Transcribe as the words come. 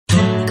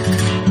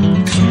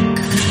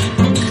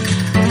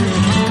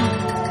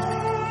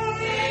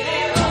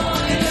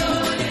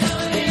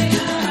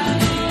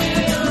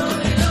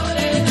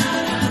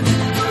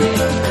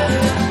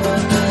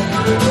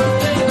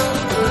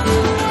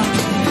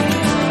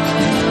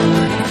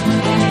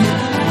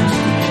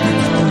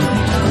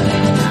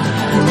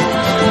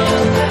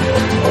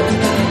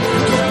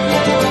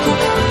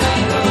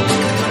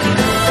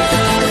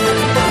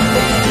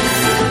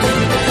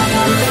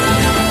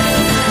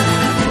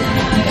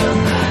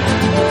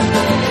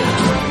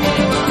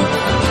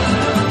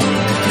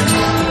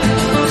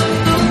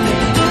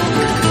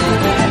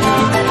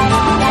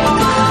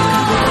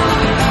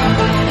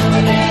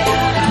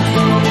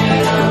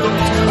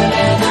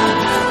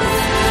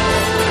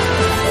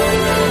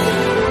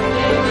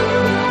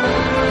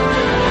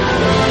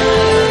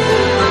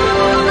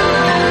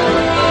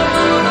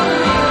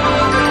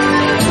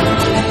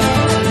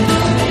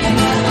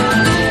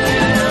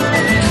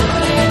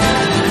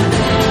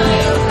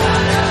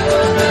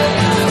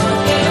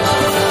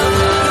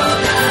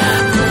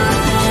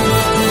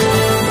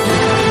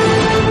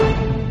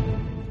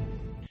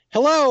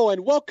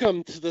and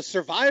welcome to the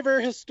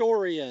Survivor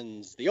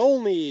Historians, the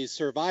only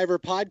Survivor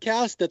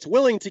podcast that's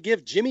willing to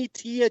give Jimmy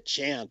T a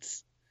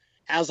chance.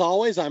 As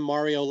always, I'm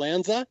Mario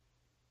Lanza.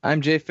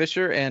 I'm Jay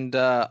Fischer, and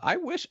I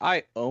wish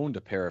I owned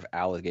a pair of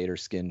alligator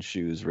skin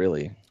shoes,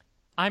 really.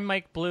 I'm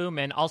Mike Bloom,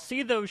 and I'll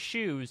see those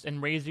shoes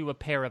and raise you a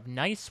pair of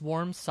nice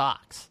warm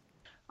socks.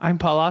 I'm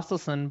Paul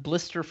Asleson,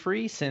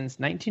 blister-free since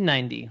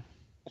 1990.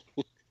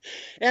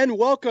 And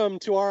welcome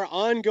to our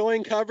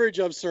ongoing coverage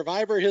of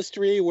Survivor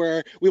history,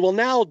 where we will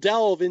now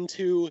delve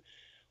into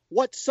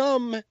what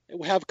some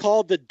have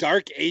called the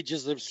Dark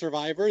Ages of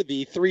Survivor,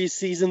 the 3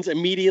 seasons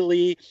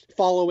immediately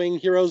following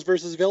Heroes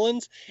vs.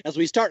 Villains, as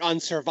we start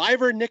on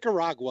Survivor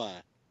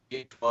Nicaragua.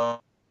 They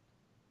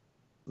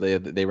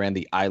ran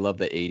the I Love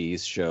the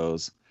 80s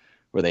shows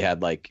where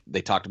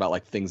they talked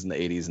about things in the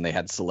 80s, and they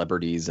had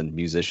celebrities and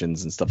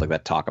musicians and stuff like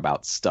that talk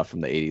about stuff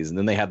from the 80s. And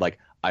then they had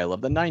I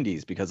Love the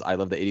 90s because I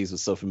Love the 80s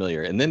was so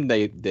familiar. And then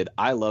they did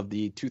I Love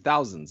the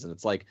 2000s.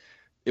 And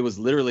it was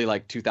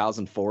literally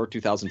 2004,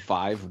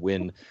 2005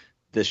 when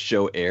this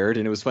show aired.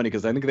 And it was funny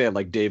because I think they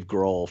had Dave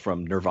Grohl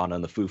from Nirvana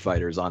and the Foo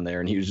Fighters on there.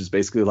 And he was just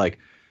basically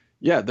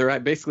yeah, they're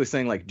basically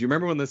saying do you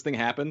remember when this thing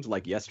happened?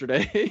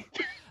 Yesterday?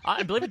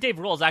 I believe that Dave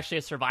Grohl is actually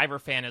a Survivor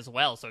fan as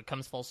well, so it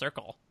comes full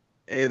circle.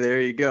 Hey,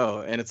 there you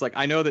go. And it's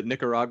I know that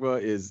Nicaragua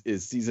is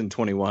season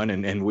 21,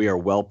 and we are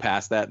well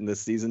past that in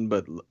this season,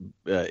 but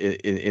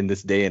in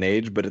this day and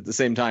age. But at the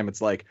same time,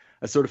 it's I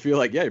sort of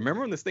feel yeah,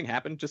 remember when this thing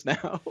happened just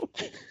now?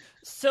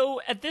 So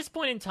at this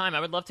point in time,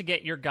 I would love to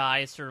get your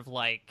guys' sort of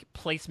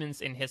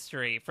placements in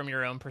history from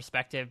your own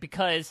perspective,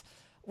 because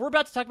we're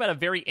about to talk about a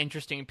very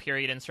interesting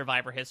period in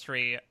Survivor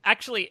history.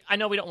 Actually, I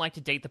know we don't like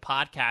to date the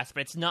podcast,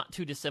 but it's not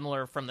too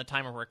dissimilar from the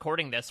time of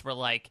recording this,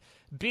 where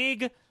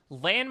big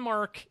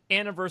landmark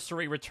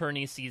anniversary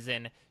returnee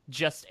season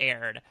just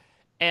aired.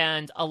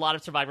 And a lot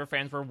of Survivor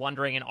fans were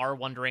wondering and are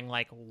wondering,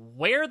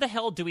 where the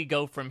hell do we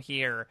go from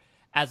here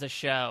as a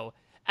show?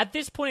 At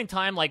this point in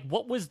time,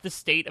 what was the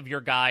state of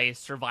your guys'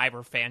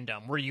 Survivor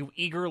fandom? Were you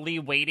eagerly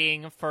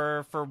waiting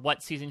for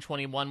what season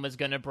 21 was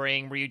going to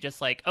bring? Were you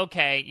just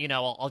okay,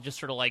 I'll just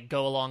sort of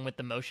go along with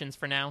the motions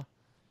for now?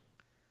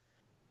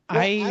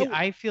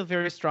 I feel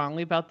very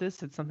strongly about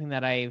this. It's something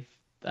that I've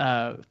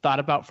thought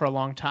about for a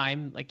long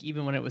time,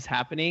 even when it was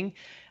happening.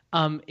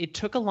 It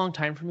took a long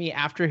time for me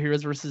after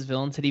Heroes vs.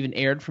 Villains had even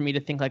aired for me to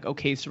think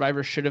okay,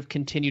 Survivor should have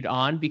continued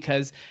on,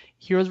 because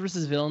Heroes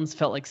vs. Villains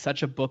felt like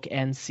such a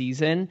bookend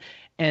season.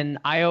 And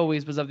I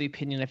always was of the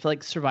opinion, I feel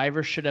like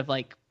Survivor should have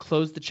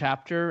closed the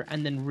chapter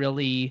and then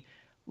really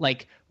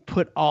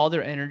put all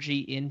their energy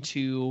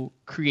into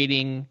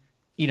creating,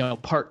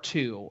 part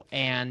 2.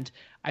 And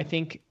I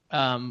think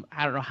I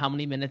don't know how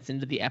many minutes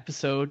into the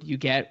episode you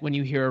get when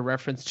you hear a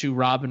reference to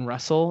Rob and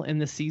Russell in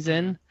the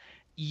season.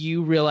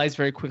 You realize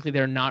very quickly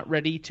they're not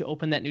ready to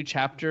open that new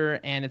chapter,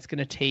 and it's going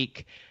to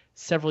take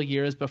several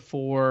years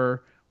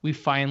before we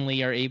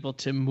finally are able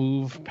to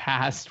move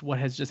past what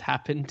has just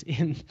happened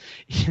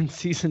in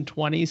season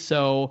 20.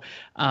 So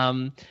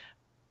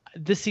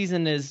this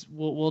season is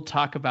we'll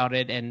talk about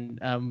it, and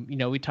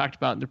we talked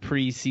about in the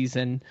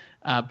pre-season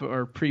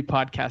or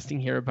pre-podcasting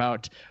here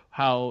about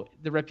how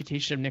the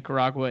reputation of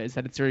Nicaragua is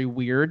that it's very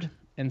weird,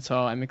 and so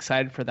I'm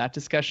excited for that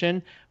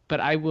discussion. But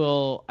I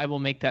will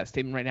make that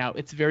statement right now.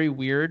 It's very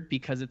weird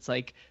because it's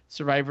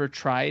Survivor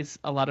tries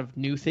a lot of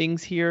new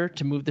things here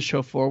to move the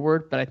show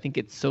forward, but I think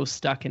it's so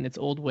stuck in its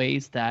old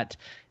ways that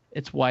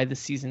it's why the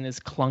season is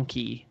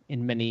clunky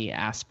in many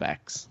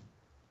aspects.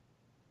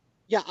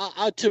 Yeah,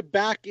 to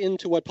back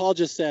into what Paul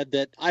just said,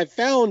 that I've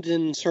found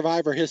in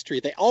Survivor history,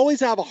 they always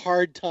have a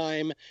hard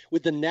time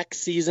with the next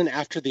season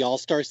after the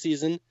All-Star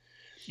season.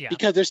 Yeah.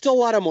 Because there's still a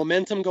lot of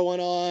momentum going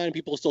on.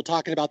 People are still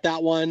talking about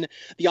that one.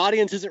 The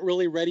audience isn't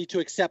really ready to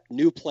accept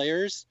new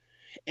players.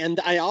 And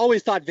I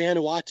always thought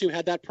Vanuatu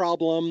had that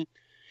problem.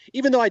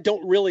 Even though I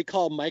don't really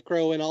call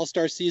Micro an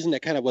all-star season,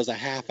 it kind of was a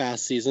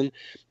half-ass season.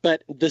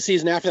 But the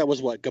season after that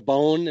was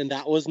Gabon, and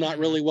that was not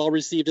really well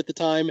received at the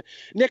time.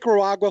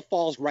 Nicaragua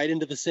falls right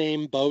into the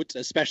same boat,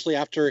 especially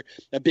after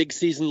a big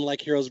season like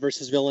Heroes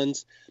vs.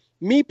 Villains.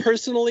 Me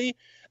personally,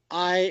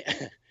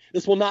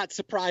 this will not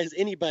surprise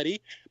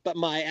anybody, but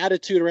my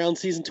attitude around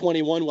season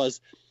 21 was,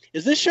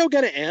 is this show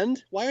going to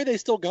end? Why are they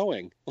still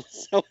going?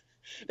 So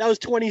that was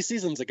 20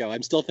 seasons ago.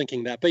 I'm still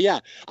thinking that. But yeah,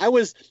 I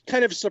was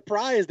kind of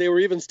surprised they were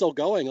even still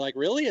going.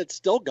 Really? It's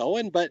still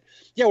going? But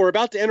yeah, we're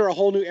about to enter a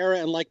whole new era.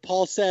 And like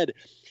Paul said,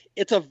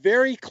 it's a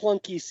very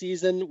clunky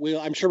season.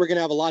 I'm sure we're going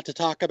to have a lot to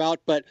talk about,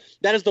 but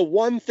that is the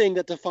one thing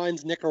that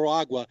defines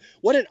Nicaragua.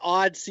 What an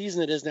odd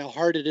season it is and how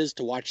hard it is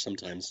to watch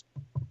sometimes.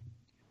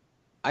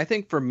 I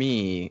think for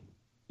me,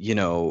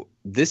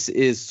 this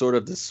is sort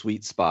of the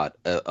sweet spot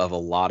of a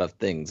lot of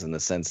things, in the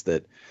sense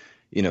that,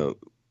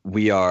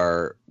 we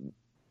are,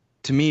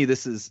 to me,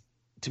 this is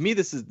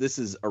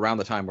around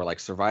the time where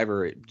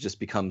Survivor, it just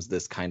becomes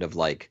this kind of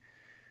I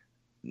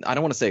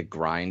don't want to say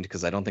grind,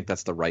 because I don't think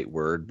that's the right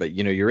word, but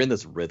you're in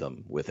this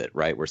rhythm with it,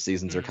 right? Where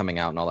seasons are coming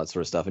out and all that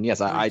sort of stuff. And yes,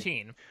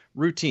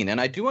 routine. And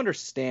I do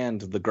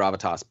understand the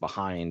gravitas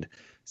behind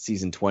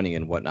season 20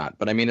 and whatnot,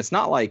 but I mean, it's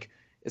not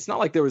it's not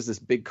like there was this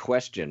big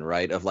question,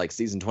 right, of like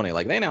season 20.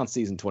 Like they announced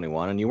season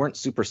 21 and you weren't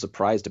super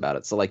surprised about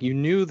it. So like you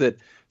knew that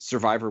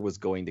Survivor was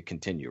going to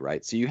continue,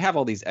 right? So you have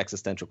all these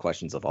existential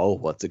questions of, oh,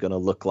 what's it going to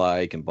look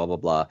like and blah, blah,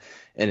 blah.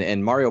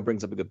 And Mario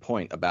brings up a good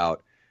point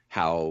about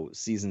how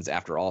seasons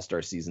after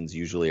All-Star seasons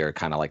usually are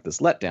kind of like this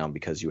letdown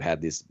because you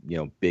had this,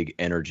 big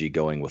energy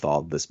going with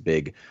all this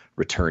big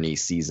returnee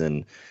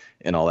season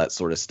and all that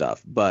sort of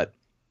stuff. But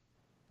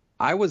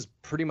I was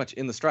pretty much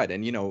in the stride,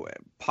 and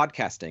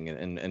podcasting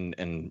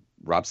and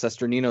Rob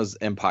Sesternino's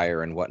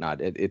empire and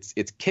whatnot. It's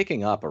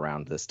kicking up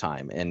around this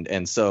time,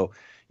 and so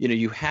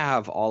you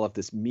have all of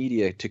this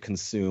media to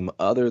consume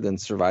other than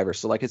Survivor.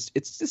 So like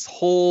it's this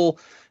whole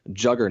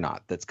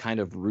juggernaut that's kind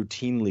of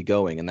routinely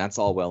going, and that's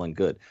all well and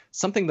good.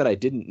 Something that I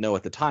didn't know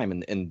at the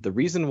time, and the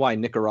reason why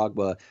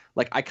Nicaragua,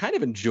 like I kind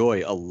of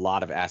enjoy a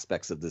lot of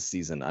aspects of this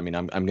season. I mean,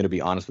 I'm going to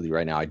be honest with you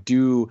right now. I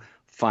do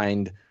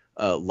find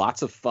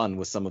lots of fun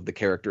with some of the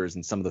characters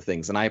and some of the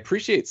things. And I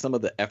appreciate some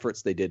of the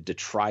efforts they did to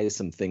try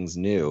some things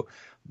new.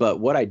 But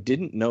what I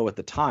didn't know at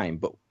the time,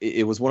 but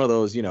it was one of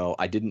those,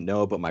 I didn't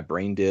know, but my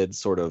brain did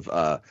sort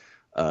of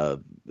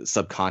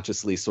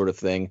subconsciously sort of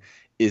thing,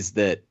 is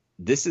that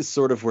this is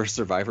sort of where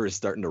Survivor is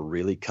starting to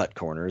really cut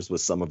corners with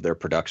some of their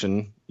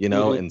production,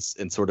 and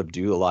sort of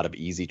do a lot of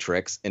easy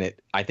tricks. And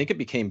I think it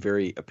became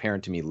very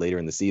apparent to me later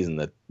in the season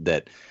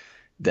that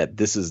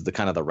this is the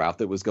kind of the route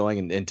that was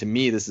going. And to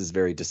me, this is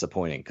very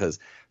disappointing because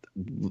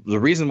the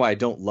reason why I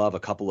don't love a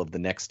couple of the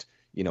next,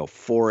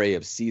 foray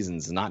of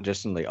seasons is not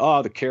just like,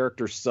 oh, the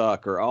characters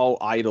suck or, oh,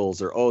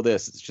 idols or, oh,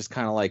 this. It's just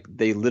kind of like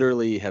they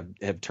literally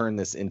have turned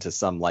this into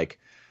some like,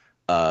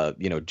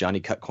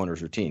 Johnny Cut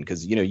Corners routine.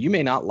 Because, you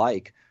may not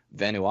like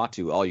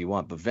Vanuatu all you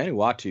want, but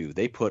Vanuatu,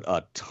 they put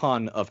a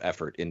ton of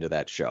effort into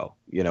that show,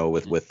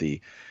 with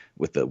the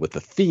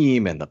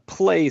theme and the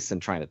place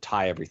and trying to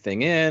tie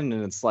everything in.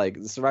 And it's like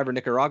Survivor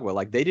Nicaragua,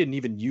 like they didn't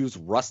even use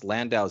Russ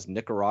Landau's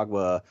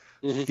Nicaragua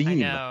theme. I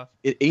know.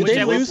 Which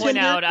I will point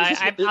out,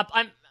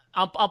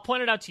 I'll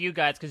point it out to you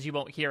guys because you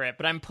won't hear it,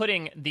 but I'm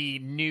putting the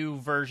new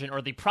version,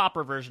 or the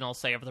proper version, I'll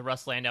say, of the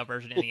Russ Landau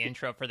version in the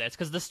intro for this.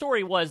 Because the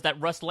story was that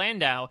Russ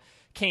Landau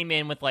came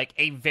in with like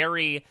a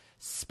very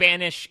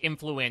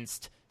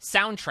Spanish-influenced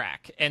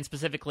soundtrack, and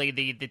specifically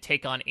the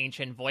take on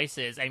ancient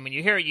voices. And when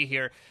you hear it, you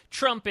hear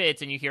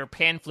trumpets and you hear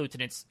pan flutes,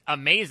 and it's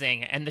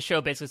amazing. And the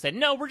show basically said,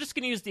 no, we're just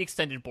going to use the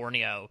extended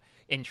Borneo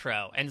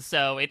intro. And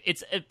so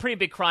it's a pretty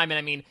big crime. And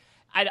I mean,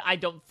 I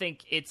don't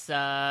think it's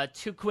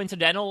too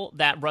coincidental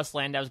that Russ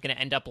Landau is going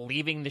to end up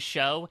leaving the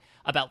show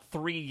about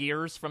 3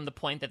 years from the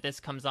point that this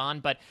comes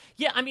on. But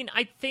yeah, I mean,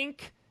 I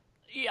think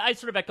I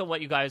sort of echo what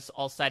you guys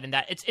all said in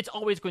that it's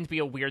always going to be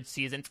a weird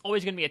season. It's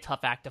always going to be a tough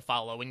act to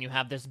follow when you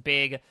have this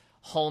big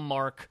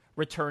Hallmark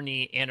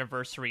returnee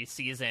anniversary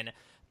season.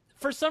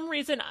 For some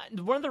reason,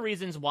 one of the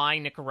reasons why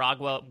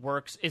Nicaragua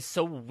works is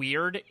so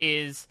weird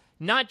is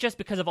not just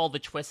because of all the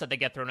twists that they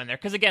get thrown in there.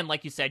 Because again,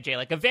 like you said, Jay,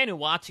 like a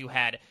Vanuatu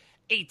had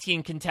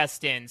 18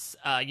 contestants,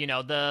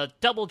 the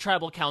double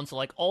tribal council,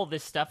 like all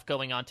this stuff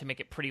going on to make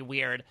it pretty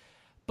weird.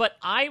 But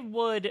I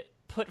would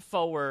put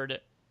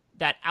forward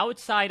that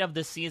outside of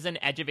the season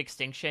Edge of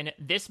Extinction,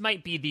 this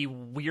might be the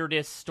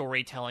weirdest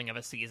storytelling of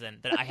a season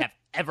that I have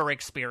ever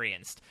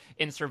experienced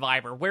in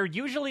Survivor, where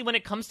usually when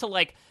it comes to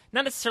like,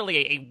 not necessarily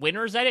a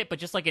winner's edit, but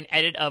just like an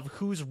edit of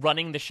who's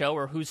running the show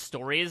or whose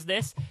story is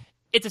this,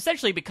 it's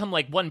essentially become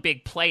like one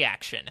big play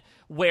action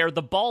where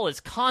the ball is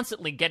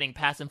constantly getting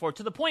passed and forth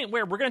to the point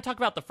where we're going to talk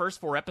about the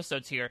first 4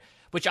 episodes here,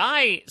 which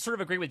I sort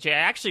of agree with Jay. I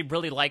actually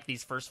really like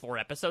these first 4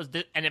 episodes,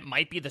 and it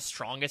might be the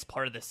strongest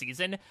part of the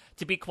season,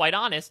 to be quite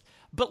honest.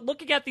 But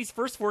looking at these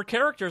first 4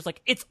 characters,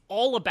 like, it's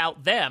all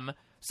about them.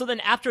 So then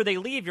after they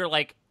leave, you're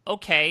like,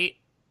 okay,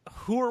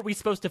 who are we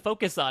supposed to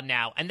focus on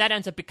now? And that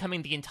ends up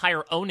becoming the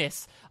entire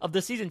onus of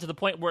the season, to the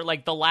point where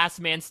like the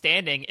last man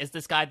standing is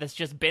this guy that's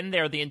just been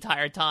there the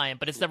entire time,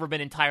 but it's never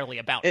been entirely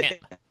about him.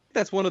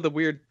 That's one of the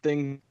weird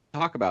things to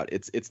talk about.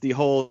 It's the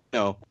whole,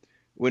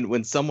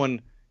 when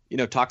someone,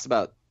 talks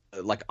about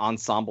like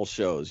ensemble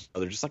shows,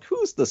 they're just like,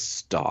 who's the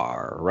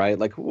star, right?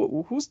 Like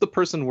who's the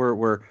person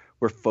we're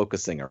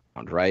focusing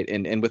around, right?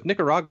 And with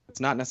Nicaragua, it's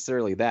not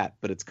necessarily that,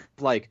 but it's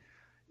like,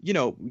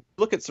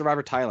 look at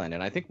Survivor Thailand,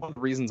 and I think one of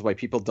the reasons why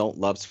people don't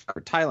love Survivor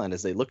Thailand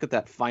is they look at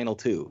that final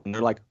 2, and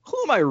they're like, who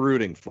am I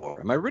rooting for?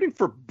 Am I rooting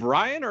for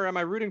Brian or am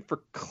I rooting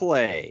for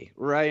Clay,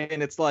 right?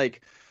 And it's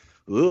like,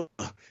 ugh,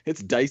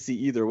 it's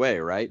dicey either way,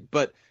 right?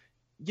 But,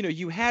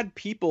 you had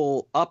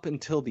people up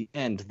until the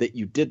end that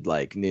you did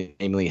like,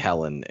 namely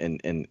Helen,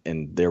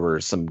 and there were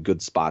some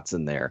good spots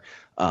in there.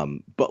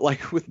 But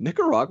like with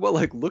Nicaragua,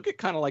 like look at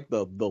kind of like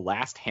the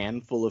last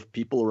handful of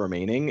people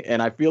remaining,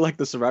 and I feel like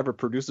the Survivor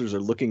producers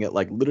are looking at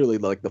like literally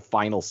like the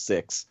final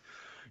 6,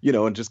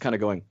 and just kind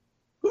of going,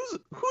 who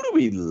do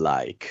we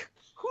like?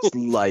 Who's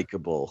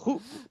likable?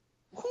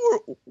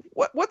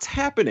 What's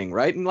happening,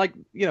 right? And like,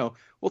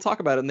 we'll talk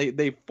about it, and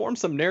they form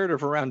some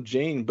narrative around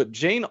Jane, but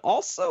Jane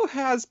also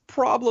has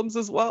problems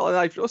as well. And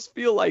I just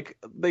feel like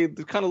they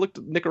kind of looked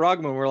at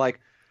Nicaragua and were like,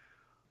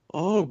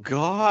 oh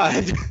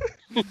God.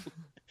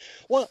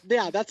 Well,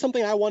 yeah, that's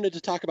something I wanted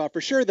to talk about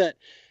for sure, that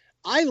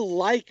I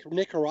like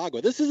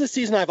Nicaragua. This is a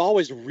season I've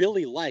always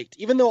really liked,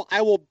 even though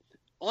I will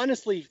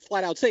honestly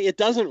flat out say it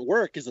doesn't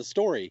work as a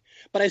story,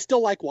 but I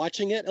still like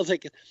watching it.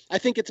 I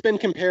think it's been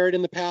compared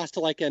in the past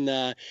to like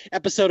an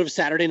episode of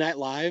Saturday Night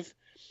Live,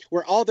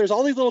 where there's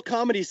all these little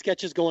comedy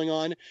sketches going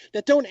on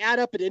that don't add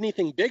up at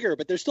anything bigger,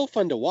 but they're still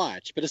fun to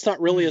watch. But it's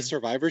not really a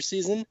Survivor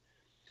season.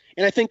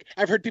 And I think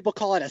I've heard people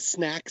call it a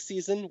snack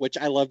season, which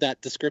I love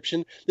that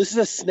description. This is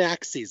a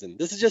snack season.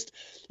 This is just,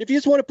 if you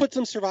just want to put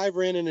some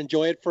Survivor in and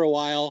enjoy it for a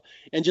while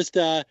and just,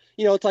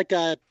 it's like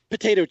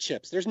potato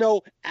chips. There's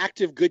no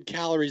active good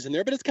calories in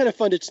there, but it's kind of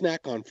fun to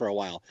snack on for a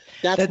while.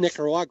 That's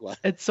Nicaragua.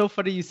 It's so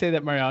funny you say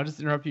that, Mario. I'll just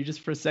interrupt you just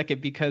for a second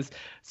because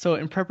so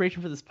in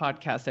preparation for this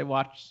podcast, I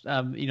watched,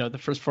 the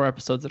first 4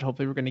 episodes that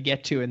hopefully we're going to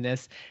get to in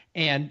this.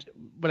 And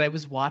when I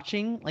was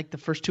watching like the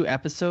first 2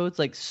 episodes,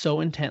 like so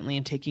intently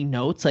and taking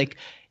notes, like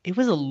it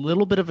was a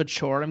little bit of a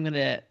chore. I'm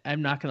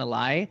not gonna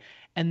lie.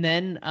 And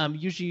then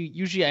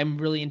usually I'm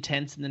really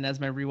intense, and then as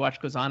my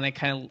rewatch goes on,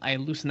 I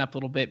loosen up a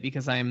little bit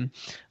because I'm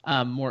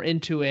more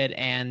into it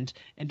and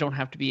don't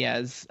have to be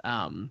as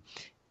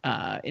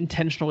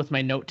intentional with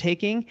my note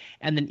taking.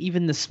 And then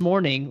even this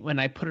morning when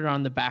I put it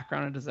on the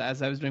background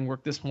as I was doing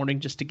work this morning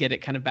just to get it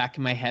kind of back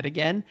in my head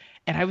again,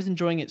 and I was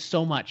enjoying it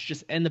so much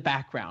just in the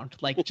background,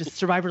 like just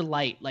Survivor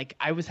Light. Like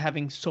I was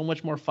having so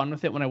much more fun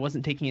with it when I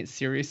wasn't taking it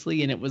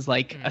seriously, and it was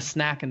like a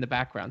snack in the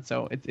background.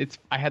 So it's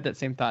I had that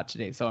same thought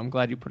today, so I'm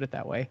glad you put it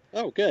that way.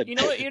 Oh, good.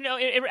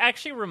 It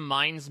actually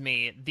reminds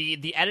me,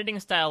 the editing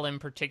style in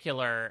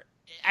particular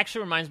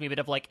actually reminds me a bit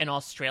of like an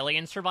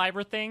Australian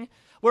Survivor thing,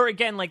 where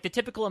again, like the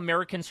typical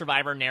American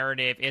Survivor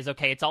narrative is,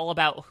 okay, it's all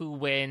about who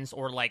wins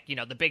or like,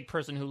 the big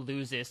person who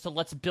loses. So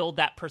let's build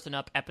that person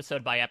up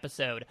episode by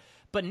episode.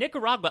 But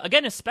Nicaragua,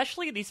 again,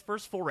 especially these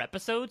first 4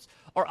 episodes,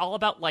 are all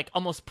about like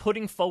almost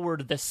putting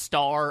forward the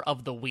star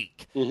of the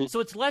week. Mm-hmm. So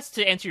it's less,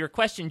 to answer your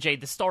question,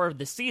 Jade, the star of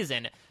the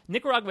season.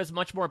 Nicaragua is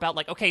much more about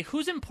like, okay,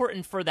 who's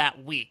important for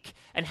that week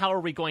and how are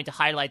we going to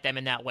highlight them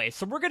in that way?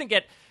 So we're going to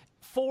get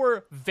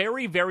 4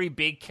 very, very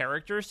big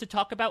characters to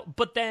talk about,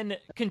 but then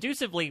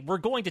conducively, we're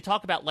going to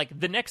talk about like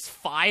the next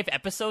 5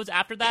 episodes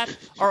after that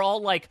are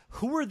all like,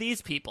 who are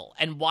these people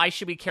and why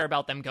should we care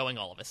about them going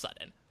all of a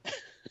sudden?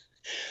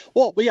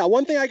 Well, but yeah,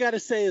 one thing I got to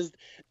say is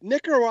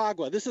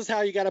Nicaragua, this is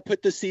how you got to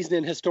put this season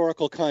in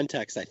historical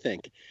context, I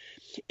think.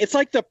 It's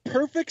like the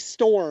perfect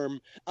storm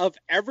of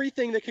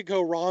everything that could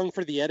go wrong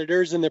for the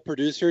editors and the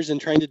producers in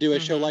trying to do a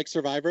show like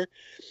Survivor.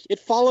 It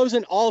follows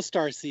an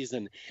all-star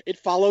season. It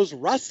follows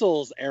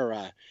Russell's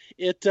era.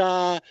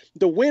 The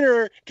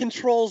winner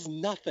controls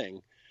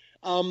nothing.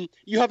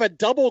 You have a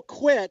double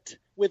quit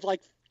with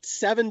like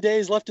 7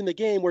 days left in the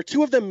game where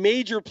 2 of the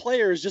major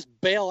players just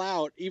bail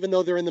out even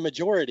though they're in the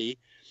majority.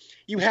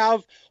 You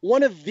have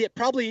one of the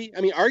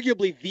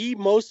arguably the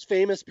most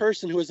famous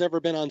person who has ever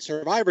been on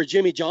Survivor,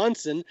 Jimmy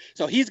Johnson.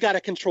 So he's got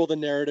to control the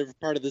narrative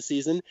part of the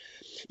season.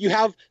 You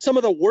have some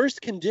of the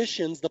worst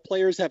conditions the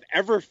players have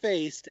ever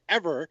faced,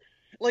 ever.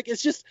 Like,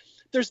 it's just,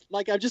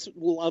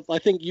 I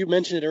think you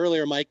mentioned it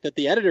earlier, Mike, that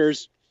the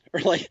editors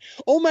are like,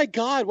 oh my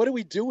God, what do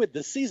we do with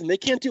this season? They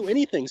can't do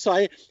anything. So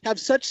I have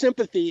such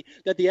sympathy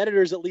that the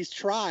editors at least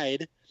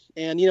tried.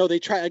 And, they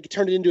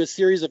turned it into a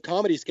series of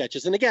comedy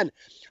sketches. And again,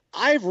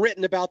 I've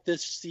written about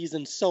this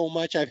season so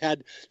much. I've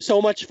had so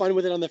much fun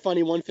with it on the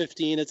Funny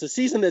 115. It's a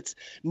season that's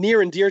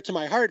near and dear to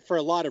my heart for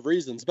a lot of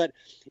reasons. But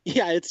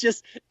yeah, it's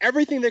just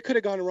everything that could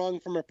have gone wrong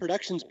from a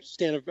production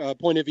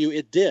point of view,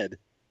 it did.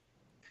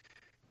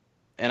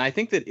 And I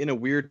think that in a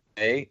weird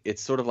way,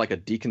 it's sort of like a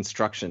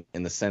deconstruction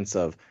in the sense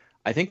of,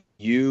 I think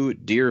you,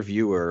 dear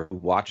viewer, who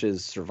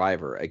watches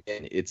Survivor,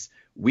 again,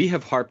 we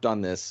have harped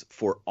on this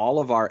for all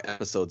of our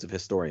episodes of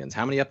Historians.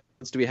 How many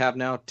episodes do we have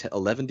now?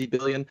 11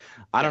 billion?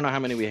 I don't know how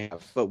many we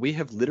have, but we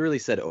have literally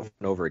said over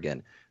and over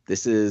again,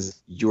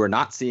 you are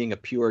not seeing a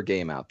pure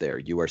game out there.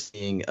 You are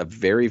seeing a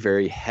very,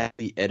 very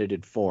heavily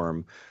edited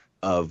form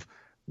of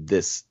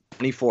this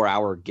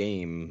 24-hour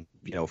game,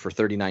 for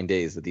 39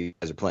 days that these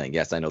guys are playing.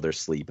 Yes, I know there's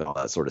sleep and all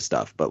that sort of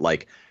stuff, but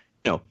like,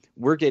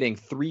 we're getting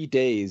 3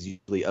 days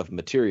usually of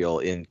material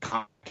in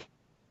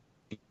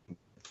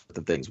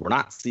the things. We're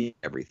not seeing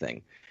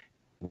everything.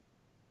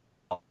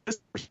 This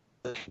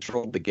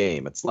controlled the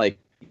game. It's like,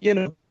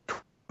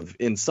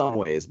 in some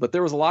ways, but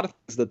there was a lot of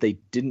things that they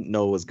didn't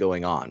know was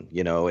going on,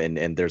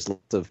 and there's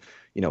lots of,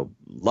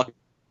 luck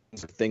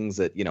things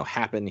that,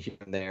 happen here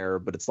and there,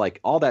 but it's like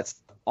all that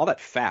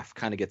faff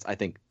kind of gets, I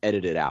think,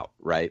 edited out,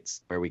 right?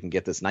 Where we can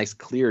get this nice,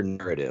 clear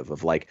narrative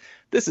of like,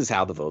 this is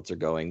how the votes are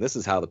going. This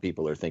is how the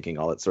people are thinking,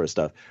 all that sort of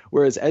stuff.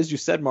 Whereas, as you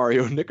said,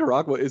 Mario,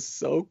 Nicaragua is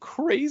so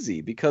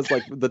crazy because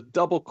like the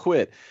double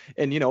quit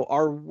and,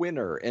 our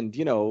winner and,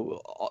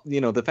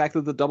 the fact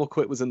that the double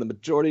quit was in the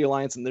majority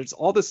alliance and there's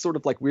all this sort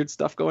of like weird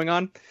stuff going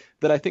on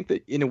that I think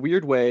that in a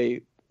weird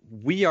way,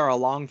 we are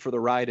along for the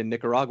ride in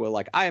Nicaragua.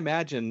 Like, I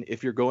imagine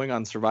if you're going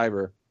on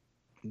Survivor,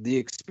 the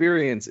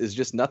experience is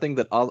just nothing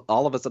that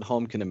all of us at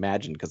home can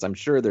imagine, because I'm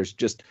sure there's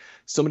just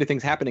so many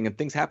things happening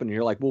and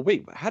you're like, well,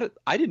 wait,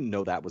 I didn't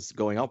know that was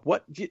going on.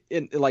 What?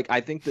 And like,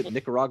 I think that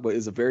Nicaragua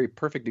is a very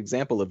perfect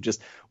example of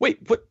just, wait,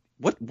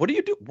 What do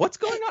you do? What's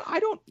going on? I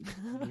don't.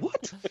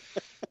 What?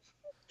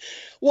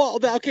 Well,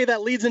 okay,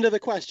 that leads into the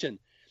question.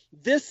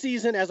 This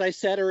season, as I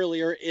said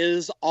earlier,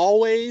 is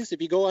always,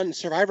 if you go on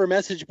Survivor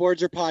message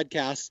boards or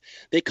podcasts,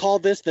 they call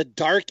this the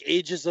Dark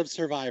Ages of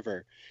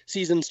Survivor.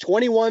 Seasons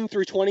 21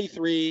 through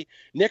 23,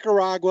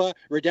 Nicaragua,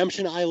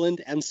 Redemption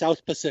Island, and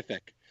South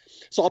Pacific.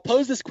 So I'll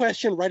pose this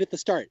question right at the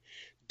start.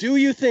 Do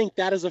you think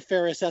that is a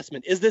fair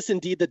assessment? Is this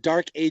indeed the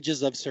Dark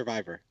Ages of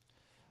Survivor?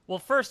 Well,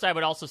 first, I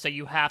would also say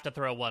you have to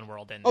throw One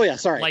World in there. Oh, yeah,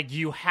 sorry. Like,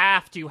 you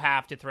have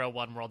to throw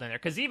One World in there.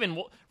 Because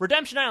even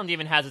Redemption Island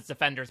even has its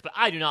defenders, but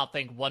I do not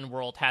think One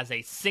World has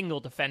a single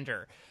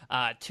defender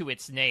to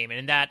its name. And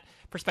in that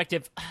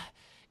perspective,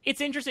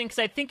 it's interesting because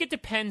I think it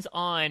depends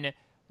on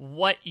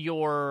what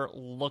you're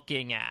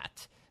looking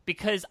at.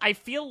 Because I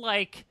feel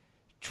like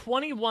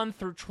 21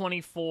 through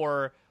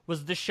 24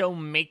 was the show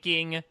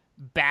making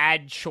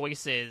bad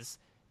choices,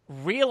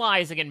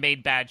 realizing it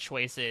made bad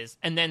choices,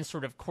 and then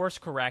sort of course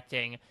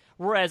correcting.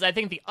 Whereas I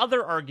think the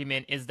other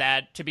argument is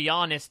that, to be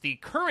honest, the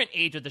current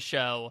age of the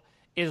show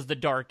is the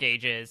Dark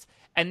Ages,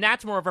 and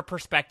that's more of a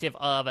perspective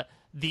of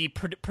the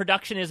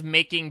production is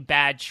making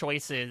bad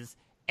choices,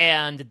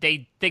 and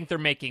they think they're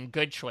making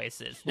good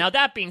choices. Now,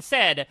 that being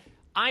said,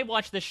 I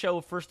watch the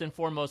show first and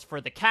foremost for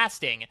the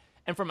casting,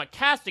 and from a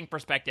casting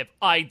perspective,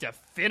 I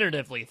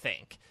definitively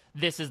think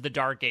this is the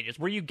Dark Ages,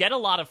 where you get a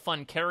lot of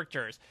fun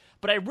characters.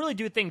 But I really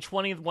do think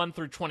 21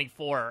 through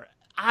 24,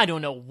 I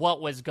don't know what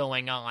was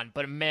going on,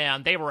 but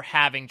man, they were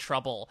having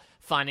trouble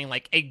finding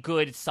like a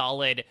good,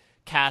 solid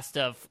cast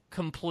of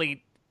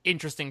complete,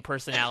 interesting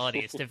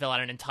personalities to fill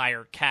out an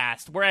entire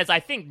cast. Whereas I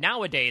think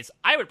nowadays,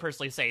 I would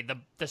personally say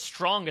the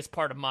strongest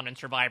part of Modern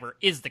Survivor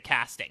is the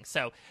casting.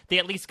 So they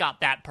at least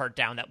got that part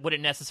down. That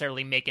wouldn't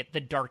necessarily make it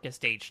the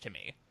darkest age to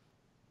me.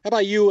 How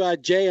about you,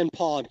 Jay and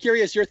Paul? I'm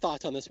curious your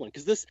thoughts on this one,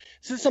 because this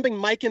is something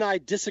Mike and I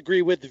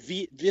disagree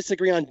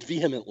on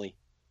vehemently.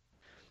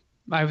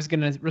 I was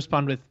going to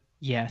respond with,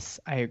 yes,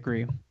 I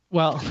agree.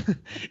 Well,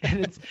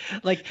 and it's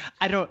like,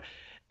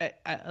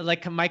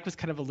 like Mike was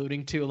kind of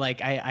alluding to, like,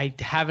 I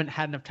haven't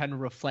had enough time to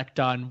reflect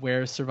on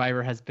where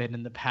Survivor has been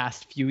in the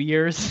past few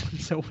years.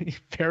 So we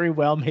very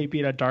well may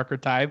be in a darker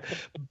time.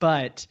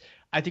 But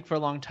I think for a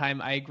long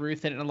time, I agree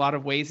with it in a lot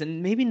of ways,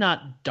 and maybe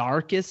not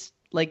darkest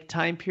like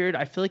time period.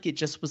 I feel like it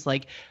just was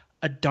like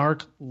a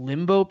dark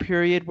limbo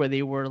period where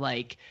they were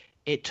like,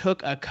 it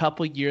took a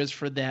couple years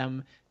for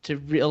them to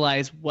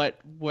realize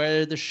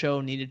where the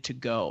show needed to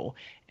go.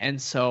 And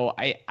so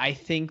I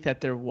think that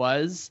there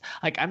was,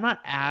 like, I'm not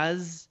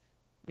as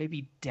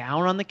maybe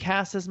down on the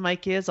cast as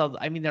Mike is.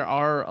 I mean, there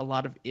are a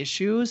lot of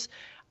issues.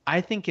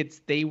 I think the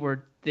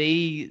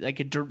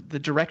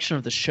direction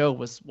of the show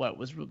was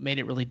what made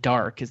it really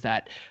dark, is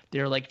that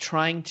they're like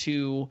trying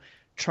to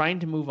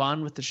move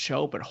on with the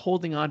show, but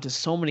holding on to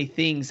so many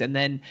things. And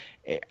then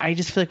I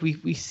just feel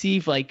like we see,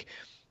 like,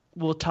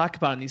 we'll talk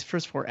about in these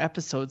first 4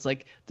 episodes,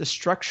 like the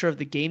structure of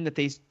the game that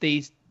they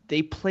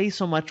play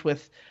so much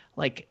with,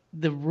 like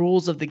the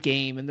rules of the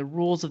game and the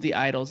rules of the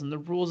idols and the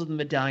rules of the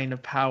medallion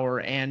of power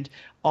and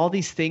all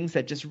these things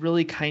that just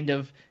really kind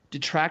of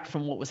detract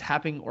from what was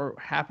happening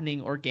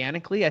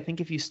organically. I think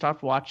if you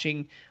stopped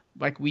watching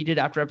like we did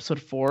after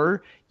episode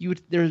 4,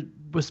 there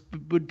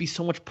would be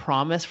so much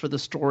promise for the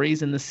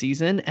stories in the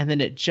season, and then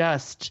it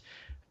just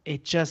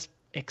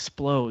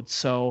explodes.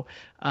 So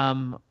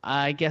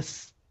I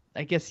guess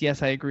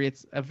yes, I agree.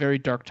 It's a very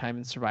dark time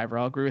in Survivor.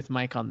 I'll agree with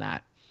Mike on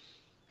that.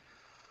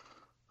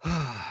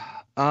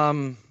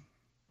 Well,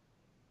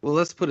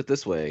 let's put it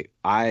this way.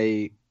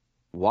 I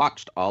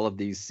watched all of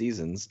these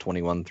seasons,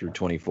 21 through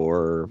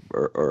 24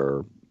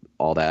 or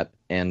all that,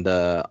 and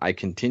I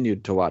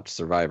continued to watch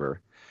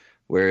Survivor.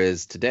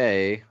 Whereas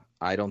today,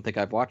 I don't think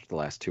I've watched the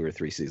last 2 or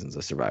 3 seasons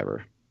of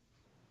Survivor.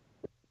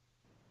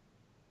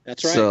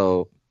 That's right.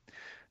 So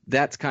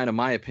that's kind of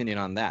my opinion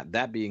on that.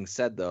 That being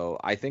said, though,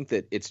 I think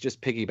that it's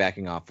just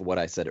piggybacking off of what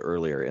I said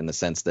earlier, in the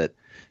sense that,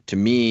 to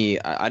me,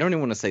 I don't even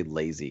want to say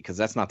lazy, because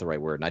that's not the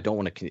right word, and I don't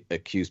want to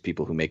accuse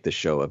people who make this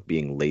show of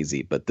being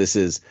lazy. But this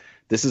is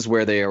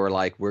where they were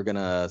like, we're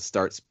gonna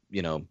start.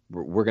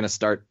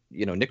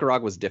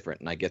 Nicaragua was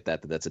different, and I get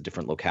that that's a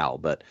different locale,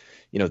 but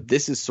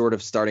this is sort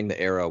of starting the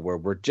era where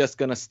we're just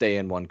gonna stay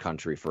in one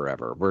country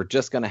forever. We're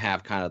just gonna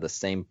have kind of the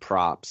same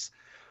props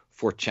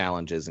for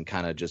challenges and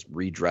kind of just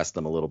redress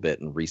them a little bit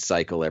and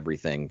recycle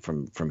everything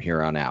from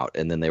here on out.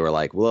 And then they were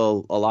like,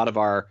 well, a lot of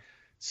our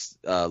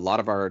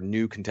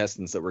new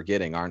contestants that we're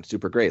getting aren't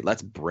super great.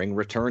 Let's bring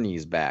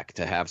returnees back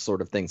to have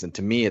sort of things. And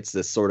to me, it's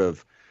this sort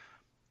of,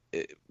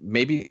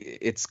 maybe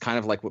it's kind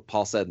of like what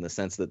Paul said, in the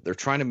sense that they're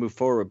trying to move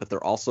forward, but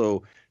they're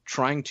also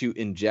trying to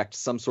inject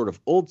some sort of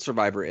old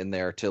Survivor in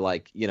there to,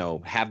 like,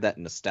 have that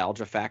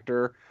nostalgia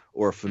factor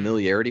or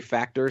familiarity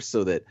factor,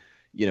 so that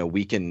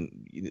we can,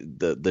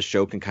 the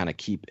show can kind of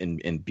keep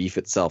and beef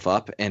itself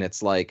up. And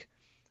it's like,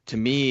 to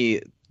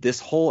me, this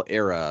whole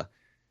era,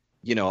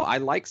 I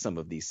like some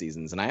of these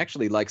seasons, and I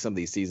actually like some of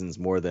these seasons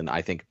more than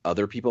I think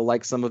other people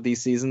like some of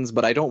these seasons,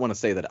 but I don't want to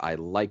say that I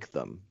like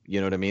them. You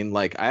know what I mean?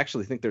 Like, I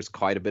actually think there's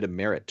quite a bit of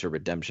merit to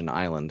Redemption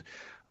Island.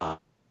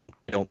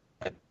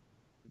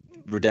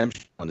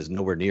 Redemption Island is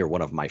nowhere near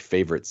one of my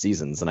favorite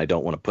seasons, and I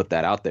don't want to put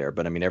that out there.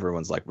 But I mean,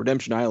 everyone's like,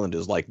 Redemption Island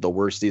is like the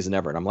worst season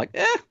ever, and I'm like,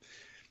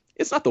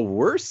 it's not the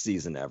worst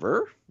season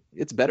ever.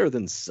 It's better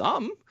than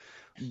some,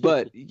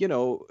 but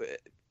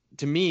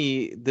to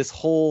me, this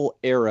whole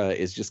era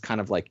is just kind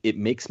of like, it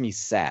makes me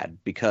sad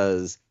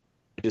because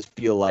I just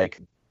feel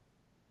like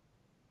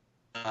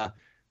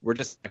we're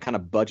just gonna kind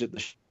of budget the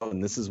show,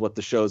 and this is what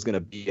the show is going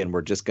to be, and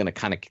we're just going to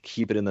kind of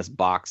keep it in this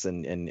box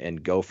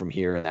and go from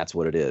here, and that's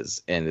what it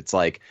is. And it's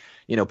like,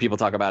 people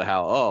talk about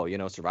how,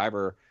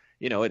 Survivor,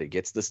 it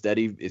gets the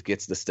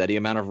steady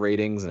amount of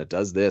ratings, and it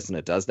does this and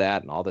it does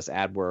that, and all this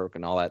ad work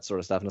and all that sort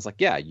of stuff. And it's like,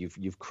 yeah,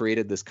 you've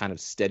created this kind of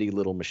steady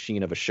little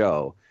machine of a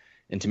show,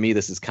 and to me,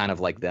 this is kind of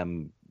like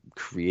them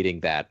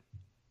creating that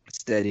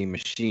steady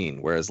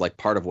machine, whereas like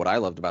part of what I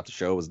loved about the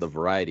show was the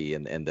variety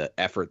and the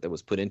effort that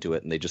was put into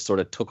it, and they just sort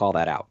of took all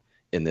that out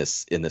in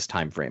this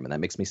time frame, and that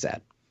makes me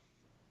sad.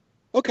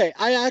 Okay,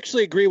 I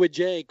actually agree with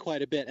Jay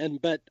quite a bit,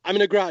 but I'm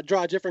going to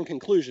draw a different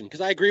conclusion,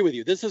 because I agree with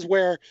you. This is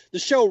where the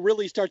show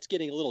really starts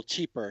getting a little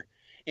cheaper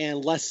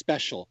and less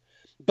special.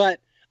 But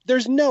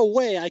there's no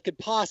way I could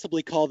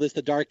possibly call this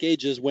the Dark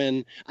Ages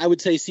when I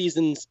would say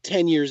seasons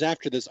 10 years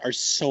after this are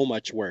so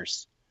much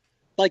worse.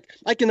 Like,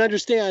 I can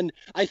understand,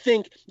 I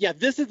think,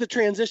 this is the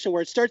transition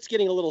where it starts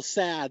getting a little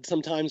sad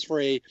sometimes for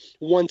a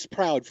once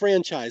proud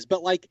franchise.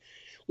 But like,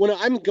 when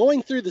I'm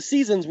going through the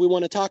seasons we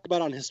want to talk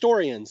about on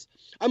Historians,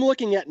 I'm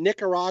looking at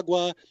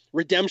Nicaragua,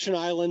 Redemption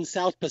Island,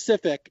 South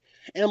Pacific,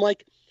 and I'm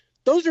like,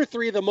 those are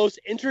three of the most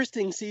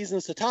interesting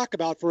seasons to talk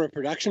about from a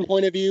production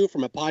point of view,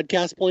 from a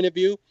podcast point of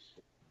view.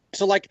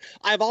 So, like,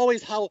 I've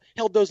always held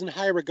those in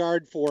high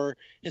regard for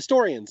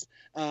Historians.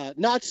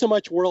 Not so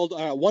much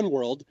One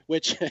World,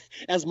 which,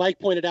 as Mike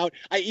pointed out,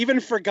 I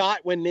even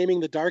forgot when naming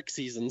the dark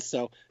seasons.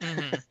 So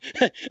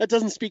that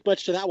doesn't speak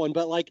much to that one.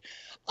 But, like,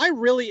 I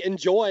really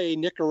enjoy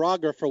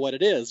Nicaragua for what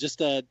it is.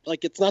 Just,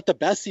 it's not the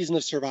best season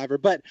of Survivor.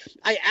 But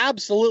I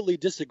absolutely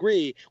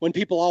disagree when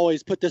people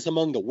always put this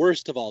among the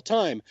worst of all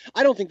time.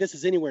 I don't think this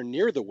is anywhere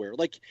near the weird.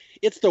 Like,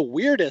 it's the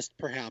weirdest,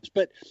 perhaps.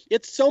 But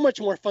it's so much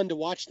more fun to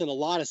watch than a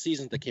lot of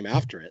seasons that came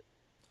after it.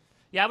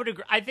 Yeah, I would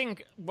agree. I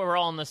think we're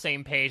all on the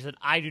same page that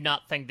I do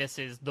not think this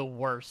is the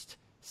worst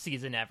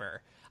season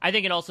ever. I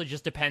think it also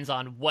just depends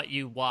on what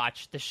you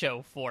watch the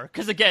show for.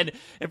 Because again,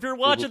 if you're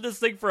watching this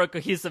thing for a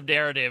cohesive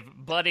narrative,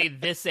 buddy,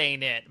 this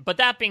ain't it. But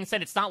that being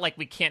said, it's not like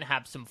we can't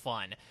have some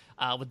fun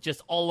with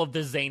just all of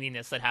the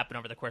zaniness that happened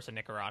over the course of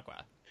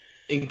Nicaragua.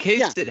 In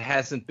case it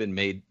hasn't been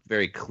made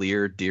very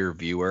clear, dear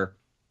viewer,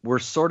 we're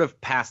sort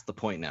of past the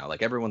point now.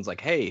 Like, everyone's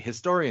like, hey,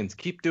 Historians,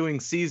 keep doing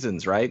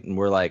seasons, right? And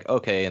we're like,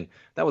 okay. And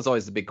that was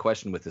always the big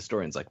question with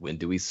Historians. Like, when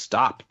do we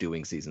stop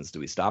doing seasons? Do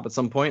we stop at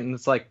some point? And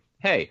it's like,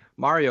 hey,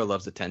 Mario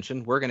loves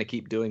attention. We're going to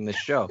keep doing this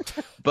show.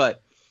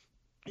 But,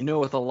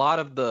 with a lot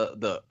of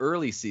the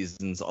early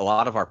seasons, a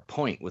lot of our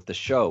point with the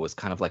show was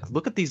kind of like,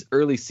 look at these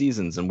early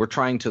seasons. And we're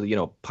trying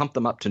to, pump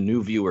them up to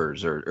new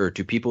viewers or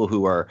to people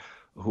who are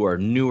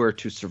newer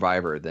to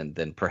Survivor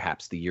than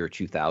perhaps the year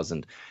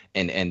 2000.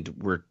 And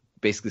we're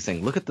basically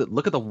saying, look at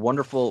the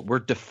wonderful, we're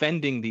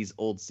defending these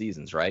old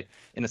seasons, right?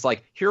 And it's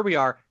like, here we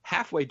are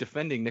halfway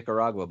defending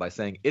Nicaragua by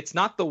saying it's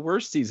not the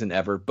worst season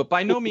ever, but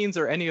by no means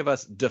are any of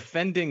us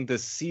defending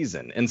this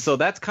season. And so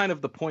that's kind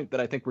of the point that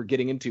I think we're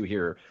getting into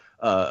here,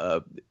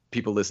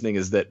 people listening,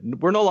 is that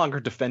we're no longer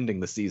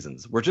defending the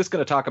seasons. We're just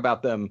going to talk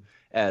about them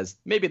as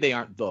maybe they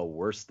aren't the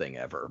worst thing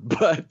ever,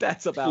 but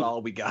that's about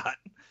all we got.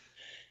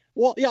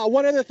 Well, yeah,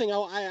 one other thing.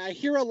 I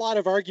hear a lot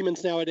of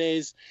arguments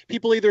nowadays.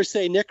 People either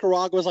say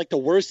Nicaragua is like the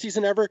worst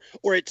season ever,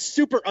 or it's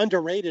super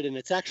underrated and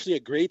it's actually a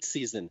great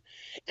season.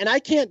 And I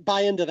can't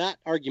buy into that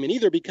argument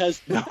either,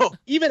 because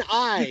even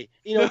I,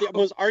 the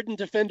most ardent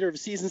defender of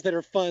seasons that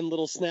are fun,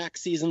 little snack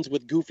seasons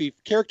with goofy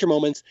character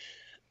moments,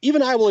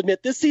 even I will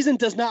admit this season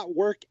does not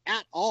work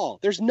at all.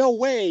 There's no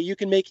way you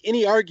can make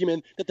any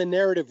argument that the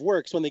narrative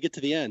works when they get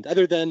to the end,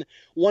 other than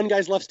one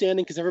guy's left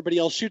standing because everybody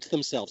else shoots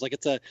themselves. Like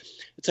it's a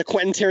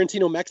Quentin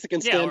Tarantino Mexican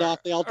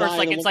standoff. They all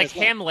die. It's like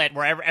Hamlet,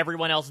 where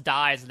everyone else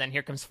dies, and then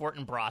here comes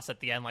Fortinbras at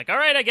the end. Like, all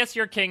right, I guess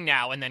you're king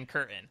now, and then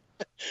curtain.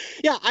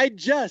 Yeah, I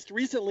just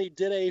recently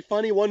did a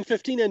funny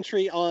 115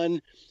 entry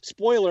on,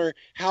 spoiler,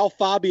 how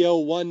Fabio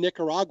won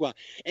Nicaragua.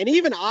 And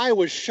even I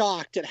was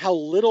shocked at how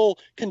little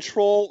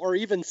control or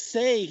even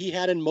say he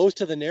had in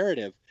most of the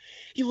narrative.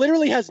 He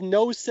literally has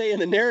no say in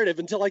the narrative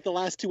until like the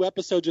last 2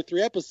 episodes or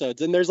 3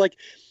 episodes. And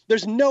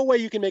there's no way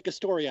you can make a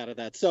story out of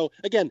that. So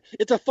again,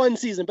 it's a fun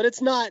season, but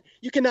it's not,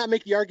 you cannot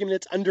make the argument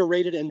it's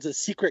underrated and it's a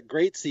secret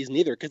great season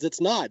either, because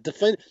it's not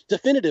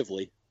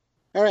definitively.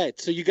 All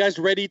right, so you guys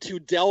ready to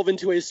delve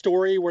into a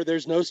story where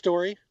there's no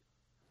story?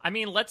 I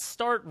mean, let's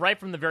start right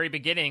from the very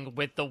beginning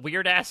with the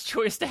weird-ass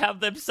choice to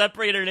have them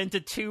separated into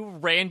 2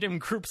 random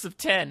groups of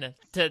 10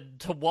 to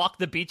walk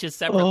the beaches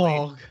separately.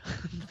 Oh,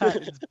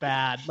 that is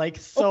bad. Like,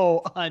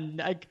 so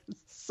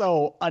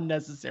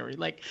unnecessary.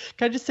 Like,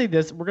 can I just say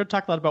this? We're going to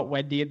talk a lot about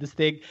Wendy in this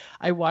thing.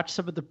 I watched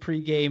some of the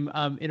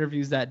pregame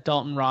interviews that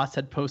Dalton Ross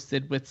had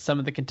posted with some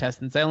of the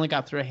contestants. I only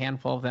got through a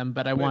handful of them,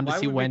 but I wanted to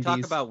see Wendy's. Why would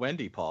we talk about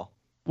Wendy, Paul?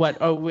 What?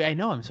 Oh, I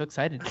know. I'm so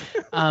excited.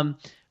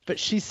 But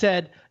she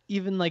said,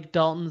 even like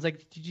Dalton's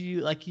like, did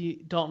you like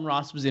Dalton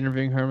Ross was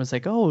interviewing her and was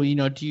like, oh,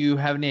 do you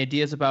have any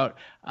ideas about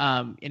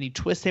any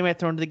twists they might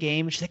throw into the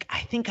game? And she's like, I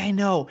think I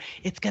know.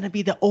 It's going to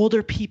be the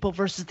older people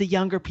versus the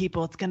younger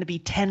people. It's going to be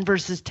 10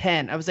 versus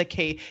 10. I was like,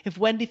 hey, if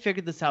Wendy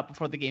figured this out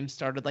before the game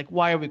started, like,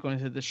 why are we going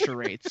through this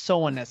charade?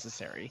 So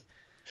unnecessary.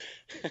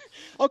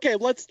 Okay,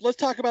 let's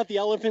talk about the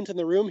elephant in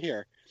the room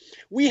here.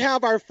 We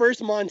have our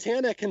first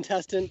Montana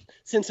contestant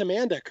since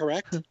Amanda,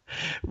 correct?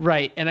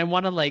 Right. And I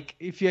want to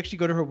if you actually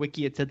go to her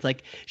wiki, it says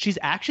she's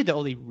actually the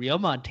only real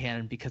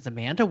Montanan because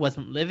Amanda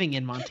wasn't living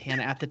in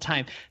Montana at the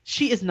time.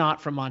 She is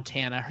not from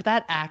Montana.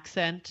 That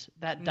accent,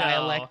 that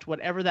dialect,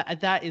 whatever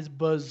that is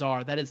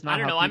bizarre. That is not. I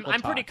don't know.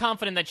 I'm pretty talk.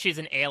 Confident that she's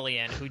an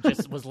alien who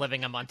just was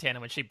living in Montana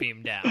when she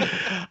beamed down.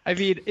 I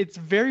mean, it's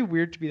very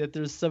weird to me that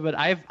there's someone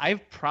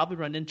I've probably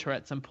run into her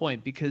at some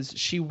point because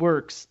she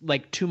works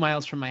 2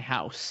 miles from my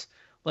house.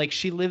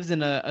 She lives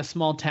in a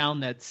small town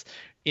that's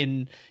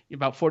in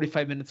about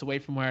 45 minutes away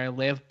from where I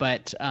live.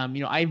 But,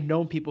 I've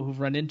known people who've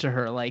run into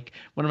her. One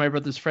of my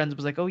brother's friends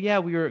was like, oh, yeah,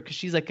 because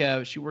she's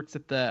she works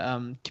at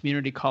the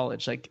community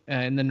college,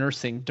 in the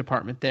nursing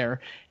department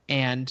there.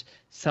 And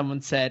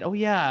someone said, oh,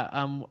 yeah,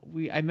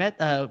 I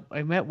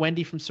met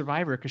Wendy from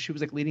Survivor because she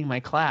was leading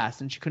my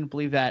class. And she couldn't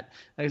believe that.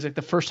 It was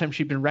the first time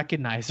she'd been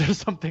recognized or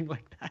something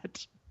like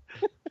that.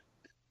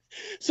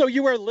 So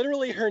you are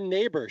literally her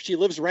neighbor. She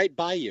lives right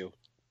by you.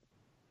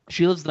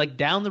 She lives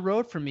down the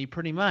road from me,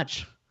 pretty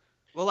much.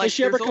 Well, does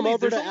she ever come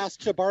over to ask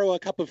to borrow a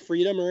cup of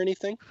freedom or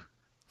anything?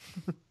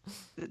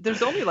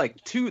 There's only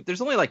two.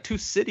 There's only two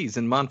cities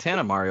in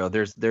Montana, Mario.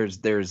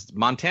 There's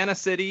Montana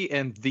City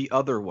and the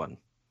other one.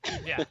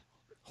 Yeah,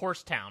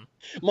 Horsetown.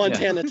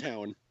 Montana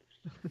Town.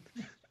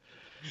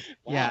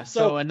 Wow. Yeah.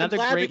 So another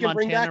great Montana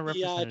bring back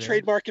representative. The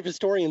trademark of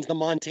historians, the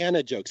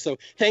Montana joke. So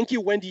thank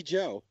you, Wendy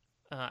Jo.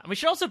 We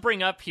should also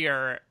bring up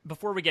here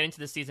before we get into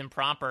the season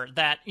proper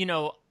that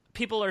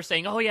people are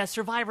saying, oh, yeah,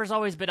 Survivor's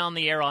always been on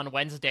the air on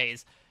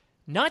Wednesdays.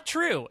 Not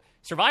true.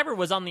 Survivor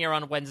was on the air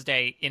on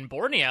Wednesday in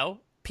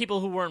Borneo. People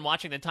who weren't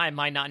watching at the time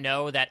might not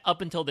know that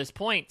up until this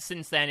point,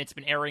 since then, it's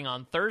been airing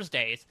on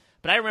Thursdays.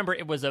 But I remember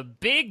it was a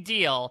big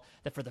deal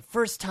that for the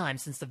first time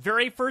since the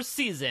very first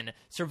season,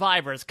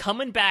 Survivor's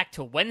coming back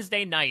to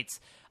Wednesday nights.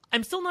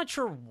 I'm still not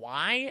sure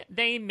why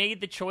they made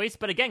the choice,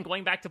 but again,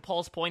 going back to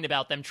Paul's point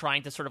about them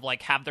trying to sort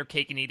of have their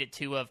cake and eat it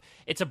too, of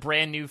it's a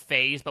brand new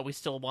phase, but we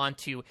still want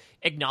to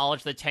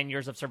acknowledge the 10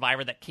 years of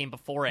Survivor that came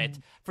before it.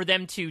 For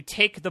them to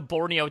take the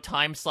Borneo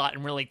time slot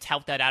and really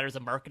tout that out as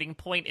a marketing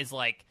point is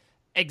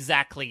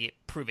exactly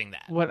proving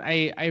that. What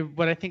I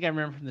think I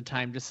remember from the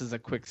time, just as a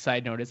quick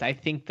side note, is I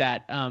think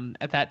that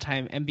at that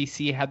time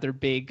NBC had their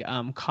big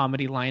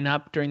comedy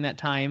lineup during that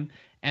time,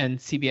 and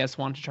CBS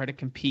wanted to try to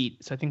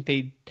compete. So I think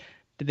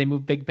did they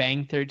move Big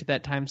Bang Theory to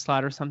that time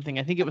slot or something?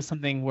 I think it was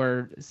something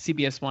where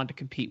CBS wanted to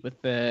compete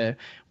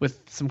with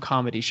some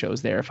comedy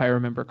shows there, if I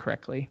remember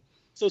correctly.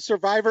 So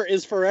Survivor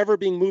is forever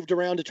being moved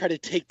around to try to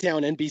take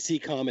down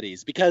NBC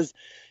comedies because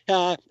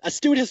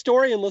astute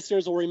historian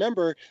listeners will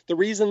remember the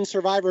reason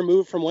Survivor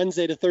moved from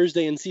Wednesday to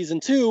Thursday in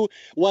season 2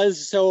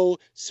 was so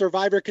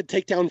Survivor could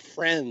take down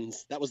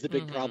Friends. That was the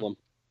big problem.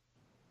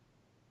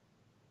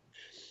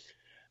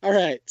 All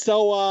right.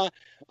 So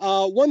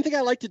one thing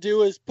I like to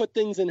do is put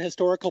things in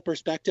historical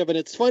perspective. And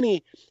it's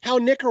funny how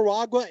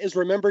Nicaragua is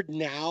remembered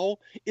now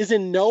is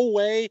in no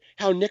way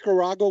how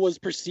Nicaragua was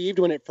perceived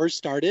when it first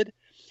started.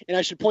 And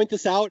I should point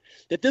this out,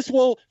 that this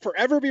will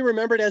forever be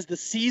remembered as the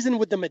season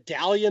with the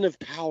Medallion of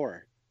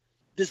Power.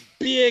 This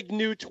big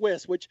new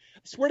twist, which I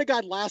swear to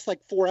God lasts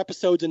 4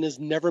 episodes and is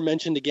never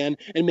mentioned again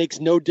and makes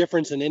no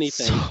difference in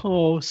anything.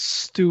 So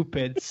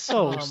stupid.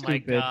 So stupid. Oh my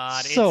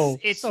God.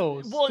 It's so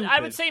well, stupid.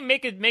 I would say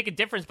make a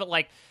difference, but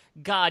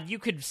God, you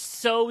could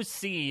so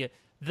see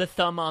the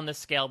thumb on the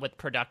scale with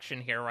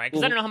production here, right?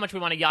 Because I don't know how much we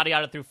want to yada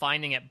yada through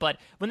finding it, but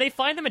when they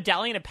find the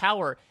Medallion of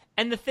Power,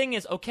 and the thing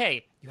is,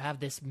 okay, you have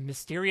this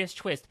mysterious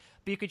twist,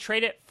 but you could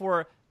trade it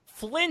for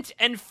flint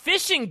and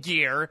fishing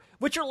gear,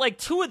 which are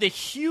 2 of the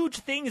huge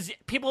things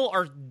people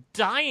are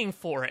dying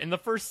for in the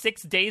first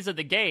 6 days of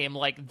the game.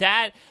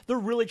 That, they're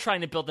really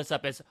trying to build this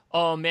up as,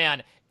 oh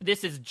man,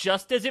 this is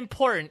just as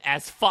important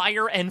as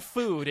fire and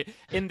food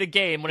in the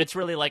game, when it's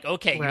really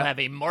okay, you have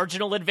a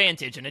marginal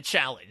advantage in a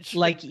challenge.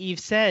 Like Eve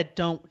said,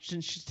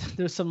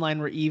 there's some line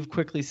where Eve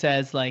quickly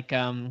says,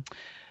 don't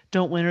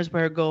winners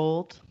wear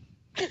gold?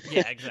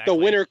 Yeah, exactly. The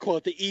winner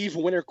quote, the Eve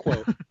winner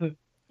quote.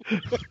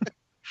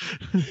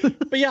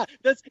 But yeah,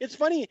 it's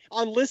funny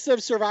on lists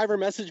of Survivor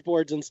message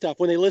boards and stuff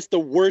when they list the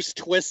worst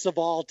twists of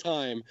all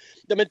time.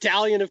 The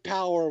Medallion of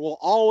Power will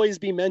always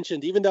be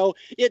mentioned, even though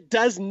it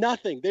does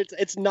nothing.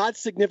 It's not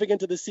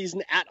significant to the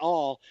season at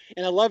all.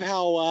 And I love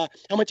how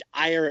much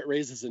ire it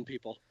raises in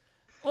people.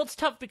 Well, it's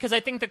tough because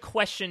I think the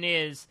question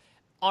is,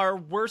 are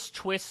worst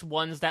twists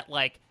ones that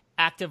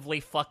actively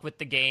fuck with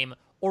the game,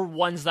 or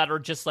ones that are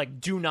just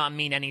do not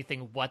mean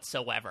anything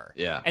whatsoever.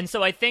 Yeah. And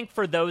so I think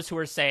for those who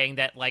are saying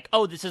that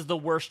oh, this is the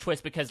worst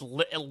twist because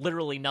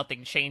literally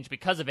nothing changed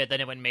because of it, then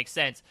it wouldn't make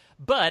sense.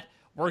 But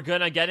we're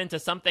going to get into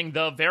something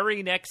the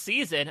very next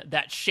season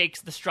that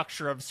shakes the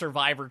structure of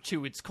Survivor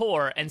to its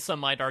core, and some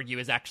might argue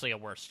is actually a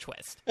worse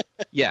twist.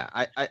 Yeah,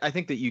 I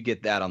think that you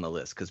get that on the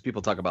list, because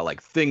people talk about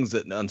like things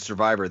that on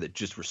Survivor that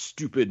just were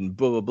stupid and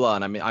blah, blah, blah.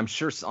 And I mean, I'm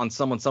sure on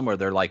someone somewhere,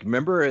 they're like,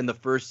 remember in the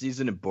first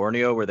season in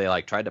Borneo where they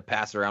like tried to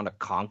pass around a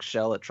conch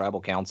shell at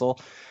tribal council?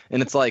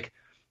 And it's like,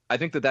 I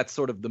think that that's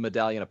sort of the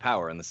medallion of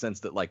power in the sense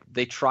that like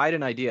they tried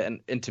an idea,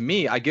 and to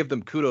me, I give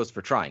them kudos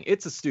for trying.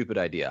 It's a stupid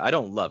idea. I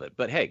don't love it,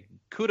 but hey,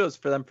 kudos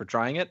for them for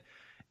trying it.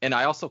 And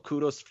I also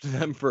kudos to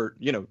them for,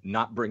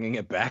 not bringing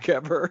it back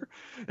ever.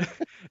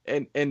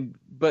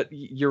 But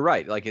you're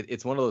right. Like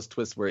it's one of those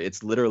twists where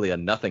it's literally a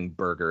nothing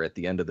burger at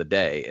the end of the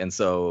day. And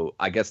so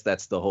I guess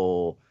that's the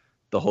whole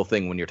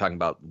thing when you're talking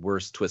about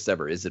worst twist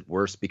ever. Is it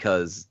worse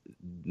because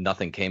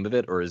nothing came of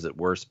it, or is it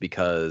worse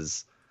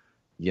because,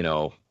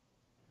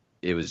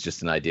 it was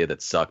just an idea that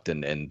sucked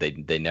and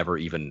they never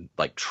even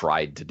like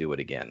tried to do it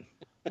again?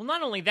 Well,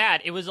 not only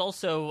that, it was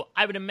also,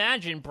 I would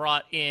imagine,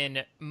 brought in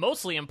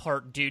mostly in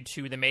part due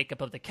to the makeup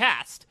of the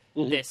cast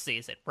this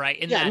season, right?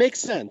 It makes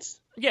sense.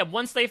 Yeah,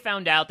 once they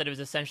found out that it was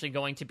essentially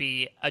going to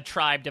be a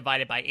tribe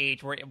divided by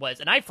age, where it was,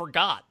 and I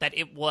forgot that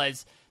it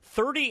was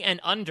 30 and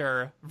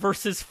under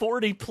versus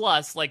 40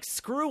 plus. Like,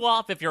 screw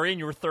off if you're in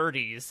your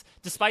 30s,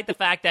 despite the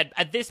fact that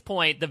at this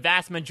point, the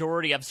vast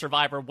majority of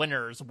Survivor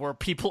winners were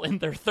people in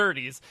their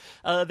 30s.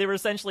 They were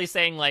essentially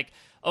saying, like,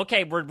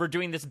 okay, we're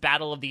doing this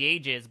battle of the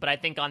ages, but I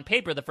think on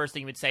paper, the first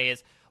thing you would say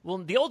is, well,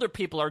 the older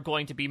people are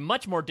going to be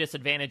much more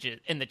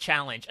disadvantaged in the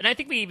challenge. And I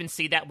think we even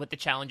see that with the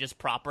challenges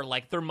proper.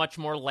 Like, they're much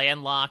more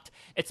landlocked.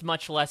 It's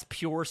much less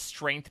pure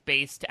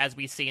strength-based, as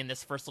we see in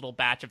this first little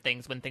batch of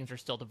things when things are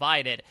still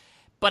divided.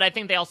 But I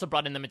think they also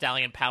brought in the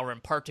medallion power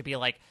in part to be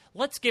like,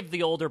 let's give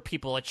the older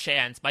people a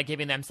chance by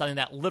giving them something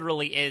that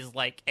literally is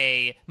like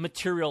a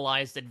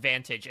materialized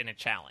advantage in a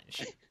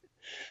challenge.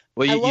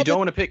 Well, you don't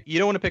want to pick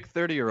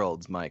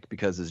 30-year-olds, Mike,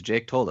 because as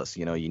Jake told us,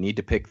 you need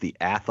to pick the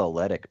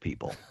athletic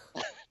people.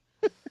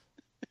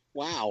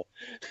 Wow.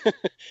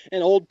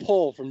 An old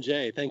poll from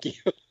Jay. Thank you.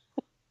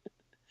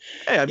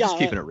 Hey, I'm just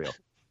keeping it real.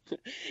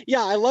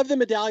 Yeah, I love the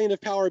medallion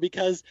of power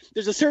because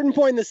there's a certain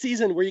point in the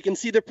season where you can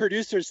see the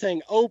producers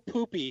saying, oh,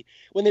 poopy,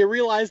 when they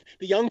realize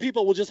the young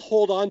people will just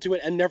hold on to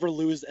it and never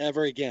lose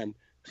ever again.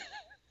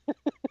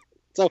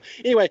 So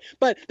anyway,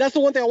 but that's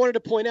the one thing I wanted to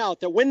point out,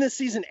 that when this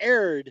season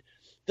aired,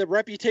 the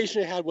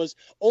reputation it had was,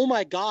 oh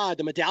my God,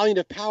 the medallion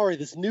of power,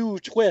 this new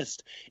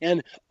twist.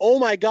 And oh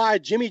my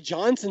God, Jimmy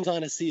Johnson's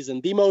on a season,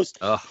 the most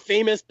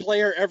famous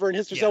player ever in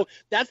history. Yeah. So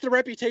that's the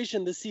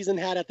reputation this season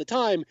had at the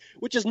time,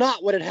 which is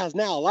not what it has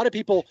now. A lot of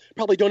people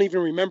probably don't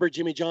even remember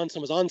Jimmy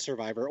Johnson was on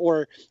Survivor,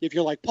 or if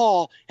you're like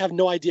Paul, have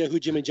no idea who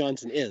Jimmy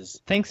Johnson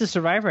is. Thanks to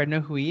Survivor, I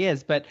know who he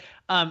is, but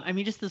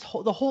just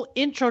the whole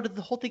intro to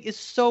the whole thing is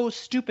so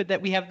stupid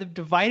that we have them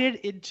divided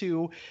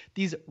into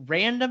these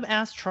random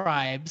ass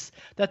tribes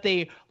that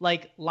they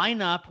like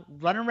line up,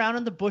 run around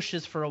in the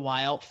bushes for a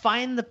while,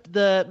 find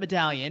the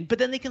medallion, but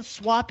then they can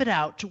swap it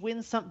out to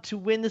win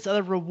this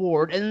other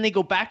reward, and then they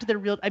go back to their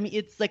real. I mean,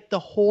 it's like the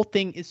whole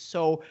thing is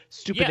so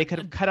stupid. Yeah. They could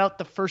have cut out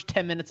the first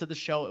 10 minutes of the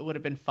show; it would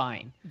have been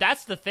fine.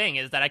 That's the thing,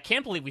 is that I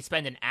can't believe we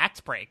spend an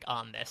act break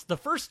on this. The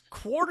first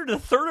quarter to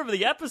third of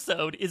the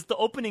episode is the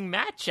opening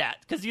match chat,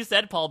 because you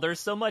said, Paul, there's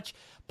so much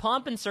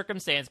pomp and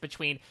circumstance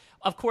between,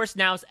 of course,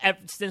 now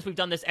since we've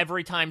done this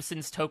every time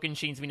since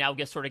Tocantins, we now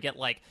get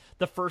like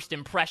the first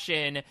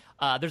impression.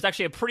 There's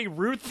actually a pretty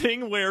rude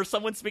thing where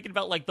someone's speaking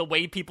about like the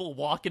way people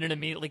walk, and it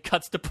immediately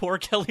cuts to poor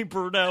Kelly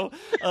Bruno.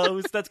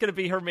 That's going to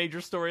be her major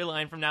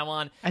storyline from now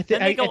on. I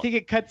think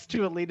it cuts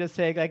to Alina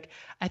saying like,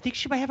 I think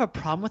she might have a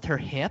problem with her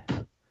hip.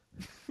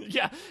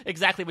 Yeah,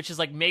 exactly, which is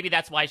like, maybe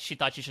that's why she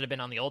thought she should have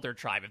been on the older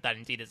tribe, if that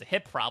indeed is a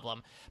hip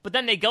problem. But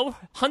then they go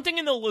hunting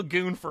in the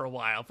lagoon for a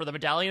while for the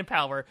medallion of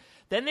power.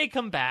 Then they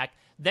come back.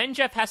 Then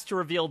Jeff has to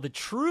reveal the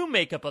true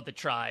makeup of the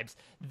tribes.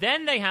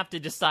 Then they have to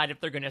decide if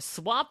they're going to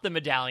swap the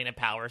medallion of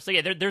power. So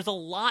yeah, there's a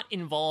lot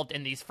involved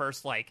in these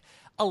first like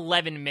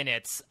 11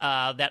 minutes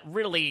that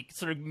really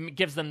sort of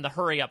gives them the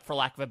hurry up, for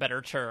lack of a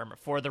better term,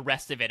 for the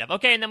rest of it.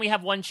 Okay, and then we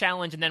have one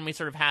challenge, and then we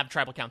sort of have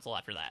tribal council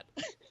after that.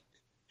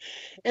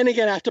 And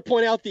again, I have to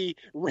point out the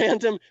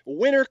random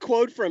winner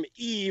quote from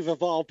Eve,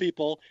 of all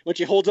people, when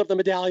she holds up the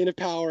medallion of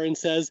power and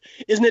says,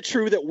 isn't it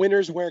true that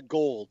winners wear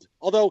gold?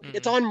 Although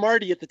it's on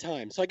Marty at the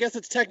time. So I guess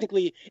it's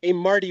technically a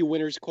Marty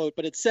winner's quote,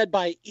 but it's said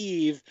by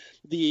Eve,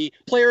 the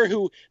player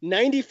who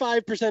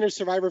 95% of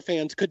Survivor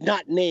fans could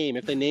not name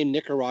if they named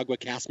Nicaragua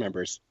cast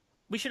members.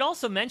 We should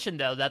also mention,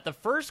 though, that the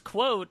first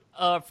quote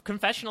of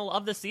confessional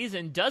of the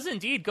season does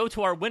indeed go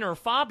to our winner,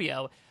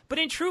 Fabio. But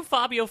in true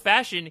Fabio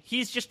fashion,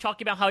 he's just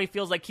talking about how he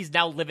feels like he's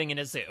now living in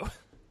a zoo.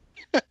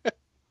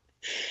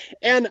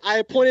 And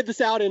I pointed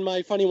this out in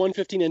my Funny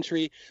 115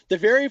 entry. The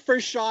very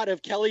first shot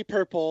of Kelly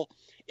Purple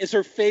is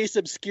her face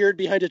obscured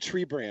behind a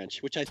tree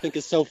branch, which I think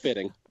is so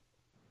fitting.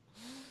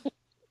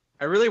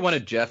 I really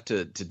wanted Jeff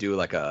to do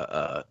like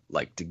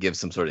to give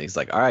some sort of, he's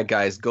like, all right,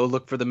 guys, go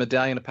look for the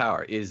medallion of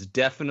power. It is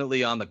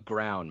definitely on the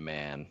ground,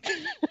 man.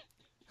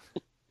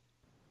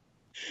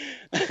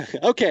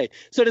 Okay,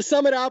 so to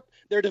sum it up,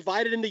 they're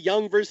divided into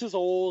young versus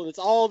old. It's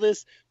all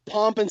this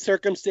pomp and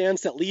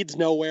circumstance that leads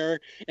nowhere.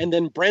 And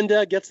then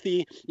Brenda gets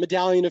the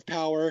Medallion of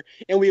Power.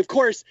 And we, of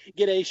course,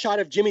 get a shot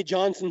of Jimmy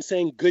Johnson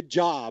saying, "Good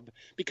job,"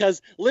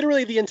 because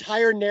literally the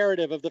entire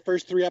narrative of the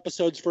first 3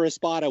 episodes for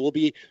Espada will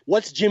be,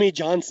 what's Jimmy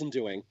Johnson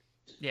doing?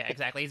 Yeah,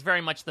 exactly. He's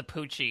very much the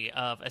Poochie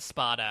of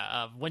Espada.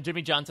 Of when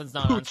Jimmy Johnson's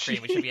not on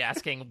screen, we should be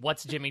asking,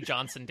 what's Jimmy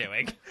Johnson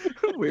doing?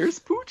 Where's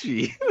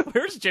Poochie?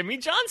 Where's Jimmy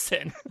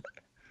Johnson?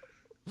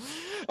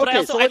 But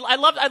okay, I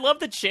love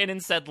that Shannon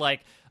said, like,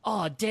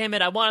 oh, damn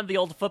it, I wanted the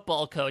old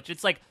football coach.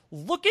 It's like,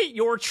 look at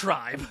your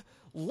tribe.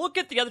 Look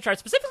at the other tribe.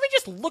 Specifically,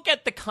 just look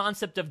at the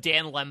concept of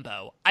Dan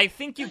Lembo. I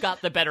think you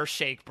got the better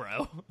shake,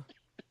 bro.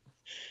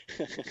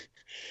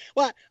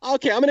 Well,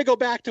 okay, I'm going to go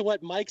back to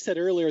what Mike said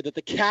earlier, that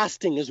the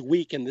casting is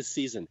weak in this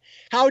season.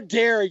 How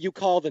dare you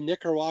call the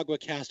Nicaragua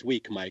cast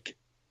weak, Mike?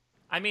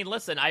 I mean,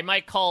 listen, I'm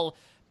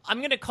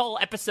going to call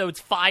episodes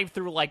 5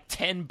 through,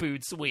 10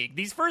 boots weak.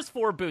 These first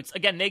 4 boots,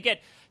 again, they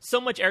get so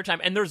much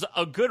airtime, and there's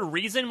a good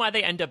reason why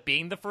they end up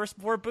being the first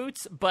 4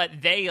 boots, but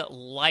they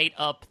light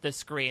up the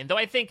screen. Though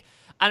I think,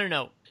 I don't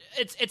know,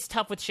 it's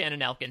tough with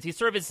Shannon Elkins. He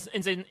sort of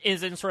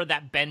is in sort of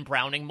that Ben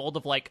Browning mold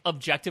of,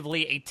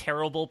 objectively a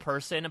terrible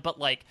person, but,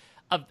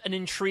 an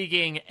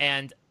intriguing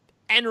and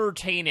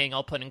entertaining,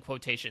 I'll put in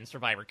quotation,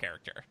 Survivor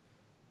character.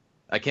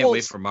 I can't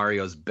wait for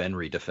Mario's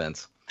Benry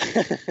defense.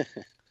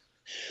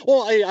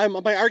 Well,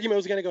 my argument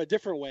was going to go a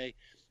different way.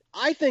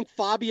 I think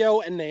Fabio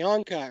and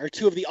Nyanka are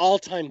 2 of the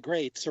all-time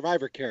great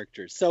Survivor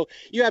characters. So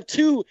you have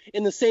 2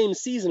 in the same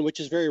season, which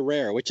is very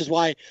rare, which is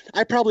why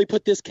I probably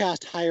put this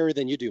cast higher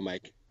than you do,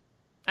 Mike.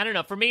 I don't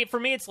know. For me,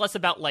 it's less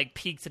about,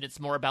 peaks, and it's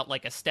more about,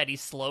 a steady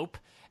slope.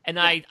 And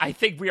yeah. I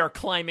think we are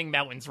climbing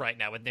mountains right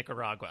now with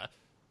Nicaragua.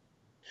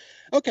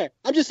 Okay,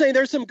 I'm just saying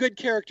there's some good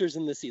characters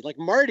in this season. Like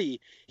Marty,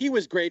 he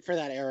was great for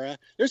that era.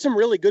 There's some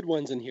really good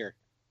ones in here.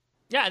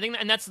 Yeah, I think,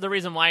 and that's the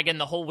reason why, again,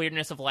 the whole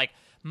weirdness of,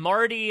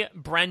 Marty,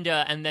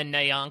 Brenda, and then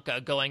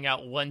Nyanka going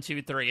out 1,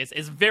 2, 3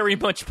 is very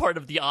much part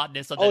of the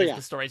oddness of the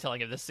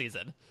storytelling of this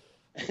season.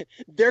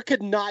 There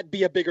could not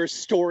be a bigger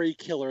story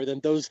killer than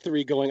those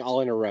 3 going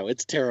all in a row.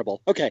 It's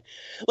terrible. Okay,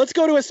 let's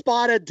go to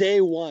Espada Day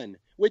 1,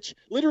 which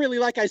literally,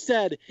 like I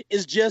said,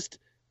 is just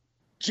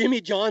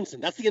Jimmy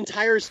Johnson. That's the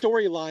entire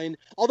storyline.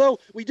 Although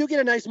we do get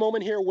a nice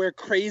moment here where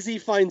crazy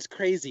finds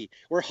crazy,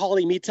 where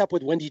Holly meets up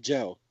with Wendy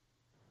Jo.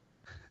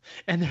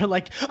 And they're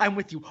like, I'm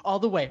with you all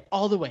the way,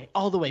 all the way,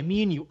 all the way,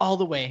 me and you all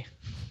the way.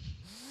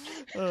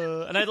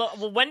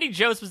 And Wendy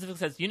Jo specifically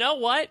says, you know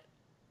what?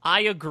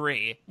 I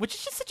agree, which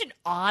is just such an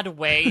odd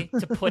way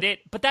to put it,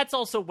 but that's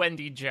also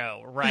Wendy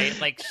Jo, right?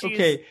 She's...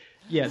 Okay,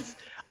 yes.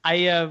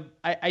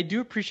 I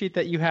do appreciate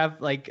that you have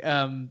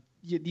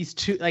these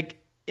 2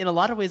 in a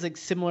lot of ways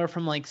similar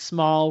from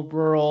small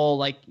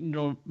rural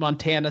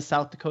Montana,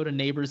 South Dakota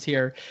neighbors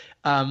here.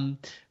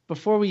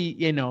 Before we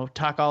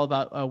talk all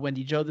about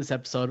Wendy Jo this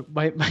episode,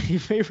 my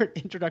favorite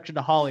introduction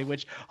to Holly,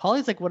 which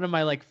Holly's one of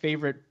my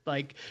favorite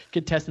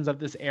contestants of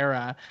this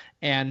era,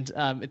 and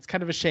it's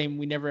kind of a shame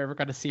we never ever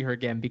got to see her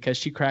again because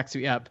she cracks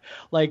me up.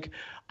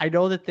 I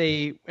know that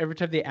every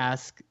time they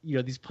ask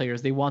these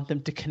players, they want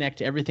them to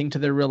connect everything to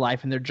their real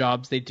life and their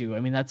jobs they do.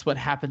 I mean, that's what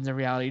happens in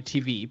reality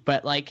TV,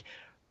 but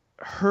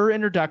her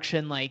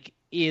introduction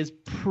is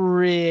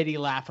pretty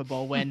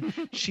laughable when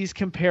she's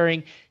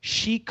comparing.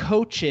 She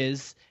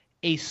coaches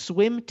a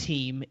swim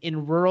team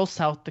in rural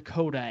South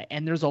Dakota,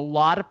 and there's a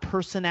lot of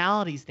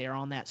personalities there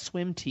on that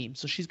swim team.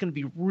 So she's going to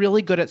be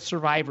really good at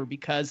Survivor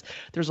because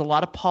there's a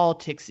lot of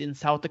politics in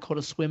South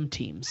Dakota swim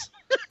teams.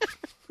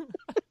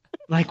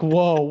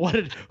 Whoa,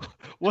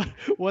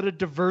 what a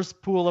diverse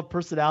pool of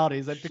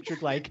personalities. I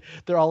pictured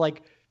they're all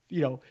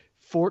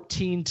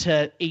 14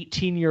 to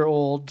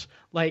 18-year-old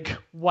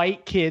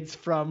white kids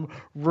from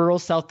rural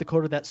South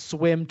Dakota that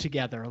swim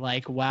together.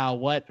 Wow,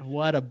 what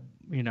a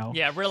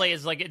Yeah, it really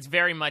is it's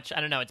very much,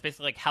 I don't know, it's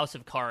basically House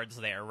of Cards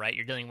there, right?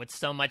 You're dealing with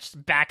so much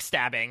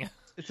backstabbing.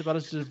 It's about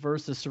as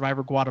diverse as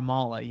Survivor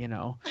Guatemala,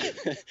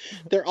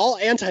 They're all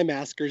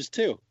anti-maskers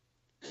too.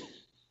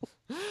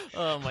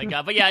 Oh my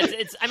god. But yeah,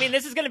 it's I mean,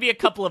 this is going to be a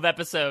couple of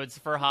episodes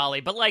for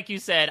Holly, but like you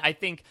said, I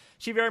think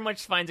she very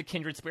much finds a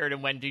kindred spirit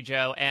in Wendy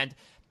Jo, and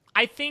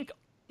I think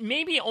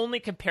maybe only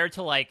compared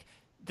to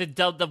the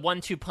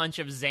 1-2 punch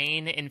of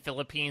Zane in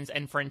Philippines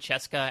and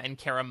Francesca and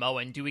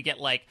Karamoan do we get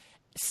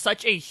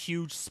such a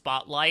huge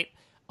spotlight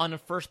on a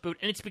first boot,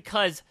 and it's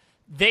because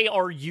they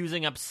are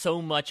using up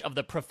so much of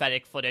the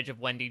prophetic footage of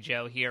Wendy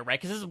Jo here, right?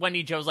 Because this is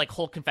Wendy Jo's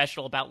whole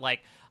confessional about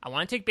I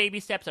want to take baby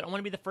steps. I don't want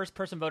to be the first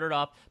person voted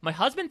off. My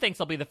husband thinks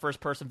I'll be the first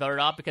person voted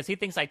off because he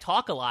thinks I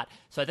talk a lot.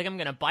 So I think I'm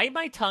going to bite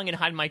my tongue and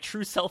hide my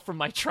true self from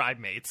my tribe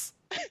mates.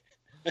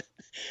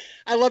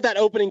 I love that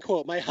opening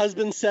quote. My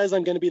husband says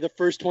I'm going to be the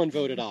first one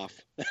voted off.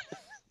 But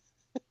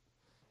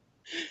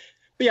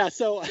yeah,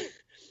 so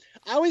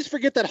I always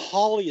forget that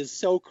Holly is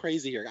so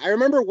crazy here. I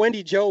remember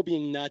Wendy Jo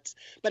being nuts,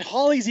 but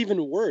Holly's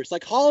even worse.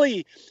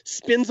 Holly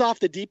spins off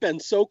the deep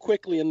end so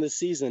quickly in this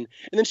season,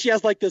 and then she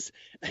has this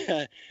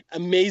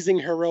amazing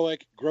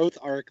heroic growth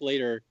arc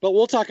later. But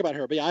we'll talk about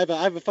her. But yeah,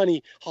 I have a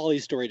funny Holly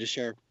story to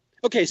share.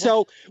 Okay,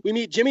 so we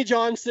meet Jimmy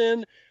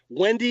Johnson,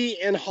 Wendy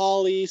and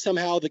Holly,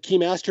 somehow the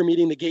Keymaster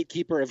meeting the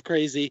gatekeeper of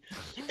crazy,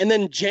 and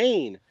then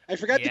Jane. I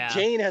forgot that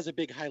Jane has a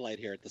big highlight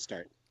here at the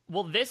start.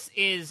 Well, this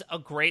is a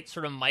great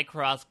sort of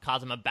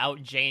microcosm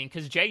about Jane,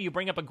 because Jay, you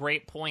bring up a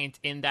great point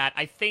in that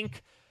I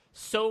think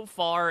so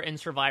far in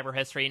Survivor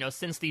history,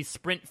 since the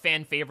Sprint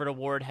Fan Favorite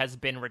Award has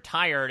been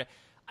retired,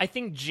 I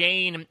think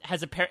Jane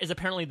is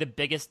apparently the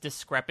biggest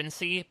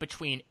discrepancy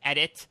between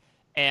edit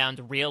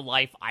and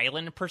real-life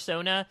island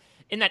persona.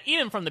 In that,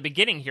 even from the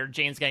beginning here,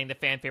 Jane's getting the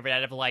fan favorite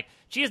out of like,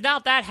 she is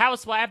not that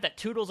housewife that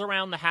toodles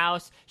around the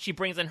house. She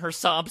brings in her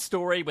sob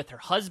story with her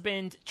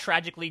husband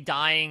tragically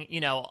dying,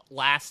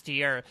 last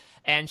year,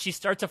 and she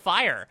starts a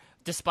fire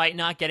despite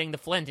not getting the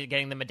flint and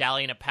getting the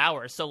Medallion of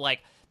Power. So,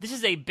 like, this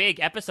is a big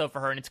episode for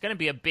her, and it's going to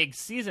be a big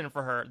season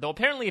for her. Though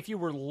apparently, if you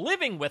were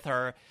living with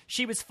her,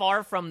 she was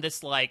far from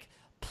this, like,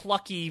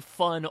 plucky,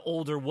 fun,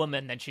 older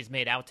woman that she's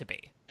made out to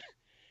be.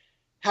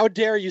 How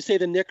dare you say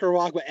the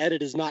Nicaragua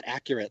edit is not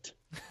accurate?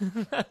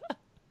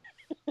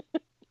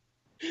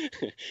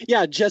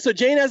 Yeah, so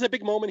Jane has a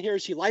big moment here.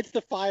 She lights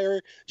the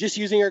fire just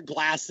using her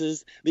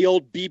glasses, the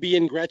old BB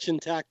and Gretchen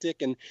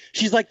tactic, and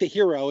she's like the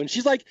hero, and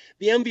she's like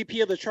the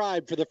MVP of the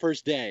tribe for the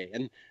first day.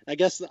 And I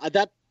guess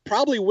that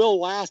probably will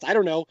last. I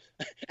don't know.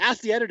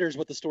 Ask the editors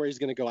what the story is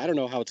going to go. I don't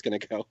know how it's going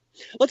to go.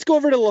 Let's go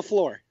over to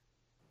LaFleur.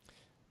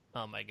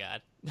 Oh, my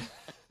God.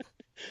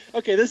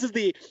 Okay, this is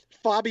the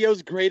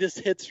Fabio's greatest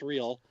hits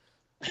reel.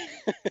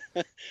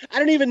 I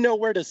don't even know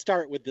where to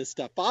start with this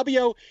stuff.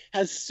 Fabio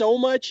has so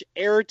much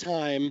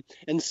airtime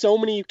and so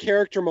many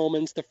character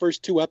moments the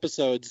first two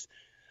episodes.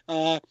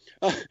 What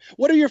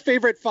are your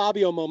favorite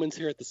Fabio moments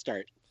here at the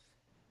start?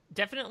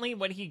 Definitely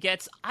when he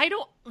gets,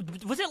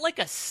 was it like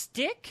a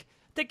stick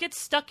that gets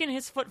stuck in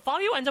his foot?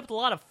 Fabio ends up with a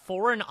lot of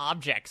foreign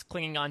objects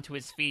clinging onto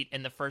his feet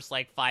in the first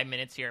 5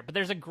 minutes here. But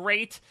there's a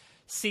great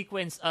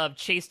sequence of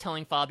Chase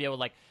telling Fabio,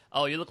 like,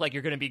 oh, you look like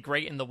you're going to be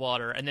great in the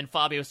water. And then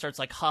Fabio starts,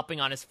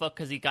 hopping on his foot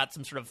because he got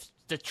some sort of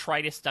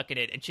detritus stuck in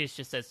it. And Chase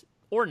just says,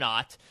 or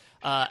not.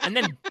 And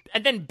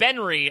then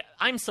Benry,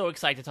 I'm so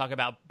excited to talk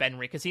about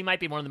Benry because he might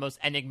be one of the most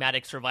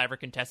enigmatic Survivor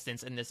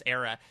contestants in this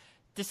era.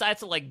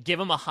 Decides to, give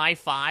him a high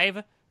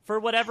five for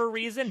whatever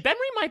reason. Benry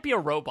might be a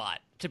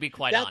robot, to be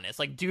quite honest.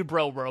 Dude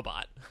bro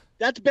robot.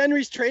 That's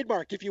Benry's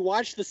trademark. If you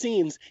watch the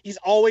scenes, he's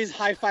always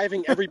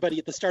high-fiving everybody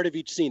at the start of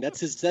each scene. That's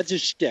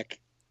his shtick.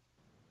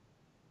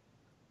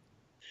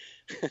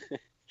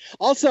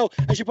 Also,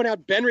 I should point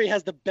out, Benry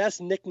has the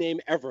best nickname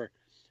ever.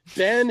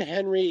 Ben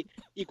Henry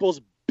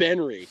equals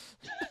Benry.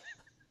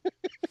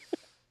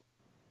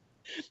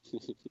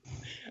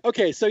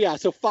 Okay,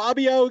 so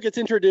Fabio gets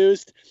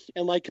introduced,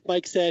 and like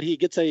Mike said, he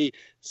gets a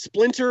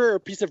splinter or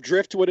piece of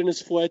driftwood in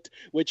his foot,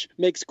 which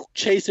makes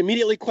Chase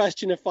immediately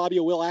question if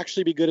Fabio will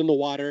actually be good in the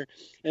water.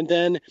 And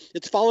then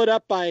it's followed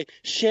up by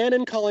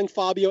Shannon calling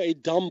Fabio a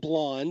dumb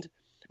blonde.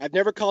 I've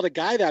never called a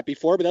guy that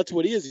before, but that's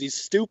what he is. He's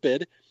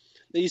stupid.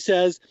 He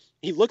says,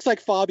 he looks like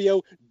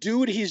Fabio.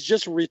 Dude, he's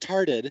just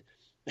retarded.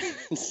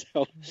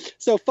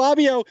 So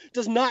Fabio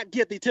does not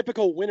get the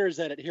typical winner's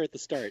edit here at the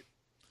start.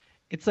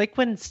 It's like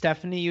when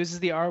Stephanie uses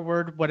the R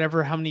word,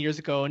 how many years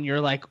ago, and you're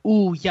like,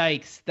 ooh,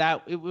 yikes.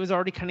 That it was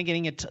already kind of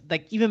getting it.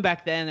 Even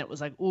back then, it was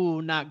like,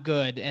 ooh, not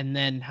good. And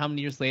then how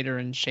many years later,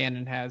 and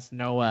Shannon has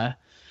no, a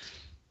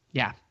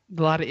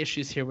lot of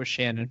issues here with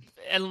Shannon.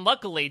 And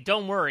luckily,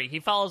 don't worry,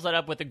 he follows that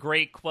up with a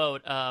great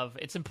quote of,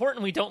 it's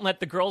important we don't let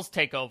the girls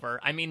take over.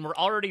 I mean, we're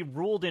already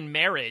ruled in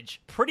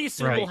marriage. Pretty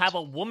soon we'll have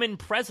a woman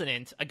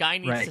president. A guy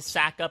needs to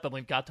sack up, and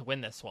we've got to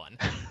win this one.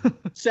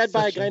 Said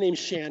by a guy named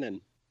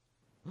Shannon.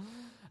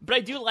 But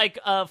I do like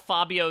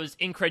Fabio's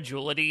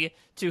incredulity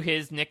to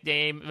his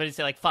nickname. What do you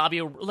say?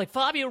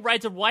 Fabio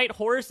rides a white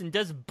horse and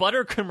does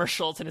butter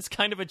commercials, and it's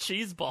kind of a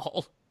cheese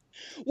ball.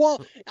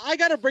 Well, I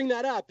got to bring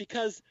that up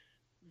because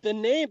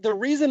the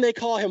reason they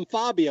call him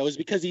Fabio is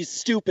because he's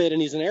stupid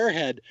and he's an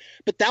airhead.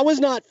 But that was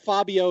not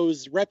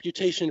Fabio's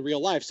reputation in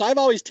real life. So I've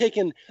always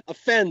taken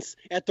offense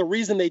at the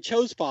reason they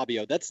chose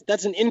Fabio.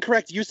 That's an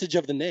incorrect usage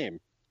of the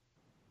name.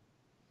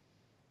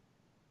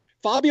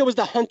 Fabio was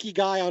the hunky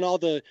guy on all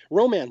the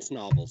romance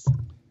novels.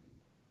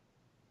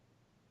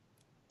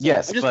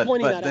 Yes, I'm just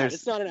pointing that out.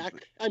 It's not an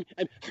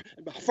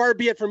far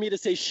be it for me to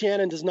say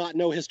Shannon does not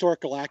know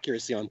historical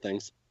accuracy on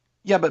things.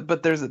 Yeah,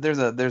 but there's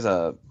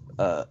a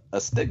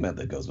stigma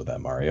that goes with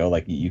that, Mario.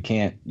 You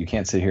can't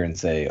sit here and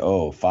say,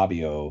 oh,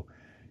 Fabio,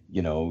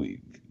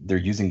 they're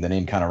using the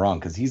name kind of wrong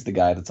because he's the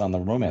guy that's on the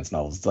romance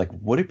novels. It's like,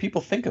 what do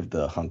people think of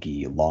the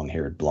hunky,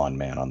 long-haired blonde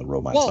man on the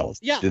romance novels?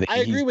 Yeah, I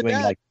agree with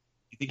that.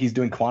 You think he's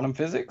doing quantum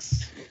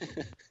physics?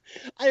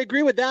 I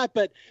agree with that,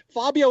 but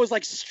Fabio is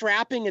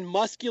strapping and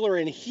muscular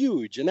and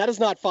huge, and that is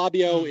not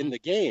Fabio in the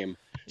game.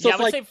 So yeah, I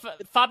would say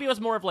Fabio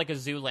is more of a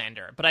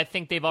Zoolander, but I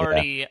think they've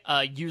already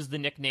used the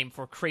nickname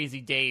for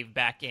Crazy Dave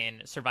back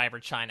in Survivor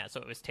China,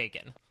 so it was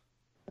taken.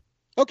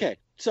 Okay,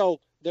 so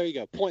there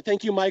you go.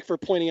 Thank you, Mike, for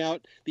pointing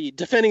out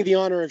defending the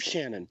honor of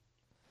Shannon.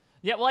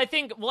 Yeah, I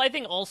think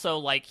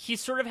also he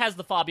sort of has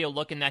the Fabio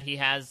look in that he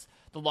has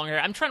the long hair.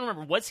 I'm trying to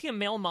remember, was he a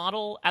male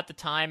model at the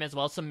time as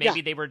well? So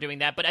maybe they were doing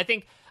that. But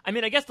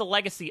I guess the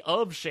legacy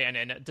of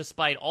Shannon,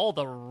 despite all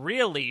the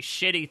really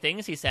shitty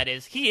things he said,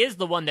 is he is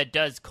the one that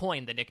does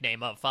coin the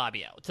nickname of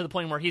Fabio, to the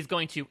point where he's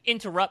going to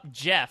interrupt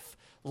Jeff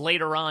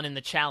later on in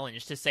the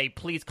challenge to say,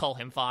 please call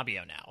him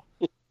Fabio now.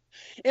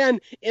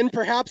 And in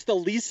perhaps the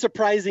least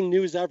surprising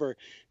news ever,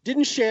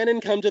 didn't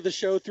Shannon come to the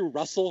show through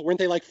Russell? Weren't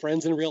they like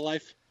friends in real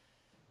life?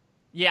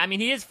 Yeah, I mean,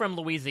 he is from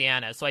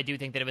Louisiana, so I do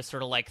think that it was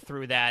sort of like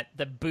through the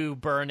Boo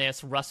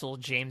Burness, Russell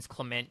James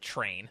Clement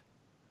train.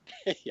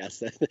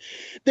 Yes,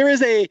 there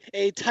is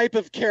a type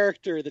of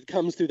character that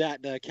comes through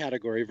that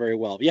category very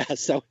well. Yeah,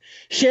 so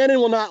Shannon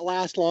will not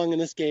last long in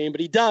this game, but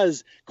he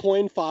does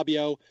coin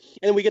Fabio.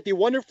 And we get the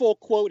wonderful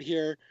quote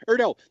here. Or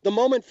no, the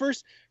moment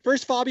first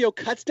Fabio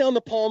cuts down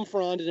the palm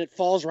frond and it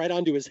falls right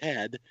onto his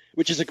head,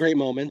 which is a great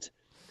moment.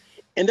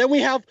 And then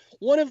we have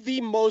one of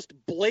the most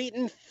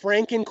blatant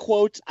Franken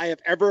quotes I have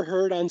ever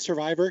heard on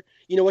Survivor.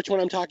 You know which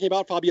one I'm talking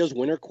about? Fabio's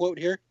winner quote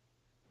here?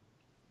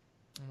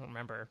 I don't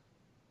remember.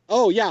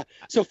 Oh, yeah.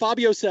 So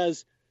Fabio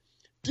says,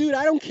 dude,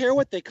 I don't care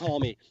what they call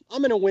me. I'm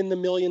going to win the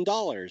 $1 million,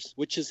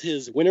 which is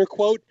his winner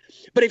quote.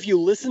 But if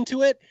you listen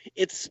to it,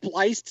 it's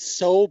spliced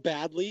so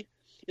badly.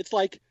 It's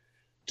like,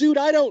 dude,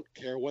 I don't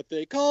care what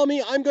they call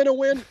me. I'm going to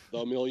win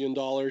the $1 million.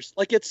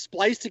 Like, it's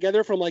spliced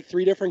together from like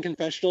 3 different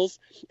confessionals.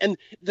 And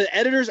the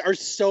editors are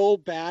so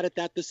bad at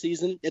that this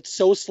season. It's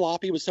so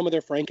sloppy with some of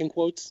their Franken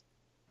quotes.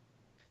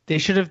 They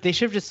should have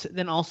just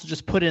then also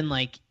just put in,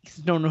 like,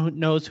 no one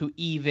knows who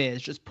Eve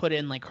is, just put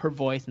in like her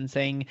voice and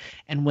saying,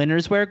 and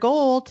winners wear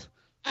gold.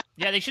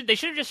 Yeah, they should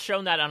have just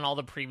shown that on all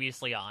the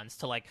previously ons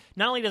to, like,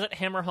 not only does it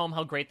hammer home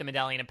how great the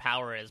Medallion of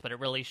Power is, but it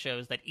really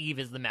shows that Eve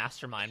is the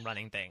mastermind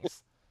running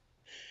things.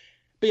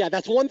 But yeah,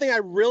 that's one thing I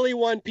really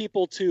want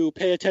people to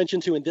pay attention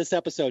to in this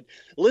episode.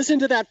 Listen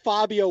to that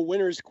Fabio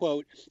winners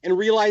quote and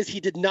realize he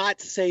did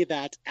not say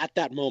that at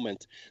that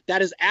moment.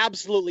 That is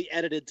absolutely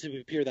edited to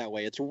appear that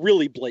way. It's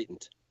really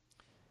blatant.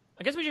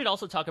 I guess we should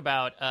also talk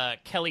about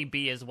Kelly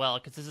B as well,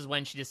 because this is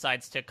when she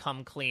decides to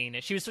come clean.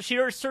 She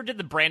sort of did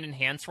the Brandon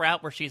Hance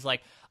route, where she's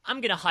like,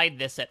 I'm going to hide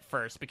this at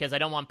first because I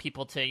don't want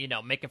people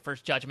to, make a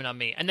first judgment on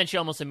me. And then she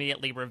almost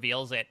immediately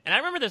reveals it. And I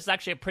remember this was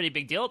actually a pretty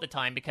big deal at the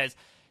time, because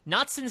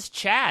not since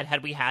Chad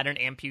had we had an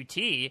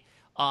amputee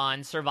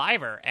on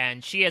Survivor.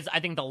 And she is, I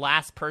think, the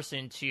last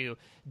person to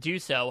do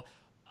so.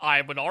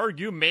 I would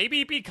argue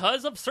maybe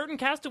because of certain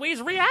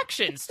castaways'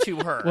 reactions to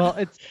her.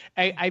 Well,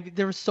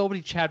 there were so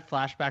many Chad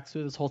flashbacks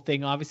through this whole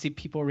thing. Obviously,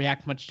 people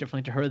react much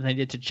differently to her than they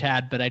did to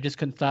Chad, but I just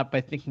couldn't stop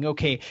by thinking,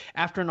 okay,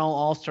 after an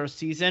all-star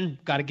season,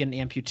 got to get an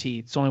amputee.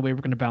 It's the only way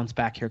we're going to bounce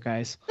back here,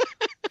 guys.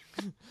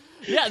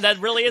 Yeah, that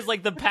really is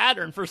like the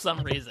pattern for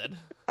some reason.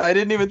 I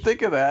didn't even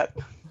think of that.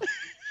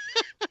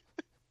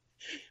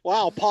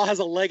 Wow, Paul has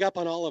a leg up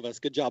on all of us.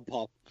 Good job,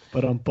 Paul.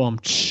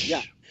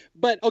 Yeah.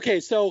 But okay,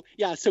 so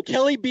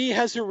Kelly B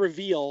has her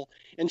reveal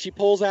and she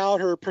pulls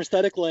out her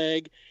prosthetic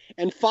leg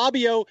and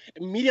Fabio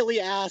immediately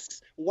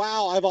asks,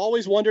 wow, I've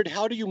always wondered,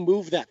 how do you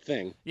move that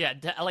thing? Yeah,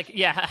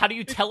 how do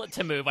you tell it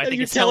to move? I think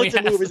you tell it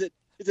to move. Is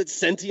it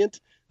sentient?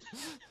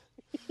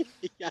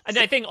 Yes. And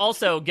I think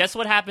also, guess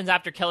what happens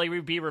after Kelly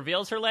B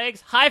reveals her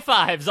legs? High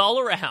fives all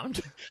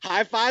around.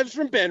 High fives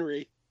from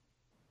Benry.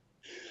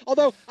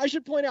 Although I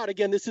should point out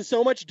again, this is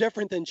so much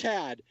different than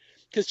Chad.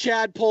 Because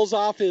Chad pulls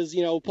off his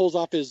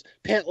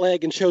pant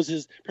leg and shows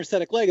his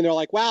prosthetic leg, and they're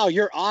like, wow,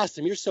 you're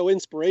awesome. You're so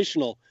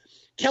inspirational.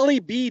 Kelly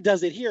B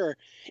does it here,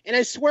 and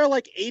I swear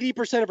like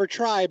 80% of her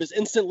tribe is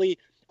instantly,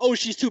 oh,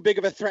 she's too big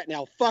of a threat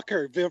now. Fuck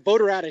her.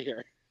 Vote her out of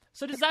here.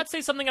 So does that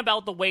say something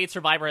about the way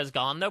Survivor has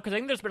gone, though? Because I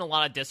think there's been a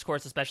lot of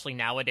discourse, especially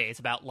nowadays,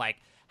 about like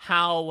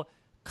how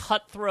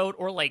cutthroat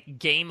or like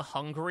game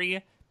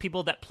hungry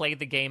people that play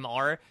the game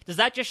are. Does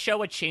that just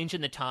show a change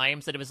in the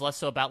times, that it was less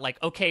so about like,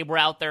 okay, we're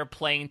out there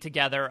playing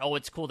together, oh,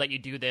 it's cool that you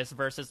do this,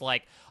 versus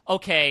like,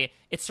 okay,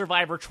 it's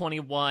Survivor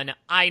 21,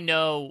 I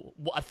know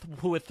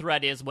who a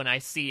threat is when I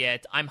see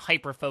it, I'm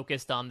hyper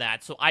focused on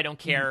that, so I don't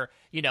care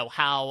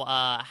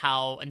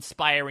how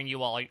inspiring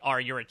you all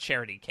are, you're a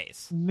charity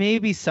case.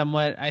 Maybe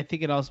somewhat. I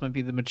think it also might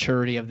be the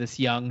maturity of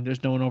this young,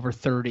 there's no one over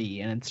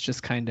 30, and it's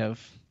just kind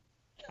of,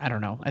 I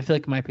don't know, I feel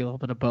like it might be a little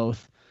bit of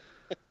both.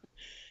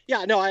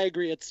 Yeah, no, I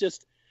agree. It's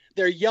just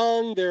they're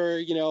young. They're,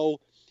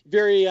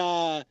 very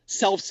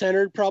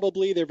self-centered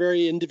probably. They're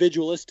very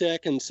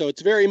individualistic. And so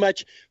it's very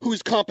much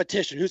who's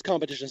competition.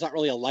 It's not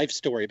really a life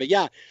story. But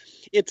yeah,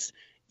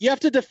 you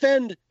have to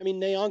defend,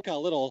 Nayanka a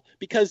little,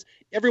 because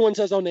everyone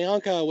says, oh,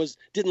 Nayanka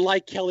didn't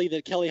like Kelly,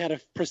 that Kelly had a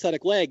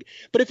prosthetic leg.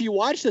 But if you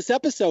watch this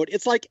episode,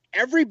 it's like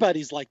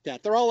everybody's like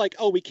that. They're all like,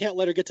 oh, we can't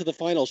let her get to the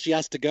final. She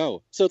has to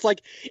go. So it's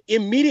like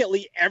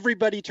immediately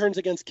everybody turns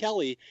against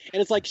Kelly.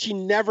 And it's like she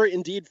never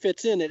indeed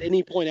fits in at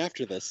any point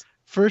after this.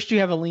 First, you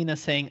have Alina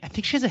saying, I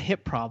think she has a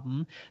hip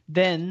problem.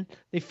 Then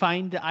they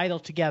find the idol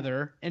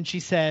together, and she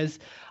says,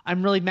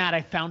 I'm really mad I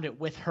found it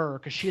with her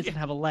because she doesn't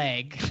have a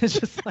leg. It's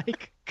just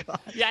like, God.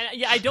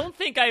 Yeah, I don't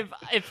think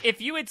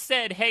if you had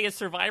said, hey, a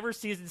Survivor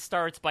season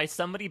starts by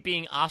somebody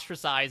being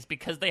ostracized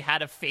because they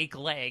had a fake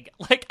leg,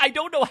 like, I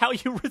don't know how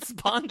you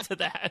respond to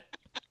that.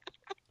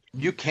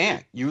 You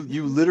can't. You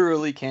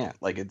literally can't.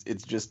 Like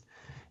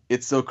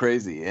it's so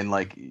crazy. And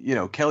like,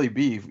 Kelly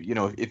B,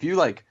 if you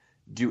like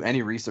do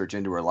any research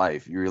into her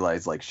life, you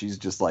realize like she's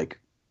just like,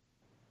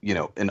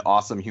 an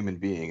awesome human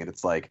being. And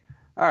it's like,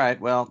 all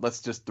right, well,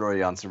 let's just throw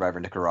you on Survivor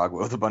Nicaragua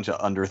with a bunch of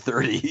under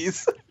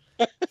 30s.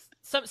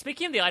 So,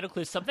 speaking of the idol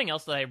clues, something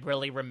else that I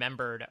really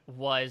remembered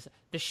was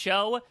the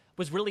show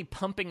was really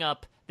pumping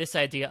up this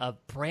idea of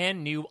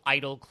brand new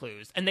idol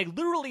clues. And they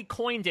literally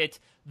coined it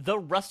the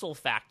Russell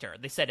factor.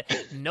 They said,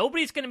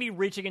 nobody's going to be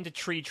reaching into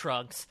tree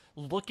trunks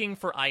looking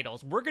for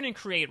idols. We're going to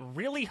create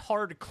really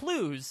hard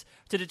clues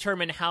to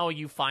determine how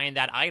you find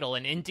that idol.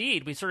 And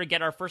indeed, we sort of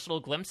get our first little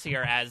glimpse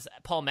here, as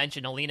Paul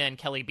mentioned, Alina and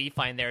Kelly B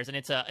find theirs. And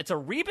it's a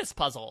Rebus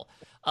puzzle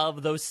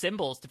of those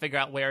symbols to figure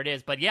out where it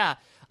is. But yeah,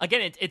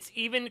 again, it's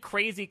even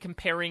crazy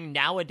comparing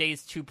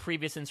nowadays to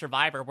previous in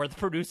Survivor, where the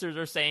producers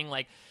are saying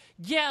like,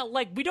 yeah,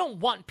 like we don't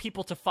want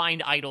people to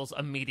find idols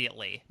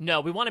immediately.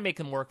 No, we want to make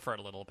them work for it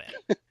a little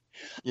bit.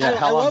 Yeah,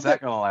 how long is that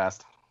going to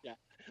last? Yeah,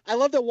 I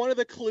love that one of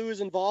the clues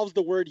involves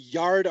the word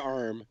yard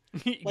arm.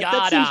 Like,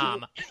 yard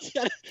arm.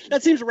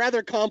 That seems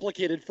rather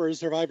complicated for a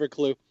Survivor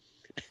clue.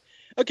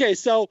 Okay,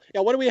 so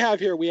yeah, what do we have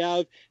here? We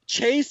have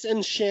Chase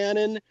and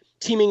Shannon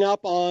teaming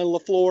up on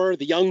LaFleur,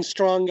 the young,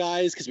 strong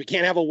guys, because we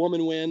can't have a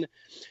woman win.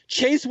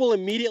 Chase will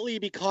immediately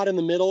be caught in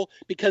the middle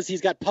because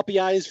he's got puppy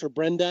eyes for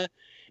Brenda.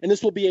 And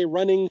this will be a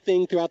running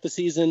thing throughout the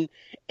season.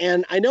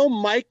 And I know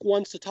Mike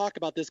wants to talk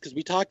about this because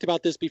we talked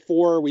about this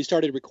before we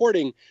started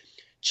recording.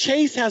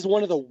 Chase has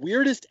one of the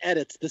weirdest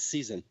edits this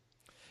season.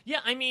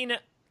 Yeah, I mean,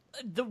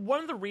 one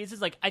of the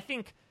reasons, like, I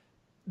think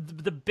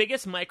the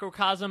biggest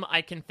microcosm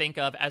I can think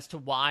of as to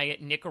why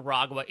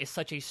Nicaragua is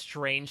such a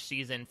strange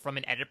season from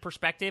an edit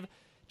perspective,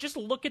 just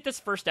look at this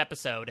first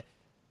episode.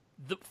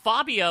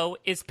 Fabio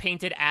is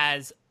painted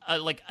as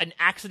an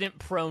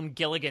accident-prone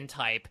Gilligan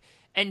type,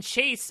 and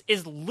Chase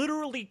is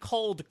literally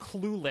called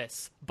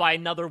clueless by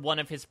another one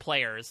of his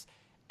players.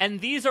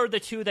 And these are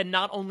the two that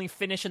not only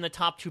finish in the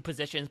top two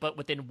positions, but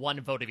within one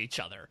vote of each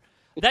other.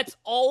 That's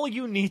all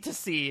you need to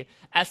see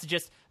as to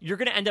just, you're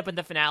going to end up in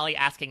the finale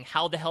asking,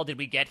 how the hell did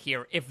we get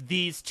here if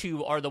these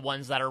two are the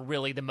ones that are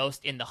really the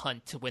most in the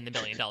hunt to win the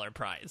 $1 million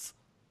prize?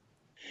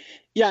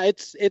 Yeah,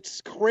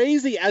 it's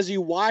crazy as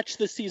you watch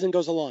the season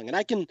goes along. And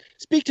I can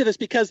speak to this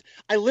because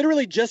I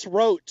literally just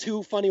wrote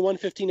 2 Funny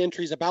 115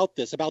 entries about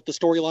this, about the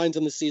storylines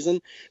in the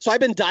season. So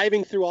I've been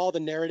diving through all the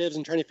narratives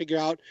and trying to figure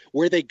out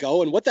where they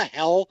go and what the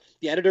hell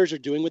the editors are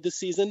doing with this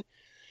season.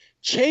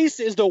 Chase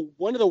is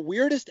one of the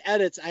weirdest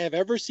edits I have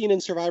ever seen in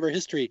Survivor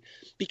history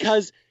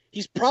because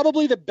he's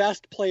probably the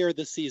best player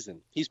this season.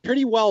 He's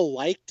pretty well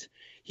liked.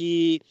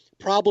 He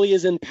probably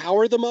is in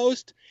power the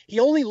most. He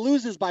only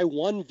loses by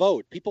 1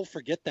 vote. People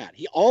forget that.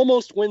 He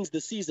almost wins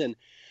the season.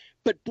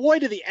 But boy,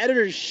 do the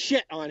editors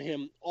shit on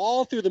him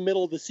all through the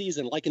middle of the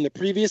season, like in the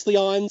previously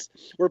ons,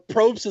 where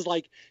Probst is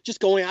like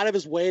just going out of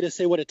his way to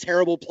say what a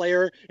terrible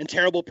player and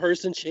terrible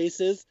person Chase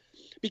is,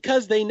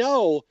 because they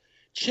know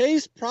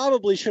Chase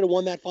probably should have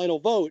won that final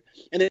vote,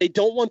 and they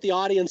don't want the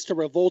audience to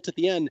revolt at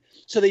the end.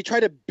 So they try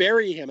to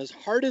bury him as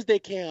hard as they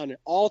can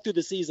all through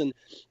the season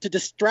to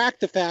distract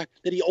the fact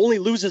that he only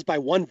loses by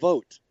 1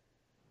 vote.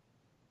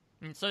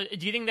 So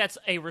do you think that's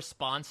a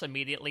response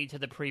immediately to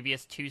the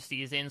previous 2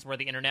 seasons where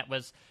the internet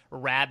was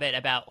rabid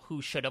about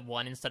who should have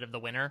won instead of the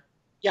winner?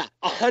 Yeah,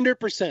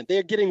 100%.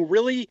 They're getting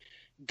really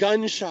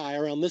gun shy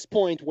around this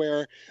point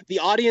where the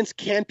audience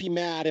can't be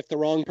mad if the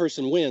wrong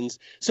person wins.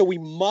 So we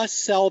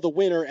must sell the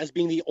winner as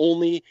being the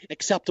only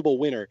acceptable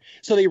winner.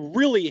 So they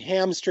really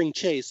hamstring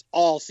Chase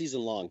all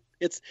season long.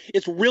 It's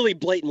really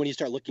blatant when you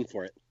start looking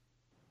for it.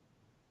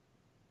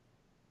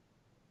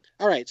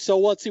 All right, so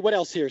let's see what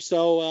else here.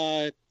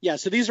 So,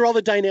 so these are all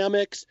the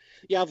dynamics.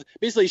 You have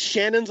basically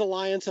Shannon's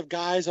alliance of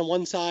guys on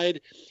one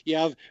side. You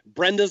have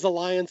Brenda's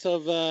alliance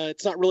of,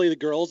 it's not really the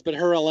girls, but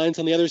her alliance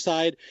on the other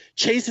side.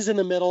 Chase is in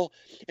the middle,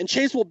 and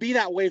Chase will be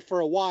that way for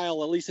a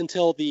while, at least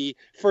until the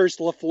first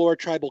LaFleur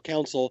Tribal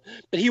Council.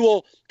 But he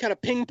will kind of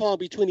ping-pong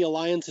between the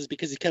alliances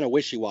because he's kind of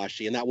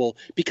wishy-washy, and that will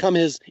become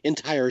his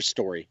entire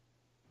story.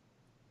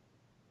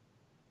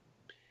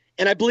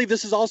 And I believe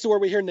this is also where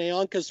we hear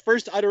Nyanka's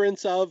first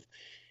utterance of,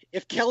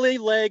 if Kelly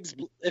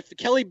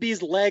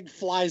B's leg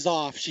flies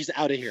off, she's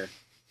out of here.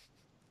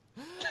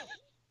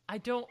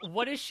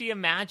 What is she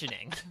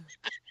imagining?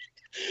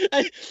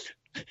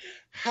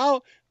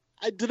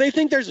 Do they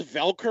think there's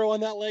Velcro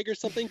on that leg or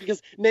something?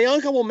 Because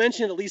Nyanka will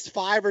mention at least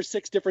 5 or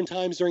 6 different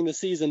times during the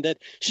season that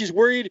she's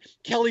worried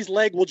Kelly's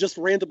leg will just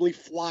randomly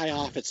fly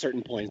off at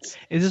certain points.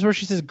 Is this where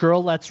she says,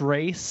 "Girl, let's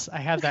race"? I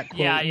have that quote.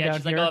 Yeah. Down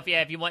She's here.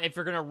 like, if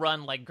you're gonna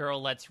run, like,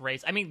 girl, let's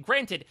race. I mean,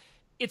 granted,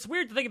 it's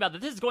weird to think about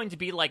that this is going to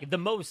be like the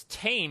most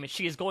tame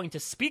she is going to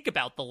speak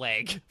about the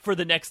leg for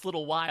the next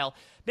little while.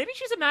 Maybe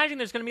she's imagining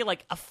there's going to be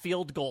like a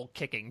field goal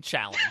kicking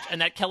challenge and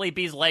that Kelly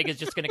B's leg is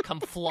just going to come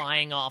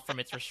flying off from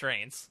its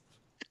restraints.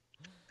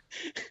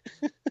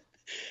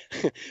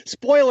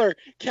 Spoiler,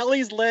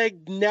 Kelly's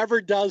leg never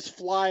does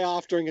fly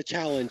off during a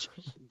challenge,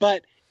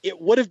 but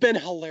it would have been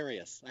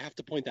hilarious. I have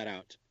to point that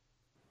out.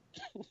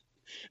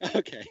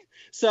 Okay.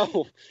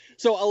 So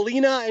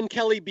Alina and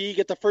Kelly B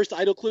get the first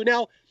idol clue.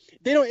 Now,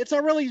 it's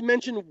not really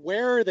mentioned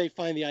where they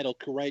find the idol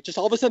clue, right? Just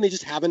all of a sudden they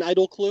just have an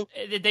idol clue.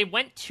 They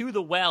went to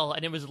the well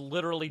and it was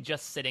literally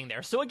just sitting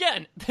there. So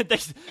again,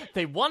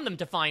 they want them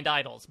to find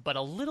idols, but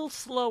a little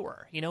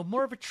slower,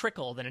 more of a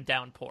trickle than a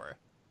downpour.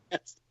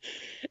 Yes.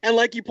 And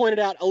like you pointed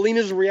out,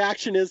 Alina's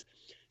reaction is,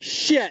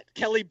 shit,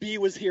 Kelly B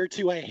was here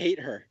too. I hate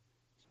her.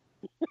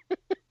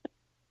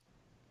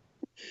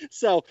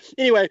 So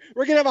anyway,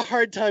 we're going to have a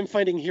hard time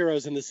finding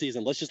heroes in the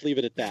season. Let's just leave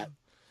it at that.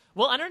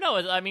 Well, I don't know.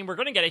 I mean, we're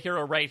going to get a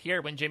hero right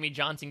here when Jimmy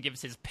Johnson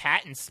gives his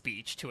patent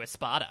speech to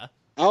Espada.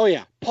 Oh,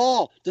 yeah.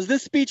 Paul, does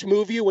this speech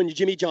move you when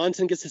Jimmy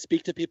Johnson gets to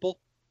speak to people?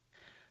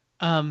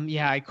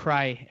 Yeah, I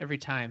cry every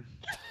time.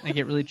 I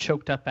get really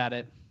choked up at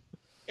it.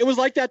 It was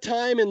like that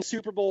time in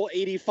Super Bowl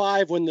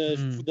 85 when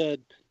the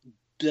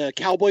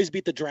Cowboys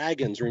beat the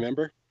Dragons,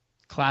 remember?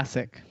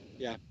 Classic.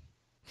 Yeah.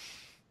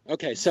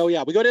 Okay, so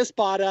yeah, we go to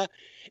Espada,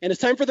 and it's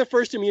time for the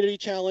first immunity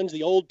challenge,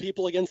 the old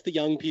people against the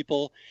young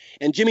people.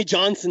 And Jimmy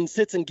Johnson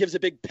sits and gives a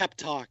big pep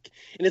talk.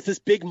 And it's this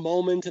big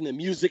moment, and the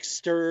music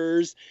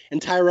stirs,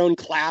 and Tyrone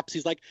claps.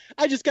 He's like,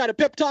 I just got a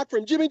pep talk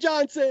from Jimmy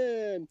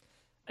Johnson.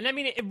 And I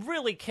mean, it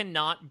really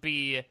cannot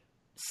be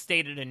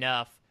stated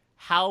enough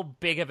how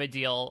big of a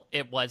deal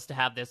it was to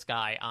have this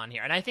guy on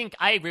here. And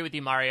I agree with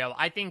you, Mario.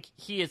 I think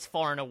he is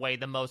far and away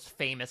the most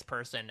famous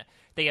person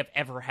they have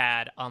ever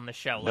had on the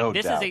show. No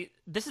doubt.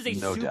 This is a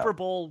No Super doubt.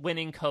 Bowl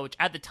winning coach.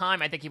 At the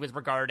time, I think he was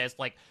regarded as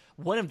like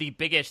one of the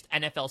biggest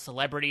NFL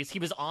celebrities. He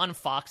was on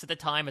Fox at the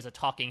time as a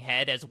talking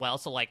head as well.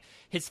 So like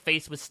his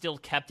face was still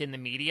kept in the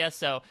media.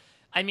 So,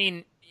 I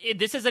mean,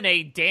 this isn't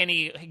a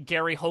Gary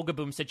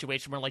Hogaboom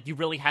situation where like you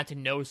really had to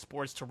know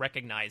sports to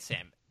recognize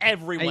him.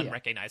 Everyone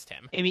recognized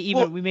him. I mean,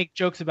 even we make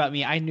jokes about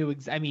me. I knew.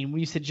 When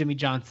you said Jimmy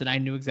Johnson, I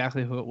knew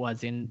exactly who it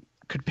was and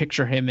could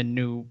picture him and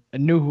knew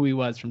who he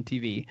was from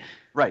TV.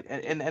 Right,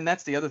 and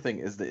that's the other thing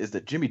is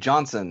that Jimmy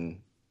Johnson,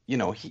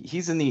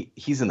 he's in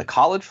the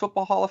College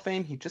Football Hall of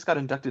Fame. He just got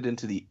inducted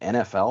into the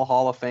NFL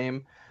Hall of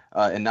Fame,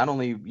 and not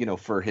only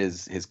for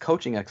his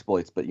coaching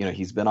exploits, but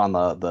he's been on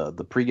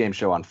the pregame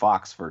show on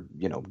Fox for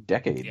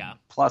decade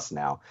plus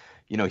now.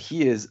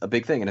 He is a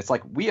big thing, and it's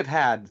like we have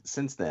had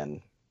since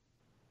then.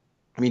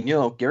 I mean,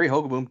 Gary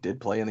Hogaboom did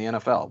play in the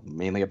NFL,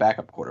 mainly a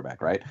backup quarterback,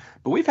 right?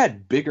 But we've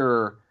had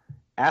bigger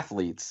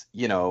athletes,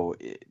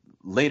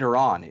 later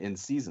on in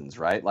seasons,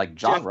 right? Like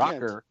John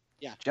Rocker,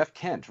 Jeff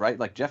Kent, right?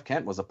 Like Jeff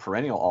Kent was a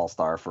perennial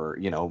all-star for,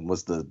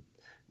 was the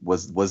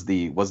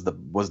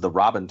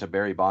Robin to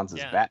Barry Bonds'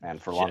 Batman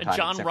for a long time.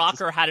 John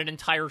Rocker had an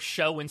entire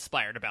show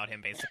inspired about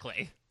him,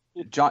 basically.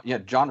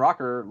 John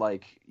Rocker,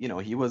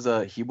 he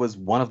was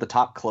one of the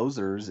top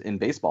closers in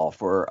baseball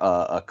for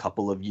a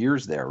couple of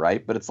years there,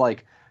 right? But it's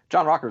like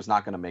John Rocker's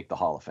not going to make the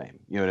Hall of Fame.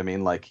 You know what I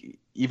mean? Like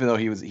even though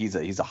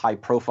he's a high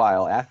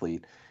profile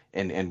athlete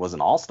and was an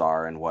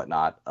all-star and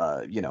whatnot,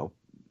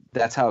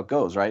 that's how it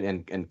goes, right?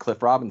 And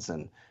Cliff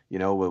Robinson,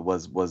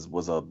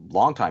 was a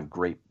longtime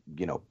great,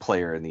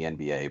 player in the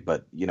NBA.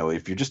 But,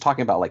 if you're just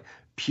talking about like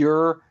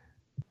pure,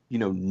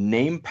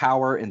 name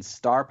power and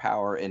star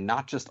power and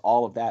not just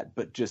all of that,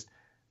 but just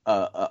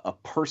a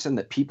person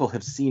that people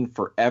have seen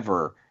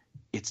forever,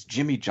 it's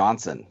Jimmy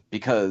Johnson,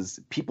 because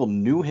people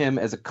knew him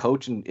as a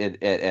coach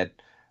at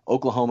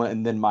Oklahoma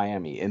and then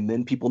Miami. And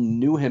then people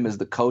knew him as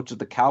the coach of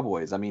the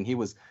Cowboys. I mean, he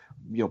was,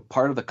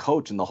 part of the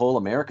coach in the whole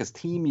America's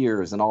team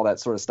years and all that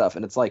sort of stuff.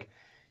 And it's like,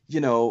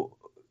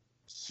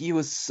 he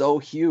was so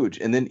huge.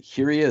 And then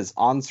here he is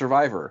on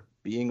Survivor,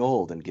 being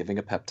old and giving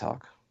a pep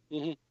talk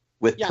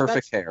with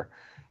perfect hair.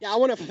 Yeah, I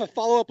want to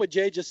follow up what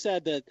Jay just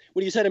said, that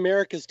when you said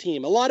America's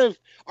team, a lot of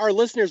our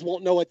listeners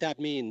won't know what that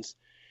means.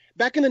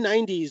 Back in the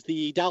 90s,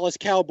 the Dallas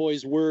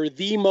Cowboys were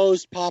the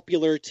most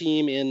popular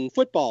team in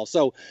football.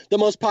 So the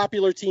most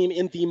popular team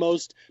in the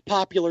most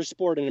popular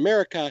sport in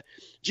America.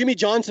 Jimmy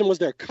Johnson was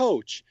their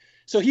coach.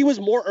 So he was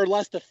more or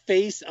less the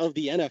face of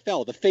the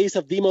NFL, the face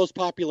of the most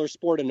popular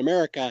sport in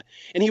America.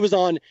 And he was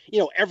on,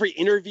 every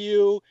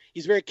interview.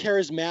 He's very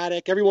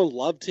charismatic. Everyone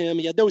loved him.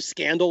 He had no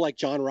scandal like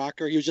John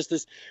Rocker. He was just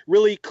this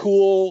really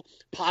cool,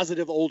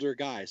 positive older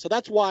guy. So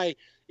that's why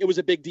it was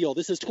a big deal.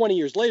 This is 20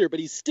 years later, but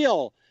he's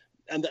still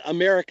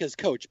America's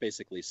coach,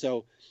 basically.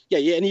 So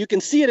yeah, and you can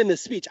see it in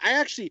this speech. I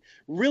actually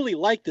really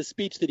like the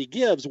speech that he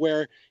gives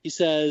where he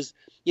says,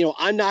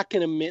 I'm not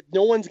going to,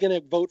 no one's going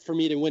to vote for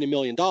me to win $1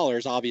 million.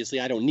 Obviously,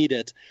 I don't need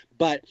it,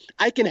 but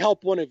I can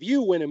help one of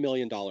you win $1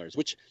 million,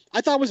 which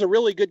I thought was a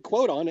really good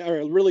quote or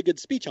a really good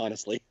speech,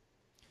 honestly.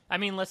 I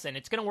mean, listen,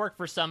 it's going to work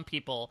for some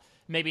people,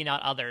 maybe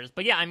not others.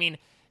 But yeah, I mean,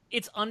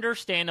 it's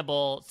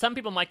understandable. Some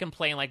people might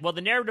complain like, well,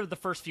 the narrative of the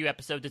first few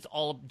episodes is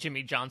all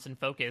Jimmy Johnson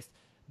focused.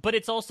 But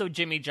it's also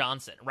Jimmy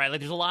Johnson, right? Like,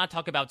 there's a lot of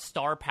talk about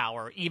star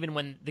power, even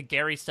when the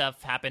Gary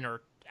stuff happened,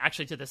 or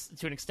actually to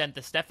an extent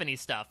the Stephanie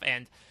stuff.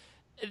 And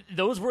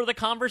those were the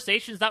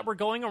conversations that were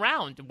going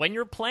around. When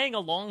you're playing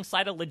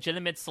alongside a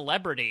legitimate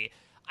celebrity,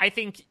 I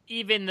think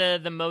even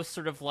the most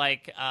sort of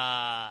like,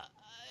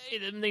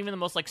 even the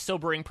most like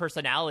sobering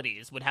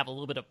personalities would have a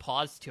little bit of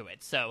pause to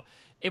it. So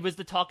it was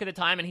the talk of the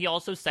time, and he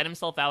also set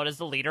himself out as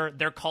the leader.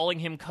 They're calling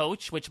him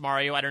coach, which,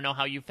 Mario, I don't know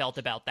how you felt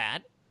about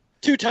that.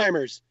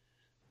 Two-timers.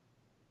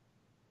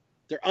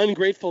 They're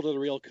ungrateful to the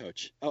real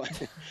coach.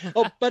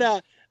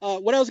 But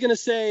what I was going to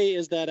say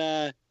is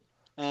that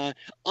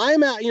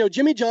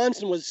Jimmy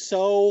Johnson was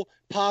so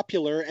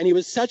popular, and he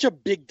was such a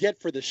big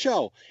get for the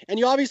show. And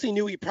you obviously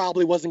knew he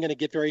probably wasn't going to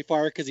get very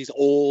far because he's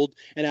old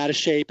and out of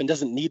shape and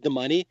doesn't need the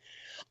money.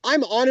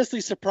 I'm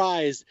honestly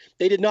surprised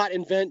they did not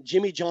invent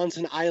Jimmy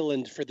Johnson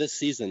Island for this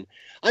season.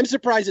 I'm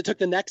surprised it took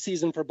the next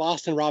season for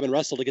Boston Rob and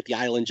Russell to get the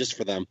island just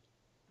for them.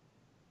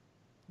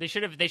 They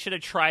should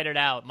have tried it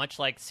out, much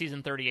like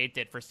season 38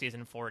 did for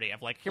season 40.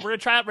 Of like, here, we're going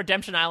to try out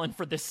Redemption Island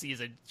for this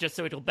season, just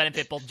so it'll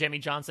benefit both Jimmy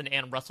Johnson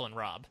and Russell and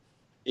Rob.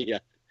 Yeah.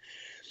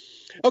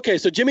 Okay,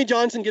 so Jimmy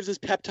Johnson gives his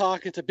pep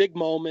talk. It's a big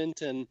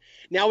moment, and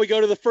now we go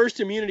to the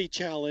first immunity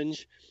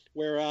challenge,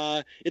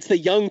 where it's the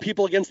young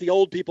people against the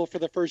old people for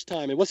the first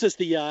time. And what's this?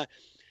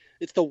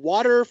 It's the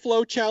water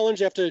flow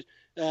challenge. You have to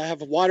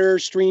have water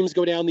streams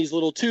go down these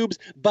little tubes,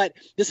 but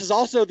this is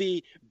also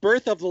the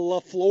birth of the La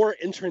Flor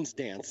entrance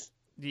dance.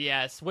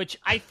 Yes, which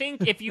I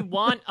think if you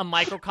want a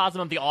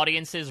microcosm of the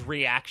audience's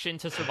reaction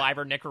to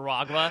Survivor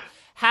Nicaragua,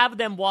 have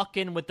them walk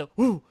in with the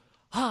woo,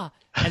 ha,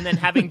 and then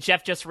having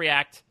Jeff just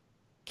react,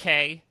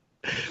 K.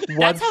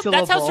 That's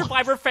how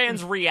Survivor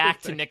fans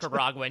react to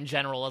Nicaragua in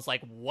general, is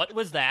like, what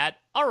was that?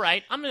 All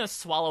right, I'm going to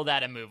swallow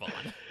that and move on.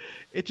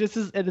 It just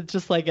is, and it's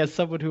just like, as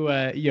someone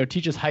who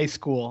teaches high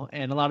school,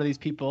 and a lot of these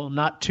people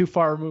not too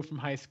far removed from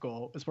high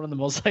school, it's one of the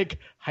most like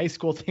high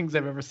school things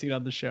I've ever seen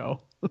on the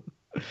show.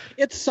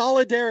 It's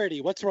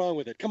solidarity. What's wrong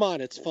with it? Come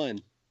on, it's fun.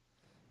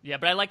 Yeah,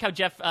 but I like how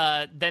Jeff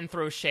then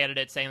throws shade at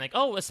it, saying like,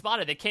 "Oh, it was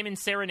spotted. They came in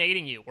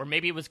serenading you," or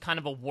maybe it was kind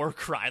of a war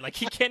cry. Like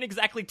he can't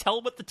exactly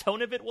tell what the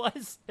tone of it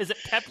was. Is it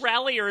pep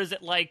rally or is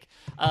it like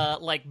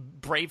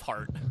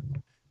Braveheart?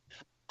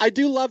 I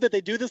do love that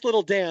they do this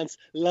little dance,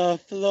 La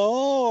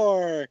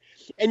Flor,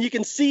 and you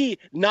can see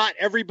not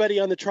everybody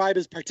on the tribe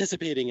is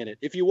participating in it.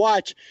 If you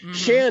watch,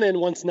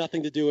 Shannon wants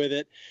nothing to do with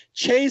it.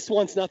 Chase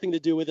wants nothing to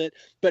do with it,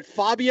 but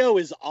Fabio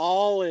is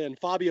all in.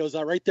 Fabio's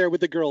right there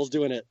with the girls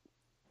doing it.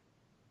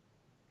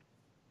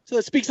 So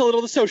that speaks a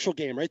little to the social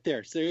game right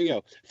there. So there you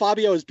go.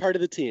 Fabio is part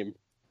of the team.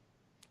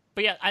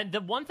 But yeah,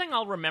 the one thing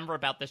I'll remember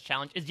about this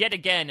challenge is yet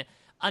again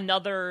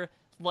another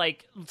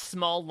like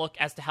small look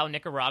as to how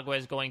Nicaragua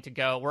is going to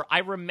go, where I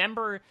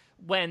remember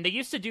when they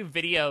used to do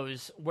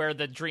videos where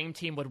the dream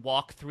team would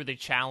walk through the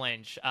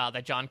challenge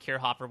that John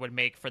Kierhofer would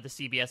make for the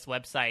CBS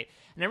website.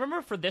 And I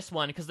remember for this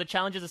one, because the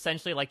challenge is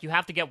essentially like you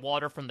have to get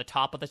water from the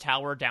top of the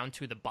tower down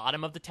to the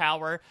bottom of the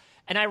tower.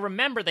 And I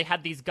remember they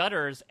had these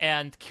gutters,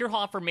 and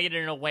Kierhofer made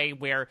it in a way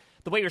where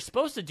the way you're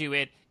supposed to do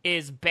it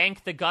is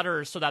bank the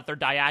gutters so that they're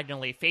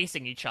diagonally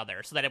facing each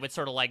other, so that it would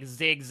sort of like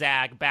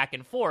zigzag back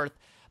and forth.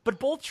 But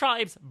both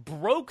tribes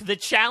broke the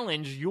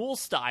challenge Yule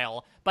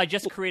style by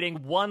just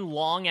creating one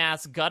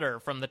long-ass gutter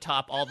from the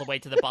top all the way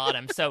to the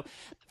bottom. So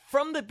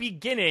from the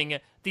beginning,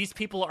 these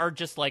people are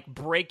just like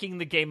breaking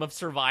the game of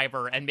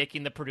Survivor and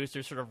making the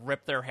producers sort of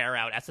rip their hair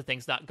out as the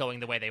thing's not going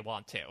the way they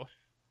want to.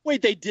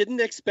 Wait, they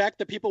didn't expect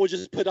that people would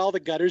just put all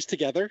the gutters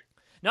together?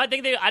 No, I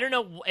think I don't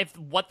know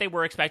what they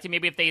were expecting.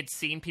 Maybe if they had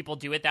seen people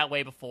do it that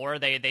way before,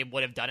 they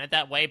would have done it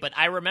that way. But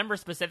I remember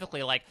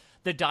specifically, like,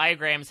 the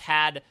diagrams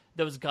had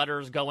those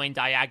gutters going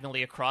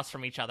diagonally across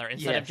from each other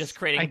instead of just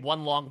creating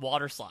one long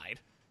water slide.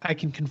 I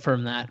can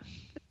confirm that.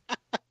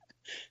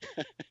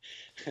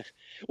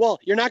 Well,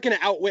 you're not going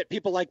to outwit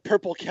people like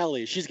Purple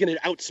Kelly. She's going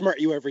to outsmart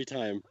you every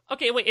time.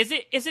 Okay, wait, is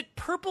it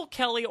Purple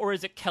Kelly or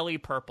is it Kelly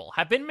Purple?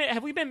 Have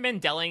we been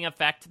Mandelaing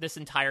effect this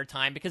entire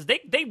time? Because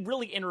they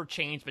really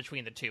interchange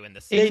between the two in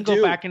this season. They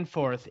go back and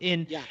forth.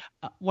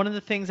 One of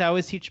the things I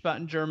always teach about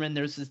in German,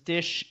 there's this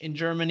dish in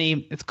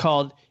Germany. It's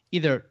called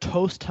either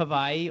toast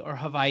Hawaii or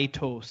Hawaii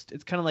toast.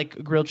 It's kind of like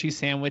a grilled cheese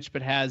sandwich,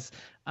 but has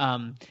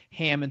ham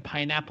and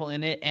pineapple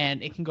in it,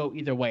 and it can go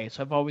either way.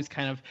 So I've always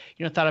kind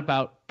of thought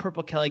about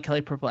Purple Kelly,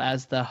 Kelly Purple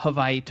as the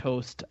Hawaii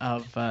toast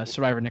of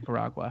Survivor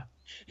Nicaragua.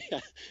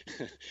 Yeah.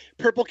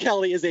 Purple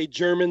Kelly is a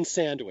German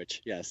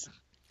sandwich, yes.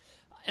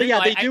 But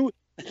yeah,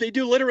 they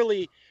do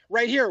literally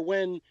right here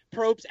when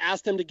Probst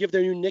asked them to give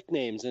their new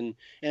nicknames, and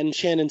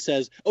Shannon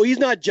says, "Oh, he's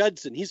not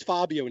Judson, he's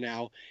Fabio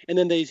now." And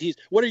then he's,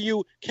 "What are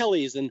you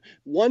Kellys?" And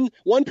one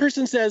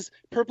person says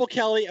Purple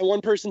Kelly and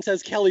one person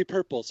says Kelly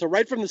Purple. So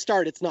right from the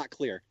start, it's not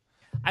clear.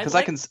 Because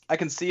I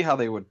can see how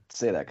they would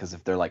say that, because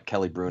if they're like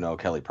Kelly Bruno,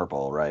 Kelly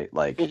Purple, right?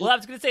 Like, well, I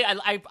was going to say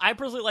I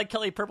personally like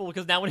Kelly Purple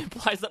because now it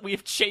implies that we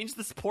have changed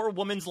this poor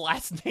woman's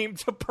last name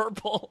to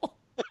Purple.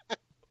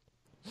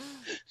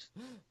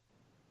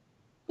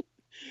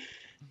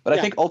 But I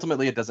think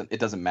ultimately it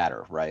doesn't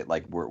matter, right?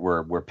 Like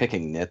we're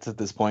picking nits at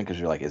this point because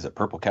you're like, is it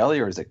Purple Kelly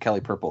or is it Kelly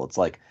Purple? It's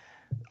like,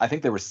 I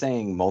think they were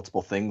saying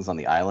multiple things on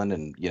the island,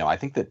 and I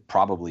think that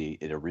probably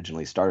it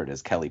originally started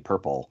as Kelly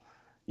Purple,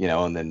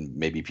 and then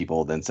maybe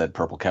people then said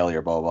Purple Kelly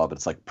or blah blah blah. But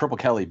it's like Purple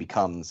Kelly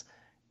becomes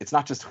it's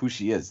not just who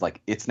she is.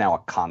 Like, it's now a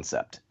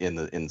concept in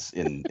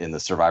the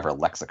Survivor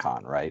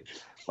lexicon, right?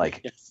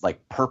 Like, yes.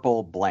 Like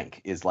purple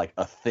blank is like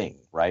a thing,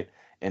 right?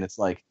 And it's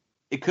like,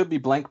 it could be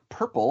blank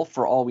purple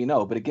for all we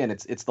know. But again,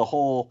 it's the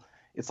whole,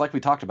 it's like we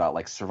talked about,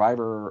 like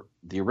Survivor,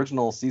 the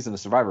original season of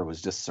Survivor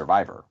was just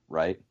Survivor,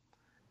 right?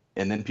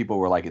 And then people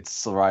were like, it's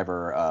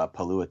Survivor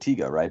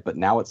Palua-Tiga, right? But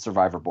now it's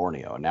Survivor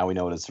Borneo. And now we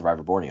know it is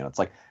Survivor Borneo. It's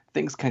like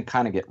things can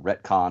kind of get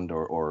retconned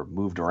or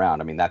moved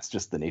around. I mean, that's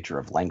just the nature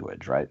of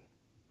language, right?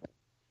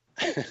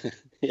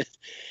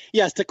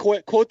 Yes, to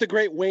quote the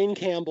great Wayne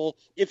Campbell,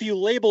 if you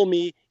label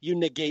me, you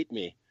negate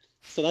me.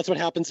 So that's what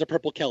happens to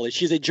Purple Kelly.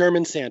 She's a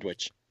German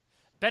sandwich.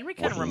 Benry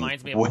kind of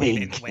reminds me of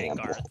Wayne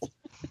Garth.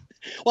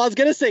 Well, I was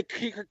going to say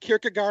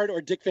Kierkegaard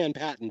or Dick Van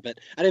Patten, but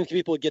I didn't think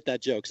people would get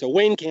that joke. So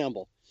Wayne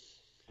Campbell.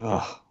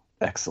 Oh,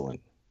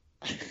 excellent.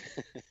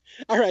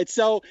 All right.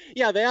 So,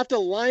 yeah, they have to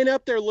line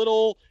up their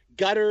little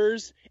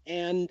gutters.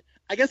 And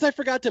I guess I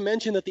forgot to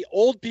mention that the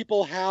old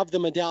people have the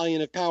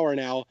Medallion of Power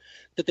now,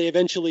 that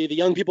the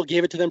young people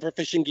gave it to them for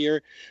fishing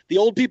gear. The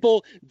old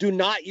people do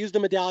not use the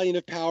Medallion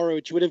of Power,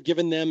 which would have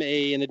given them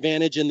an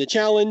advantage in the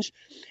challenge.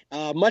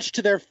 Much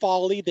to their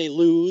folly, they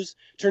lose.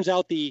 Turns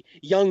out the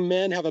young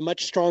men have a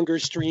much stronger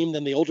stream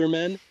than the older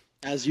men,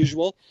 as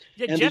usual.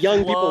 Yeah, and Jeff the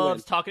young loves people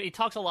talking. He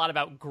talks a lot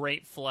about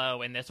great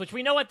flow in this, which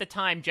we know at the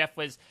time Jeff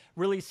was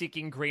really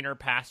seeking greener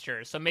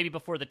pastures. So maybe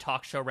before the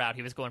talk show route,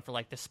 he was going for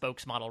like the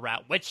spokesmodel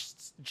route, which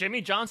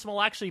Jimmy Johnson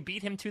will actually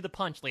beat him to the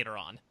punch later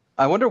on.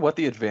 I wonder what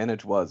the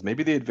advantage was.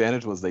 Maybe the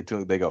advantage was they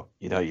go,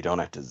 you don't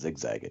have to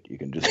zigzag it. You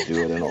can just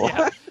do it in a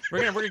yeah,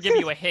 we're gonna give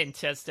you a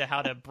hint as to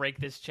how to break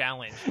this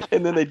challenge.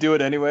 And then they do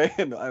it anyway,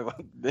 and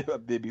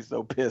they'd be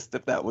so pissed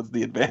if that was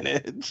the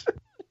advantage.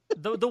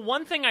 The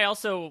one thing I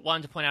also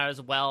wanted to point out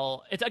as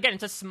well,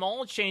 it's a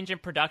small change in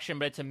production,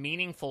 but it's a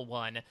meaningful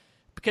one,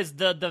 because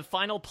the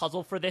final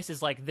puzzle for this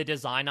is like the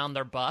design on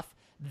their buff.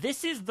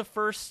 This is the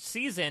first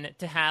season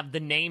to have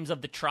the names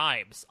of the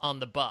tribes on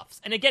the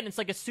buffs. And again, it's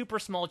like a super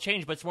small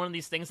change, but it's one of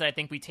these things that I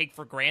think we take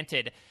for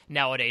granted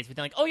nowadays. We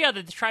think like, oh yeah,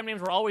 the tribe names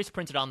were always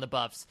printed on the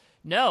buffs.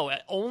 No,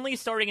 only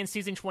starting in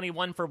season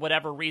 21 for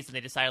whatever reason,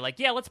 they decided like,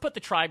 yeah, let's put the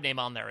tribe name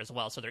on there as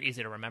well so they're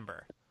easy to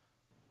remember.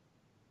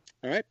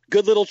 All right.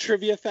 Good little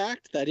trivia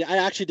fact that I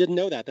actually didn't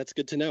know that. That's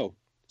good to know.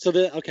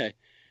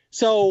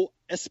 So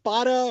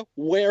Espada,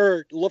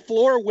 where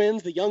LaFleur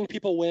wins, the young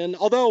people win.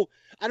 Although,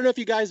 I don't know if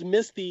you guys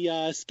missed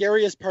the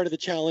scariest part of the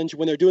challenge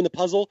when they're doing the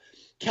puzzle.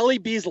 Kelly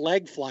B's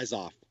leg flies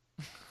off.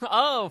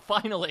 Oh,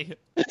 finally.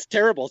 It's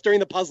terrible. It's during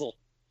the puzzle.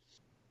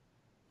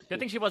 Good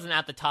thing she wasn't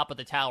at the top of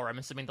the tower. I'm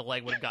assuming the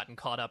leg would have gotten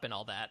caught up in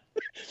all that.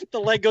 The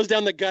leg goes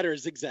down the gutter,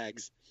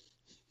 zigzags.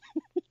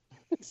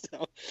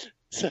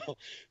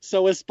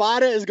 So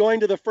Espada is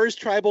going to the first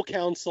tribal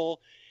council,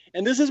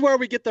 and this is where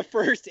we get the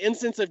first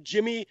instance of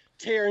Jimmy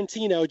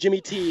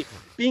T,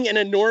 being an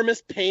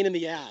enormous pain in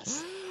the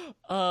ass.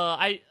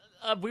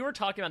 We were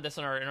talking about this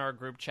in our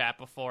group chat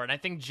before, and I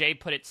think Jay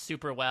put it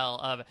super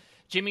well.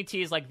 Jimmy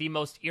T is like the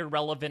most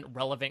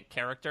relevant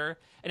character,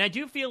 and I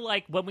do feel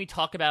like when we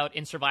talk about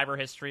in Survivor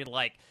history,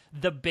 like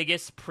the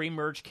biggest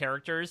pre-merge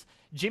characters,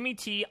 Jimmy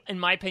T, in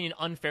my opinion,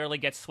 unfairly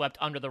gets swept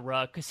under the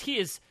rug because he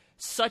is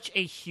such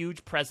a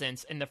huge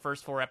presence in the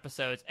first 4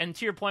 episodes. And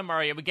to your point,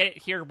 Mario, we get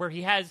it here where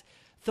he has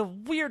the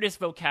weirdest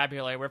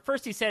vocabulary, where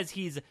first he says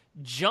he's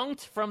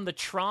junked from the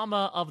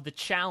trauma of the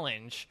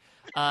challenge.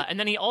 And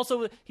then he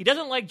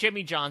doesn't like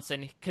Jimmy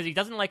Johnson because he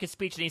doesn't like his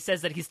speech, and he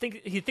says that he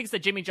thinks that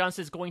Jimmy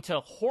Johnson is going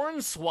to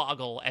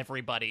hornswoggle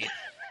everybody.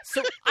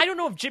 So I don't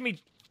know if Jimmy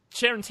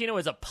Tarantino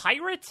is a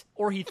pirate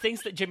or he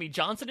thinks that Jimmy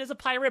Johnson is a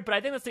pirate, but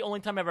I think that's the only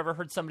time I've ever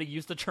heard somebody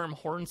use the term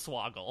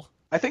hornswoggle.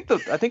 I think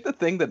the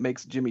thing that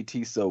makes Jimmy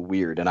T so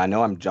weird, and I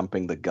know I'm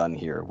jumping the gun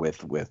here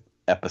with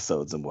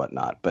episodes and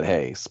whatnot, but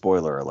hey,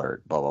 spoiler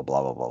alert, blah blah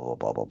blah blah blah blah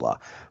blah blah blah.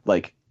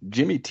 Like,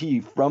 Jimmy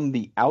T from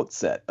the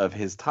outset of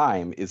his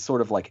time is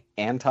sort of like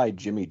anti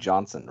Jimmy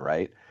Johnson,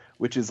 right?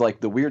 Which is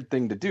like the weird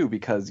thing to do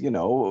because,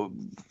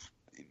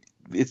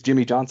 it's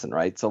Jimmy Johnson,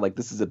 right? So like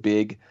this is a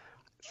big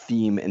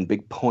theme and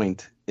big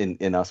point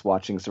in us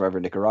watching Survivor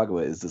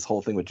Nicaragua is this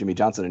whole thing with Jimmy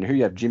Johnson. And here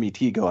you have Jimmy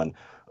T going,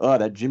 oh,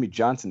 that Jimmy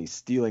Johnson, he's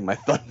stealing my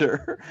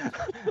thunder.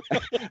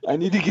 I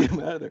need to get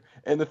him out of there.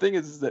 And the thing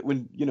is that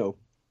when,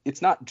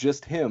 it's not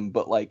just him,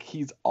 but like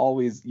he's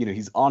always,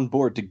 he's on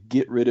board to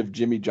get rid of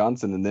Jimmy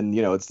Johnson. And then,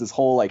 it's this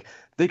whole like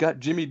they got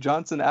Jimmy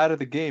Johnson out of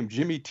the game.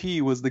 Jimmy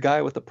T was the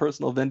guy with the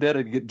personal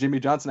vendetta to get Jimmy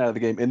Johnson out of the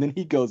game. And then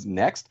he goes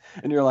next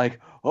and you're like,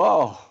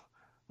 oh,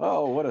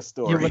 what a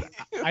story.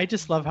 Yeah, I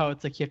just love how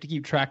it's like you have to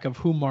keep track of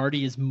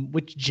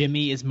which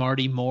Jimmy is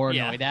Marty more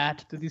annoyed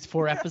at through these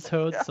 4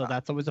 episodes. Yeah. So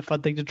that's always a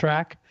fun thing to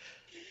track.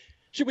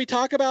 Should we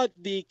talk about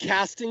the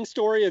casting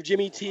story of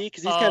Jimmy T?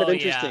 Because he's kind of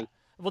interesting. Yeah.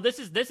 Well, this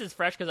is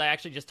fresh because I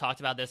actually just talked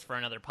about this for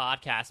another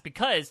podcast.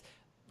 Because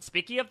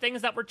speaking of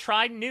things that were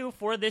tried new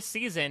for this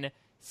season,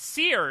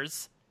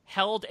 Sears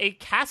held a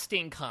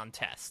casting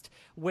contest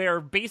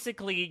where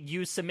basically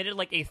you submitted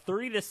like a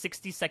 30 to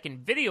 60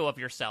 second video of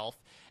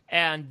yourself,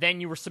 and then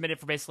you were submitted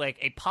for basically like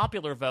a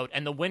popular vote,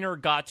 and the winner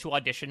got to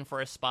audition for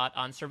a spot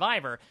on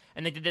Survivor.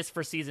 And they did this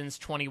for seasons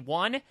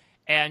 21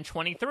 and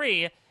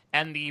 23.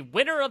 And the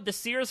winner of the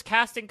Sears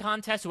casting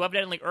contest, who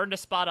evidently earned a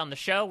spot on the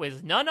show,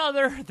 is none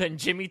other than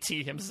Jimmy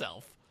T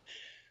himself.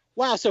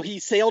 Wow, so he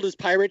sailed his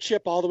pirate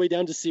ship all the way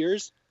down to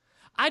Sears?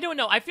 I don't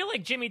know. I feel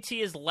like Jimmy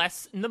T is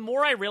less... The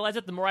more I realize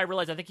it,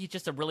 I think he's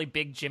just a really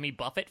big Jimmy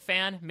Buffett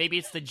fan. Maybe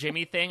it's the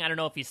Jimmy thing. I don't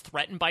know if he's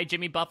threatened by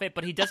Jimmy Buffett,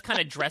 but he does kind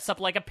of dress up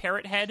like a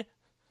parrot head.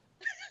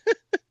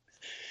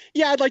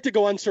 Yeah, I'd like to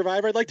go on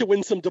Survivor. I'd like to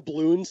win some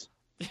doubloons.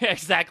 Yeah,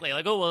 exactly.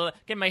 Like, oh, well,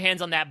 get my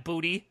hands on that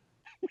booty.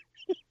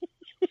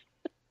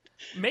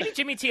 Maybe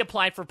Jimmy T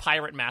applied for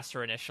Pirate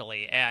Master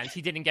initially, and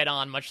he didn't get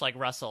on, much like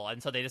Russell,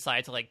 and so they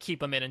decided to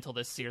keep him in until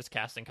this Sears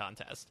casting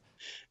contest.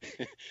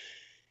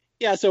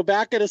 Yeah, so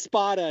back at a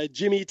spot,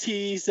 Jimmy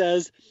T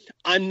says,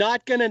 "I'm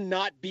not gonna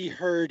not be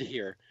heard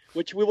here,"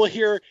 which we will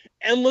hear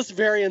endless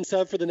variants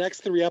of for the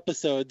next 3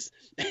 episodes.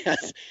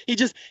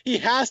 He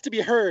has to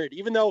be heard,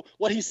 even though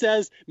what he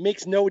says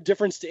makes no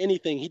difference to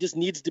anything. He just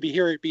needs to be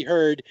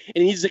heard,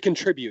 and he needs to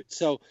contribute.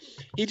 So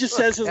he just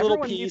says his little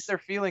piece. Everyone needs their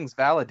feelings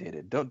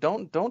validated.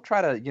 Don't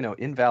try to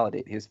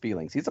invalidate his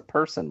feelings. He's a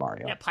person,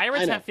 Mario. Yeah,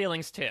 pirates have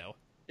feelings too.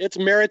 It's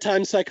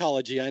maritime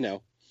psychology, I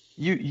know.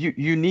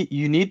 You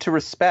need to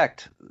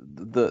respect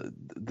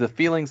the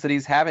feelings that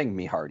he's having,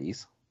 me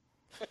hearties.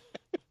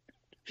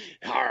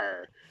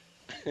 Arr.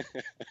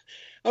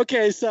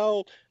 Okay,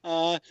 so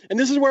and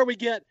this is where we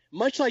get,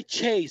 much like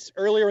Chase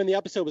earlier in the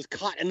episode was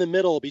caught in the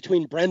middle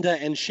between Brenda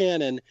and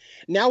Shannon.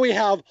 Now we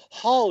have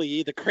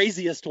Holly, the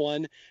craziest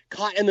one,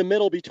 caught in the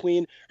middle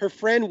between her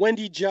friend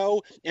Wendy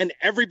Jo and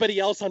everybody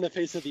else on the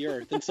face of the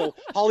earth. And so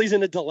Holly's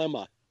in a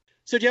dilemma.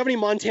 So do you have any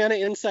Montana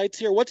insights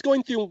here? What's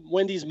going through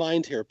Wendy's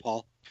mind here,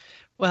 Paul?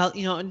 Well,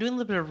 I'm doing a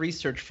little bit of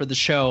research for the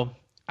show.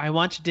 I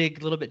want to dig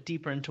a little bit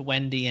deeper into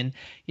Wendy and,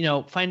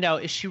 find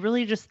out, is she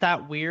really just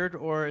that weird,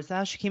 or is that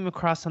how she came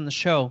across on the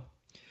show?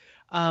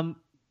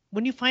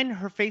 When you find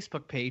her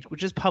Facebook page,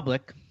 which is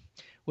public,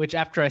 which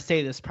after I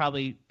say this,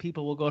 probably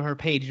people will go to her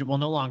page. It will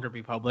no longer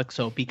be public,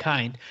 so be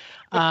kind.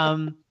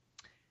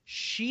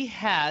 She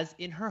has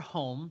in her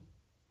home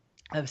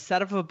a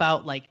set of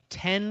about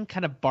 10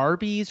 kind of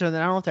Barbies, or I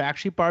don't know if they're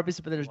actually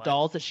Barbies, but there's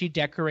dolls that she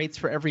decorates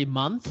for every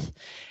month.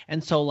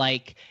 And so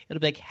it'll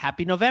be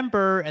Happy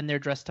November, and they're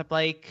dressed up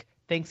like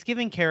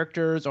Thanksgiving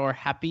characters, or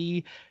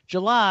Happy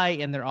July,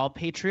 and they're all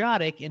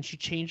patriotic, and she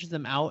changes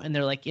them out, and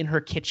they're in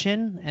her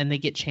kitchen, and they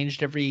get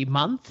changed every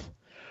month.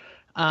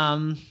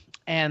 And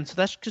so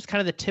that's just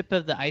kind of the tip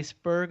of the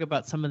iceberg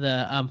about some of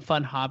the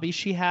fun hobbies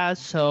she has.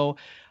 So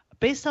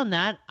based on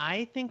that,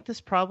 I think this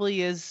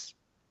probably is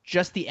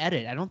just the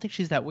edit. I don't think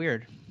she's that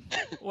weird.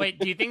 Wait,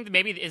 do you think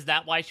maybe is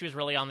that why she was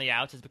really on the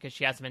outs? Is because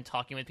she hasn't been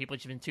talking with people?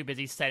 She's been too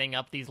busy setting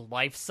up these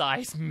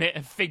life-size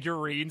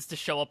figurines to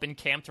show up in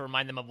camp to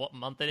remind them of what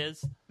month it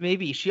is?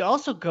 Maybe. She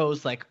also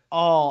goes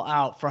all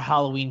out for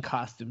Halloween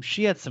costumes.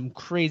 She had some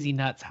crazy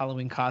nuts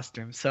Halloween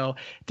costumes. So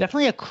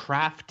definitely a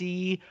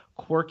crafty,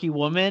 quirky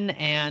woman.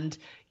 And,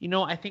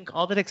 I think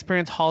all that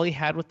experience Holly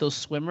had with those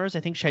swimmers,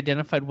 I think she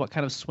identified what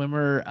kind of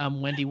swimmer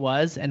Wendy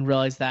was and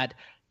realized that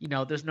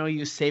there's no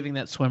use saving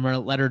that swimmer.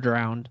 Let her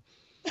drown.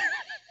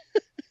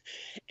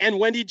 And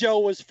Wendy Jo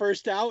was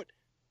first out?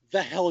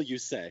 The hell you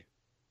say.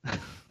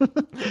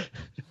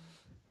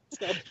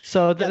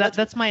 So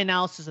that's my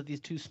analysis of these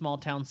 2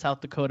 small-town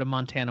South Dakota,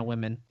 Montana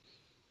women.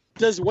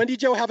 Does Wendy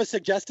Jo have a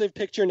suggestive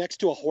picture next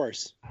to a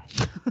horse?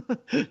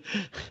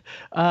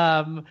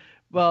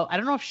 Well, I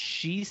don't know if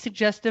she's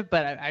suggestive,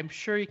 but I'm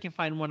sure you can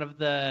find one of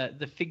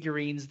the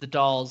figurines, the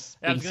dolls.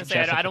 I was going to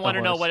say, I don't want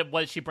to know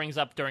what she brings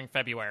up during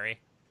February.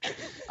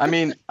 I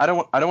mean, I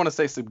don't want to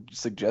say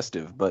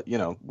suggestive, but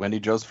Wendy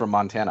Jo's from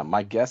Montana.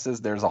 My guess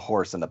is there's a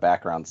horse in the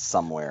background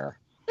somewhere.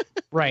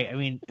 Right. I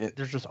mean,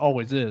 there just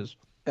always is.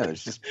 Yeah,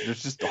 there's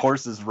just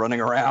horses running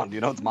around.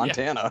 It's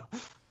Montana. Yeah.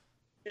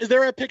 Is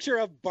there a picture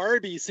of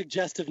Barbie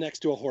suggestive next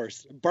to a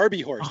horse?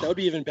 Barbie horse. That would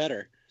be even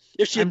better.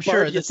 If she had I'm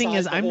sure. The thing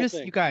is,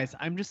 you guys,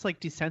 I'm just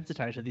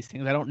desensitized to these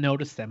things. I don't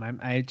notice them.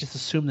 I just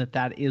assume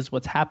that is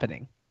what's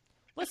happening.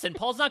 Listen,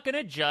 Paul's not going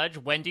to judge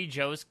Wendy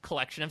Jo's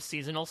collection of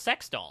seasonal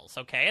sex dolls,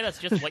 okay? That's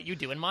just what you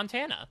do in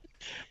Montana.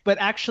 But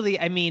actually,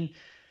 I mean,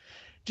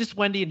 just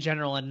Wendy in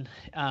general, and,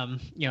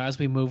 as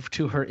we move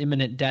to her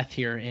imminent death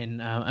here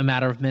in a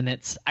matter of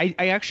minutes, I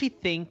actually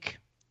think,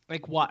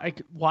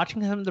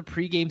 watching some of the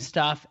pregame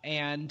stuff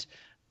and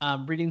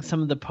reading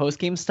some of the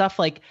postgame stuff,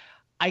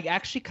 I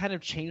actually kind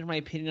of changed my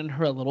opinion on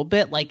her a little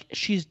bit.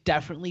 She's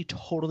definitely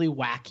totally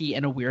wacky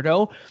and a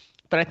weirdo,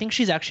 but I think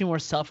she's actually more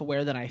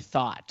self-aware than I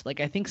thought.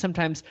 I think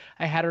sometimes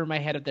I had her in my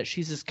head of that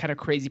she's this kind of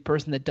crazy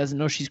person that doesn't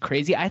know she's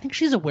crazy. I think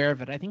she's aware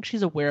of it. I think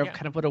she's aware of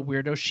kind of what a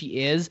weirdo she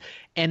is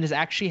and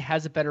actually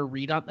has a better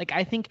read on.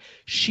 I think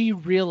she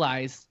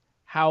realized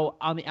how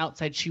on the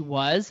outside she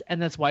was,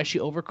 and that's why she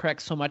overcorrects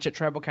so much at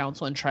tribal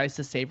council and tries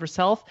to save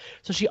herself.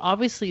 So she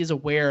obviously is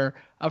aware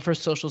of her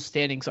social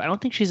standing. So I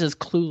don't think she's as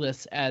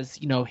clueless as,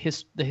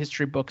 the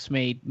history books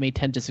may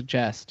tend to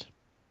suggest.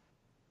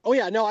 Oh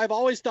yeah, no, I've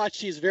always thought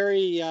she's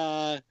very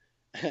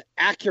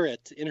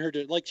accurate in her.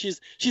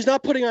 She's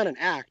not putting on an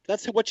act.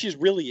 That's what she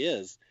really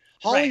is.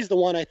 Holly's the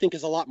one I think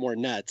is a lot more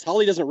nuts.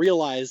 Holly doesn't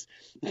realize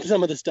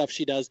some of the stuff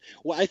she does.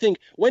 Well, I think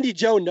Wendy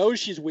Jo knows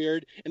she's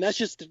weird, and that's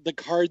just the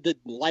card that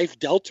life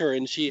dealt her.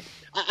 And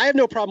I have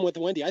no problem with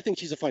Wendy. I think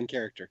she's a fun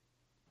character.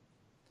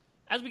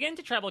 As we get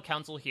into Tribal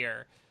Council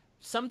here,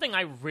 something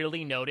I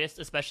really noticed,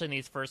 especially in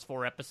these first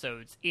 4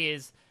 episodes,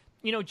 is,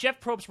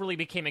 Jeff Probst really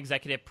became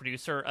executive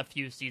producer a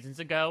few seasons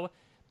ago,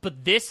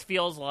 but this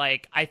feels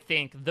like, I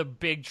think, the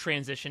big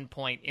transition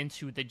point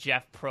into the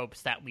Jeff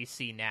Probst that we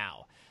see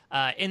now.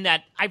 In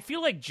that, I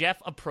feel like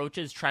Jeff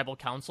approaches Tribal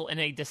Council in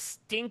a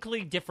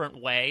distinctly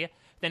different way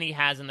than he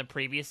has in the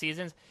previous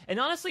seasons. And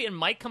honestly, it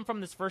might come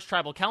from this first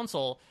Tribal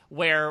Council,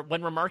 where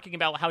when remarking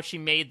about how she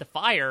made the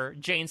fire,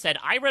 Jane said,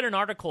 I read an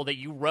article that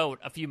you wrote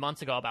a few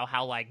months ago about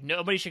how,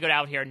 nobody should go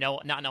out here and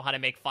not know how to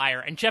make fire.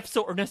 And Jeff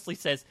so earnestly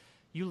says,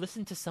 you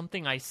listened to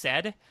something I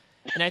said?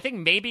 And I think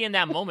maybe in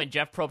that moment,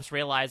 Jeff Probst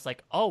realized,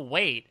 oh,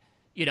 wait,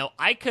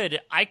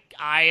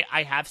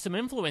 I have some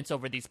influence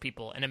over these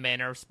people in a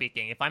manner of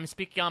speaking. If I'm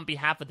speaking on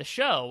behalf of the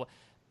show,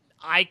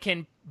 I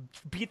can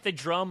beat the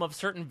drum of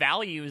certain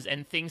values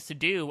and things to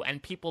do,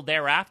 and people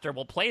thereafter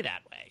will play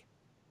that way.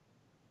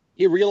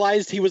 He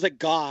realized he was a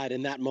god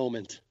in that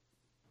moment.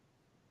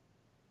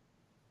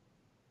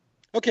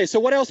 Okay, so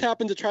what else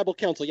happened to Tribal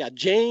Council? Yeah,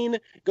 Jane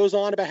goes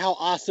on about how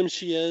awesome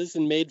she is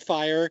and made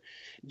fire.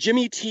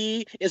 Jimmy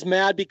T is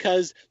mad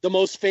because the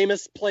most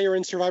famous player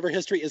in Survivor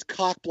history is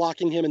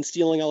cock-blocking him and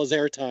stealing all his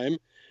airtime.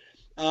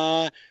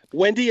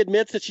 Wendy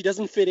admits that she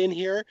doesn't fit in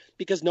here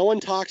because no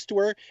one talks to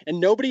her, and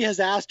nobody has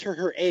asked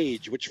her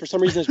age, which for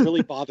some reason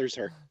really bothers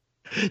her.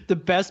 The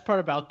best part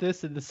about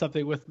this, and this is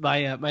something with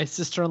my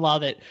sister-in-law,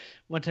 that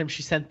one time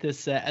she sent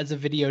this as a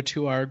video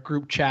to our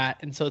group chat,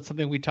 and so it's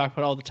something we talk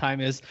about all the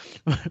time, is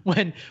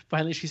when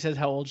finally she says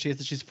how old she is,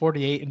 that she's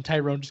 48, and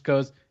Tyrone just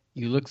goes,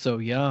 you look so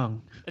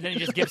young. And then he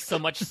just gives so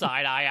much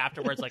side eye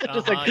afterwards,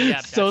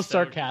 so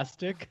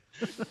sarcastic.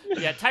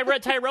 Yeah,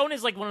 Tyrone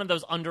is one of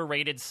those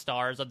underrated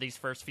stars of these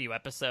first few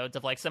episodes,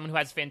 of someone who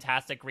has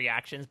fantastic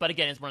reactions, but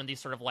again, is one of these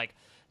sort of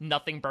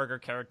nothing burger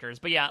characters.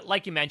 But yeah,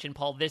 like you mentioned,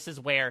 Paul, this is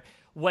where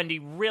Wendy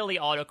really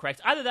autocorrects.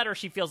 Either that or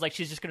she feels like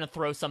she's just going to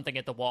throw something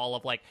at the wall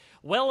of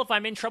well, if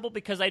I'm in trouble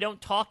because I don't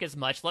talk as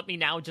much, let me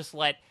now just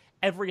let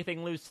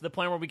everything loose, to the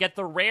point where we get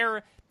the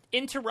rare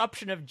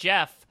interruption of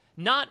Jeff.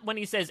 Not when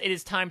he says it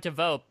is time to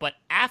vote, but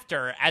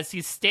after, as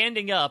he's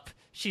standing up,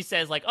 she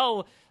says,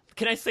 oh,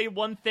 can I say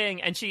one thing?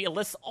 And she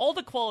lists all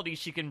the qualities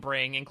she can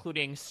bring,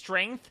 including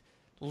strength,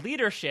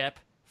 leadership,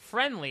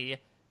 friendly,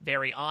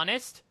 very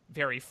honest,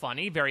 very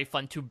funny, very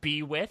fun to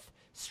be with,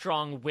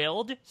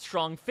 strong-willed,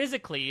 strong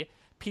physically.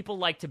 People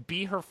like to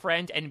be her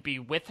friend and be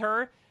with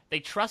her.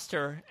 They trust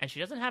her, and she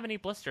doesn't have any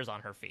blisters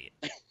on her feet.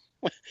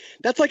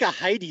 That's like a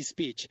Heidi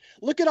speech.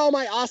 Look at all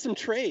my awesome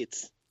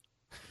traits.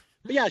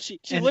 But yeah, she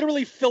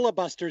literally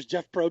filibusters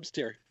Jeff Probst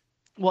here.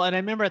 Well, and I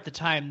remember at the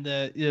time,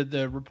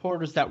 the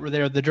reporters that were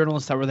there, the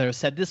journalists that were there,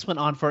 said this went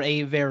on for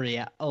a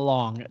very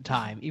long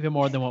time, even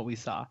more than what we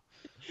saw.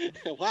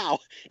 Wow.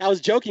 I was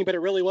joking, but it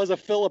really was a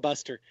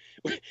filibuster.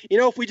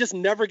 If we just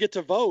never get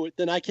to vote,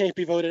 then I can't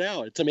be voted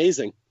out. It's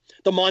amazing.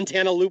 The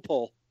Montana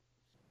loophole.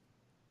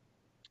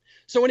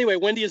 So anyway,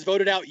 Wendy is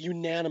voted out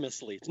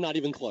unanimously. It's not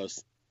even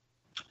close.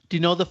 Do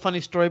you know the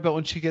funny story about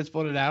when she gets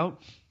voted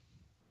out?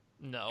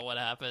 No, what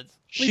happens?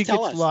 She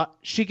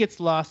gets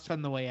lost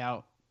on the way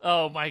out.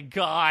 Oh my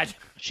God.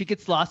 She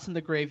gets lost in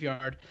the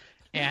graveyard,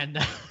 and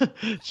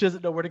she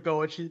doesn't know where to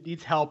go, and she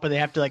needs help, and they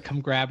have to come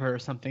grab her or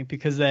something,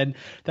 because then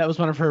that was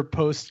one of her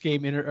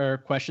post-game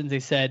questions. They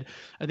said,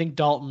 I think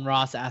Dalton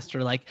Ross asked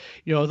her,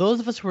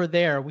 those of us who were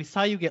there, we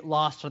saw you get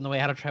lost on the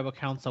way out of Tribal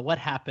Council. What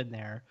happened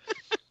there?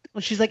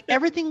 And she's like,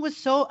 everything was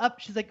so up.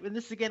 She's like, and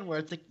this is again where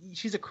it's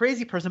she's a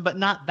crazy person, but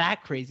not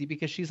that crazy,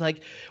 because she's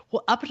like,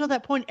 well, up until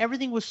that point,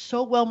 everything was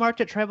so well marked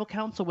at Tribal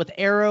Council with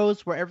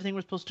arrows where everything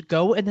was supposed to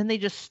go, and then they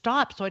just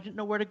stopped, so I didn't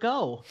know where to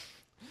go.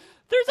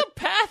 There's a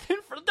path in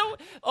front.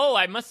 Oh,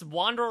 I must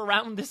wander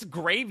around this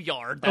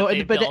graveyard that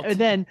they built. And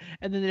then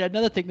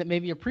another thing that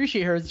made me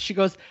appreciate her is she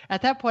goes,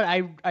 at that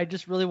point, I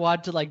just really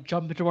wanted to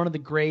jump into one of the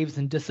graves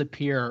and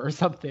disappear or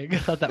something. I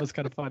thought that was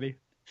kind of funny.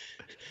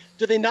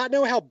 Do they not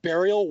know how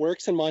burial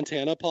works in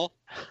Montana, Paul?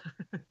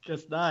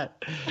 Guess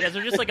not. Yeah,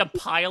 they're just a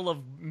pile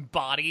of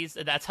bodies,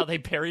 and that's how they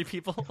bury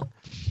people.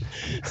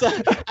 So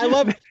I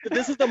love that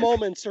this is the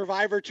moment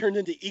Survivor turned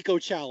into Eco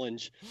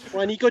Challenge.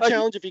 Or on Eco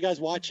Challenge, if you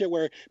guys watch it,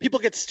 where people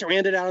get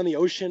stranded out on the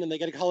ocean and they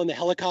got to call in the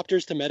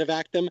helicopters to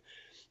medevac them.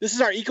 This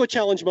is our Eco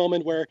Challenge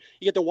moment where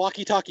you get the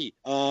walkie-talkie.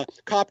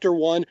 Copter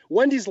 1,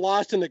 Wendy's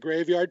lost in the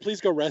graveyard. Please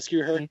go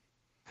rescue her.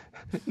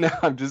 No,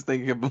 I'm just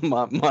thinking of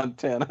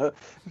Montana.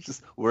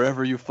 Just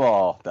wherever you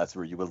fall, that's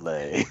where you will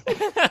lay.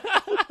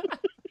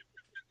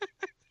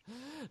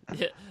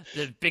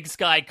 The big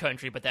sky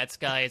country, but that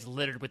sky is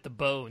littered with the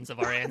bones of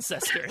our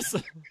ancestors.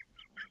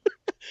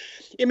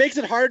 It makes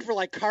it hard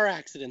for car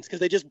accidents because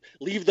they just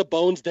leave the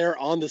bones there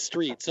on the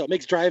street, so it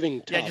makes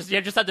driving tough.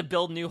 You just have to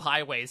build new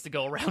highways to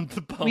go around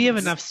the bones. We have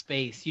enough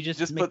space. You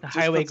just make the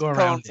highway go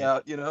around it.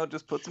 Out,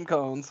 just put some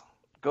cones.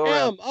 Go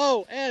around.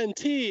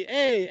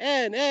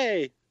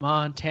 Montana.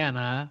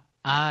 Montana.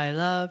 I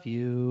love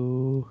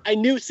you. I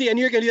knew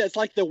you're going to do that. It's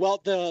like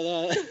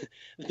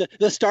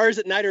the stars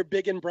at night are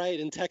big and bright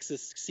in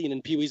Texas scene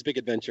in Pee-wee's Big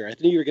Adventure. I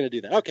knew you were going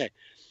to do that. Okay.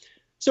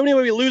 So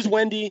anyway, we lose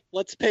Wendy.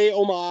 Let's pay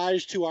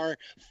homage to our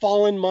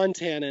fallen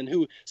Montanan,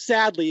 who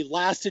sadly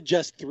lasted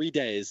just 3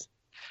 days.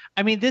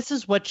 I mean, this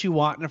is what you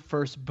want in a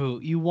first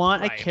boot. You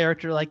want a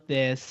character like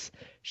this.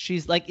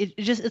 She's like,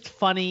 it's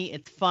funny.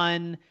 It's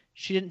fun.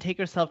 She didn't take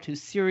herself too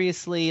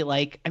seriously.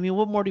 Like, I mean,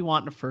 what more do you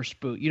want in a first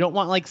boot? You don't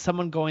want like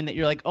someone going that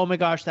you're like, oh my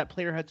gosh, that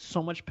player had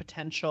so much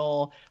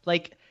potential.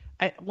 Like,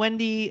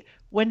 Wendy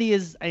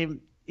is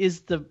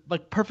the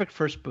like perfect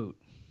first boot.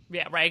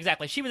 Yeah, right,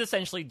 exactly. She was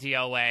essentially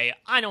DOA.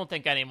 I don't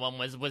think anyone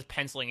was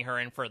penciling her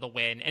in for the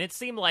win, and it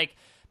seemed like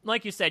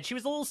you said, she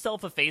was a little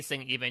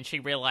self-effacing even. She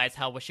realized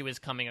how she was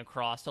coming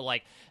across. So,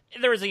 like,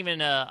 there was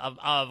even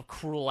a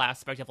cruel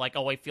aspect of, like,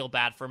 oh, I feel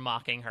bad for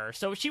mocking her.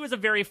 So she was a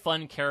very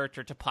fun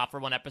character to pop for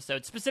one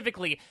episode,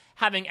 specifically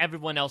having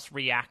everyone else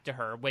react to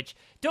her, which,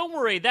 don't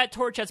worry, that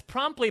torch has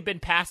promptly been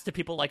passed to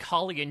people like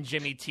Holly and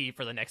Jimmy T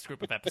for the next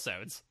group of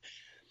episodes.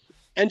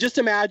 And just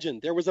imagine,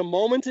 there was a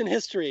moment in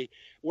history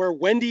where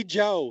Wendy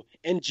Jo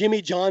and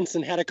Jimmy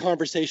Johnson had a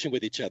conversation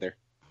with each other.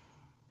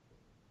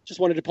 Just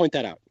wanted to point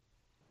that out.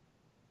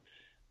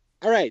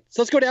 All right,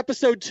 so let's go to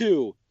episode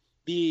 2,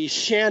 the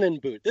Shannon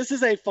boot. This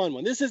is a fun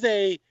one. This is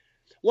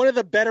one of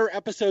the better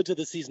episodes of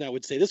the season, I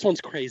would say. This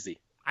one's crazy.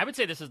 I would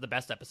say this is the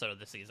best episode of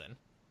the season.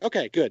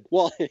 Okay, good.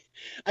 Well,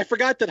 I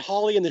forgot that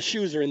Holly and the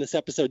shoes are in this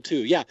episode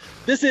too. Yeah,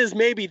 this is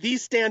maybe the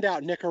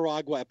standout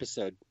Nicaragua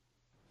episode.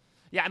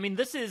 Yeah, I mean,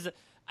 this is...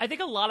 I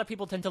think a lot of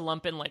people tend to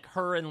lump in, like,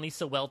 her and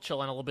Lisa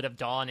Whelchel and a little bit of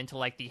Dawn into,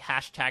 like, the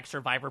hashtag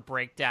Survivor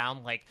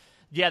breakdown. Like,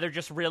 yeah, they're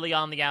just really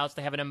on the outs.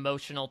 They have an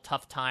emotional,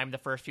 tough time the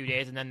first few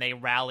days, and then they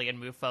rally and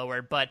move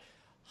forward. But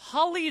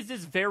Holly's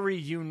is very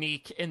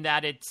unique in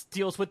that it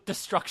deals with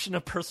destruction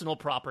of personal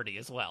property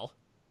as well.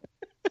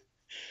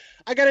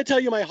 I got to tell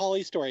you my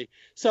Holly story.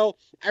 So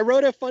I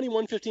wrote a funny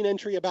 115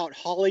 entry about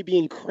Holly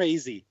being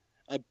crazy.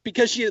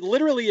 Because she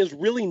literally is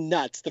really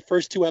nuts the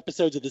first 2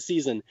 episodes of the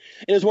season.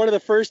 It was one of the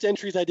first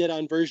entries I did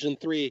on version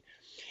 3.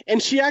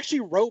 And she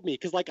actually wrote me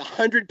because like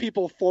 100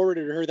 people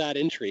forwarded her that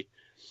entry.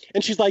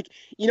 And she's like,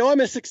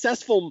 I'm a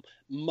successful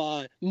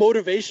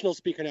motivational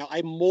speaker now.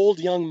 I mold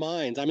young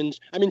minds. I'm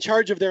in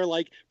charge of their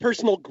like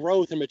personal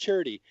growth and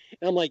maturity.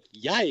 And I'm like,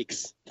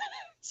 yikes.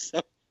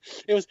 So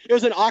it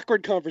was an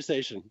awkward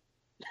conversation.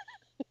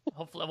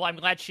 Hopefully, well, I'm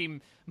glad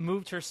she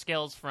moved her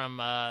skills from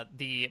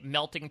the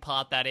melting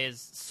pot that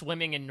is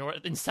swimming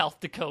in South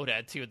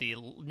Dakota to the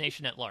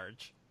nation at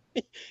large.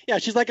 Yeah,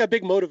 she's like a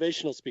big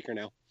motivational speaker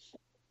now.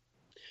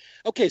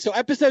 Okay, so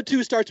episode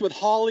 2 starts with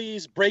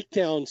Holly's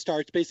breakdown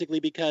starts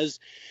basically because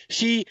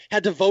she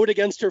had to vote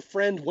against her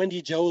friend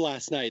Wendy Jo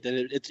last night,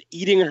 and it's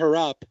eating her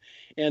up.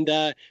 And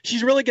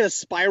she's really going to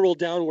spiral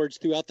downwards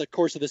throughout the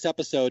course of this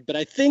episode. But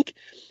I think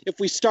if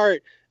we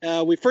start, we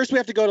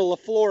have to go to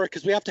LaFleur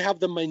because we have to have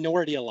the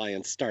Minority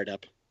Alliance start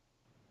up.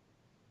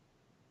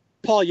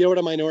 Paul, you know what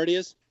a minority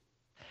is?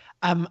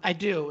 I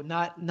do.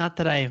 Not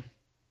that I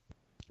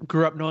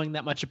grew up knowing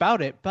that much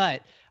about it,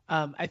 but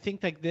I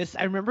think like this.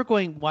 I remember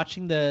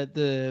watching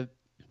the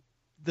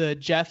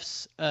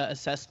Jeff's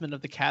assessment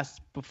of the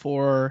cast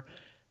before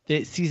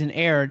the season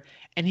aired,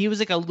 and he was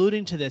like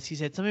alluding to this. He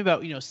said something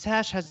about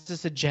Sash has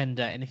this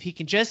agenda, and if he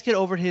can just get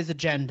over his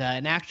agenda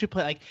and actually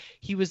play, like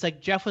he was like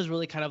Jeff was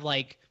really kind of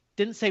like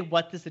didn't say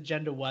what this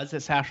agenda was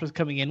that Sash was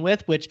coming in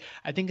with, which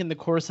I think in the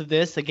course of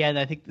this, again,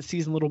 I think the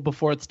season a little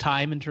before its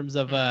time in terms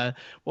of what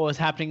was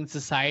happening in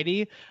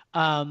society.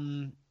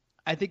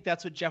 I think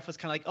that's what Jeff was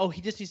kind of like, oh,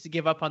 he just needs to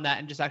give up on that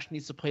and just actually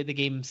needs to play the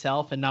game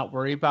himself and not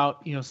worry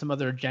about, some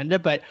other agenda.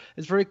 But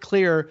it's very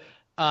clear.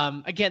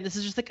 Again, this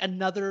is just like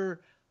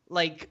another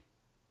like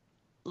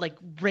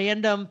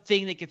random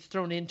thing that gets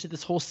thrown into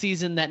this whole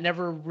season that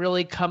never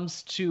really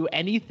comes to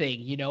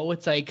anything.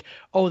 It's like,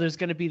 oh, there's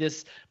going to be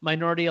this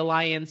minority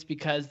alliance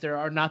because there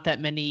are not that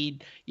many,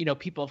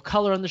 people of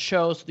color on the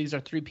show. So these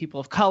are 3 people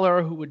of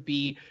color who would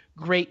be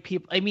great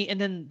people. I mean, and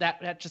then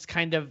that just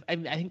kind of, I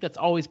think that's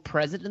always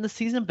present in the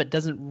season, but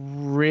doesn't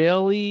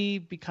really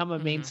become a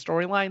main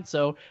storyline.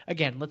 So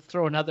again, let's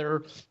throw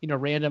another,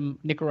 random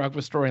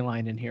Nicaragua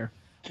storyline in here.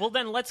 Well,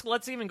 then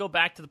let's even go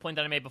back to the point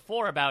that I made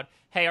before about,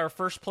 hey, our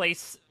first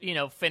place,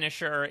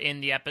 finisher in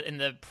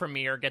the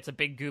premiere gets a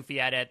big goofy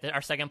edit.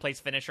 Our second place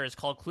finisher is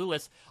called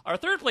Clueless. Our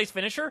third place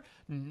finisher,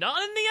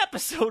 not in the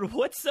episode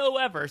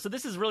whatsoever. So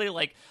this is really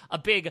like a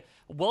big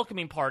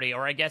welcoming party,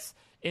 or I guess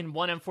in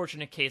one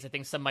unfortunate case, I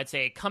think some might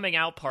say a coming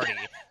out party,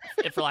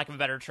 for lack of a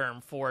better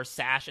term, for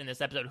Sash in this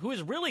episode, who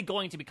is really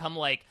going to become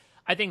like,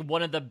 I think,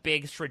 one of the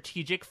big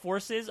strategic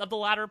forces of the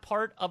latter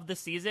part of the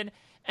season.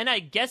 And I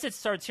guess it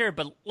starts here,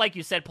 but like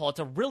you said, Paul, it's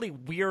a really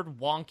weird,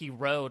 wonky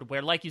road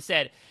where, like you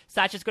said,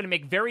 Sacha's going to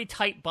make very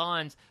tight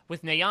bonds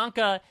with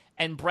Nyanka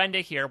and Brenda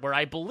here, where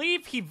I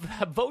believe he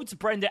votes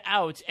Brenda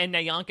out and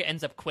Nyanka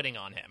ends up quitting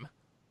on him.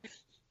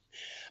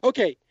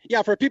 Okay,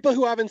 yeah, for people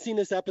who haven't seen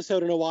this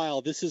episode in a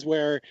while, this is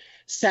where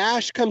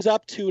Sash comes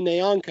up to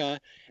Nyanka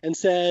and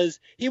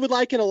says he would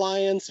like an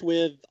alliance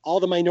with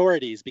all the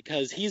minorities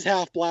because he's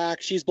half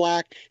black, she's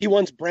black, he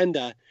wants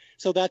Brenda.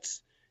 So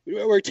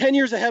we're 10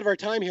 years ahead of our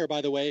time here,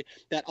 by the way,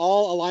 that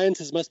all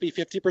alliances must be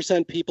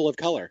 50% people of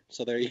color.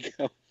 So there you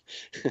go.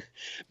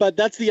 But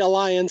that's the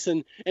alliance,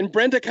 and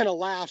Brenda kind of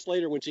laughs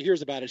later when she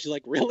hears about it. She's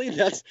like, really?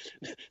 That's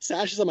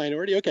Sash is a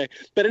minority? Okay.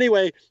 But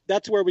anyway,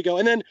 that's where we go.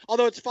 And then,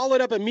 although it's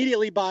followed up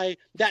immediately by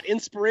that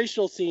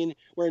inspirational scene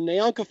where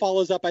Nyanka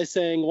follows up by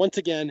saying, once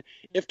again,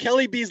 if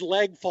Kelly B's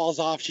leg falls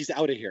off, she's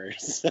out of here.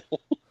 So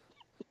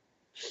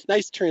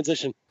nice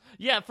transition.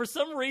 Yeah, for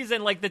some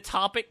reason, like, the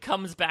topic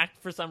comes back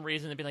for some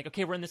reason to be like,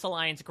 okay, we're in this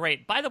alliance,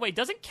 great. By the way,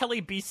 doesn't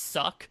Kelly B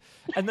suck?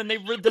 And then they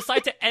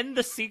decide to end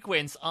the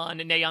sequence on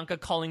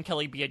Nyanka calling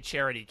Kelly B a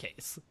charity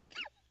case.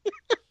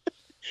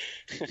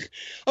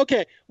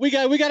 Okay, we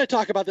got to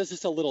talk about this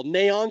just a little.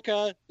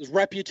 Nyanka's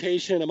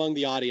reputation among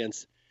the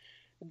audience.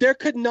 There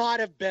could not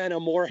have been a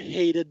more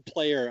hated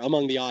player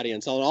among the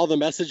audience on all the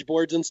message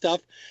boards and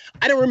stuff.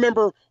 I don't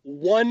remember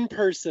one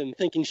person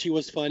thinking she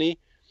was funny.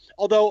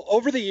 Although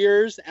over the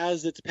years,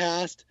 as it's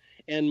passed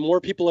and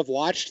more people have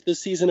watched this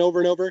season over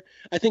and over,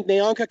 I think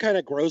Nyanka kind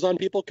of grows on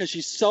people because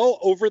she's so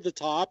over the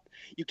top,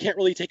 you can't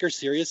really take her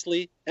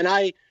seriously. And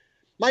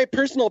my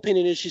personal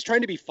opinion is she's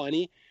trying to be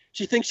funny.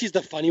 She thinks she's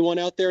the funny one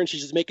out there and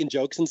she's just making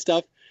jokes and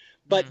stuff.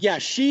 But yeah,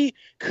 she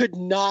could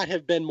not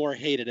have been more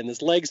hated. And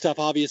this leg stuff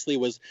obviously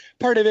was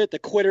part of it. The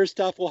quitter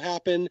stuff will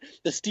happen,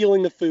 the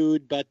stealing the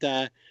food. But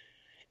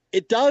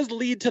it does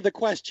lead to the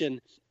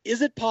question,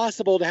 is it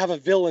possible to have a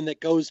villain that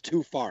goes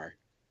too far?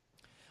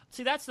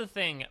 See, that's the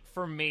thing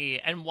for me,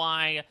 and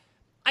why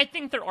I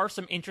think there are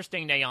some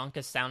interesting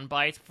Nyanka sound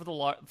bites. For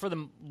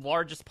the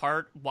largest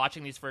part,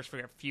 watching these first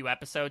few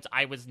episodes,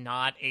 I was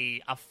not a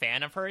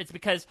fan of her. It's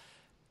because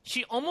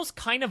she almost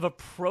kind of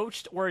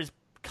approached, or is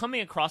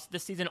coming across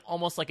this season,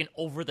 almost like an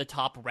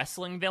over-the-top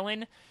wrestling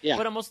villain,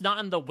 but almost not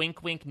in the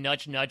wink-wink,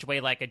 nudge-nudge way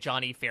like a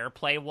Johnny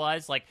Fairplay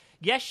was. Like,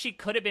 yes, she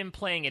could have been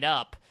playing it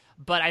up,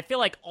 but I feel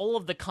like all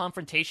of the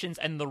confrontations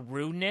and the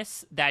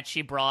rudeness that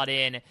she brought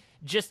in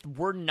just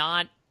were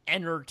not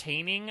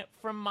entertaining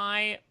from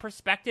my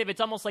perspective.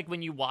 It's almost like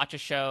when you watch a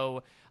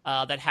show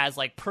that has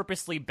like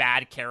purposely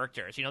bad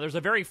characters. You know, there's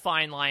a very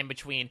fine line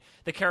between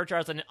the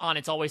characters on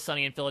It's Always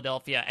Sunny in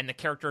Philadelphia and the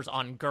characters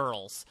on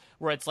Girls,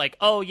 where it's like,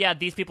 oh yeah,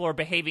 these people are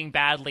behaving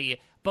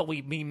badly, but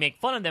we make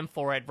fun of them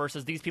for it,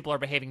 versus these people are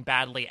behaving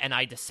badly and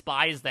I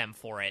despise them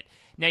for it.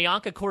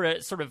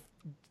 Nyanka sort of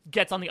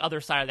gets on the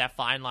other side of that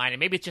fine line, and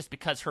maybe it's just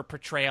because her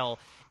portrayal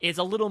is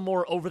a little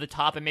more over the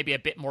top and maybe a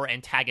bit more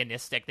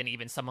antagonistic than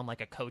even someone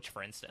like a Coach,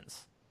 for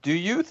instance. Do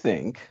you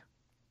think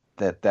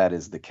that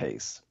is the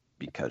case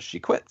because she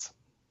quits?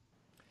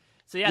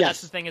 So yeah,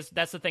 yes.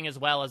 That's the thing as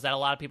well, is that a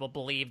lot of people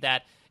believe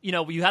that, you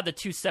know, you have the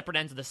two separate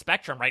ends of the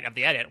spectrum, right, of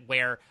the edit,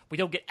 where we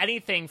don't get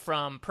anything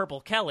from Purple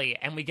Kelly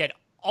and we get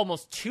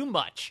almost too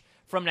much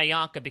from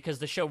Nyanka, because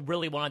the show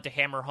really wanted to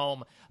hammer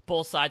home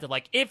both sides of,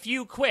 like, if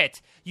you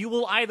quit, you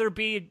will either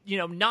be, you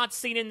know, not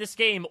seen in this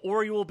game,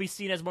 or you will be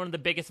seen as one of the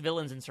biggest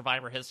villains in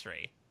Survivor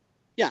history.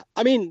 Yeah,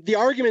 I mean, the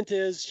argument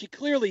is she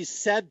clearly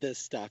said this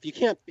stuff. You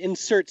can't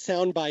insert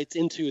sound bites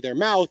into their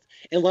mouth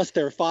unless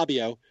they're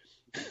Fabio.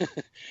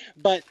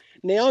 But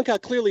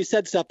Nyanka clearly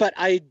said stuff, but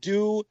I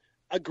do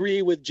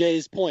agree with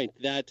Jay's point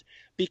that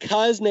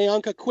because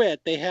Nyanka quit,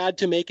 they had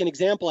to make an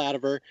example out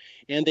of her,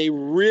 and they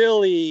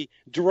really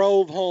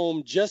drove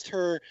home just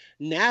her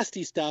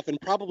nasty stuff and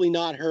probably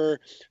not her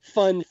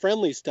fun,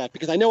 friendly stuff.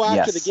 Because I know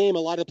after the game, a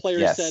lot of the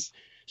players said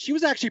she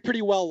was actually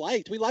pretty well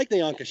liked. We like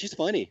Nyanka. She's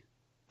funny.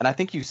 And I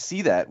think you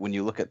see that when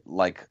you look at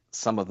like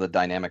some of the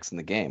dynamics in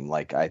the game.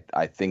 Like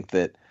I think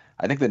that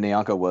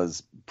Nyanka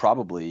was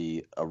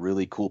probably a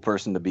really cool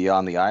person to be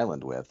on the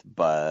island with,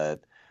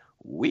 but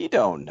we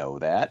don't know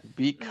that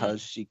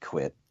because she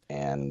quit.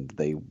 And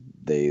they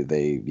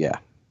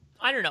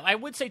I don't know. I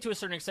would say to a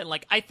certain extent,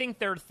 like, I think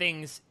there are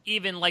things,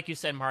 even like you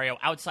said, Mario,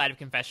 outside of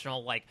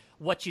confessional, like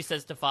what she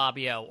says to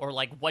Fabio or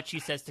like what she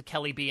says to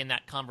Kelly B in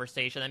that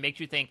conversation that makes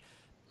you think,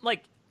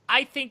 like,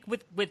 I think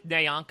with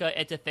Nyanka,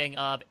 it's a thing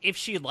of, if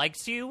she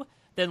likes you,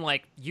 then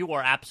like you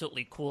are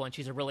absolutely cool and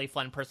she's a really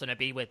fun person to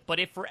be with. But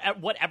if for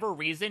whatever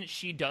reason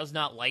she does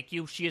not like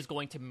you, she is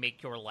going to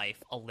make your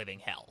life a living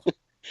hell.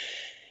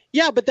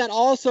 Yeah, but that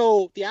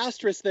also, the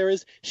asterisk there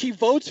is she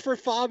votes for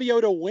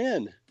Fabio to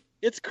win.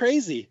 It's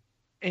crazy.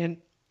 And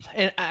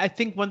I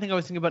think one thing I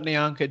was thinking about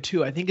Nyanka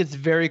too, I think it's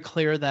very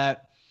clear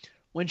that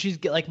when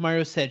she's, like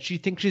Mario said, she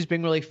thinks she's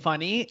being really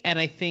funny. And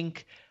I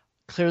think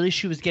clearly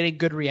she was getting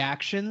good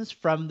reactions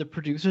from the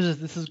producers as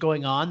this is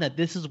going on, that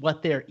this is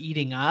what they're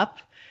eating up.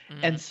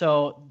 And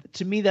so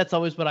to me, that's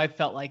always what I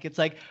felt like. It's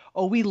like,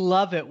 oh, we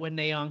love it when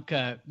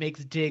Nyanka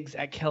makes digs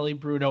at Kelly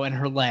Bruno and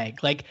her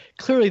leg. Like,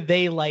 clearly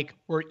they like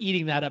were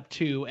eating that up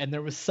too. And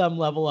there was some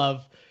level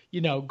of,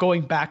 you know,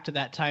 going back to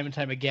that time and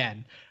time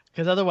again,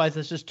 because otherwise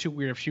it's just too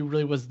weird if she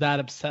really was that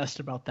obsessed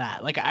about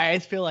that. Like, I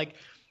feel like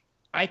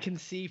I can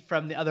see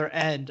from the other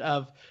end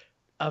of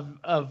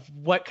of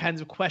what kinds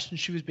of questions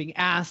she was being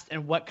asked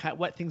and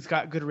what things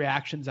got good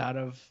reactions out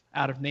of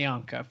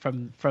Nyanka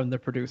from the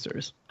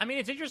producers. I mean,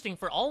 it's interesting.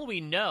 For all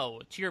we know,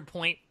 to your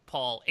point,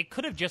 Paul, it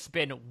could have just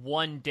been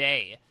one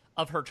day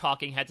of her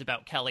talking heads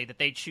about Kelly that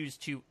they choose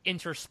to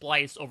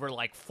intersplice over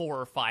like 4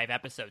 or 5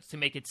 episodes to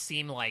make it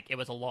seem like it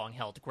was a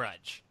long-held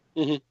grudge.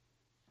 Mm-hmm.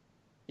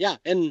 Yeah,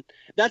 and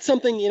that's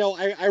something,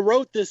 I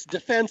wrote this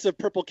defense of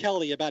Purple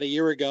Kelly about a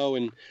year ago,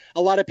 and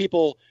a lot of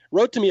people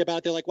wrote to me about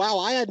it. They're like, wow,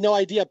 I had no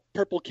idea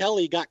Purple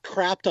Kelly got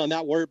crapped on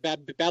that word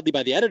badly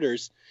by the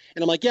editors.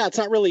 And I'm like, yeah, it's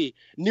not really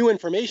new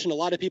information. A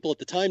lot of people at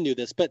the time knew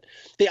this, but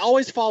they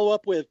always follow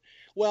up with,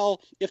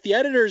 well, if the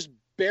editors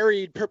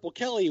buried Purple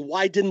Kelly,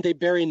 why didn't they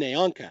bury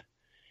Nyanka?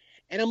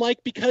 And I'm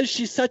like, because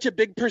she's such a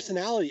big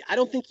personality. I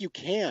don't think you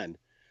can.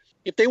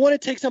 If they want to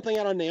take something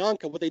out on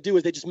Nyanka, what they do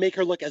is they just make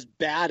her look as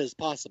bad as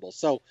possible.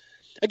 So,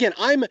 again,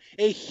 I'm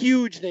a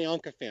huge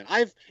Nyanka fan.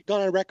 I've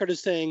gone on record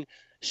as saying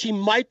she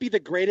might be the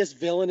greatest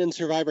villain in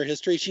Survivor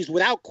history. She's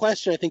without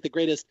question, I think, the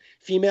greatest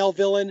female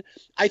villain.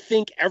 I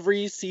think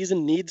every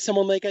season needs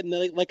someone like a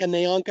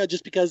Nyanka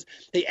just because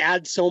they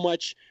add so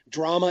much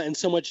drama and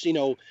so much,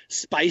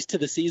 spice to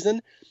the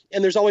season.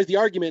 And there's always the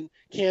argument,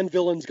 can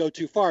villains go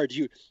too far?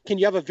 Can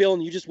you have a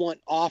villain you just want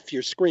off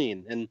your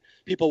screen? And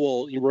people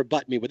will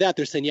rebut me with that.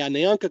 They're saying, yeah,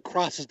 Nyanka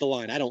crosses the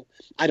line. I don't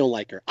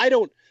like her. I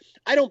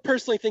don't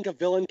personally think a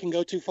villain can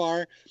go too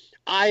far.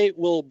 I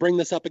will bring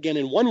this up again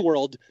in One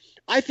World.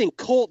 I think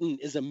Colton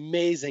is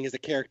amazing as a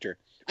character.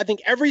 I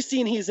think every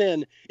scene he's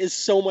in is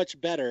so much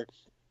better.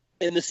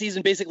 And the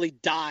season basically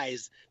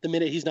dies the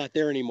minute he's not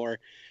there anymore.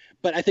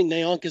 But I think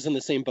Nyanka's in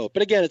the same boat.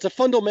 But again, it's a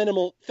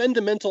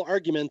fundamental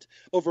argument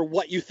over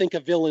what you think a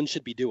villain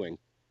should be doing.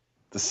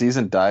 The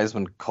season dies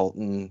when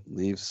Colton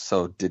leaves,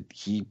 so did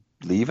he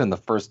leave in the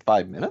first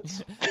 5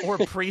 minutes? Or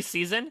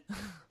pre-season?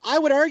 I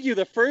would argue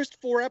the first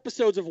 4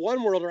 episodes of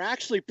One World are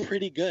actually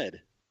pretty good.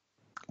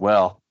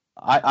 Well,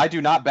 I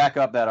do not back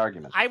up that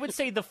argument. I would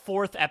say the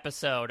 4th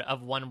episode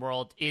of One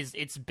World is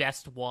its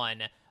best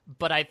one,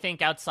 but I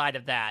think outside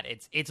of that,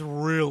 it's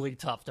really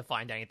tough to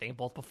find anything,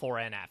 both before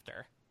and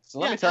after. So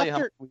let me tell you how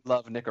much we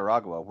love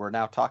Nicaragua. We're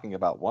now talking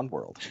about One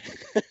World.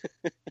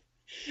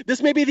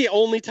 This may be the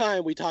only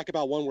time we talk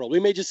about One World.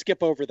 We may just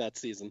skip over that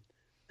season.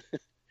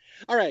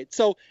 All right,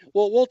 so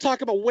we'll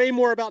talk about way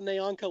more about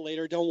Nyanka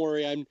later. Don't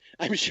worry,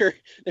 I'm sure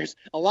there's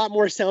a lot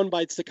more sound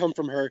bites to come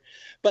from her.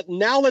 But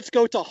now let's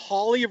go to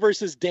Holly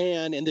versus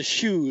Dan and the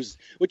shoes,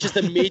 which is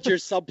the major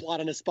subplot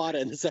on Espada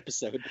in this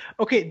episode.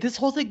 Okay, this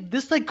whole thing,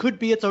 this could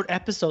be its own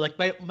episode. Like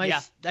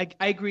I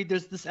agree.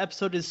 This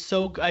episode is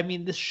so. I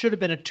mean, this should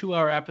have been a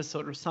 2-hour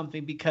episode or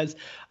something because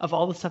of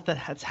all the stuff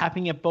that's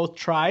happening at both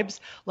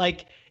tribes.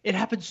 Like, it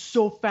happens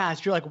so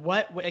fast. You're like,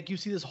 what? Like, you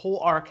see this whole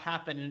arc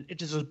happen, and it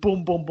just goes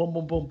boom, boom, boom,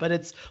 boom, boom. But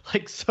it's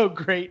like so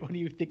great when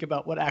you think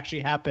about what actually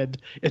happened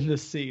in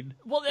this scene.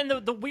 Well, and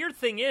the weird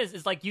thing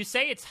is like you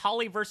say it's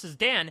Holly versus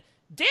Dan.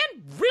 Dan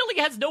really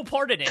has no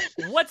part in it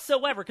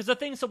whatsoever.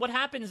 So what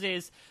happens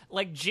is,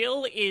 like,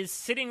 Jill is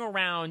sitting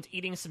around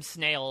eating some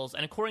snails,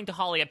 and according to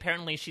Holly,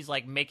 apparently she's,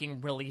 like,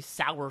 making really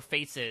sour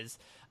faces.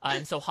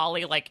 And so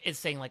Holly, like, is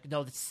saying, like,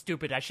 no, that's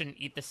stupid, I shouldn't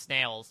eat the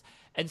snails.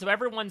 And so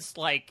everyone's,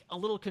 like, a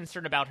little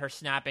concerned about her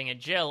snapping at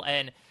Jill,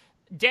 and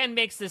Dan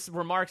makes this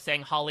remark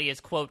saying Holly is,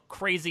 quote,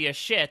 crazy as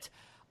shit.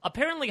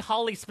 Apparently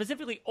Holly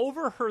specifically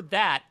overheard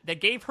that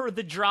gave her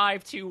the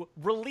drive to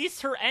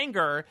release her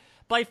anger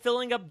by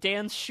filling up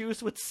Dan's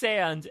shoes with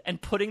sand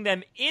and putting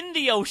them in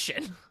the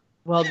ocean.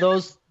 Well,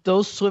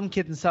 those swim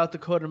kids in South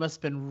Dakota must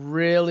have been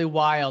really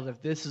wild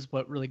if this is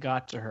what really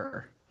got to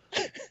her.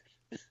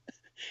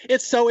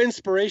 It's so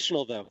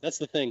inspirational, though. That's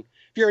the thing.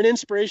 If you're an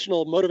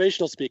inspirational,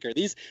 motivational speaker,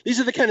 these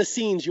are the kind of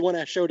scenes you want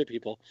to show to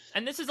people.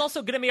 And this is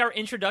also going to be our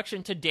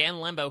introduction to Dan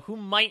Lembo, who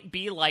might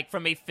be, like,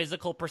 from a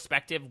physical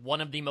perspective, one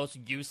of the most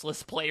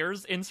useless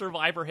players in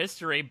Survivor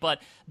history.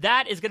 But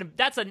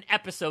that's an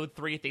episode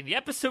 3 thing. The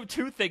episode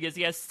 2 thing is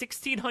he has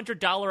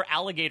 $1,600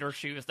 alligator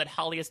shoes that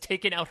Holly has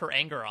taken out her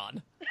anger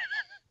on.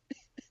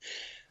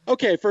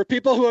 Okay, for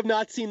people who have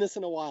not seen this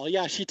in a while,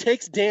 yeah, she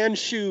takes Dan's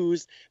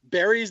shoes,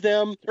 buries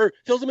them, or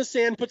fills them with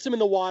sand, puts them in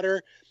the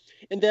water,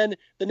 and then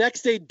the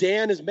next day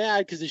Dan is mad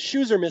because his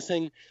shoes are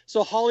missing,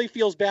 so Holly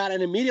feels bad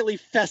and immediately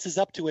fesses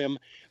up to him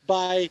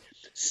by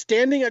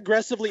standing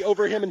aggressively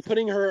over him and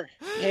putting her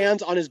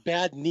hands on his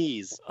bad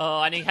knees.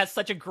 Oh, and he has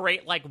such a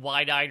great, like,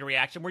 wide-eyed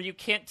reaction where you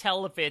can't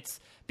tell if it's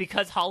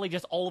because Holly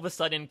just all of a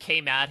sudden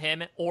came at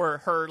him, or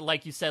her,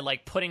 like you said,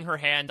 like, putting her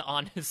hand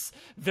on his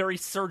very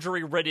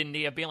surgery-ridden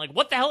knee of being like,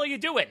 what the hell are you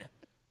doing?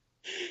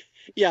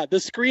 Yeah, the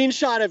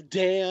screenshot of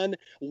Dan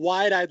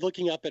wide-eyed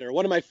looking up at her,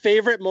 one of my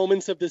favorite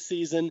moments of the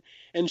season,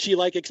 and she,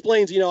 like,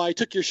 explains, I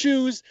took your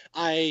shoes,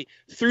 I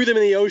threw them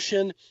in the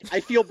ocean, I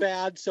feel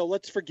bad, so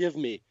let's forgive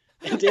me.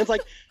 And Dan's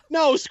like,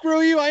 no,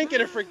 screw you, I ain't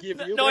gonna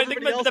forgive you. No, I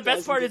think the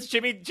best part is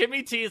Jimmy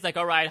T is like,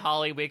 all right,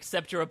 Holly, we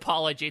accept your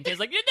apology. And Dan's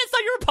like, that's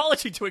not your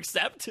apology to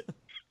accept.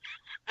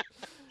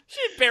 She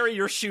didn't bury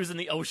your shoes in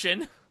the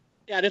ocean.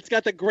 Yeah, and it's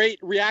got the great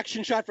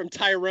reaction shot from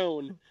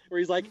Tyrone, where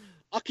he's like,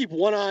 I'll keep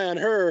one eye on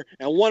her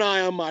and one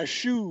eye on my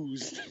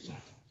shoes.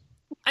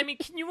 I mean,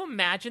 can you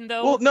imagine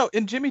though? Well, no.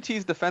 In Jimmy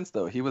T's defense,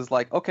 though, he was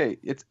like, "Okay,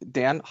 it's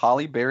Dan.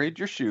 Holly buried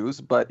your shoes,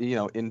 but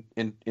in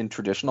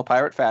traditional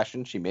pirate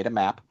fashion, she made a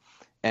map,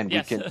 and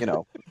Yes. we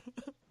can,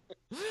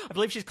 I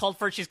believe she's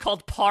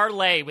called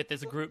Parlay with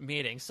this group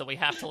meeting, so we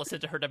have to listen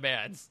to her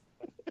demands.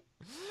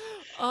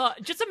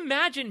 Just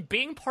imagine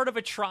being part of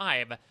a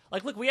tribe.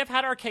 Like, look, we have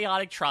had our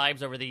chaotic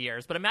tribes over the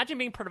years, but imagine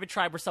being part of a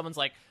tribe where someone's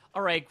like,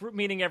 all right, group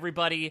meeting,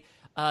 everybody.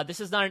 This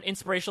is not an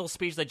inspirational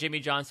speech that Jimmy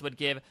Johnson would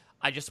give.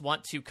 I just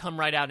want to come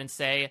right out and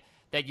say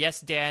that, yes,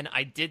 Dan,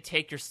 I did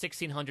take your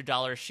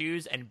 $1,600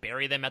 shoes and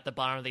bury them at the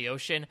bottom of the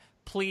ocean.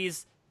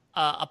 Please,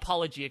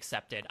 apology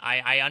accepted.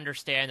 I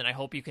understand, and I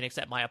hope you can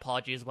accept my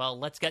apology as well.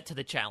 Let's get to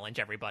the challenge,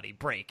 everybody.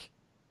 Break.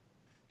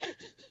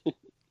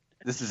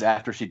 This is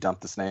after she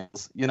dumped the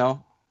snails,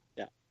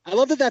 Yeah. I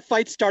love that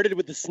fight started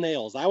with the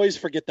snails. I always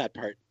forget that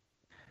part.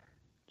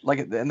 Like,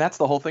 and that's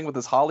the whole thing with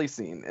this Holly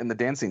scene and the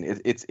dance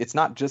scene. It's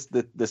not just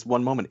this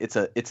one moment. It's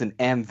an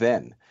and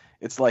then.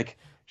 It's like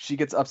she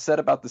gets upset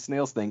about the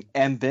snails thing,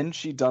 and then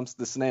she dumps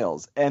the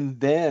snails, and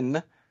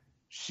then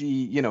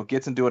she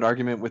gets into an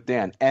argument with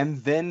Dan,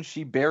 and then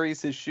she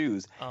buries his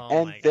shoes,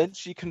 and then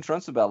she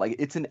confronts him about it. Like,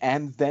 it's an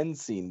and then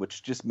scene,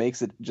 which just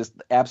makes it just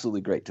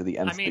absolutely great to the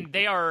end. I mean,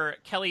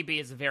 Kelly B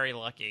is very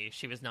lucky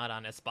she was not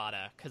on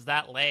Espada, because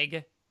that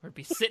leg would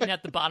be sitting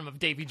at the bottom of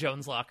Davy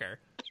Jones' locker.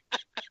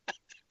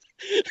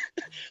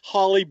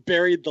 Holly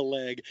buried the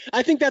leg.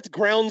 I think that's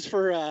grounds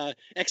for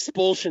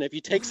expulsion if you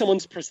take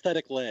someone's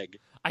prosthetic leg.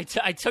 I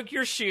took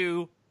your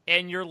shoe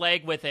and your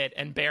leg with it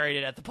and buried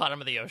it at the bottom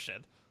of the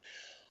ocean.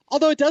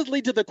 Although it does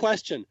lead to the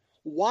question,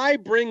 why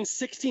bring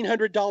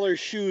 $1,600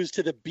 shoes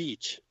to the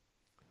beach?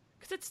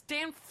 Because it's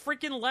Dan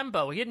freaking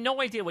Lembo. He had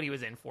no idea what he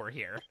was in for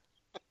here.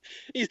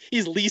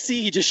 He's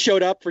Lisi. He just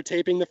showed up for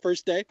taping the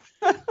first day.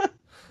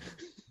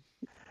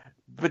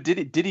 But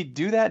did he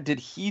do that? Did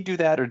he do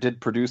that, or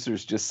did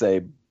producers just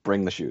say,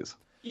 bring the shoes?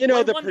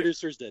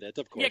 Producers did it,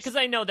 of course. Yeah, because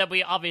I know that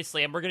we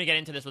obviously, and we're going to get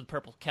into this with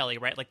Purple Kelly,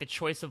 right? Like the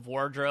choice of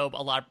wardrobe,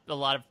 a lot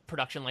of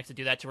production likes to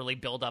do that to really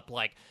build up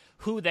like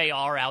who they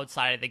are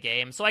outside of the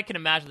game. So I can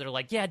imagine they're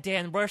like, yeah,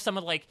 Dan, wear some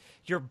of like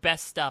your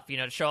best stuff,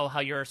 to show how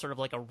you're sort of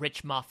like a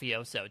rich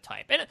mafioso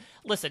type. And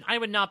listen, I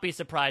would not be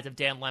surprised if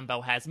Dan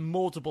Lembo has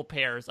multiple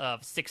pairs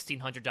of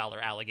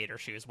 $1,600 alligator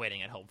shoes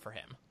waiting at home for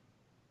him.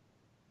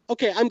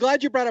 Okay, I'm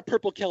glad you brought up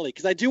Purple Kelly,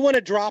 because I do want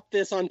to drop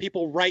this on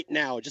people right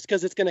now, just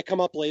because it's going to come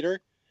up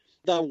later,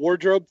 the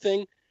wardrobe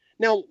thing.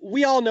 Now,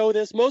 we all know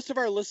this. Most of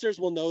our listeners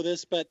will know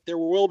this, but there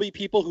will be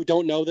people who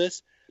don't know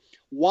this.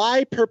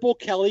 Why Purple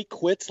Kelly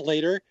quits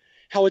later,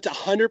 how it's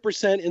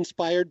 100%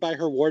 inspired by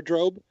her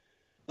wardrobe.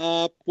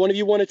 One of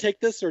you want to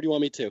take this, or do you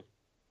want me to?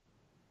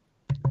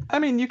 I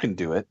mean, you can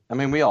do it. I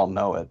mean, we all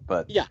know it,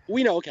 but... Yeah,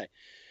 we know, okay.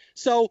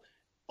 So...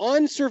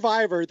 on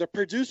Survivor, the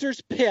producers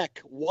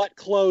pick what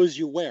clothes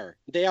you wear.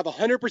 They have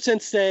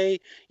 100% say.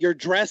 You're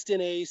dressed in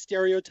a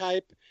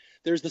stereotype.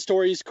 There's the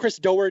stories. Chris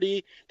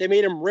Doherty, they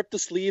made him rip the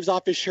sleeves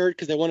off his shirt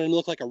because they wanted him to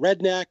look like a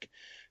redneck.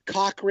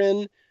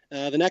 Cochran,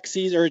 the next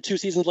season, or 2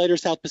 seasons later,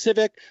 South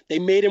Pacific, they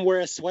made him wear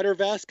a sweater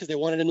vest because they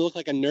wanted him to look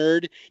like a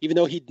nerd, even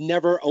though he'd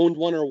never owned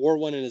one or wore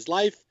one in his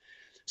life.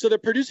 So the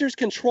producers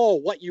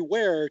control what you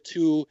wear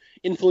to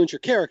influence your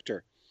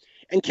character.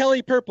 And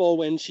Kelly Purple,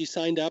 when she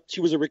signed up,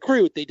 she was a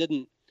recruit.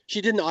 She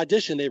didn't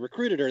audition. They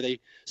recruited her. They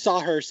saw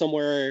her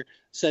somewhere,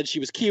 said she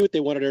was cute. They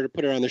wanted her to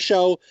put her on the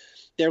show.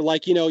 They're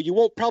like,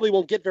 you probably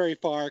won't get very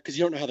far because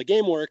you don't know how the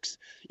game works.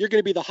 You're going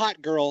to be the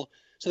hot girl.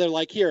 So they're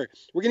like, here,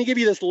 we're going to give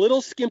you this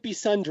little skimpy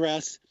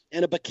sundress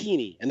and a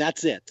bikini, and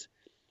that's it.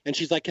 And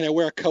she's like, can I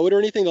wear a coat or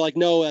anything? They're like,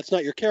 no, that's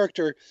not your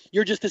character.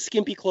 You're just the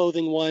skimpy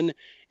clothing one,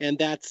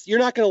 and you're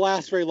not going to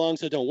last very long,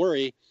 so don't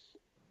worry.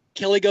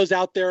 Kelly goes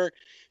out there.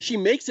 She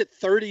makes it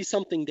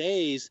 30-something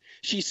days.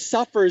 She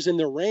suffers in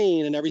the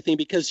rain and everything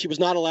because she was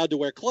not allowed to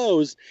wear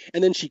clothes.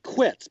 And then she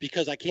quits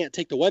because I can't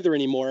take the weather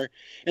anymore.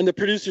 And the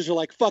producers are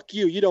like, fuck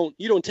you. You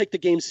don't take the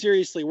game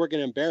seriously. We're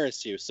going to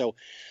embarrass you. So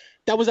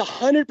that was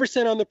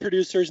 100% on the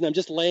producers. And I'm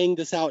just laying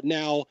this out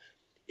now.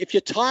 If you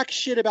talk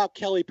shit about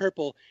Kelly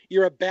Purple,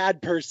 you're a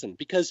bad person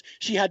because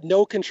she had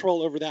no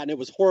control over that. And it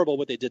was horrible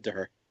what they did to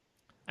her.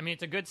 I mean,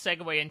 it's a good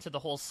segue into the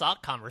whole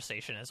sock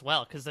conversation as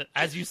well, because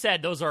as you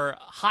said, those are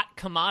hot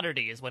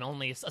commodities when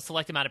only a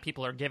select amount of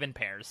people are given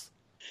pairs.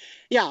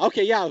 Yeah,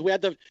 okay, yeah. We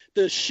had the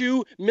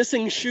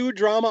missing shoe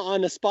drama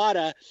on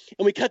Espada,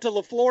 and we cut to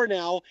LaFleur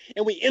now,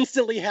 and we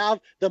instantly have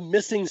the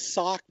missing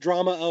sock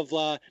drama of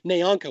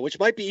Nyanka, which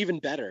might be even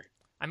better.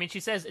 I mean,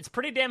 she says, it's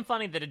pretty damn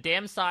funny that a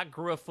damn sock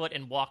grew a foot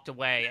and walked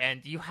away,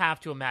 and you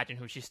have to imagine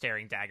who she's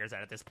staring daggers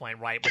at this point,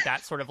 right? With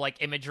that sort of,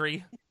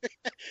 imagery.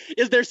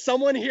 Is there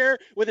someone here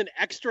with an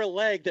extra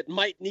leg that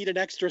might need an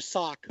extra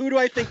sock? Who do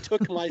I think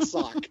took my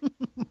sock?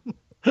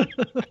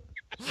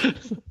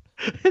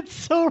 It's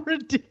so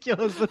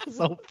ridiculous. It's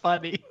so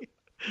funny.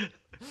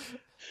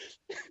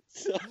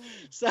 So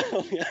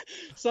yeah,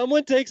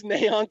 someone takes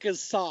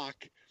Nyanka's sock.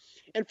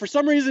 And for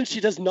some reason, she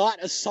does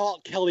not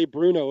assault Kelly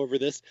Bruno over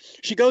this.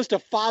 She goes to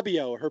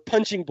Fabio, her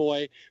punching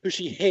boy, who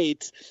she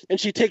hates, and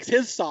she takes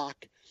his sock.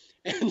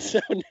 And so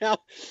now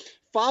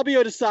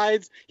Fabio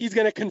decides he's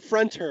going to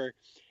confront her.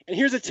 And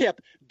here's a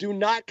tip. Do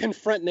not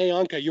confront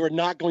Nyanka. You are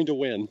not going to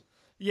win.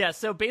 Yeah,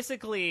 so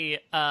basically,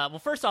 well,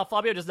 first off,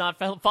 Fabio does not.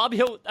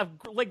 Fabio,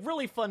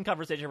 really fun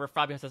conversation where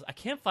Fabio says, "I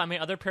can't find my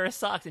other pair of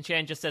socks," and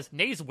Shannon just says,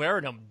 "Nay's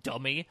wearing them,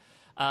 dummy."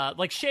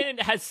 Shannon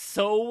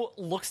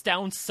looks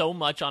down so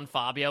much on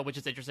Fabio, which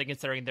is interesting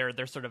considering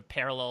they're sort of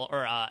parallel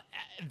or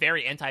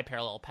very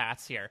anti-parallel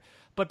paths here.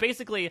 But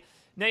basically,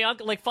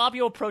 Nyanka,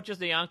 Fabio approaches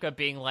Nyanka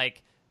being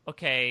like,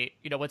 "Okay,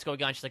 what's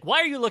going on?" She's like, "Why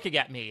are you looking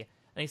at me?"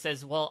 And he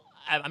says, "Well,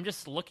 I'm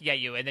just looking at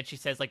you." And then she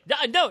says,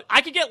 "No,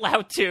 I can get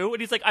loud too."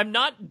 And he's like, "I'm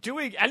not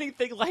doing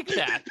anything like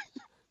that."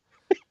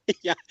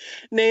 Yeah.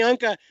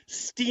 Nyanka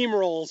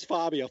steamrolls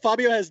Fabio.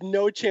 Fabio has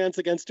no chance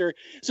against her.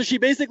 So she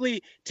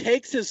basically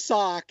takes his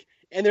sock,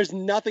 and there's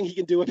nothing he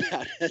can do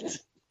about it.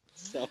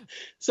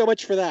 So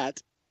much for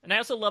that. And I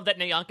also love that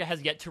Nyanka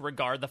has yet to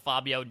regard the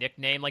Fabio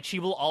nickname. She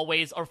will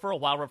always, or for a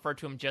while, refer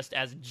to him just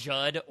as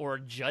Judd or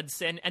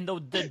Judson. And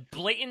the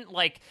blatant,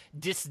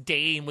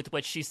 disdain with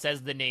which she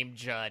says the name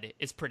Judd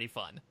is pretty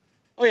fun.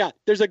 Oh, yeah.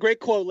 There's a great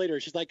quote later.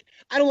 She's like,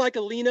 "I don't like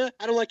Alina,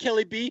 I don't like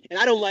Kelly B, and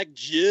I don't like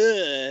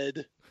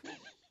Judd."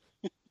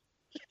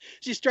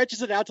 She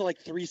stretches it out to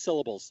 3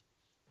 syllables.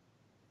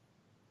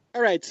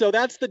 All right, so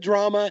that's the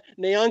drama.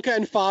 Nyanka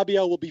and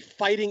Fabio will be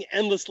fighting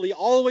endlessly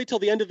all the way till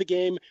the end of the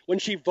game when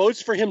she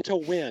votes for him to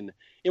win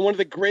in one of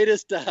the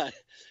greatest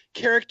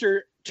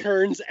character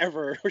turns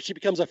ever, where she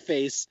becomes a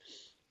face.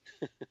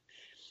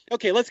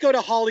 Okay, let's go to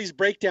Holly's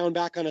breakdown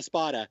back on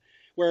Espada,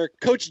 where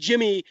Coach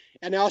Jimmy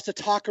announced to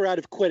talk her out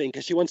of quitting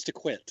because she wants to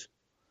quit.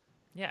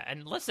 Yeah,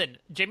 and listen,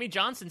 Jimmy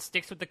Johnson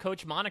sticks with the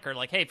coach moniker.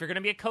 Hey, if you're going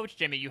to be a coach,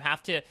 Jimmy, you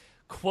have to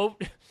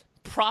quote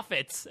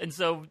prophets. And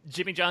so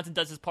Jimmy Johnson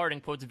does his part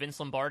and quotes Vince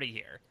Lombardi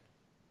here.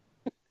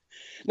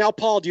 Now,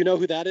 Paul, do you know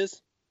who that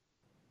is?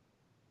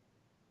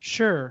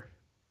 Sure.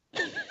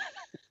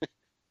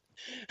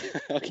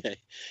 Okay.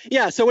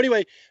 Yeah, so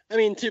anyway,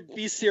 to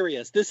be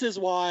serious, this is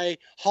why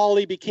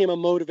Holly became a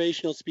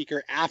motivational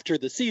speaker after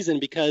the season,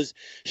 because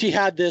she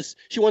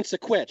wants to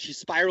quit. She's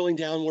spiraling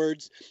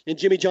downwards, and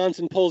Jimmy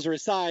Johnson pulls her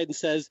aside and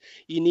says,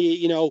 we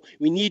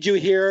need you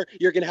here.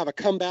 You're going to have a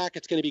comeback.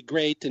 It's going to be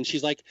great. And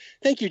she's like,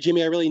 "Thank you,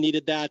 Jimmy. I really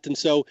needed that." And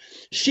so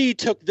she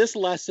took this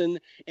lesson,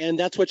 and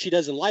that's what she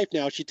does in life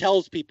now. She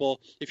tells people,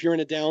 if you're in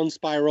a down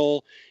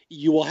spiral,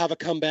 you will have a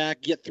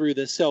comeback, get through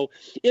this. So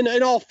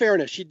in all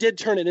fairness, she did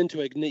turn it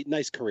into a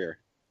nice career.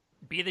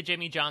 Be the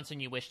Jimmy Johnson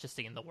you wish to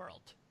see in the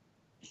world.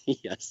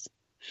 Yes.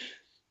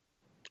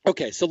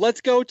 Okay, so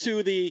let's go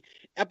to the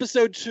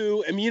episode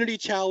 2 immunity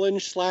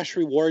challenge /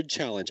 reward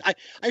challenge.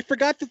 I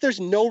forgot that there's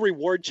no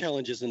reward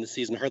challenges in the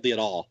season, hardly at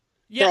all.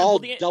 Yeah, they're all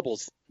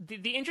doubles.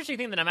 The interesting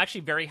thing that I'm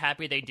actually very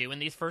happy they do in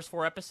these first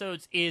 4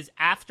 episodes is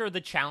after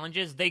the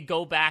challenges, they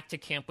go back to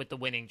camp with the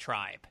winning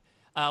tribe.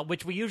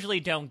 Which we usually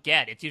don't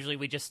get. It's usually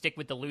we just stick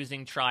with the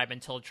losing tribe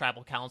until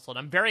tribal council. And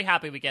I'm very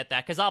happy we get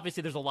that, because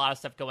obviously there's a lot of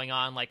stuff going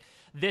on.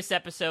 This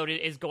episode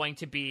is going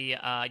to be,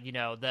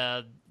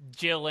 the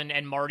Jill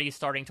and Marty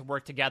starting to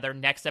work together.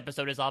 Next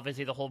episode is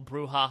obviously the whole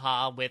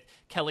brouhaha with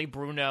Kelly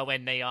Bruno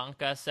and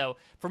Nyanka. So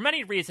for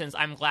many reasons,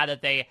 I'm glad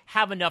that they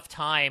have enough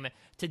time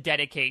to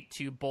dedicate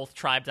to both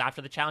tribes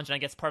after the challenge. And I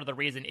guess part of the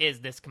reason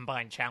is this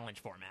combined challenge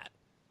format.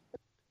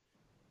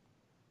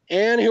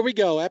 And here we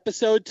go,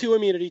 episode 2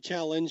 immunity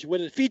challenge,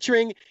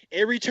 featuring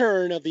a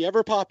return of the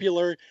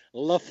ever-popular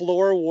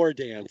LaFleur war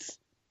dance.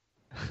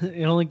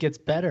 It only gets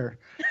better.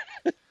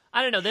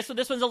 I don't know, this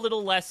one's a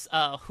little less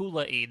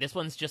hula-y. This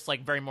one's just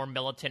very more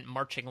militant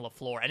marching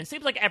LaFleur. And it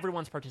seems like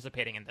everyone's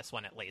participating in this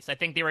one, at least. I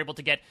think they were able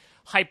to get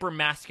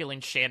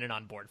hyper-masculine Shannon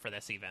on board for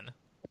this, even.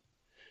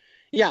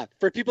 Yeah,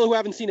 for people who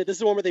haven't seen it, this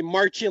is the one where they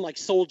march in like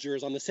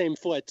soldiers on the same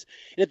foot.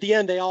 And at the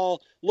end, they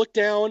all look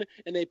down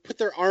and they put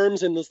their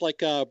arms in this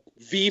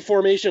V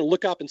formation and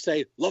look up and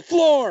say,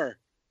 LaFleur!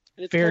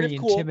 And it's very kind of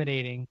cool.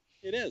 Intimidating.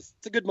 It is.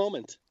 It's a good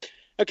moment.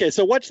 Okay,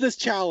 so watch this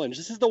challenge.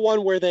 This is the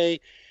one where they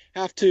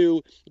have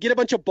to get a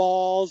bunch of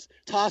balls,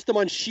 toss them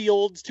on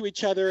shields to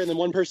each other, and then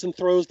one person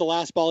throws the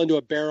last ball into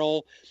a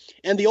barrel.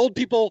 And the old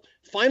people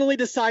finally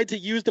decide to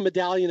use the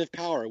Medallion of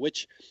Power,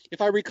 which, if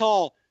I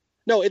recall,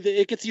 no,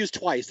 it gets used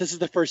twice. This is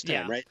the first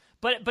time, right?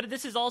 But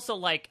this is also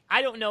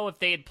I don't know if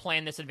they had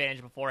planned this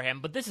advantage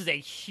beforehand, but this is a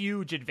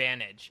huge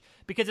advantage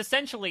because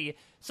essentially,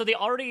 so they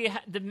already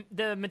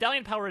the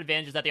Medallion Power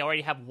advantage is that they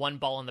already have one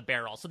ball in the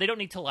barrel, so they don't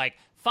need to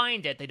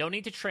find it, they don't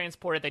need to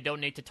transport it, they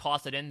don't need to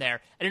toss it in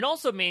there, and it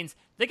also means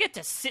they get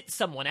to sit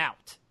someone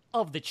out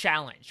of the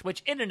challenge,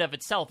 which in and of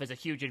itself is a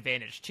huge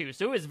advantage too.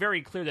 So it was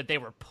very clear that they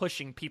were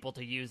pushing people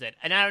to use it.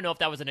 And I don't know if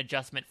that was an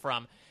adjustment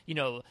from,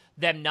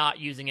 them not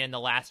using it in the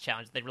last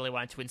challenge. They really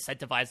wanted to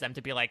incentivize them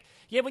to be like,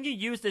 yeah, when you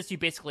use this, you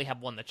basically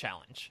have won the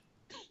challenge.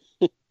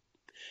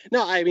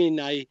 No, I mean,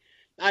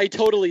 I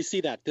totally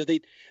see that.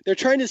 They're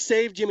trying to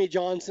save Jimmy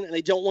Johnson and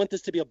they don't want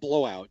this to be a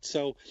blowout.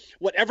 So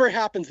whatever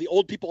happens, the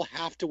old people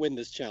have to win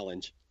this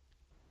challenge.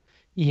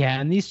 Yeah.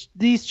 And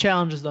these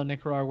challenges though,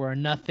 Nicaragua, are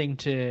nothing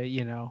to,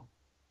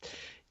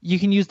 you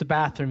can use the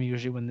bathroom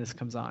usually when this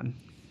comes on.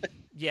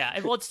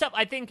 Yeah, well, it's tough.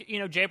 I think,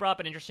 Jay brought up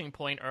an interesting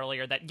point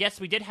earlier that, yes,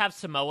 we did have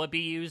Samoa be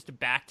used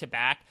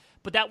back-to-back,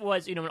 but that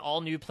was, an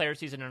all-new player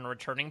season and a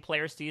returning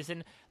player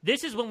season.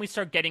 This is when we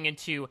start getting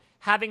into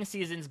having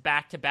seasons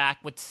back-to-back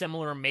with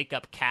similar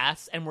makeup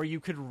casts, and where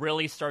you could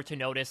really start to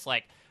notice,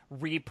 like,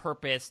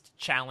 repurposed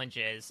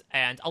challenges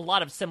and a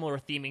lot of similar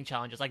theming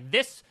challenges. Like,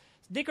 this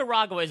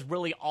Nicaragua is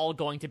really all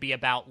going to be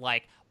about,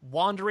 like,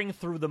 wandering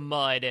through the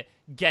mud,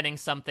 getting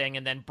something,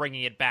 and then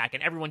bringing it back.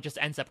 And everyone just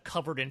ends up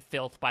covered in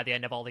filth by the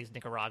end of all these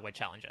Nicaragua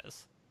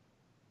challenges.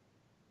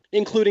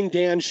 Including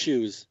Dan's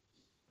shoes.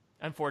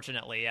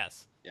 Unfortunately,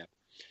 yes. Yeah.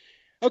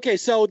 Okay,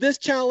 so this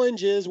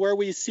challenge is where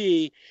we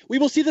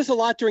will see this a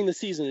lot during the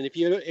season. And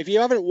if you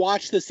haven't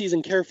watched the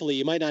season carefully,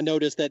 you might not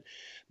notice that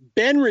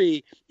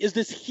Benry is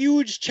this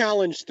huge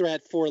challenge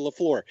threat for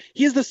LaFleur.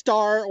 He is the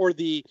star or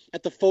the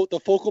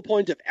focal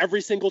point of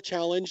every single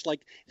challenge, like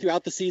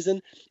throughout the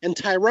season. And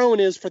Tyrone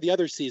is for the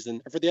other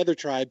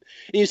tribe.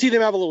 And you see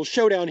them have a little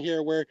showdown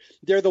here where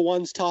they're the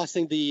ones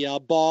tossing the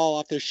ball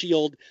off their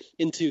shield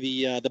into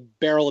the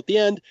barrel at the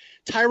end.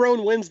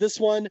 Tyrone wins this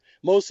one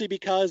mostly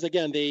because,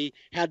 again, they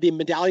had the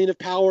Medallion of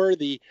Power,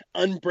 the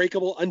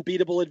unbreakable,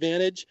 unbeatable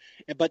advantage.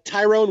 But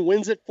Tyrone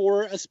wins it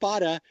for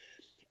Espada.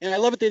 And I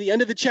love it that at the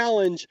end of the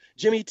challenge,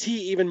 Jimmy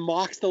T even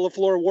mocks the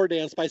LaFleur war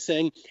dance by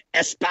saying,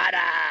 Espada!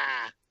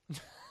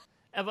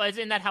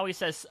 Isn't that how he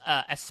says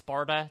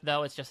Esparta,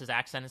 though? It's just his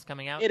accent is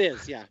coming out? It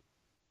is, yeah.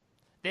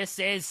 This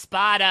is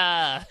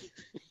Spada!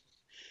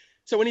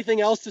 So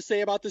anything else to say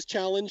about this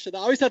challenge? I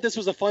always thought this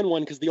was a fun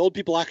one because the old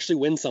people actually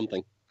win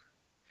something.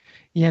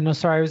 Yeah, no,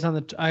 sorry.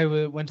 I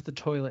went to the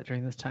toilet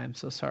during this time,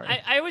 so sorry.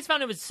 I always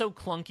found it was so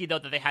clunky, though,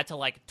 that they had to,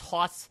 like,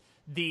 toss...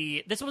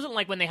 This wasn't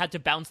like when they had to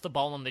bounce the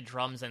ball on the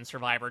drums in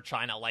Survivor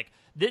China. Like,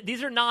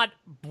 these are not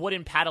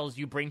wooden paddles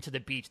you bring to the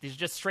beach. These are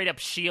just straight up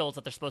shields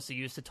that they're supposed to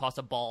use to toss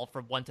a ball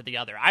from one to the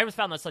other. I always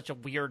found that such a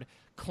weird,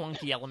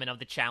 clunky element of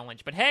the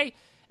challenge. But hey,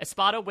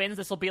 Espada wins.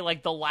 This will be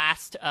like the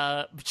last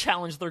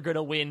challenge they're going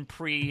to win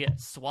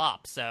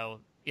pre-swap. So,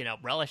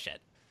 relish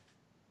it.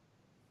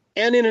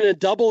 And in a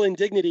double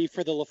indignity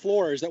for the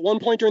LaFleurs, at one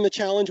point during the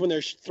challenge when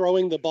they're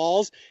throwing the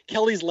balls,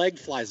 Kelly's leg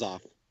flies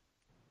off.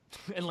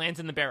 And lands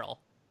in the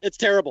barrel. It's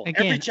terrible.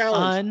 Again, every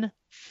challenge.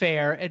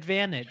 Unfair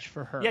advantage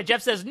for her. Yeah,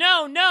 Jeff says,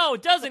 no,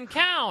 it doesn't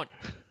count.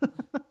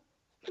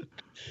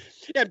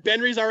 Yeah,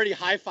 Benry's already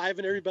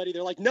high-fiving everybody.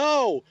 They're like,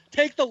 no,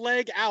 take the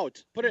leg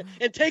out. Put it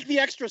and take the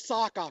extra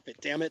sock off it,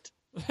 damn it.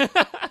 All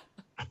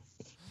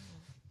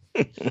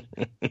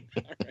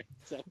right.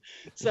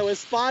 So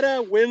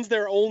Espada wins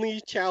their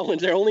only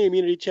challenge, their only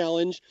immunity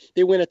challenge.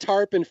 They win a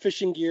tarp and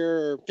fishing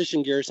gear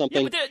or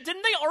something. Yeah, but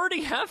didn't they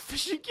already have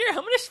fishing gear?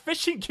 How much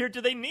fishing gear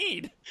do they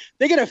need?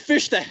 They gotta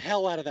fish the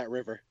hell out of that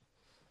river.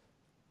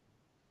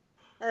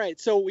 All right,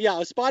 so yeah,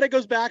 Espada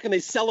goes back and they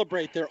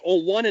celebrate their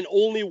one and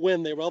only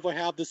win they will ever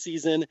have this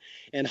season.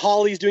 And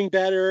Holly's doing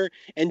better,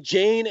 and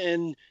Jane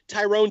and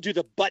Tyrone do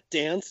the butt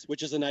dance,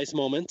 which is a nice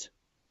moment.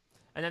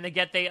 And then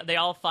they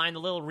all find the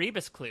little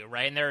Rebus clue,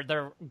 right? And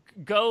they're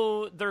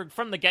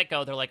from the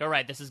get-go, they're like, all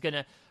right,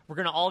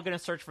 we're all gonna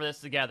search for this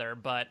together.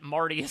 But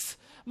Marty's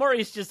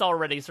just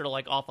already sort of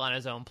like off on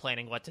his own,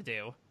 planning what to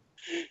do.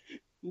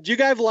 Do you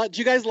guys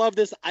love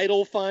this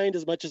idol find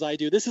as much as I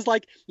do? This is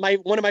like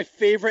one of my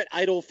favorite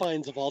idol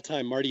finds of all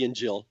time, Marty and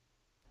Jill.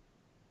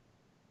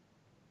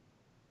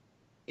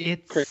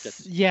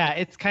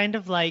 It's kind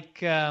of like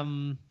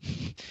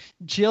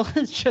Jill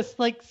is just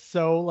like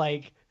so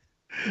like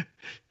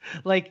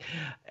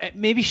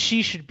maybe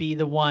she should be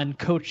the one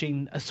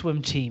coaching a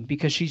swim team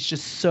because she's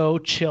just so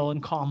chill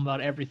and calm about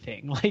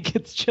everything. Like,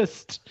 it's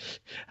just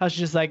how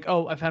she's just like,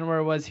 oh, I found where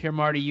it was. Here,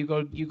 Marty, you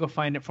go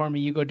find it for me.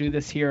 You go do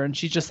this here. And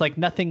she's just like,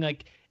 nothing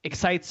like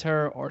excites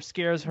her or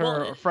scares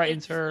her or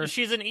frightens her.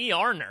 She's an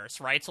ER nurse,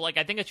 right? So like,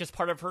 I think it's just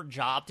part of her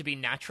job to be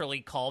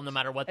naturally calm no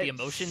matter what the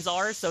emotions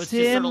are. So it's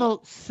just sort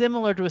of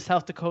similar to a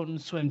South Dakotan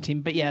swim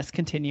team, but yes,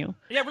 continue.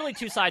 Yeah, really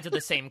two sides of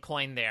the same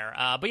coin there.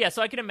 But yeah,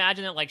 so I can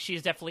imagine that like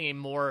she's definitely a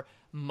more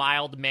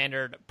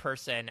mild-mannered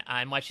person,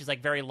 and why she's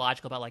like very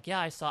logical about like, yeah,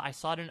 I saw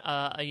it in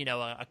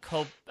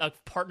a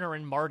partner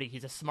in Marty.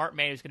 He's a smart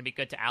man who's going to be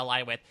good to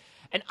ally with.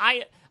 And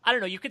I don't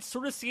know, you could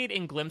sort of see it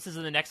in glimpses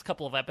in the next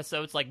couple of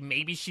episodes. Like,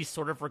 maybe she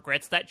sort of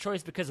regrets that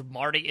choice because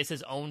Marty is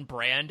his own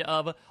brand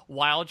of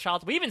wild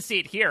child. We even see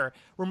it here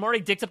where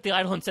Marty digs up the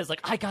idol and says like,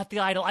 I got the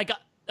idol.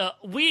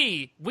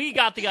 We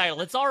got the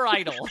idol. It's our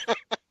idol.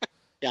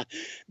 Yeah,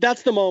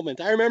 that's the moment.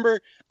 I remember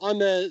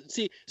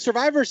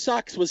Survivor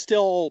Sucks was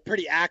still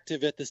pretty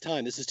active at this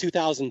time. This is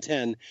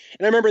 2010. And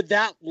I remember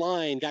that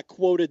line got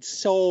quoted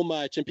so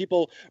much, and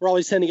people were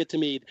always sending it to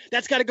me.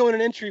 That's got to go in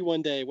an entry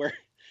one day where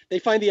they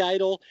find the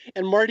idol,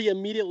 and Marty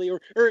immediately, or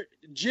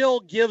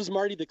Jill gives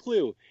Marty the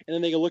clue, and then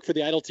they go look for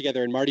the idol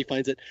together, and Marty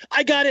finds it.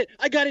 I got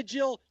it,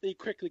 Jill. Then he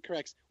quickly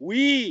corrects,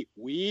 we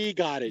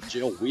got it,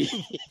 Jill, we.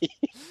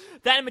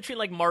 That in between,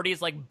 like,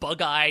 Marty's, like,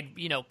 bug-eyed,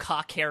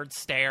 cock-haired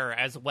stare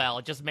as well.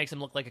 It just makes him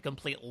look like a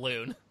complete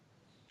loon.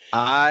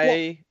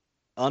 I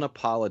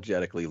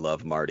unapologetically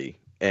love Marty,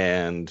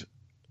 and,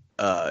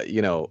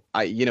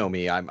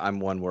 me, I'm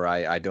one where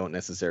I don't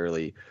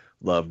necessarily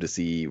love to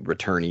see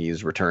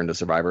returnees return to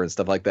Survivor and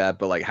stuff like that.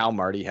 But like how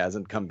Marty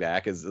hasn't come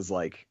back is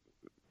like,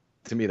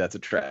 to me, that's a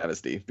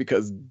travesty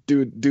because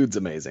dude's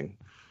amazing.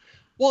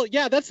 Well,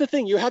 yeah, that's the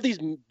thing. You have these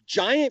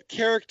giant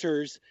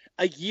characters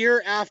a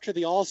year after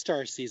the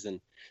All-Star season.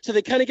 So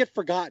they kind of get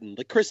forgotten.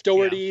 The Chris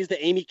Dohertys,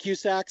 the Amy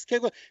Cusacks.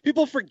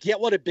 People forget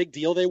what a big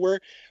deal they were.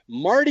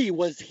 Marty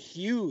was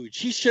huge.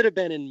 He should have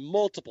been in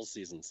multiple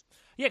seasons.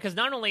 Yeah, because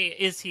not only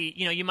is he,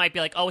 you might be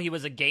like, oh, he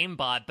was a game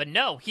bot, but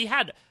no, he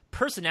had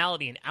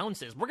personality in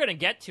ounces. We're going to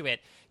get to it.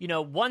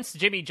 Once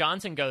Jimmy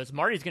Johnson goes,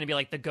 Marty's going to be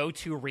like the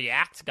go-to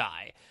react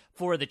guy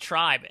for the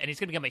tribe, and he's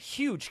going to become a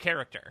huge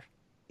character.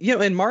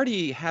 And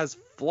Marty has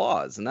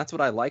flaws, and that's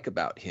what I like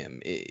about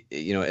him,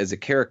 as a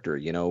character,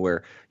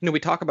 where, we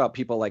talk about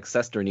people like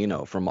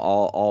Sesternino from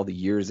all the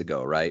years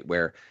ago, right?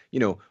 Where,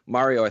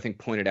 Mario, I think,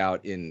 pointed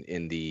out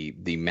in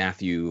the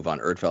Matthew von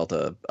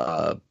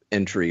Erdfeldt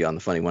entry on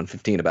the Funny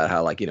 115 about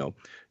how, like,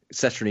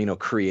 Sesternino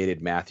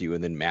created Matthew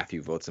and then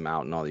Matthew votes him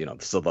out and all,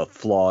 so the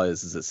flaw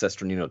is that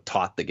Sesternino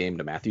taught the game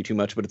to Matthew too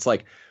much, but it's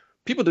like,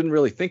 people didn't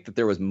really think that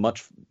there was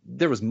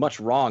much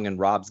wrong in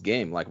Rob's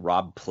game. Like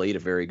Rob played a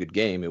very good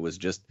game. It was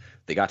just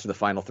they got to the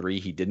final three.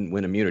 He didn't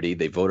win immunity.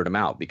 They voted him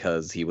out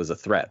because he was a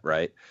threat,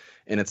 right?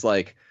 And it's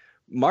like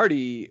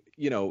Marty,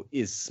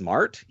 is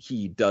smart.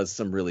 He does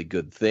some really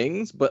good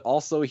things, but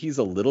also he's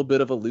a little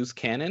bit of a loose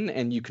cannon,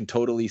 and you can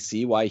totally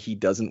see why he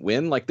doesn't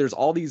win. Like there's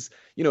all these,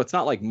 it's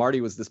not like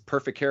Marty was this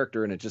perfect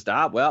character and it just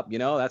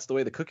that's the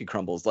way the cookie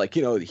crumbles. Like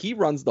he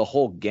runs the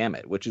whole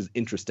gamut, which is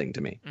interesting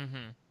to me.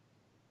 Mm-hmm.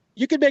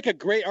 You could make a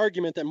great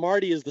argument that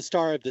Marty is the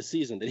star of the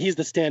season, that he's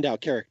the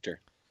standout character.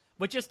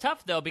 Which is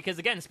tough, though, because,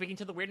 again, speaking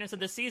to the weirdness of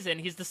the season,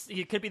 he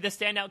could be the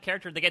standout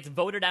character that gets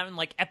voted out in,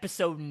 like,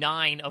 episode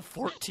 9 of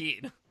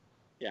 14.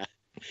 Yeah.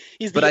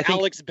 He's the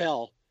Alex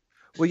Bell.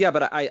 Well, yeah,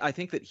 but I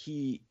think that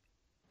he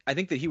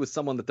was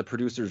someone that the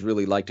producers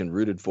really liked and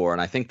rooted for.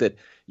 And I think that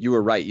you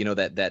were right,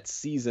 that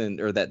season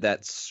or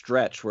that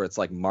stretch where it's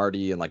like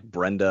Marty and like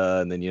Brenda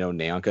and then,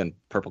 Nyanka and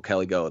Purple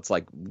Kelly go. It's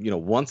like,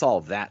 once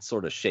all that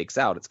sort of shakes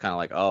out, it's kind of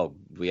like, oh,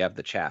 we have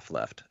the chaff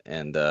left.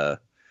 And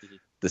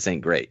this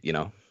ain't great,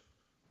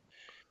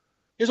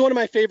 Here's one of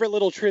my favorite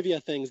little trivia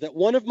things, that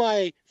one of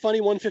my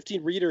Funny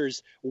 115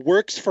 readers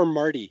works for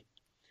Marty.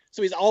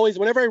 So he's always,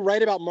 whenever I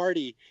write about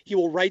Marty, he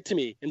will write to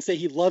me and say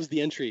he loves the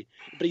entry.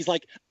 But he's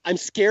like, I'm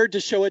scared to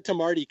show it to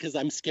Marty because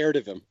I'm scared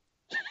of him.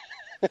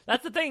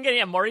 That's the thing.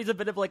 Yeah, Marty's a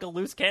bit of like a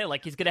loose cannon.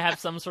 Like he's going to have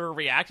some sort of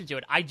reaction to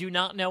it. I do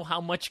not know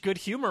how much good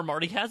humor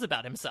Marty has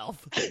about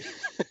himself.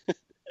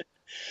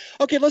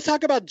 Okay, let's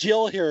talk about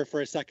Jill here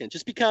for a second.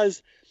 Just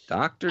because...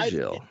 Dr.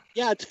 Jill.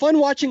 Yeah, it's fun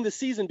watching the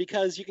season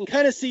because you can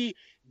kind of see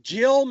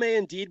Jill may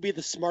indeed be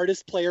the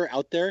smartest player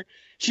out there.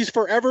 She's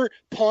forever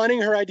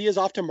pawning her ideas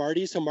off to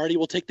Marty, so Marty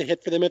will take the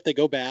hit for them if they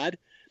go bad.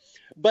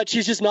 But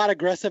she's just not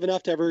aggressive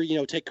enough to ever,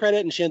 take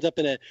credit, and she ends up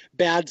in a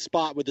bad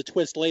spot with the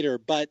twist later.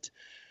 But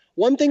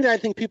one thing that I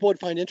think people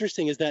would find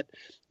interesting is that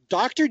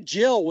Dr.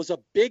 Jill was a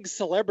big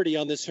celebrity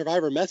on the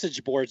Survivor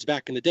message boards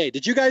back in the day.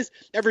 Did you guys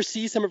ever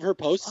see some of her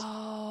posts?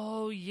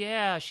 Oh,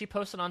 yeah. She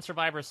posted on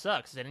Survivor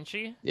Sucks, didn't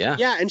she? Yeah.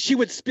 Yeah, and she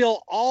would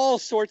spill all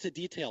sorts of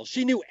details.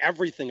 She knew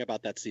everything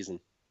about that season.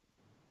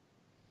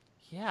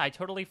 Yeah, I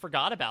totally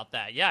forgot about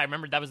that. Yeah, I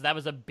remember that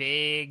was a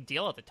big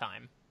deal at the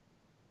time.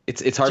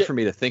 It's hard for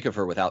me to think of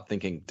her without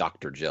thinking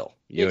Dr. Jill.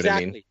 You know what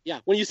I mean? Yeah,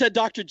 when you said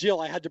Dr. Jill,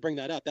 I had to bring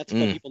that up. That's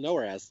what people know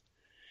her as.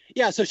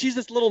 Yeah, so she's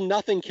this little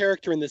nothing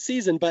character in the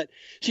season, but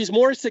she's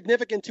more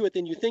significant to it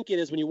than you think it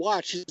is when you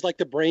watch. She's like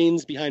the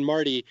brains behind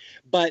Marty.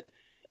 But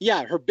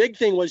yeah, her big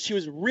thing was she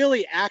was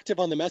really active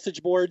on the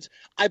message boards.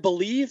 I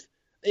believe,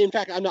 in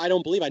fact, I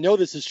don't believe, I know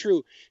this is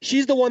true.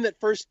 She's the one that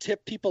first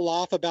tipped people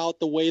off about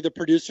the way the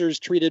producers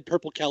treated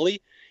Purple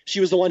Kelly. She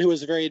was the one who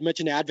was very much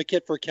an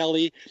advocate for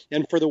Kelly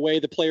and for the way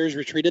the players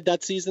were treated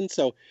that season.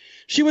 So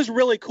she was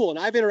really cool, and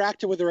I've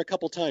interacted with her a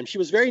couple times. She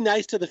was very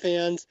nice to the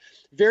fans,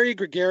 very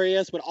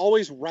gregarious, would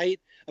always write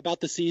about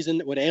the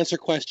season, would answer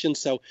questions.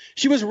 So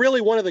she was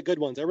really one of the good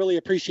ones. I really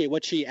appreciate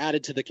what she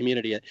added to the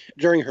community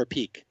during her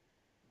peak.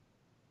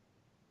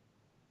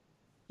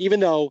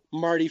 Even though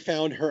Marty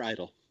found her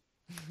idol.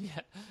 Yeah,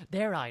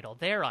 their idol.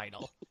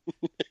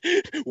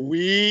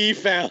 We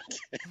found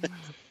it.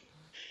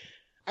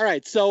 All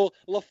right, so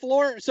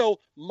LaFleur, so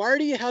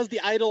Marty has the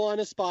idol on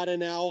Espada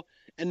now,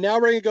 and now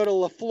we're going to go to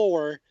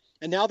LaFleur,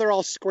 and now they're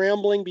all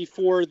scrambling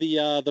before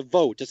the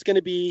vote. It's going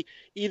to be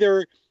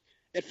either,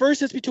 at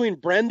first it's between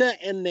Brenda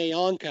and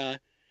Nyanka,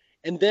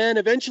 and then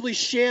eventually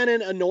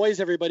Shannon annoys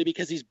everybody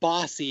because he's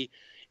bossy,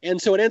 and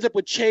so it ends up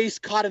with Chase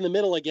caught in the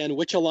middle again.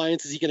 Which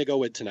alliance is he going to go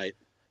with tonight?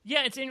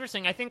 Yeah, it's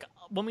interesting. I think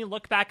when we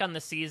look back on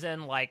the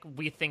season, like,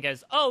 we think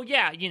as, oh,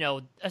 yeah,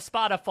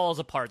 Espada falls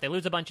apart. They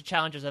lose a bunch of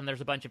challenges and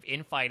there's a bunch of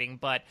infighting,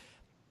 but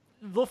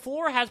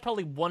LaFleur has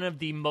probably one of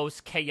the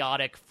most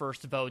chaotic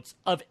first votes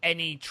of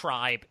any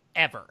tribe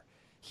ever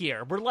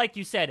here. Where, like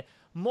you said,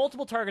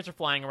 multiple targets are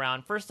flying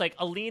around. First, like,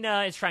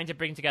 Alina is trying to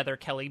bring together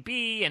Kelly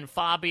B and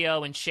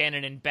Fabio and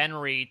Shannon and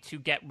Benry to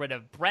get rid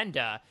of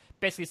Brenda,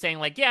 basically saying,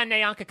 like, yeah,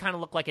 Nyanka kind of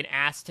looked like an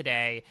ass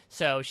today,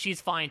 so she's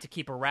fine to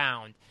keep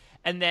around.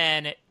 And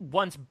then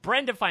once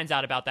Brenda finds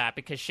out about that,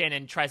 because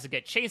Shannon tries to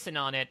get Chase in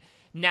on it,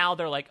 now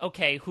they're like,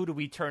 okay, who do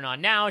we turn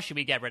on now? Should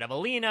we get rid of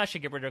Alina?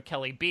 Should we get rid of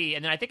Kelly B?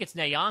 And then I think it's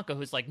Nayanka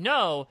who's like,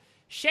 no,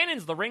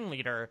 Shannon's the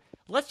ringleader.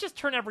 Let's just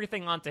turn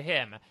everything onto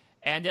him.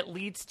 And it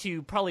leads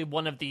to probably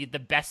one of the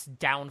best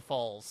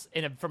downfalls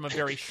from a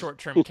very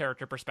short-term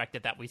character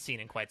perspective that we've seen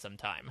in quite some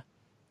time.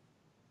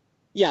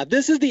 Yeah,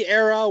 this is the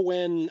era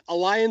when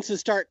alliances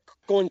start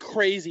going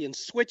crazy and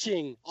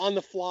switching on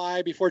the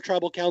fly before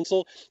Tribal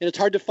Council, and it's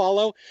hard to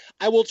follow.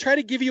 I will try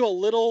to give you a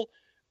little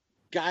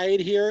guide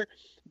here.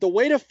 The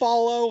way to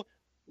follow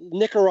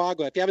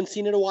Nicaragua, if you haven't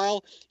seen it in a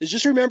while, is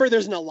just remember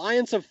there's an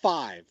alliance of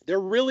 5. They're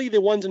really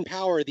the ones in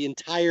power the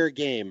entire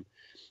game.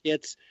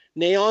 It's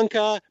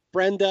Nayanka,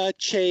 Brenda,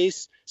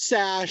 Chase,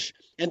 Sash,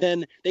 and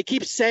then they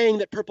keep saying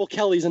that Purple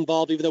Kelly's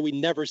involved even though we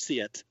never see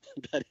it.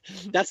 But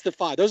that's the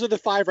 5. Those are the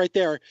 5 right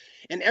there.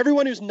 And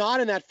everyone who's not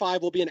in that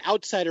 5 will be an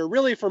outsider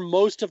really for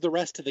most of the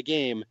rest of the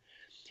game.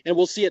 And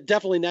we'll see it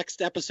definitely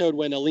next episode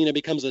when Alina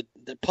becomes the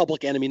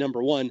public enemy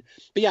number 1.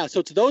 But yeah, so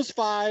it's those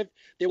 5.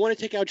 They want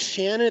to take out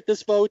Shannon at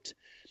this vote,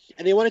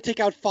 and they want to take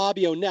out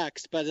Fabio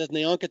next. But as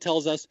Nayanka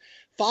tells us,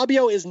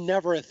 Fabio is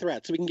never a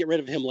threat, so we can get rid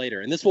of him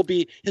later. And this will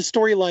be his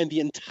storyline the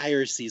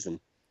entire season.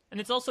 And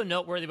it's also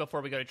noteworthy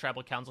before we go to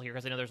Tribal Council here,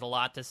 because I know there's a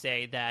lot to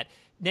say, that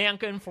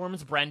Nayanka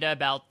informs Brenda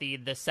about the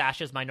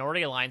Sash's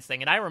Minority Alliance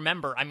thing. And I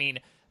remember, I mean,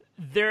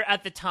 there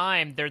at the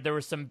time, there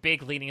was some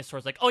big leaning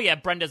towards like, oh yeah,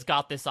 Brenda's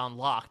got this on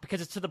lock.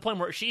 Because it's to the point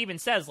where she even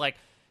says like,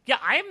 yeah,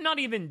 I'm not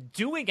even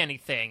doing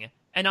anything,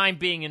 and I'm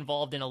being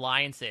involved in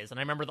alliances. And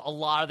I remember a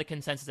lot of the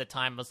consensus at the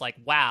time was like,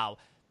 wow,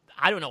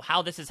 I don't know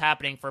how this is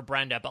happening for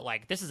Brenda, but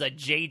like, this is a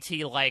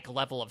JT-like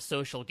level of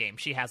social game.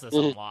 She has this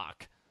on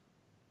lock.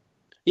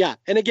 Yeah,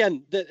 and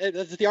again,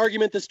 that's the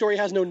argument. The story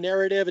has no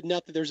narrative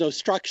and there's no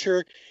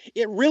structure.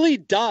 It really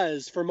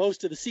does for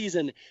most of the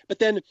season. But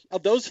then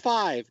of those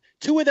 5,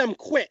 2 of them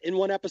quit in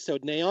one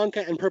episode,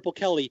 Nayanka and Purple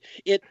Kelly.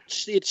 It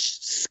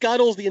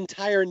scuttles the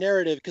entire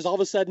narrative because all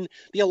of a sudden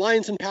the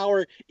alliance in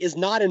power is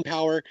not in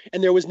power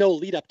and there was no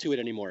lead up to it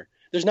anymore.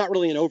 There's not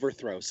really an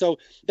overthrow. So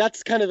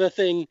that's kind of the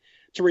thing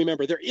to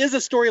remember. There is a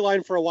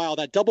storyline for a while.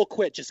 That double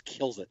quit just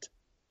kills it.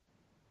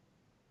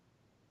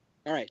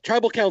 All right,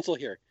 Tribal Council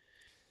here.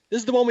 This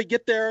is the one we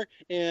get there,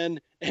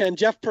 and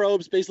Jeff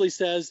Probst basically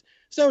says,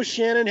 so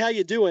Shannon, how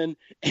you doing?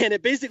 And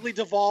it basically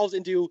devolves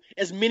into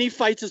as many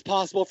fights as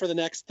possible for the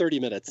next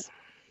 30 minutes.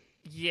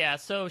 Yeah,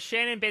 so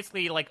Shannon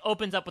basically like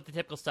opens up with the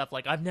typical stuff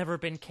like, I've never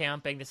been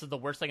camping, this is the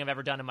worst thing I've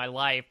ever done in my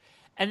life.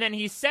 And then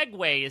he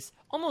segues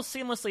almost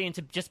seamlessly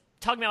into just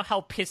talking about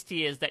how pissed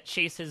he is that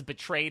Chase has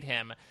betrayed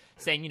him,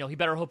 saying, he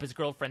better hope his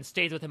girlfriend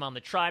stays with him on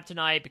the tribe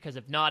tonight, because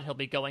if not, he'll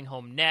be going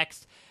home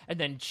next. And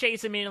then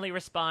Chase immediately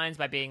responds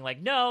by being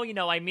like, no,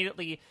 I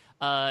immediately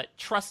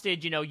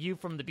trusted, you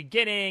from the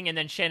beginning. And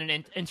then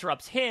Shannon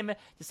interrupts him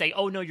to say,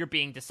 oh, no, you're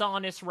being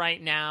dishonest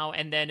right now.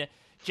 And then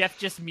Jeff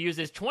just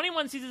muses,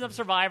 21 seasons of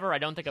Survivor. I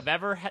don't think I've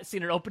ever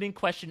seen an opening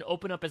question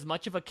open up as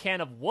much of a can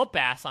of whoop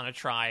ass on a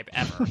tribe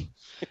ever.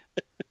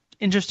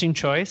 Interesting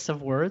choice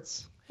of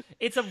words.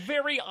 It's a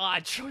very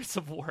odd choice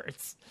of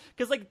words.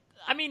 Because,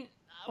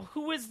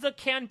 who is the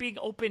can being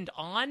opened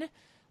on?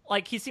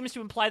 Like, he seems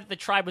to imply that the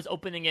tribe was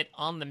opening it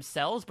on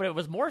themselves, but it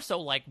was more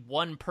so like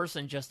one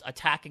person just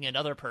attacking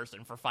another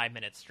person for 5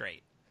 minutes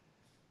straight.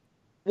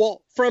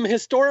 Well, from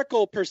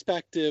historical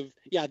perspective,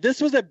 yeah,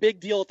 this was a big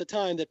deal at the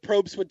time that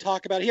Probst would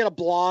talk about. He had a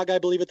blog, I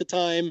believe, at the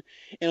time,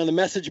 and on the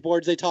message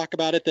boards they talk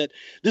about it, that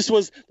this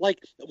was like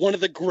one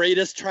of the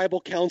greatest tribal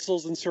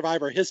councils in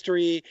Survivor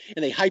history,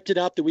 and they hyped it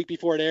up the week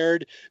before it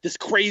aired. This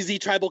crazy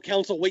tribal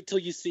council, wait till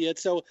you see it.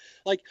 So,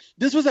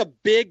 this was a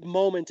big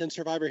moment in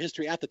Survivor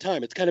history at the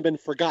time. It's kind of been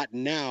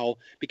forgotten now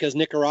because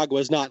Nicaragua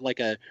is not like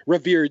a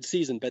revered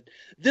season, but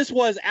this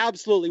was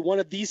absolutely one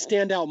of these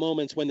standout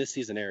moments when this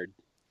season aired.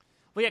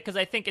 Well, yeah, because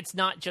I think it's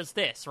not just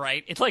this,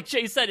 right? It's like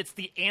Jay said, it's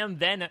the and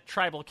then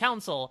Tribal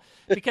Council,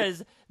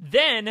 because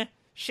then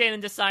Shannon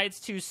decides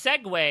to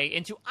segue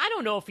into, I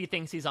don't know if he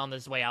thinks he's on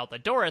his way out the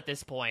door at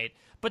this point,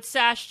 but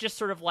Sash just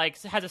sort of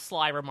has a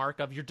sly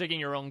remark of, you're digging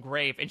your own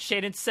grave, and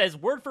Shannon says,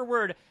 word for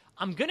word,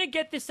 I'm gonna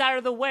get this out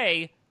of the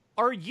way,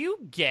 are you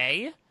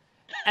gay?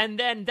 And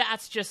then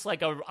that's just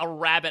like a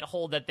rabbit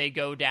hole that they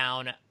go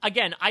down.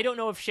 Again, I don't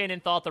know if Shannon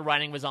thought the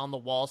writing was on the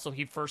wall, so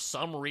he for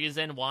some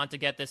reason wanted to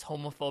get this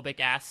homophobic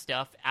ass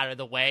stuff out of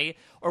the way,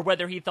 or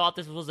whether he thought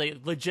this was a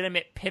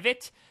legitimate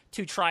pivot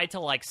to try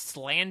to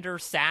slander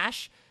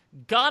Sash.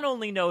 God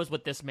only knows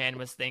what this man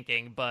was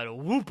thinking, but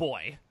woo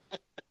boy.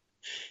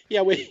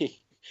 Yeah,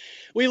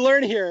 we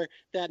learn here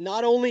that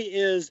not only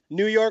is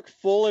New York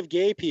full of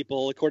gay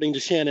people, according to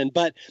Shannon,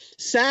 but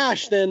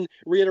Sash then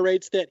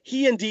reiterates that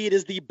he indeed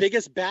is the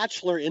biggest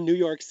bachelor in New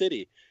York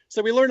City.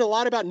 So we learn a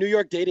lot about New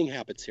York dating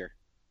habits here.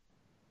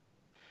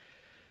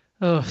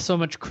 Oh, so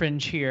much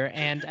cringe here.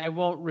 And I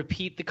won't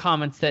repeat the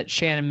comments that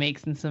Shannon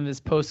makes in some of his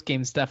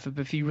post-game stuff,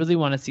 but if you really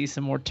want to see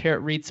some more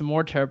read some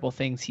more terrible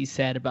things he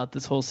said about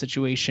this whole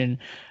situation,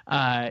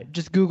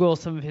 just Google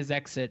some of his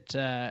exit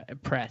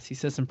press. He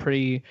says some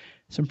pretty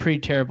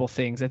terrible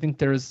things. I think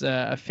there's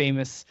a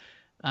famous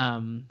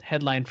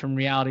headline from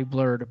Reality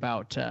Blurred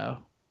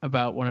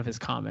about one of his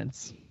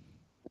comments.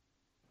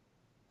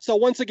 So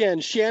once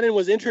again, Shannon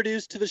was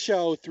introduced to the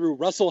show through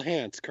Russell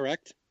Hantz,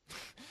 correct?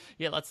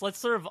 Yeah, let's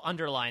sort of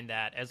underline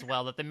that as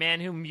well, that the man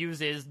who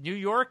muses New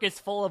York is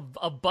full of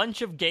a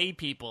bunch of gay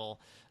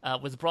people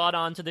was brought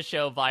onto the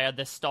show via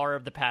the star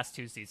of the past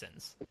 2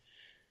 seasons.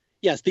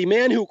 Yes, the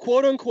man who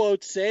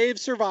quote-unquote saved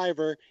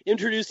Survivor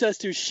introduced us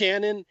to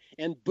Shannon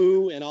and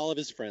Boo and all of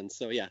his friends.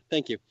 So yeah,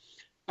 thank you.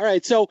 All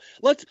right, so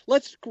let's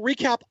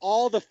recap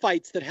all the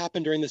fights that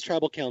happened during this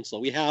tribal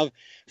council. We have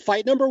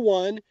fight number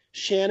 1,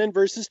 Shannon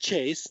versus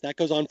Chase. That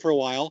goes on for a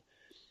while.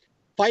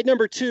 Fight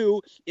number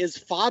 2 is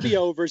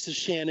Fabio versus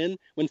Shannon,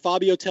 when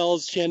Fabio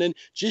tells Shannon,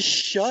 just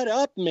shut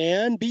up,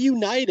 man. Be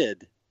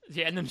united.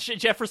 Yeah, and then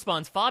Jeff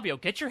responds, Fabio,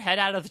 get your head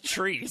out of the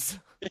trees.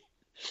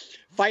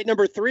 Fight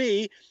number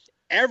 3,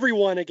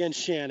 everyone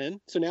against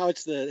Shannon. So now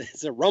it's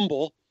a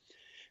rumble.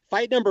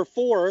 Fight number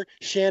 4,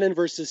 Shannon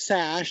versus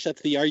Sash.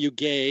 That's the Are You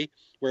Gay?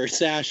 Where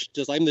Sash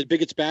says, I'm the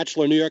biggest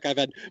bachelor in New York. I've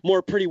had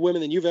more pretty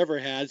women than you've ever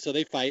had. So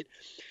they fight.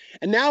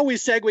 And now we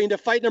segue into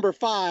fight number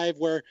 5,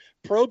 where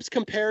Probst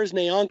compares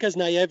Nyanka's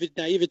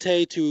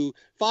naivete to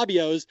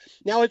Fabio's.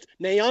 Now it's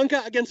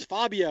Nyanka against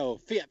Fabio.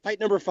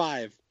 Fight number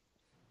 5.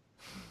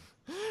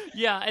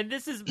 Yeah, and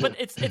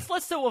it's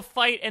less so a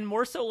fight and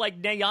more so like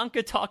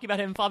Nyanka talking about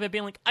him and Fabio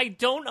being like, I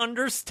don't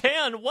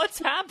understand what's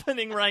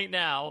happening right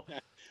now.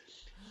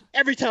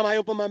 Every time I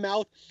open my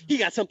mouth, he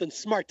got something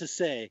smart to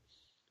say.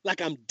 Like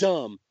I'm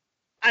dumb.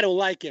 I don't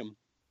like him.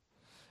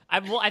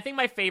 I think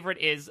my favorite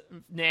is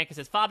Nyanka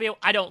says, Fabio,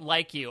 I don't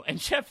like you. And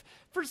Jeff,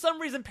 for some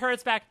reason,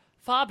 parrots back,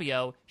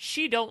 Fabio,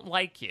 she don't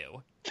like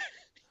you.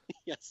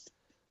 Yes.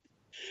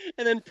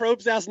 And then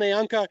Probst asks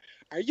Nyanka,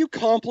 are you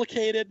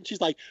complicated? And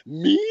she's like,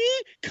 me?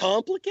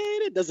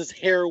 Complicated? Does his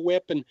hair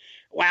whip. And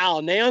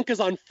wow, Nyanka's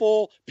on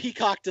full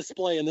peacock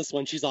display in this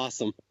one. She's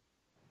awesome.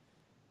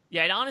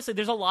 Yeah, and honestly,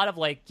 there's a lot of,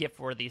 like,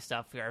 gift-worthy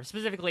stuff here.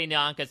 Specifically,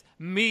 Nyanka's,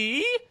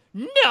 me?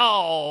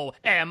 No!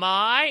 Am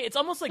I? It's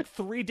almost like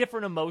 3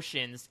 different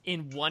emotions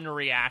in one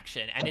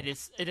reaction, and it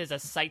is a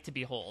sight to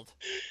behold.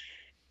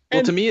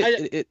 Well, to me,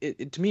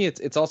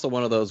 it's also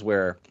one of those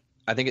where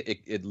I think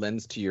it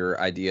lends to your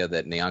idea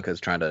that Nyanka is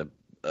trying to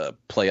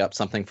play up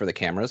something for the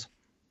cameras.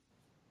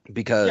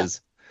 Because,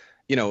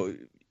 you know,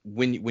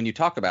 when you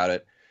talk about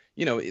it,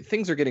 you know,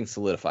 things are getting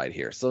solidified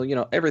here. So, you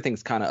know,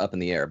 everything's kind of up in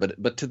the air.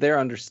 But to their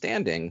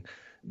understanding,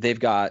 they've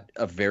got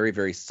a very,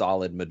 very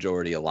solid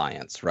majority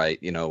alliance, right?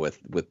 You know, with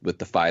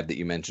the 5 that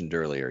you mentioned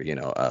earlier, you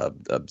know,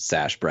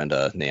 Sash,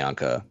 Brenda,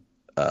 Nyanka,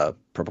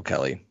 Purple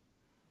Kelly,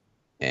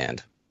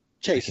 and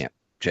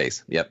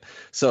Chase. Yep.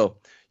 So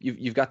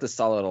you've got this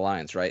solid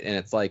alliance, right? And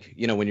it's like,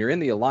 you know, when you're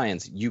in the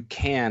alliance, you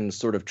can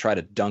sort of try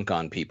to dunk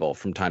on people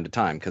from time to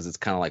time because it's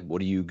kind of like,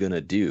 what are you going to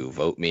do?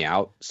 Vote me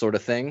out sort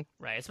of thing.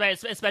 Right.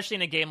 Especially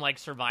in a game like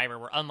Survivor,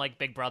 where unlike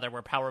Big Brother,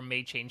 where power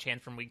may change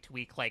hands from week to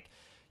week, like,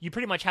 you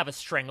pretty much have a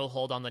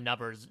stranglehold on the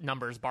numbers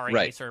barring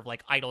any sort of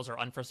like idols or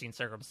unforeseen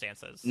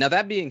circumstances. Now,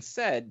 that being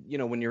said, you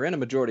know, when you're in a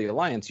majority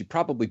alliance, you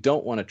probably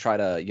don't want to try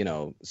to, you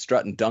know,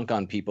 strut and dunk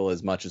on people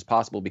as much as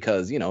possible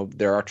because, you know,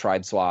 there are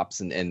tribe swaps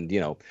and you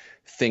know,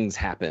 things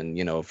happen,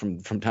 you know, from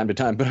time to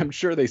time. But I'm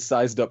sure they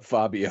sized up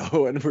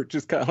Fabio and were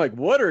just kind of like,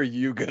 what are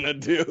you going to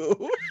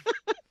do?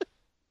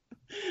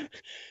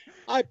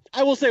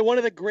 I will say one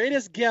of the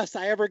greatest gifts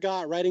I ever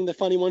got writing the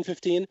Funny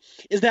 115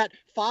 is that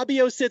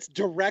Fabio sits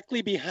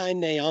directly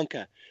behind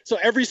Nyanka. So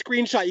every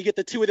screenshot, you get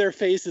the 2 of their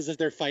faces as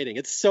they're fighting.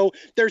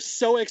 They're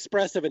so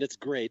expressive and it's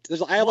great.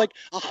 I have like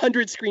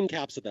 100 screen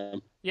caps of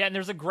them. Yeah, and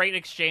there's a great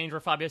exchange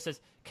where Fabio says,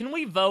 can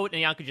we vote?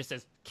 And Nyanka just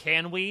says,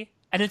 can we?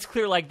 And it's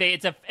clear like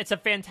it's a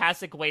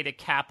fantastic way to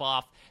cap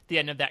off the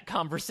end of that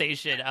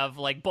conversation of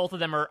like both of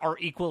them are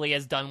equally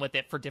as done with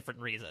it for different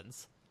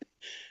reasons.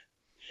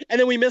 And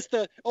then we missed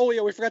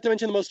we forgot to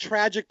mention the most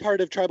tragic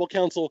part of Tribal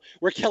Council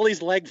where Kelly's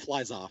leg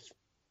flies off.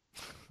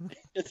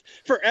 It's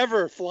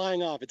forever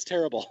flying off. It's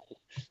terrible.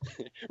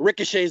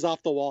 Ricochets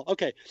off the wall.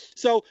 Okay,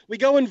 so we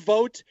go and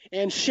vote,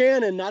 and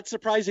Shannon, not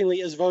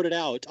surprisingly, is voted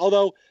out.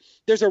 Although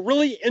there's a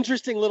really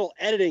interesting little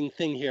editing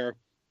thing here.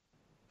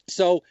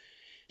 So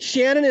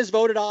Shannon is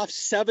voted off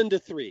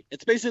 7-3.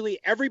 It's basically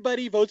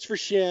everybody votes for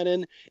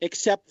Shannon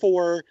except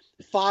for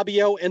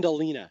Fabio and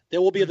Alina. They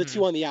will be the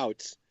 2 on the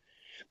outs.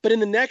 But in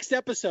the next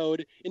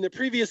episode, in the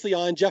previously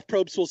on, Jeff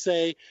Probst will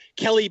say,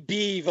 Kelly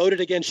B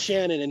voted against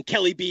Shannon, and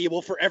Kelly B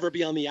will forever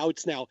be on the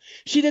outs now.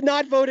 She did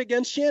not vote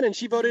against Shannon.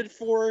 She voted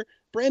for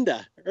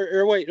Brenda.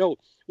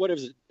 What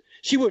is it?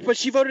 She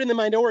voted in the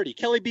minority.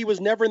 Kelly B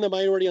was never in the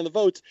minority on the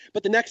votes,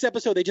 but the next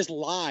episode, they just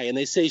lie, and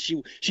they say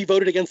she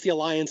voted against the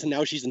alliance, and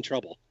now she's in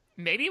trouble.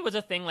 Maybe it was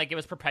a thing like it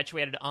was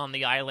perpetuated on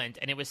the island,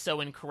 and it was so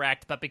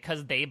incorrect, but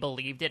because they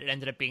believed it, it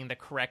ended up being the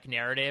correct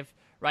narrative.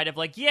 Right, of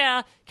like,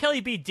 yeah, Kelly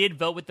B did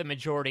vote with the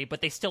majority,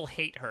 but they still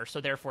hate her, so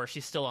therefore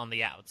she's still on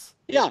the outs.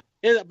 Yeah,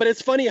 but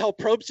it's funny how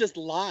Probst just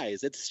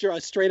lies. It's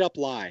a straight-up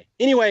lie.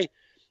 Anyway,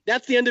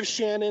 that's the end of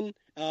Shannon.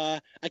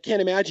 I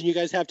can't imagine you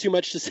guys have too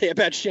much to say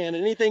about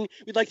Shannon. Anything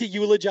we'd like to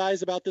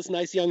eulogize about this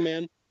nice young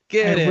man?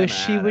 I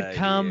wish he would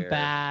come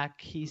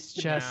back. He's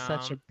just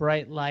such a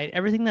bright light.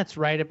 Everything that's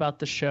right about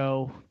the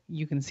show,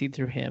 you can see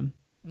through him.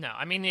 No,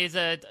 I mean, he's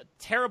a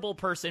terrible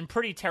person,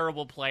 pretty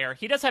terrible player.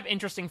 He does have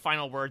interesting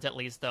final words, at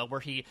least, though, where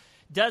he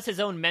does his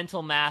own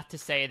mental math to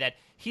say that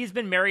he's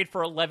been married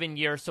for 11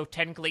 years, so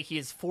technically he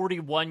is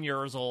 41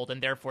 years old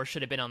and therefore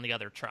should have been on the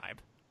other tribe.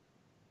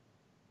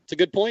 It's a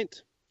good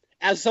point.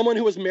 As someone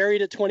who was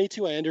married at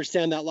 22, I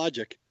understand that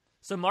logic.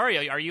 So,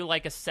 Mario, are you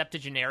like a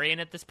septuagenarian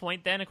at this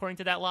point, then, according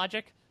to that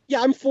logic?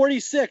 Yeah, I'm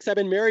 46. I've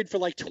been married for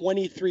like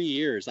 23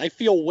 years. I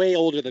feel way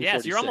older than 46.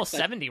 Yes, you're almost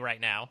 70 right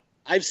now.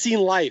 I've seen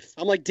life.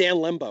 I'm like Dan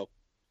Lembo.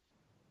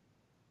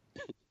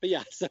 But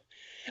yeah, so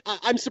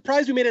I'm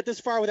surprised we made it this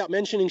far without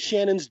mentioning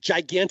Shannon's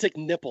gigantic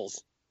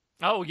nipples.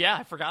 Oh, yeah,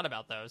 I forgot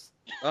about those.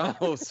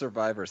 Oh,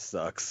 Survivor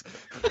sucks.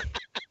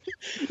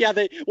 Yeah,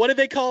 what did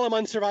they call him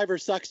on Survivor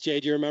Sucks, Jay?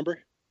 Do you remember?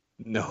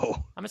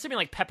 No. I'm assuming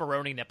like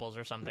pepperoni nipples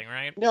or something,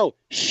 right? No,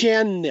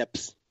 Shan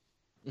Nips.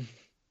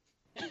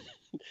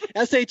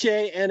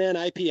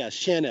 SHANNIPS,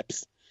 Shan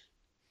Nips.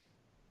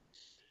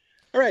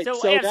 All right.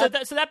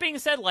 So that being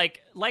said,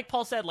 like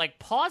Paul said, like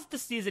pause the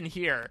season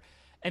here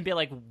and be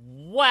like,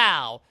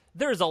 wow,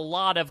 there's a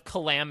lot of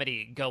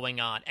calamity going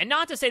on. And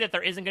not to say that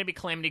there isn't going to be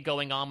calamity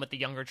going on with the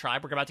younger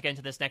tribe. We're about to get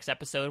into this next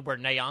episode where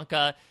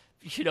Nyanka,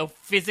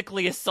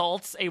 physically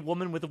assaults a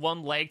woman with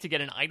one leg to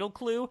get an idol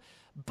clue.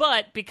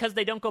 But because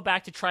they don't go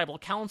back to tribal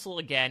council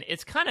again,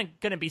 it's kind of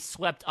going to be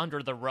swept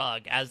under the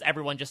rug as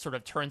everyone just sort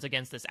of turns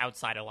against this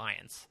outside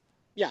alliance.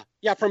 Yeah.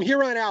 From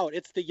here on out,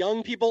 it's the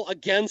young people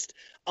against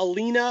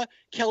Alina,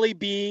 Kelly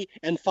B,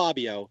 and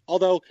Fabio.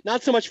 Although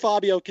not so much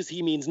Fabio because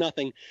he means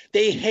nothing.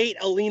 They hate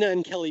Alina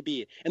and Kelly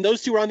B, and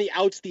those two are on the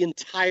outs the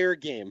entire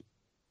game.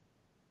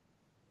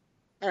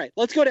 All right,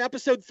 let's go to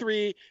episode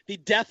 3, the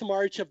death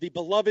march of the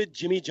beloved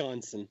Jimmy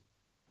Johnson.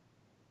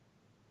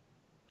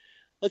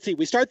 Let's see.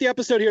 We start the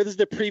episode here. This is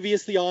the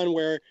previously on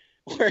where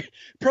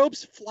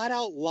Probst flat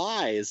out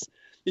lies.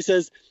 He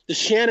says the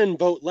Shannon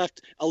vote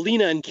left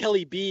Alina and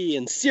Kelly B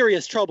in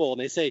serious trouble.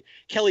 And they say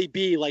Kelly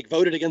B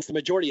voted against the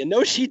majority. And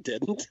no, she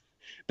didn't.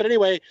 But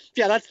anyway,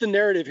 yeah, that's the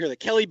narrative here, that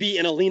Kelly B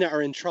and Alina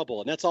are in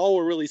trouble. And that's all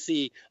we'll really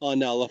see on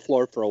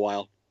LaFleur for a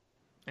while.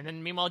 And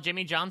then meanwhile,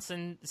 Jimmy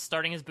Johnson is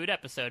starting his boot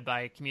episode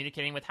by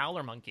communicating with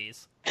howler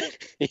monkeys.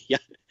 Yeah.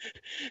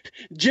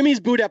 Jimmy's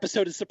boot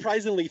episode is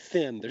surprisingly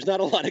thin. There's not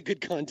a lot of good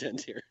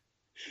content here.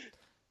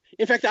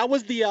 In fact, that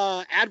was the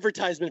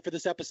advertisement for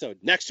this episode.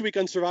 Next week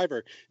on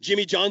Survivor,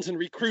 Jimmy Johnson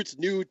recruits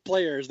new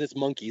players, and it's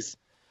monkeys.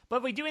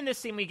 But we do in this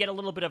scene, we get a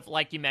little bit of,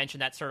 like you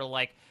mentioned, that sort of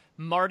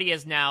Marty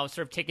has now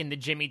sort of taken the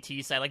Jimmy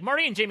T side.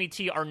 Marty and Jimmy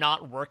T are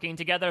not working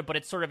together, but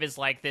it sort of is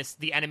like this,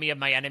 the enemy of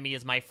my enemy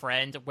is my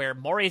friend, where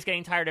Marty's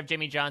getting tired of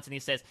Jimmy Johnson. He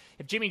says,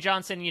 if Jimmy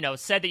Johnson,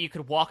 said that you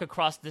could walk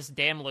across this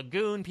damn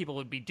lagoon, people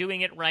would be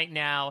doing it right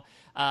now.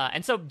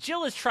 And so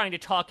Jill is trying to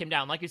talk him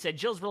down. Like you said,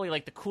 Jill's really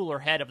like the cooler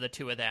head of the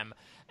two of them,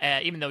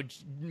 even though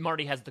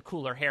Marty has the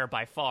cooler hair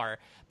by far.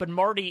 But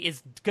Marty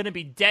is going to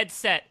be dead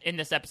set in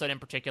this episode in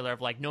particular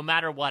of no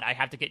matter what, I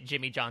have to get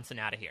Jimmy Johnson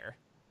out of here.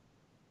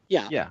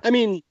 Yeah. I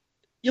mean,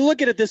 you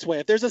look at it this way.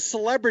 If there's a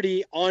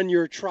celebrity on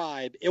your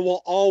tribe, it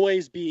will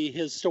always be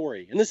his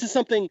story. And this is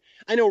something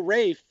I know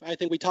Rafe, I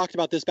think we talked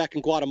about this back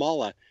in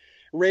Guatemala.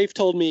 Rafe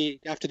told me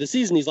after the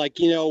season, he's like,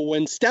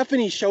 when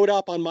Stephanie showed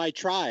up on my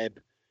tribe,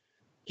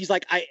 he's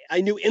like,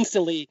 I knew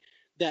instantly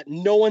that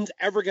no one's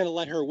ever going to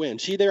let her win.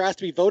 She either has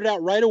to be voted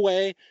out right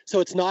away,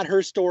 so it's not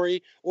her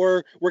story,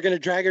 or we're going to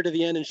drag her to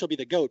the end and she'll be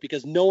the GOAT,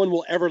 because no one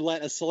will ever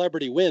let a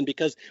celebrity win,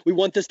 because we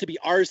want this to be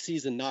our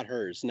season, not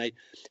hers. And I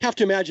have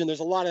to imagine there's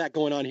a lot of that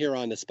going on here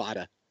on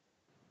Espada.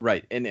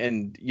 Right.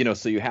 And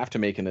so you have to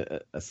make an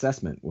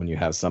assessment when you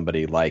have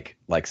somebody like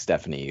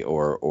Stephanie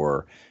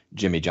or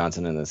Jimmy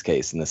Johnson in this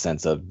case, in the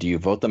sense of, do you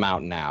vote them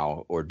out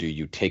now or do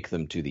you take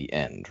them to the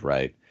end,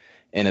 right?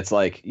 And it's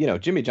like,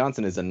 Jimmy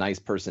Johnson is a nice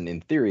person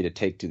in theory to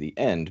take to the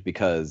end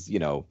because,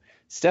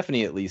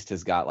 Stephanie at least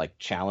has got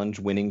challenge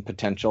winning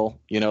potential,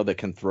 that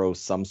can throw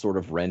some sort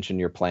of wrench in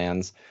your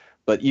plans.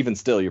 But even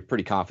still, you're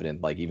pretty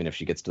confident, even if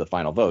she gets to the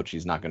final vote,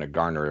 she's not going to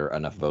garner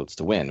enough votes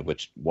to win,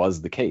 which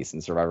was the case in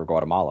Survivor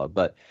Guatemala.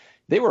 But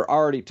they were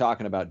already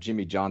talking about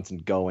Jimmy Johnson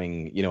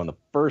going, in the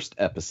first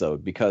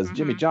episode, because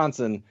Jimmy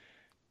Johnson,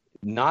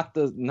 not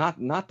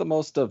the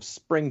most of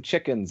spring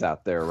chickens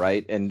out there,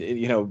 right?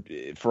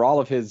 And for all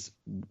of his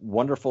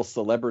wonderful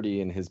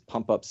celebrity and his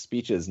pump up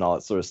speeches and all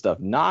that sort of stuff,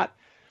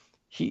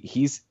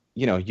 he's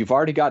you've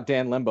already got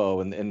Dan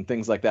Lembo and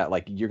things like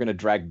that. You're going to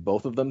drag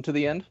both of them to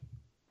the end.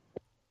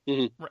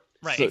 Mm-hmm.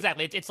 Right, so,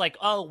 exactly. It's like,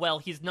 oh well,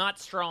 he's not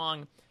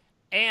strong,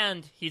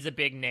 and he's a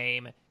big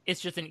name. It's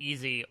just an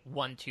easy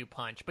 1-2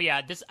 punch. But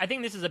yeah, I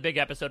think this is a big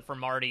episode for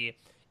Marty,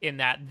 in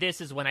that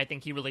this is when I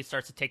think he really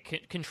starts to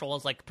take control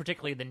as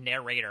particularly the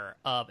narrator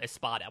of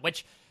Espada,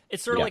 which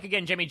it's sort of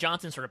again, Jimmy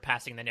Johnson sort of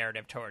passing the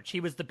narrative torch. He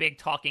was the big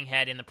talking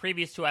head in the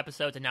previous 2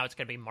 episodes, and now it's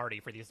going to be Marty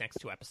for these next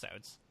 2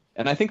 episodes.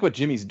 And I think what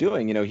Jimmy's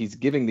doing, he's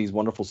giving these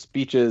wonderful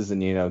speeches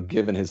and,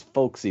 giving his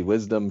folksy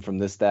wisdom from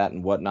this, that,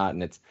 and whatnot.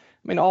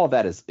 And all of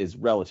that is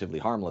relatively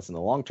harmless in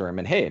the long term.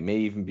 And hey, it may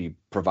even be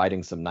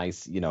providing some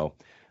nice,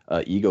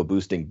 ego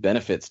boosting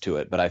benefits to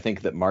it. But I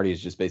think that Marty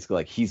is just basically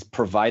like, he's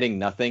providing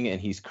nothing and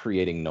he's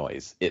creating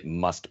noise. It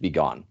must be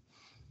gone.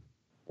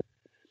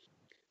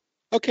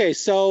 Okay,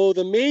 so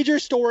the major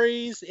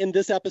stories in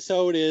this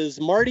episode is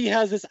Marty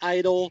has this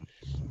idol.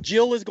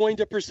 Jill is going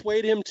to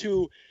persuade him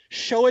to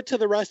show it to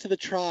the rest of the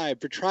tribe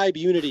for tribe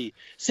unity.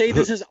 Say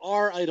this is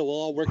our idol. We'll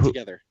all work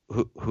together.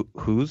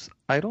 Whose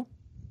idol?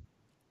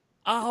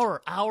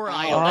 Our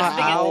idol.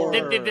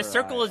 That's the thing. The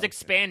circle is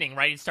expanding,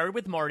 right? It started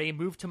with Marty,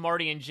 moved to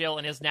Marty and Jill,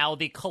 and is now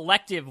the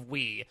collective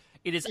we.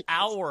 It is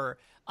our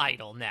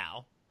idol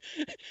now.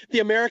 The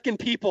American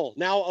people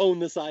now own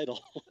this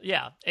idol.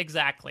 Yeah,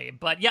 exactly.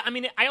 But yeah, I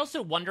mean, I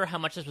also wonder how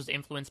much this was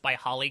influenced by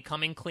Holly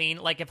coming clean.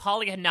 Like, if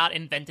Holly had not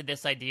invented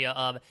this idea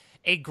of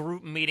a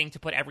group meeting to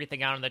put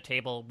everything out on the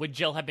table, would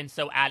Jill have been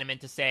so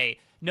adamant to say,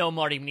 no,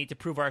 Marty, we need to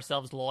prove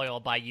ourselves loyal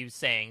by you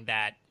saying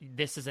that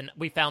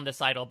we found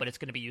this idol, but it's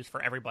going to be used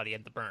for everybody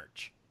in the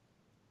merge?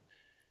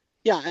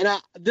 Yeah,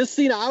 and this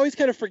scene, I always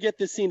kind of forget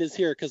this scene is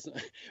here because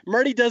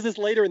Marty does this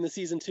later in the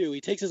season too. He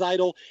takes his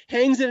idol,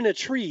 hangs it in a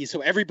tree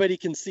so everybody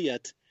can see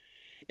it.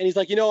 And he's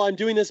like, I'm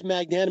doing this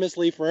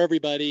magnanimously for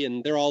everybody.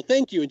 And they're all,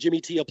 thank you. And Jimmy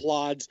T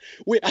applauds.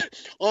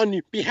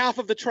 On behalf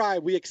of the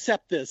tribe, we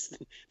accept this.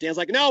 Dan's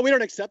like, no, we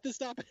don't accept this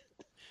stuff.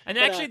 And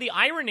actually, the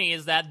irony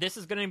is that this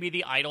is going to be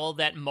the idol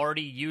that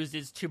Marty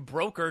uses to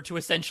broker to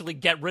essentially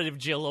get rid of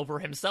Jill over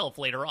himself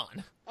later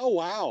on. Oh,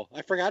 wow.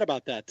 I forgot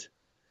about that.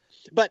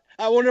 But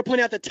I wanted to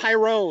point out that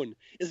Tyrone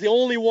is the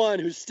only one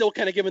who's still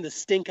kind of giving the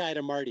stink eye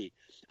to Marty.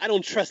 I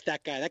don't trust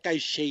that guy. That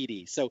guy's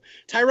shady. So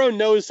Tyrone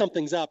knows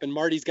something's up, and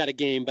Marty's got a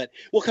game. But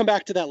we'll come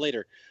back to that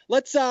later.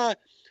 Let's go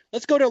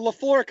to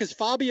LaFleur because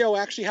Fabio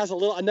actually has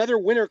another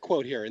winner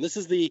quote here, and this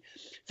is the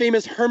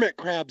famous hermit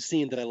crab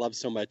scene that I love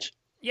so much.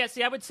 Yeah,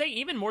 see, I would say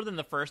even more than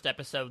the first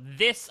episode,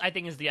 this, I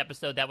think, is the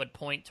episode that would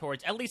point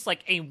towards at least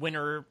like a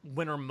winner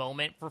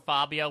moment for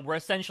Fabio, where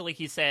essentially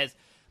he says,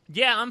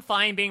 yeah, I'm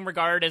fine being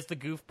regarded as the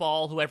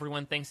goofball who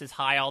everyone thinks is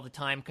high all the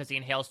time because he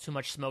inhales too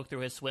much smoke through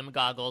his swim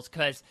goggles,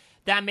 because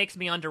that makes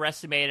me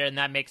underestimated and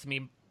that makes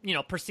me,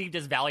 perceived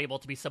as valuable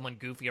to be someone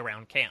goofy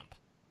around camp.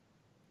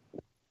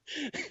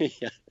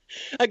 Yeah.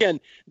 Again,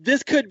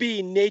 this could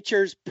be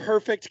nature's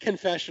perfect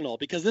confessional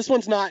because this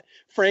one's not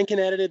frank and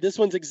edited. This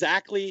one's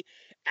exactly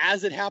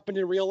as it happened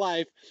in real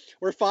life,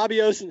 where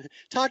Fabio's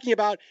talking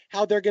about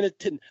how they're going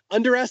to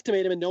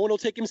underestimate him and no one will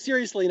take him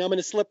seriously and I'm going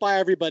to slip by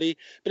everybody.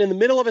 But in the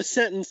middle of a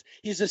sentence,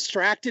 he's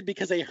distracted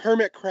because a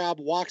hermit crab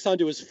walks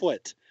onto his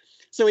foot.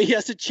 So he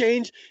has to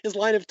change his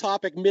line of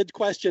topic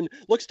mid-question,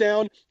 looks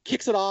down,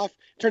 kicks it off,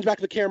 turns back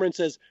to the camera and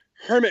says,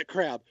 hermit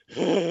crab.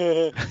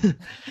 I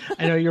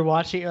know you're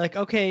watching. You're like,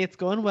 okay, it's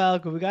going well.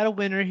 We got a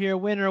winner here,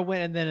 winner.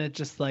 And then it's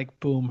just like,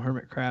 boom,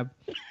 hermit crab.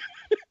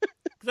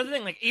 That's the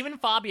thing, like, even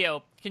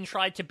Fabio can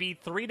try to be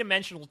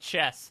three-dimensional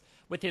chess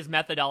with his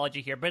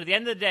methodology here, but at the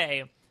end of the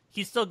day,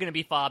 he's still going to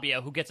be Fabio,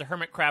 who gets a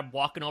hermit crab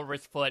walking over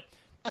his foot,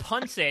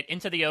 punts it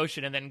into the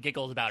ocean, and then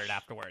giggles about it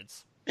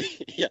afterwards.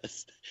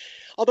 Yes.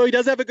 Although he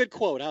does have a good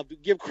quote. I'll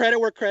give credit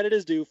where credit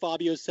is due.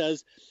 Fabio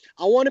says,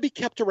 I want to be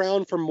kept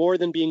around for more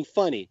than being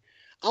funny.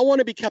 I want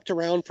to be kept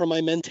around for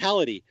my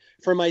mentality,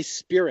 for my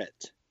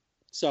spirit.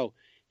 So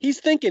he's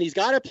thinking, he's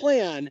got a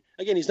plan.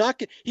 Again, he's not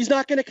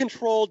going to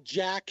control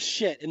jack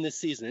shit in this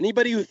season.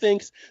 Anybody who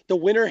thinks the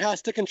winner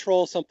has to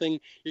control something,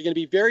 you're going to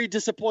be very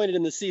disappointed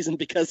in the season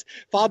because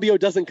Fabio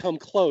doesn't come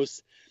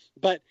close.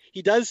 But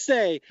he does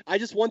say, I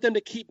just want them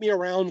to keep me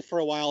around for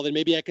a while, then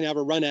maybe I can have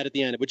a run at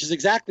the end, which is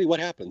exactly what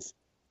happens.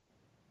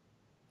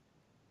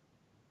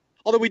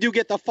 Although we do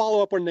get the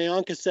follow-up where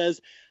Nyanka says,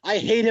 I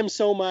hate him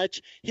so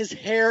much, his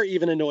hair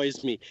even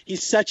annoys me.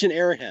 He's such an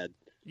airhead.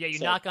 Yeah, you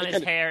knock on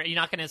his hair, you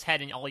knock on his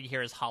head, and all you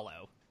hear is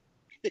hollow.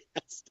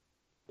 Yes.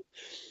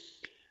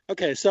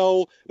 Okay,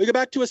 so we go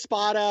back to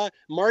Espada.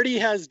 Marty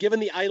has given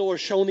the idol or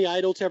shown the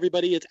idol to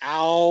everybody. It's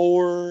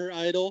our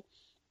idol.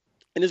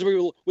 And as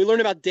we learn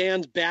about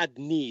Dan's bad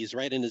knees,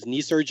 right, and his knee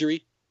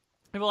surgery.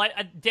 Well,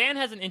 Dan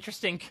has an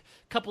interesting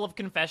couple of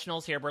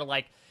confessionals here where,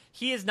 like,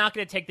 he is not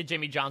going to take the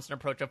Jimmy Johnson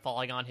approach of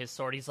falling on his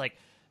sword. He's like,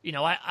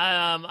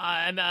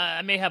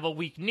 I may have a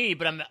weak knee,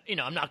 but I'm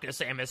not going to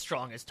say I'm as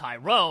strong as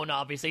Tyrone,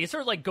 obviously. He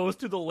sort of, like, goes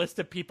through the list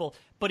of people,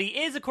 but he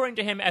is, according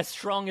to him, as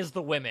strong as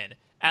the women,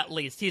 at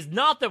least. He's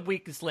not the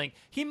weakest link.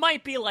 He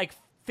might be, like,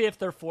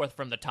 5th or 4th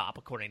from the top,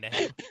 according to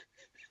him.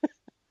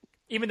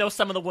 Even though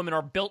some of the women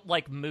are built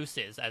like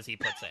mooses, as he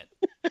puts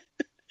it.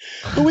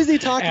 Who is he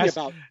talking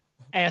about?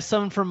 As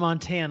someone from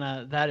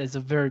Montana, that is a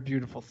very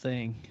beautiful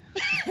thing.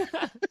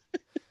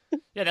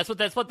 Yeah,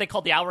 that's what they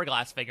call the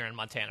hourglass figure in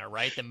Montana,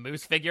 right? The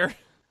moose figure.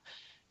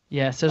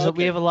 Yes,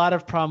 we have a lot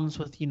of problems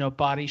with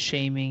body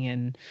shaming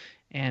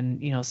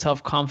and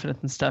self-confidence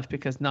and stuff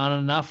because not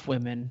enough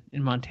women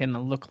in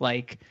Montana look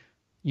like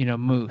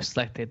moose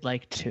like they'd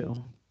like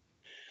to.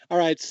 All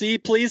right, see,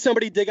 please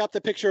somebody dig up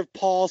the picture of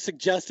Paul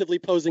suggestively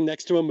posing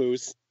next to a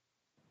moose.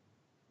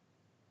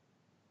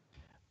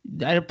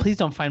 Please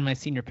don't find my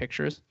senior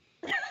pictures.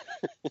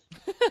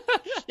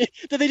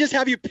 Did they just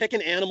have you pick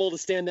an animal to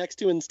stand next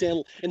to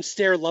and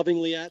stare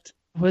lovingly at?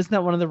 Wasn't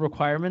that one of the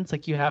requirements?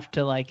 Like you have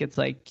to it's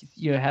like,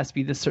 it has to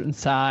be this certain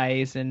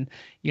size and,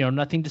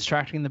 nothing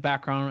distracting in the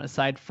background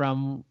aside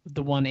from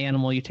the one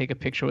animal you take a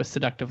picture with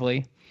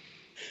seductively.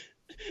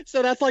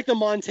 So that's like the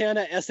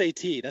Montana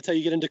SAT. That's how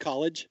you get into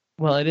college?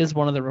 Well, it is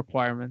one of the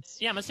requirements.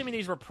 Yeah, I'm assuming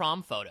these were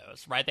prom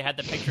photos, right? They had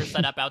the picture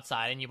set up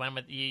outside and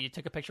you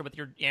took a picture with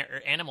your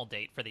animal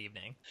date for the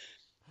evening.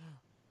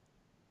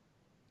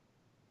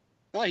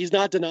 Oh, he's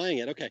not denying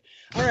it. Okay.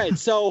 All right.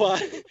 So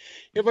if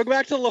we go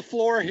back to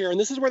LaFleur here, and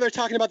this is where they're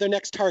talking about their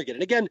next target.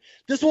 And again,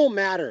 this won't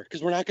matter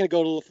because we're not going to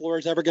go to LaFleur.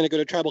 Is ever going to go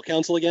to tribal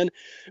council again.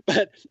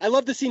 But I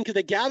love the scene because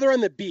they gather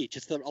on the beach.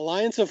 It's the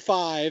Alliance of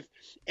Five,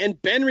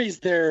 and Benry's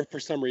there for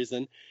some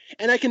reason.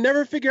 And I can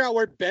never figure out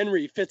where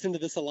Benry fits into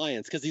this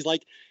alliance because he's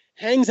like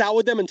hangs out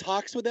with them and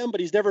talks with them,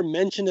 but he's never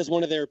mentioned as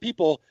one of their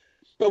people.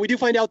 But we do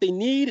find out they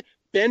need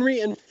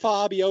Benry and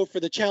Fabio for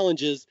the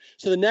challenges.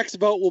 So the next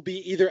vote will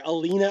be either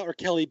Alina or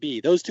Kelly B.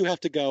 Those two have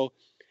to go.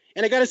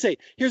 And I got to say,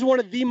 here's one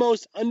of the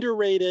most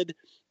underrated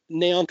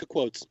Nyanka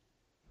quotes.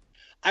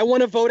 I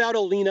want to vote out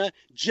Alina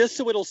just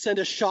so it'll send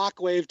a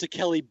shockwave to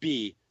Kelly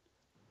B.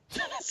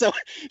 So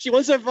she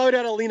wants to vote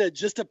out Alina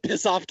just to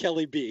piss off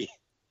Kelly B.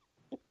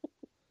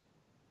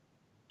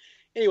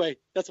 Anyway,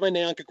 that's my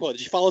Nyanka quote.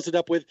 She follows it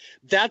up with,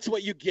 that's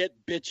what you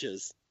get,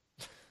 bitches.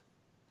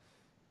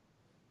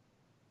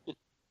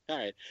 All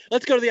right,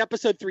 let's go to the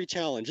episode 3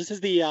 challenge. This is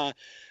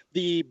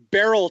the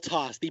barrel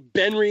toss, the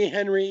Benry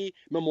Henry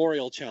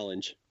Memorial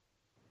Challenge.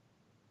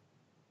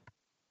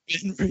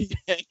 Benry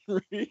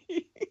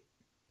Henry.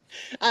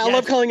 I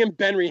love calling him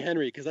Benry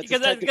Henry because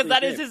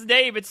that is his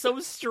name. It's so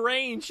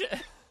strange.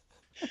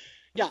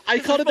 Yeah, I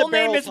called it the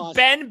barrel toss. His full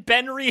name is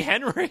Benry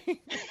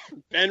Henry.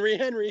 Benry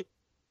Henry.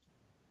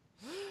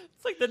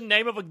 It's like the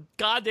name of a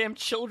goddamn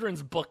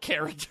children's book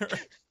character.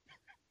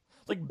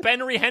 Like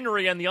Benry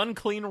Henry and the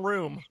Unclean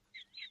Room.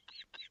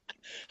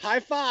 High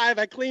five!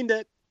 I cleaned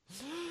it.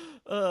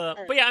 Right.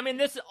 But yeah, I mean,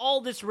 this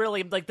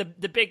really, like,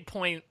 the big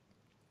point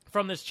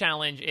from this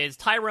challenge is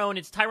Tyrone.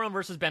 It's Tyrone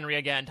versus Benry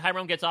again.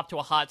 Tyrone gets off to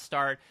a hot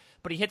start,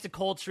 but he hits a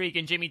cold streak,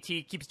 and Jimmy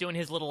T keeps doing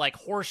his little, like,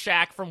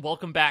 Horseshack from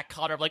Welcome Back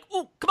Kotter of, like,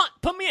 ooh, come on,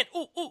 put me in,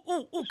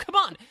 ooh, come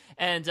on.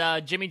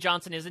 And Jimmy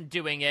Johnson isn't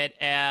doing it,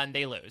 and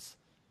they lose.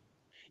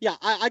 Yeah,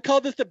 I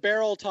call this the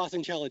barrel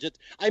tossing challenge.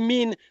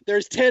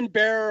 There's 10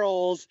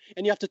 barrels,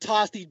 and you have to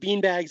toss these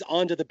beanbags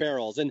onto the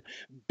barrels. And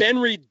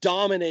Benry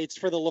dominates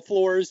for the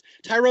LaFleurs.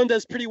 Tyrone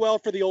does pretty well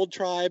for the old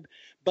tribe,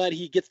 but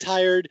he gets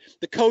tired.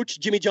 The coach,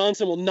 Jimmy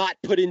Johnson, will not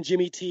put in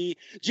Jimmy T.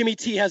 Jimmy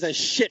T has a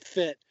shit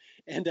fit.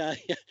 And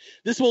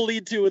this will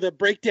lead to the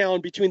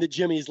breakdown between the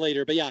Jimmys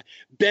later. But yeah,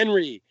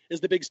 Benry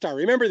is the big star.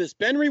 Remember this,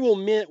 Benry will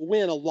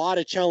win a lot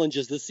of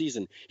challenges this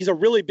season. He's a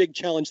really big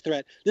challenge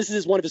threat. This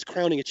is one of his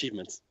crowning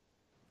achievements.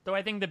 Though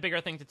I think the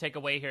bigger thing to take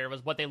away here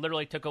was what they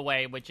literally took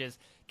away, which is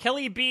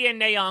Kelly B and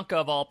Nyanka,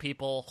 of all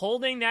people,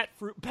 holding that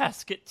fruit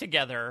basket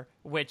together,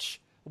 which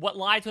what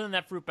lies within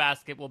that fruit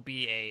basket will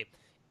be a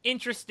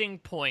interesting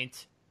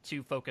point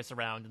to focus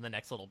around in the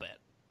next little bit.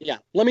 Yeah,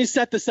 let me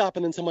set this up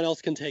and then someone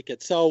else can take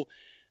it. So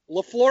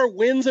LaFleur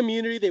wins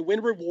immunity. They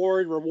win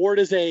reward. Reward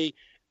is a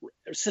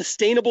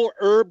sustainable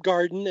herb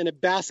garden and a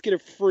basket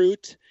of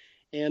fruit.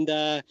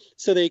 And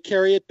so they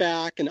carry it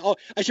back. And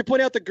I should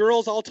point out the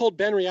girls all told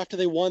Benry after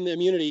they won the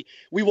immunity,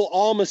 we will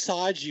all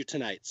massage you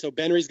tonight. So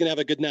Benry's going to have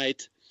a good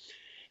night.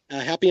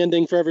 Happy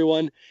ending for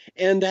everyone.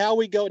 And now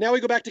we go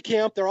back to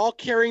camp. They're all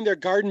carrying their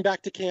garden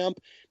back to camp.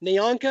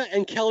 Nyanka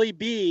and Kelly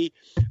B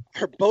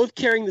are both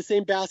carrying the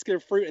same basket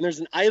of fruit, and there's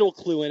an idol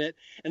clue in it.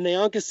 And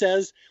Nyanka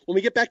says, when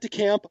we get back to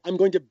camp, I'm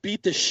going to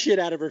beat the shit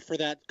out of her for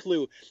that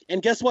clue.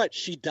 And guess what?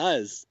 She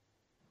does.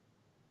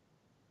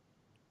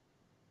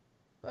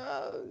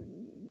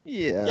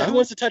 Yeah. Who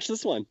wants to touch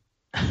this one?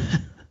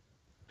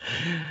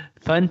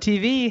 Fun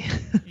TV.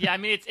 Yeah, I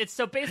mean, it's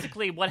so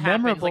basically what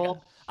happens. Memorable.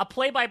 Like a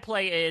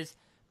play-by-play is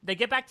they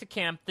get back to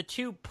camp, the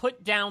two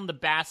put down the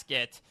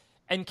basket,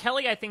 and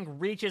Kelly, I think,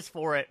 reaches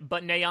for it,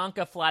 but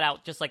Nyanka flat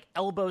out just like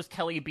elbows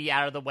Kelly B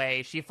out of the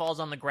way. She falls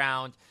on the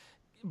ground.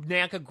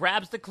 Nyanka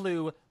grabs the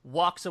clue,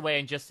 walks away,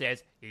 and just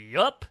says,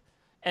 yup.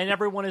 And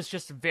everyone is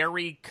just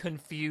very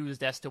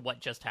confused as to what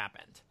just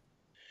happened.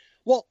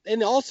 Well,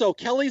 and also,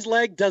 Kelly's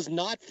leg does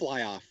not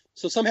fly off.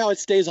 So somehow it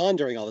stays on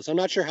during all this. I'm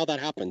not sure how that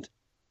happened.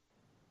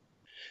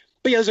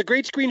 But yeah, there's a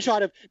great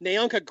screenshot of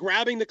Nyanka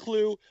grabbing the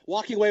clue,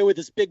 walking away with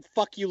this big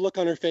fuck you look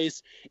on her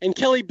face. And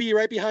Kelly B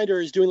right behind her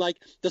is doing like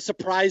the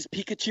surprise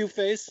Pikachu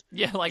face.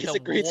 Yeah, like it's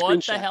what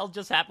screenshot. The hell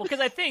just happened?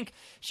 Because I think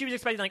she was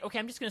expecting like, okay,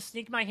 I'm just going to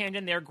sneak my hand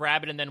in there,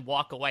 grab it, and then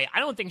walk away. I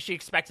don't think she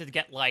expected to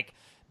get like,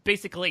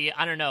 basically,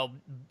 I don't know,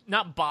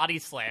 not body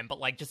slam,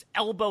 but like just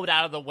elbowed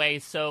out of the way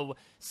so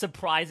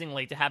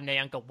surprisingly to have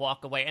Nyanka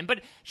walk away.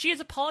 But she is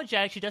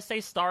apologetic. She does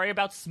say sorry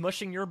about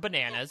smushing your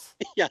bananas.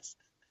 Yes.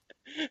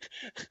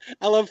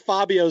 I love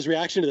Fabio's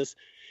reaction to this.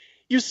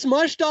 You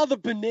smushed all the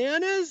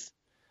bananas?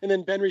 And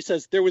then Benry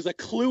says, there was a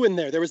clue in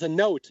there. There was a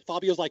note.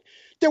 Fabio's like,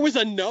 there was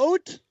a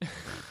note?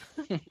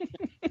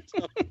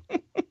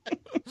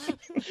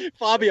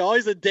 Fabio,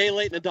 always a day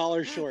late and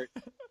 $1 short.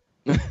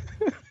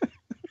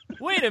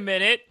 Wait a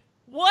minute.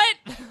 What?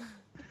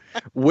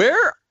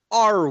 Where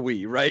are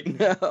we right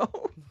now?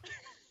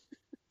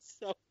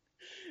 So,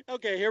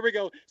 okay, here we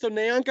go. So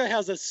Nyanka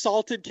has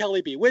assaulted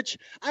Kelly B, which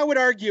I would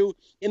argue,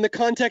 in the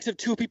context of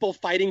two people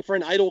fighting for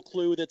an idol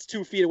clue that's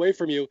 2 feet away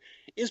from you,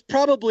 is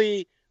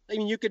probably, I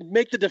mean, you could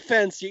make the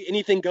defense,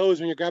 anything goes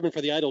when you're grabbing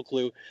for the idol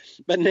clue.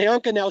 But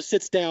Nyanka now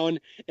sits down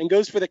and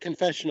goes for the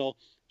confessional.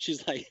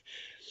 She's like,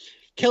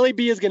 Kelly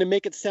B is going to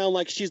make it sound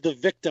like she's the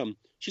victim.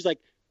 She's like,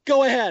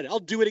 go ahead, I'll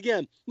do it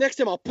again. Next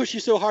time I'll push you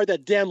so hard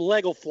that damn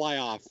leg will fly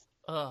off.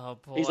 Oh,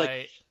 boy. He's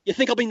like, you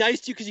think I'll be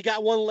nice to you because you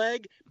got one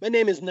leg? My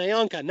name is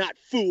Nyanka, not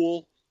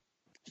fool.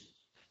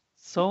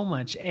 So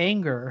much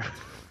anger.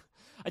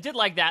 I did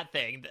like that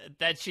thing,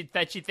 that she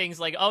thinks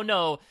like, oh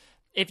no,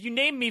 if you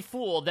name me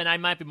fool, then I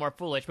might be more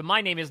foolish, but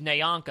my name is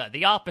Nyanka,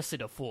 the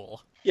opposite of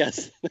fool.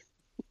 Yes.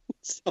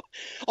 So,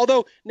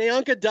 although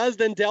Nyanka does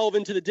then delve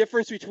into the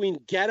difference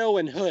between ghetto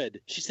and hood.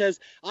 She says,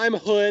 I'm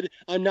hood,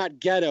 I'm not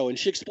ghetto. And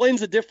she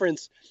explains the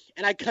difference,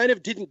 and I kind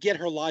of didn't get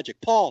her logic.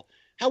 Paul,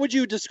 how would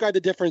you describe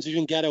the difference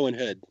between ghetto and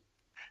hood?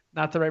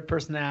 Not the right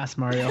person to ask,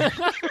 Mario.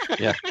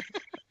 Yeah.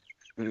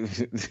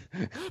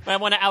 I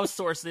want to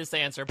outsource this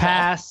answer, Paul.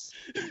 Pass.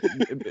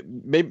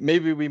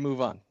 Maybe we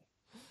move on.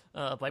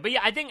 But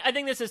yeah, I think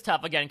this is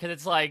tough again, because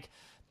it's like,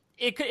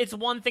 it's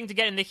one thing to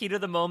get in the heat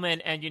of the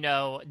moment and,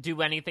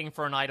 do anything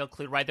for an idol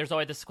clue, right? There's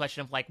always this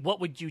question of, like, what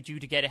would you do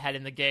to get ahead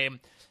in the game?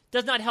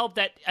 Does not help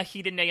that a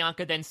heated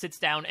Nyanka then sits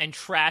down and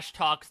trash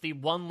talks the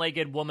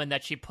one-legged woman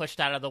that she pushed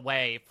out of the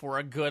way for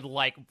a good,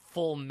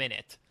 full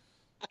minute.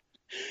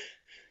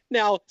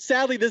 Now,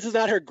 sadly, this is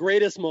not her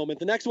greatest moment.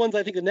 The next one's,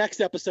 I think, the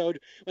next episode,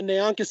 when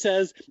Nyanka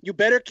says, you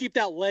better keep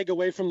that leg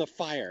away from the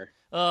fire.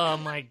 Oh,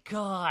 my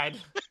God.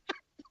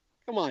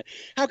 Come on.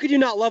 How could you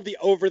not love the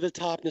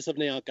over-the-topness of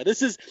Nyanka?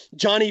 This is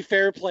Johnny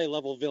Fairplay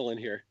level villain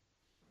here.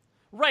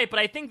 Right, but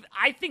I think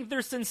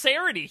there's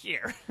sincerity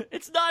here.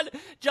 It's not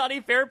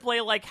Johnny Fairplay,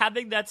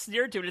 having that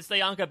sneer to it. It's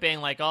Nyanka being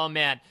like, oh,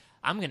 man,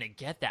 I'm going to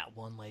get that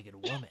one-legged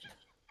woman.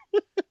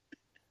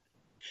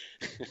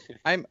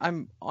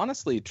 I'm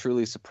honestly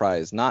truly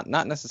surprised, not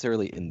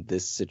necessarily in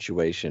this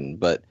situation,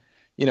 but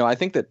I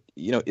think that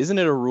isn't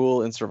it a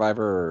rule in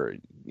Survivor,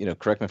 or,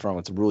 correct me if I'm wrong,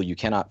 it's a rule you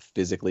cannot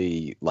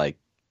physically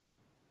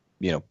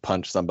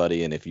punch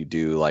somebody, and if you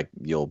do,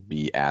 you'll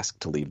be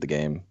asked to leave the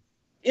game.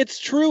 It's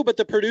true, but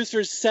the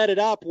producers set it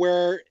up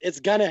where it's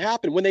gonna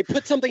happen when they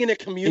put something in a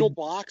communal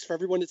box for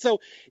everyone. So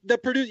the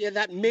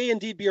that may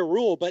indeed be a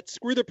rule, but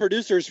screw the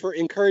producers for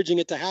encouraging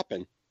it to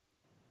happen.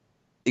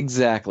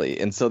 Exactly.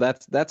 And so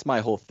that's my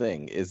whole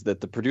thing, is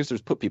that the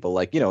producers put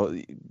people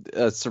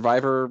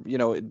Survivor,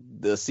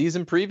 the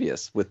season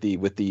previous with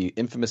the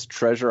infamous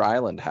Treasure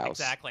Island house.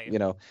 Exactly.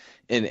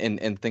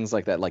 And things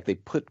like that. Like, they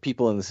put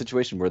people in the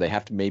situation where they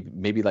have to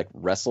maybe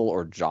wrestle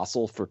or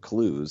jostle for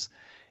clues.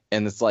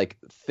 And it's like,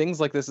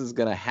 things like this is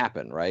going to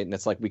happen, right? And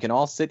it's like, we can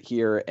all sit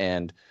here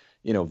and,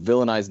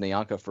 villainize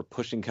Nyanka for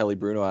pushing Kelly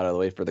Bruno out of the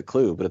way for the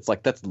clue. But it's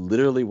like, that's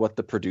literally what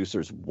the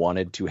producers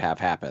wanted to have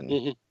happen.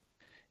 Mm-hmm.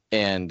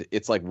 And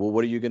it's like, well,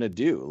 what are you going to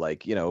do?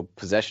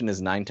 Possession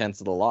is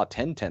 9/10 of the law,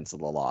 10/10 of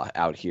the law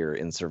out here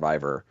in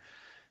Survivor.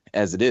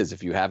 As it is,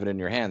 if you have it in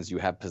your hands, you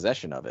have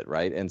possession of it,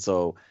 right? And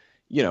so,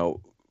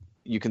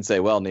 you can say,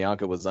 well,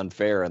 Nyanka was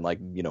unfair and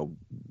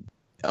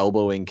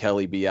elbowing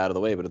Kelly B out of the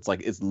way, but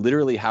it's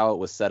literally how it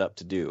was set up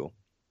to do.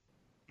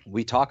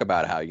 We talk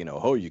about how,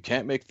 you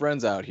can't make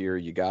friends out here.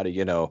 You got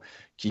to,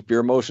 keep your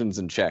emotions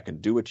in check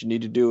and do what you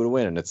need to do to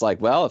win. And it's like,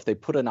 well, if they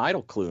put an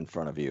idol clue in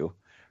front of you,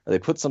 or they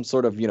put some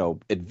sort of,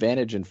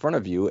 advantage in front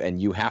of you,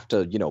 and you have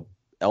to,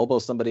 elbow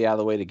somebody out of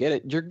the way to get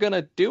it, you're going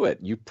to do it.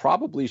 You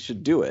probably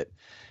should do it.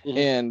 Mm-hmm.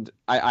 And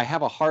I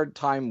have a hard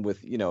time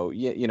with,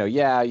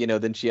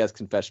 then she has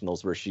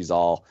confessionals where she's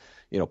all,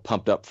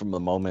 pumped up from the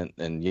moment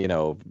and,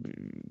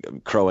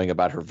 crowing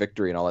about her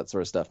victory and all that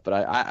sort of stuff. But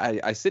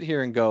I sit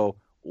here and go,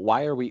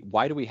 why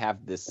do we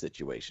have this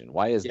situation?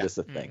 Why is this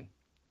a thing?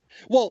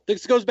 Well,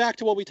 this goes back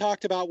to what we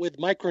talked about with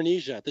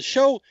Micronesia. The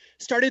show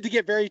started to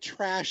get very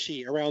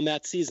trashy around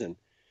that season.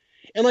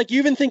 And you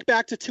even think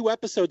back to 2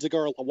 episodes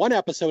ago, or 1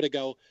 episode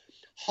ago,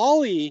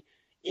 Holly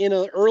in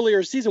an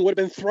earlier season would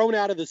have been thrown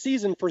out of the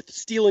season for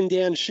stealing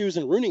Dan's shoes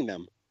and ruining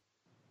them.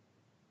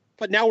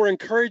 But now we're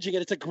encouraging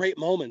it. It's a great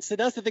moment. So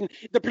that's the thing.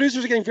 The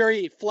producers are getting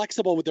very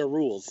flexible with their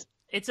rules.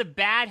 It's a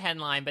bad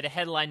headline, but a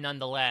headline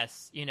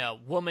nonetheless.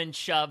 Woman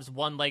shoves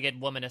one-legged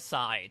woman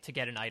aside to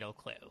get an idol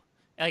clue.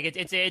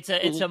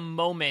 It's a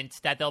moment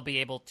that they'll be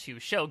able to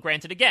show.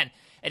 Granted, again,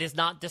 it is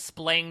not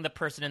displaying the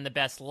person in the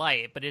best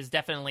light, but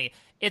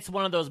it's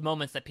one of those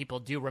moments that people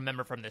do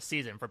remember from this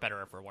season, for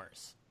better or for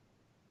worse.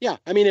 Yeah,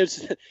 I mean,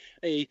 it's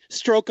a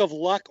stroke of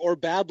luck or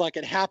bad luck.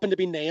 It happened to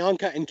be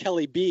Nyanka and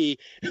Kelly B,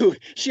 who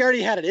she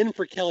already had it in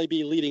for Kelly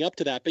B leading up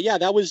to that. But yeah,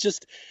 that was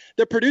just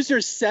the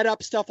producers set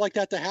up stuff like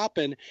that to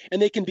happen,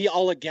 and they can be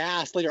all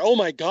aghast later. Oh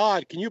my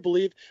God, can you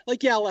believe?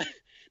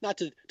 Not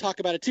to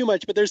talk about it too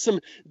much, but there's some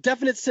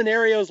definite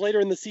scenarios later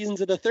in the seasons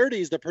of the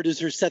 30s. The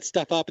producers set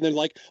stuff up and they're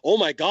like, oh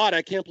my God,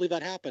 I can't believe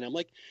that happened. I'm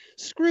like,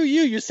 screw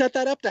you. You set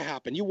that up to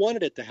happen. You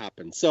wanted it to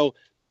happen. So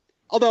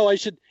although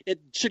it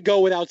should go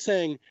without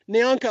saying,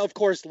 Nyanka, of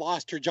course,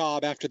 lost her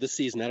job after the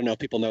season. I don't know if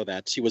people know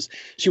that. She was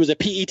a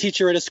PE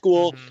teacher at a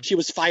school. Mm-hmm. She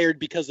was fired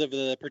because of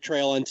the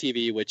portrayal on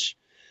TV, which,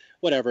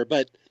 whatever.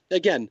 But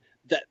again,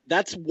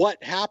 that's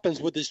what happens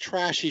with this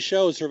trashy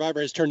show Survivor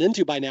has turned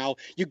into by now.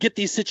 You get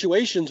these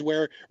situations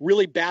where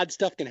really bad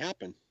stuff can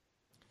happen.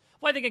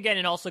 Well, I think, again,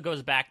 it also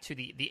goes back to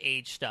the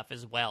age stuff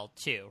as well,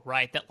 too,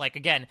 right? That, like,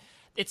 again,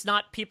 it's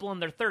not people in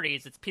their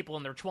 30s, it's people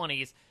in their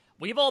 20s.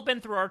 We've all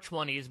been through our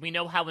 20s. We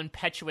know how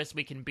impetuous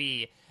we can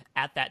be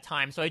at that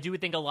time. So I do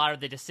think a lot of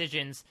the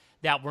decisions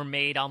that were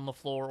made on the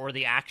floor or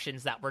the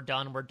actions that were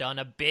done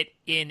a bit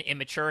in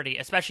immaturity,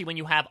 especially when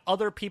you have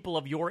other people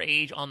of your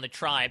age on the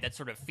tribe that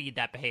sort of feed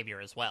that behavior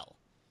as well.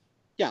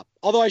 Yeah,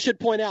 although I should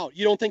point out,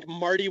 you don't think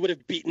Marty would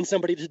have beaten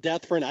somebody to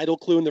death for an idol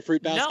clue in the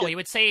fruit basket? No, he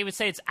would say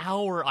it's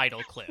our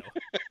idol clue.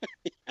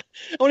 Yeah.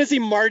 I want to see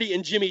Marty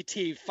and Jimmy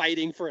T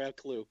fighting for a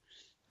clue.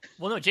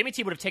 Well, no, Jimmy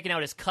T would have taken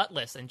out his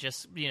cutlass and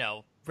just,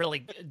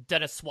 really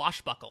done a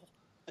swashbuckle.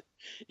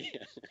 Yeah.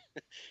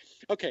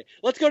 Okay,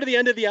 let's go to the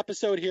end of the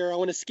episode here. I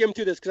want to skim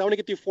through this because I want to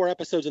get through 4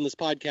 episodes in this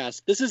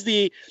podcast. This is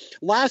the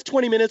last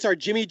 20 minutes are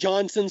Jimmy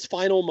Johnson's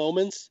final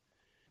moments,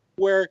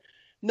 where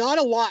not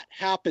a lot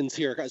happens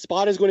here.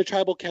 Spot is going to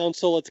tribal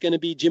council. It's going to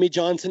be Jimmy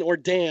Johnson or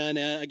Dan.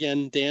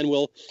 Again, Dan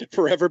will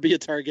forever be a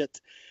target.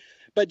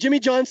 But Jimmy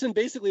Johnson,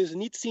 basically, there's a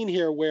neat scene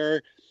here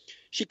where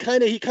he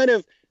kind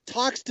of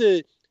talks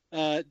to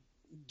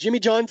Jimmy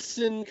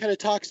Johnson kind of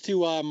talks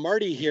to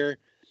Marty here,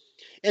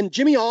 and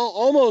Jimmy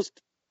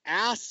almost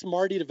asks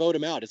Marty to vote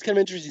him out. It's kind of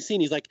an interesting scene.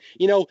 He's like,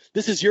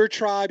 this is your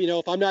tribe.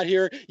 If I'm not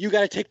here, you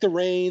got to take the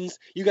reins.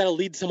 You got to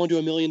lead someone to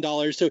 $1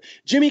 million. So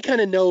Jimmy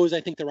kind of knows,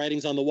 I think, the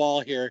writing's on the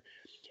wall here.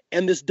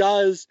 And this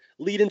does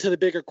lead into the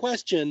bigger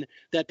question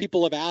that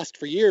people have asked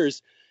for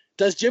years.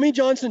 Does Jimmy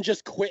Johnson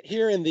just quit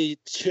here and the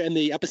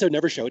episode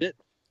never showed it?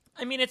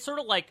 I mean, it's sort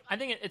of like, I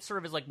think it sort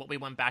of is like what we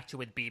went back to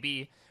with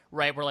BB,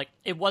 right? Where, like,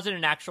 it wasn't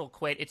an actual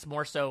quit. It's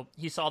more so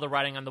he saw the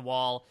writing on the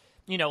wall.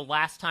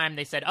 Last time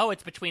they said,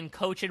 it's between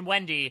Coach and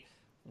Wendy.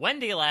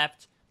 Wendy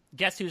left.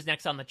 Guess who's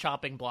next on the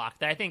chopping block?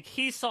 That I think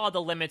he saw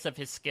the limits of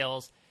his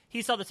skills.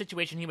 He saw the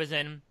situation he was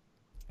in.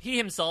 He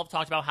himself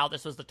talked about how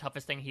this was the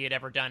toughest thing he had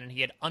ever done, and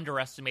he had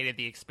underestimated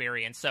the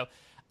experience. So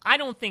I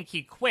don't think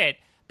he quit,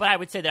 but I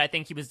would say that I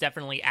think he was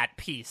definitely at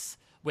peace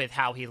with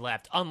how he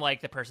left,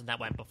 unlike the person that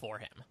went before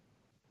him.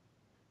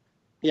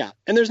 Yeah,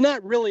 and there's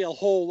not really a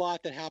whole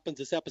lot that happens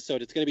this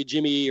episode. It's going to be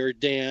Jimmy or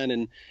Dan,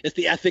 and it's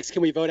the ethics.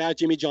 Can we vote out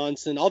Jimmy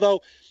Johnson?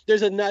 Although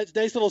there's a nice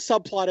little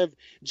subplot of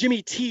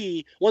Jimmy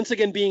T, once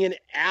again being an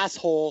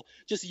asshole,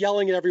 just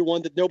yelling at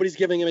everyone that nobody's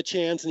giving him a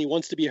chance and he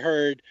wants to be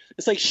heard.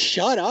 It's like,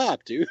 shut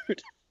up, dude.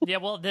 Yeah,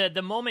 well,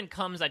 the moment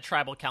comes at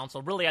Tribal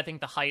Council. Really, I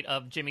think the height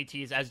of Jimmy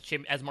T's, as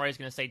Mario's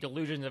going to say,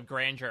 delusions of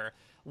grandeur,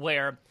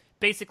 where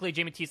basically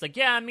Jimmy T's like,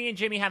 yeah, me and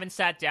Jimmy haven't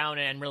sat down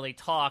and really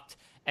talked.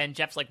 And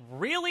Jeff's like,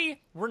 really?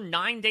 We're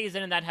 9 days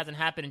in and that hasn't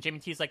happened. And Jimmy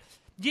T's like,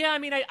 yeah, I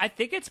mean, I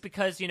think it's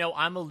because,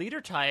 I'm a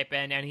leader type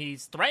and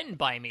he's threatened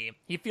by me.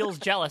 He feels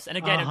jealous. And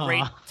again, a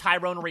great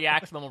Tyrone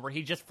reacts moment where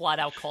he just flat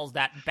out calls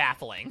that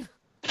baffling.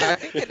 I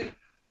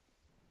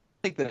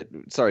think that,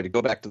 sorry, to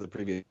go back to the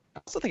previous, I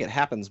also think it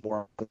happens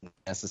more than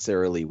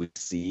necessarily we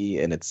see,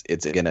 and it's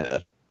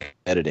again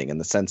editing in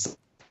the sense,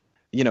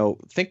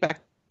 think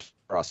back to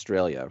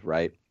Australia,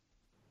 right?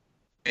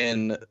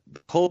 When the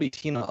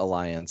Colby-Tina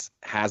alliance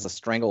has a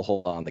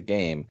stranglehold on the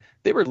game,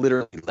 they were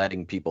literally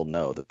letting people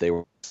know that they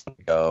were going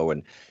to go.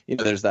 And,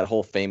 there's that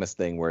whole famous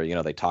thing where,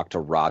 they talked to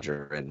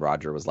Roger, and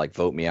Roger was like,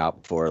 vote me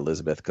out before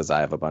Elizabeth because I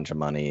have a bunch of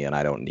money and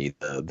I don't need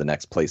the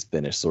next place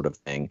finish sort of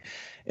thing.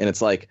 And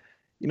it's like,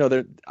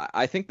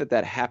 I think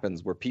that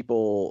happens where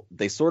people,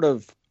 they sort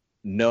of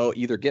know,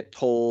 either get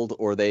told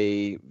or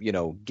they,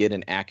 get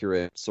an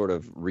accurate sort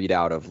of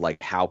readout of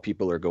like how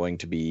people are going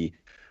to be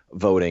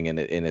voting and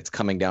it's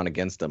coming down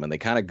against them, and they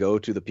kind of go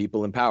to the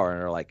people in power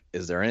and are like,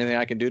 is there anything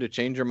I can do to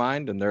change your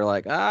mind? And they're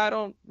like, I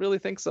don't really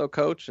think so,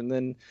 coach. And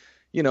then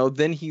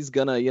then he's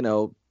gonna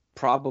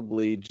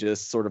probably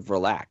just sort of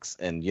relax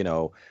and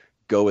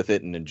go with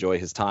it and enjoy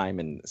his time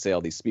and say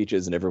all these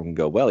speeches, and everyone can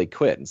go, well, he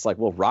quit. And it's like,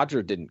 well,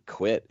 Roger didn't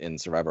quit in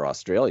Survivor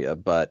Australia,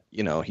 but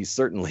he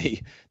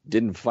certainly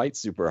didn't fight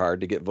super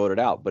hard to get voted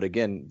out. But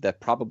again,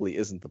 that probably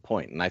isn't the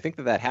point. And I think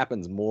that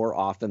happens more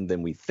often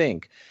than we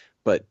think.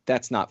 But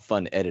that's not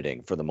fun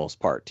editing for the most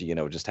part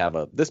to, just have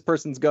this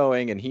person's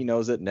going and he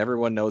knows it and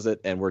everyone knows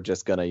it. And we're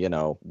just going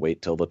to,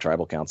 wait till the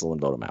tribal council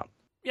and vote him out.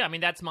 Yeah, I mean,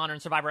 that's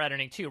modern Survivor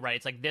editing too, right?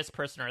 It's like this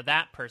person or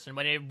that person.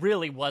 When it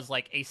really was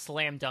like a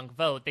slam dunk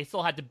vote, they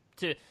still had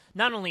to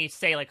not only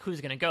say like who's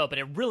going to go, but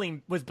it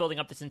really was building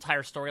up this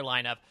entire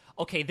storyline of,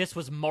 okay, this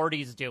was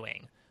Marty's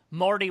doing.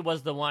 Marty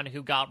was the one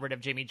who got rid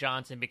of Jimmy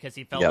Johnson because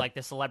he felt like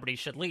the celebrity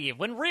should leave.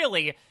 When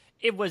really,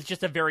 it was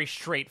just a very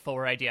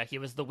straightforward idea. He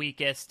was the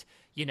weakest,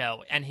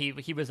 and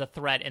he was a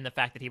threat in the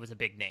fact that he was a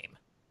big name.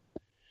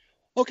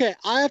 Okay,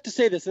 I have to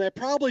say this, and I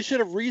probably should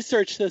have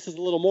researched this a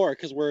little more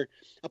because we're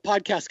a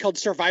podcast called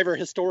Survivor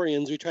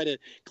Historians. We try to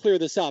clear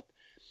this up.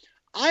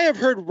 I have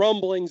heard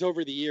rumblings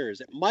over the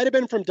years. It might have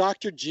been from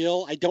Dr.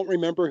 Jill. I don't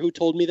remember who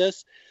told me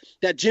this,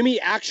 that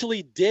Jimmy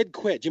actually did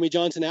quit. Jimmy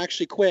Johnson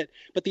actually quit,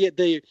 but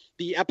the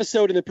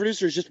episode and the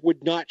producers just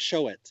would not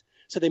show it.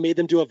 So they made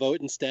them do a vote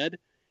instead.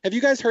 Have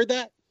you guys heard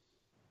that?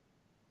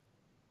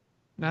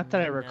 Not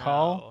that I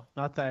recall.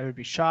 No. Not that I would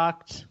be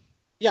shocked.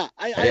 Yeah,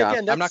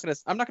 I'm not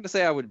gonna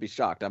say I would be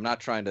shocked. I'm not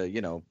trying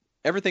to,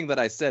 everything that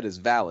I said is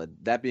valid.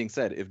 That being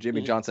said, if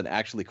Jimmy Johnson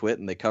actually quit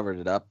and they covered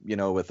it up,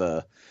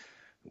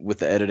 with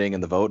the editing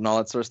and the vote and all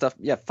that sort of stuff,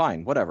 yeah,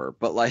 fine, whatever.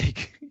 But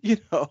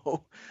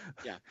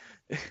yeah,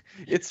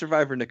 it's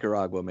Survivor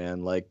Nicaragua, man.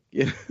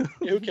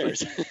 Who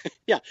cares?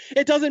 Yeah,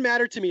 it doesn't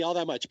matter to me all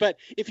that much. But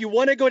if you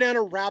want to go down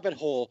a rabbit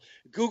hole,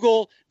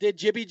 Google, did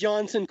Jimmy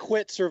Johnson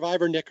quit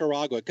Survivor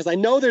Nicaragua? Because I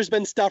know there's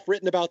been stuff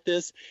written about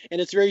this,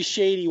 and it's very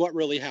shady what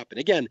really happened.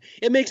 Again,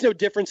 it makes no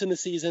difference in the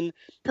season.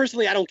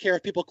 Personally, I don't care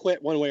if people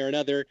quit one way or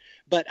another,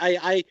 but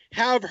I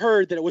have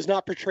heard that it was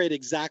not portrayed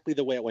exactly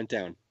the way it went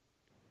down.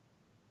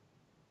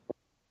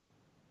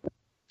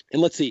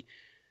 And let's see.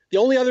 The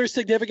only other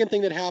significant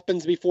thing that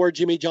happens before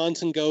Jimmy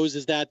Johnson goes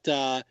is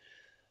that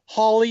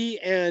Holly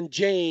and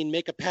Jane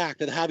make a pact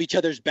that have each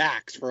other's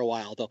backs for a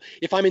while. Though,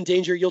 if I'm in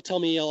danger, you'll tell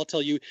me, I'll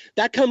tell you.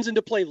 That comes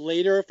into play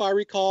later, if I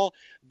recall,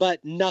 but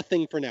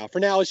nothing for now. For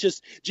now, it's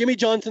just Jimmy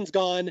Johnson's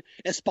gone.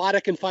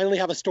 Espada can finally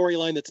have a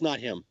storyline that's not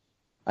him.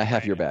 I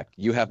have your back.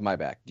 You have my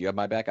back. Do you have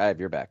my back? I have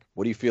your back.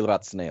 What do you feel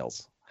about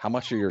snails? How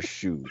much are your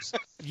shoes?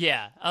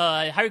 Yeah.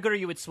 How good are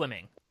you at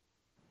swimming?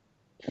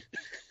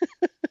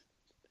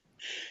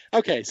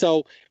 Okay,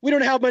 so we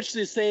don't have much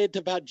to say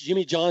about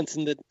Jimmy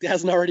Johnson that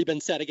hasn't already been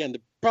said. Again,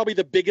 probably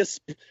the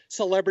biggest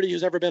celebrity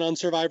who's ever been on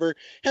Survivor,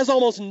 has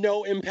almost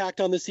no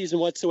impact on the season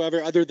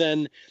whatsoever other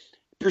than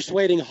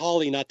persuading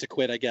Holly not to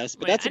quit, I guess.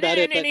 But that's about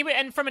it.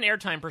 And from an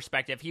airtime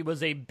perspective, he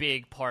was a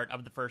big part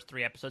of the first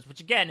 3 episodes, which,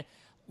 again,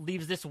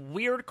 leaves this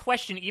weird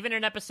question, even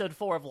in episode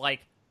 4, of,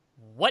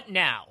 what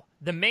now?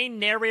 The main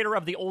narrator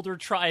of the older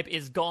tribe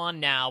is gone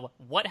now.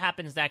 What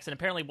happens next? And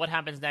apparently what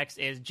happens next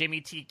is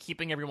Jimmy T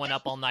keeping everyone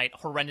up all night,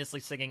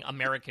 horrendously singing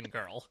American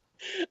Girl.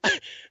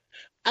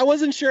 I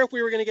wasn't sure if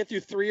we were going to get through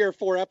 3 or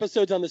 4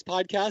 episodes on this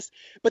podcast,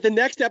 but the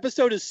next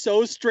episode is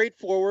so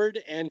straightforward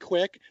and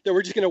quick that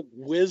we're just going to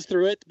whiz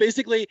through it.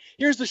 Basically,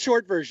 here's the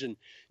short version.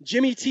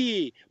 Jimmy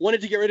T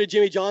wanted to get rid of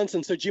Jimmy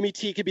Johnson so Jimmy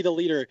T could be the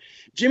leader.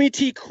 Jimmy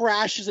T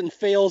crashes and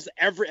fails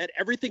at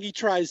everything he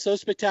tries so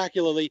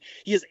spectacularly,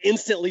 he is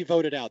instantly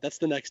voted out. That's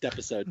the next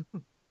episode.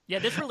 Yeah,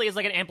 this really is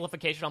like an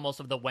amplification almost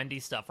of the Wendy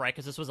stuff, right?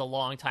 Because this was a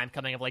long time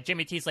coming of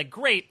Jimmy T's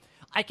great,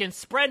 I can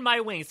spread my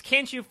wings.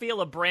 Can't you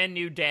feel a brand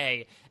new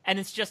day? And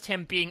it's just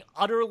him being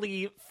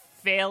utterly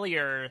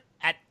failure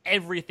at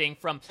everything,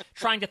 from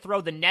trying to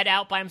throw the net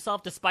out by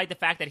himself despite the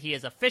fact that he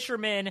is a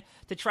fisherman,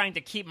 to trying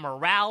to keep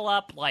morale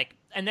up,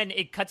 and then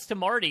it cuts to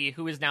Marty,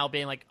 who is now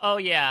being oh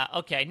yeah,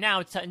 okay, now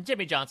it's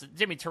Jimmy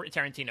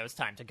Tarantino's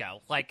time to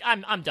go.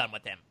 I'm done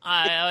with him.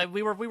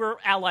 We were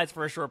allies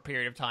for a short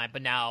period of time,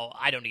 but now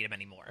I don't need him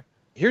anymore.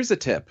 Here's a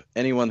tip.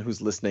 Anyone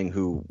who's listening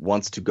who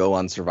wants to go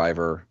on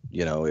Survivor,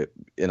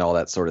 and all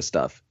that sort of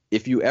stuff.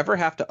 If you ever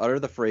have to utter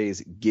the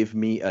phrase, give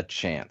me a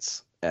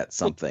chance at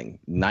something,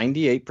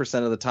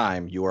 98% of the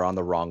time you are on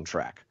the wrong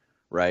track,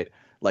 right?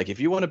 If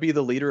you want to be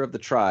the leader of the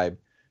tribe,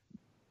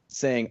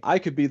 saying I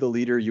could be the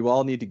leader, you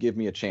all need to give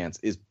me a chance,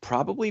 is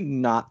probably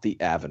not the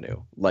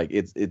avenue.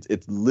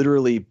 It's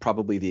literally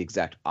probably the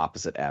exact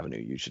opposite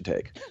avenue you should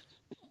take.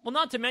 Well,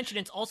 not to mention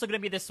it's also going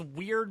to be this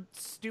weird,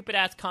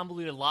 stupid-ass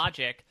convoluted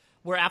logic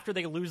where after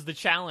they lose the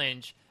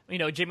challenge,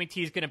 Jimmy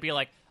T's going to be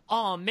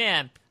oh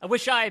man, I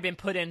wish I had been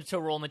put into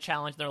a role in the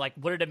challenge. And they're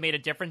would it have made a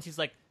difference? He's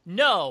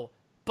no,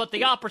 but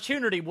the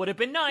opportunity would have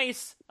been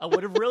nice. I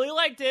would have really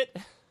liked it.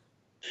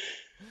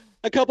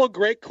 A couple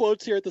great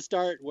quotes here at the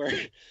start where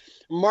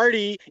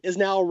Marty is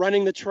now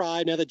running the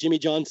tribe now that Jimmy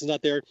Johnson's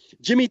not there.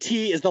 Jimmy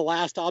T is the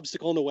last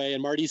obstacle in the way,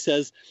 and Marty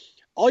says,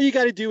 all you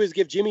got to do with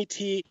Jimmy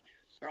T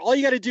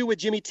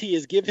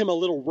is give him a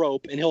little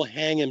rope and he'll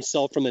hang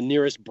himself from the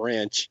nearest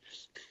branch.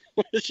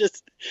 It's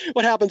just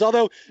what happens.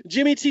 Although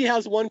Jimmy T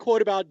has one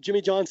quote about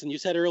Jimmy Johnson. You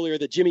said earlier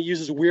that Jimmy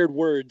uses weird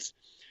words.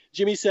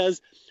 Jimmy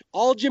says,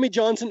 all Jimmy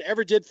Johnson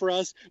ever did for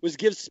us was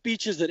give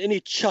speeches that any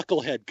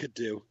chucklehead could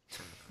do.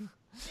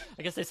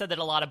 I guess they said that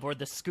a lot aboard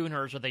the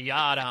schooners or the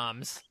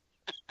yachts.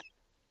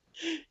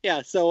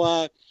 Yeah, so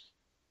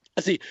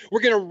let's see.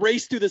 We're going to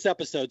race through this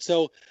episode.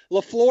 So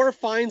LaFleur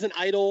finds an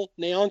idol.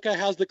 Nayanka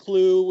has the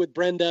clue with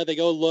Brenda. They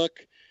go look.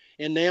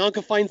 And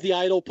Nayanka finds the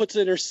idol, puts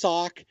it in her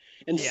sock,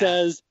 and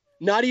says,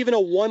 not even a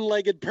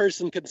one-legged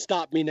person can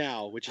stop me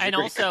now, which is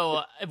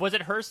was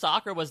it her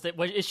sock, or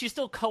is she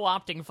still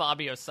co-opting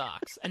Fabio's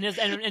socks? And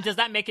does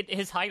that make it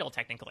his idol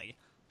technically?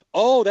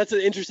 Oh, that's an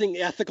interesting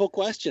ethical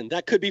question.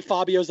 That could be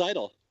Fabio's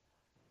idol.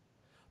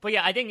 But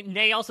yeah, I think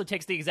Nay also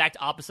takes the exact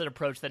opposite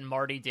approach that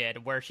Marty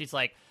did, where she's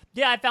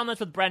yeah, I found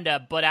this with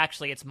Brenda, but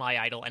actually it's my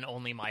idol and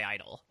only my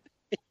idol.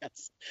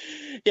 Yes.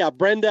 Yeah,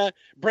 Brenda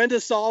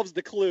solves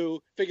the clue,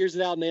 figures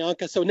it out,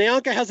 Nayanka. So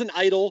Nayanka has an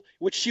idol,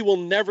 which she will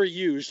never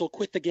use. She'll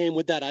quit the game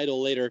with that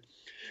idol later.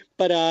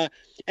 But,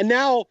 and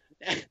now,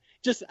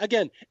 just,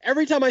 again,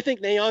 every time I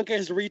think Nyanka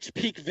has reached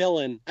peak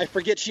villain, I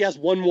forget she has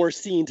one more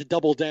scene to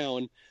double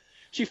down.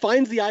 She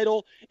finds the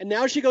idol, and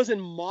now she goes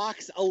and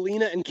mocks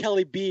Alina and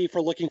Kelly B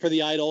for looking for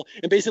the idol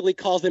and basically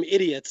calls them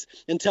idiots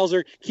and tells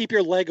her, keep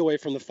your leg away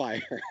from the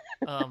fire.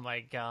 Oh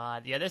my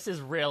god. Yeah, this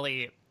is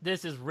really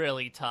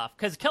tough.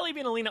 Because Kelly B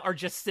and Alina are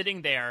just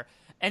sitting there,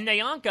 and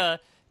Nyanka,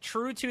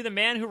 true to the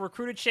man who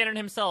recruited Shannon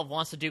himself,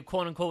 wants to do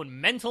quote-unquote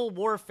mental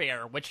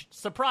warfare, which,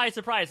 surprise,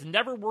 surprise,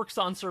 never works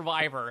on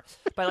Survivor,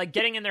 by like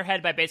getting in their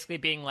head by basically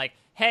being like,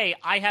 hey,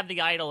 I have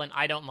the idol and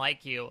I don't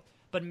like you.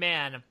 But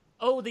man,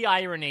 oh, the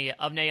irony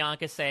of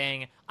Nyanka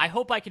saying, I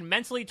hope I can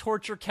mentally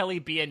torture Kelly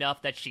B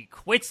enough that she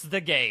quits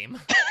the game.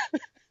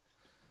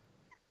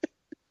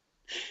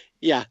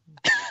 Yeah.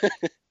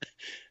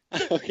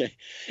 Okay.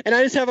 And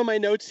I just have on my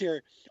notes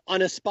here,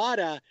 on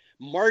Espada,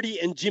 Marty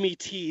and Jimmy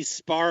T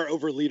spar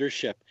over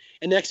leadership.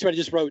 And next to it I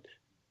just wrote,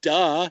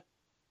 duh.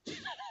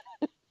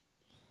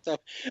 So,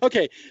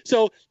 okay.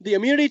 So the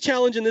immunity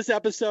challenge in this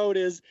episode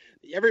is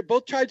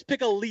both tribes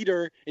pick a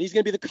leader, and he's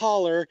going to be the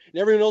caller, and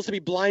everyone else will be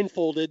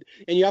blindfolded,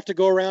 and you have to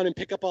go around and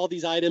pick up all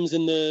these items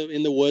in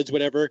the woods,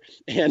 whatever.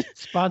 And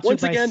sponsored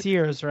once by again,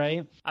 Sears,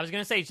 right? I was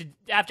going to say,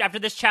 after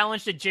this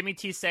challenge, did Jimmy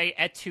T say,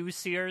 et tu,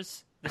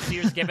 Sears? The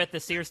Sears give it, the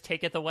Sears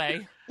take it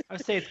away. I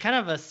would say it's kind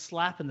of a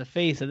slap in the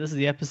face, and this is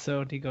the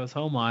episode he goes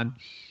home on.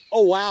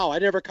 Oh, wow. I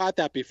never caught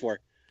that before.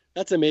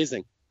 That's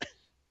amazing.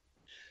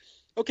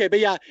 Okay, but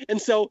yeah,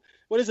 and so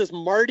what is this,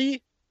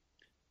 Marty?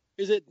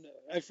 Is it?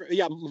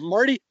 Yeah,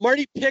 Marty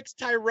picks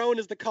Tyrone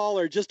as the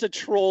caller just to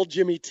troll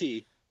Jimmy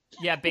T.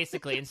 Yeah,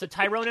 basically. And so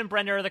Tyrone and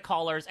Brenda are the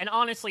callers, and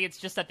honestly, it's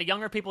just that the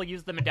younger people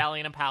use the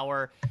Medallion of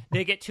Power.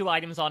 They get 2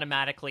 items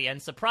automatically,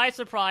 and surprise,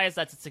 surprise,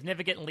 that's a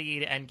significant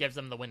lead and gives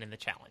them the win in the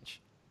challenge.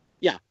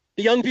 Yeah,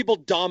 the young people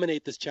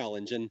dominate this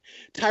challenge, and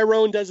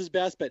Tyrone does his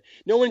best, but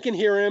no one can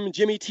hear him.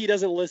 Jimmy T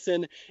doesn't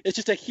listen. It's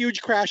just a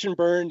huge crash and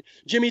burn.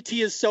 Jimmy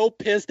T is so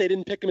pissed they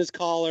didn't pick him as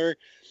caller.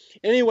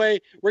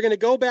 Anyway, we're going to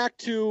go back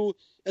to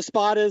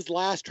Espada's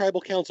last tribal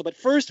council. But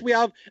first, we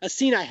have a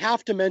scene I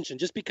have to mention,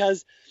 just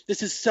because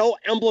this is so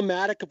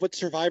emblematic of what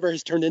Survivor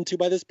has turned into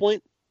by this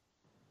point.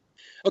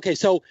 Okay,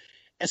 so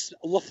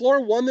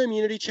LaFleur won the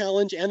immunity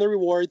challenge and the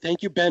reward.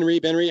 Thank you, Benry.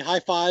 Benry,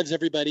 high fives,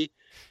 everybody.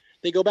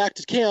 They go back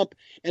to camp,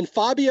 and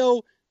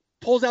Fabio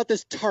pulls out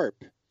this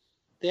tarp.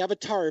 They have a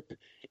tarp,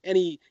 and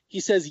he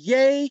says,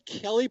 yay,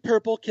 Kelly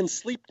Purple can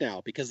sleep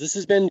now, because this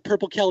has been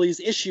Purple Kelly's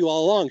issue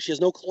all along. She has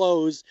no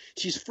clothes.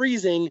 She's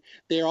freezing.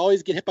 They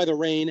always get hit by the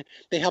rain.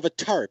 They have a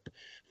tarp.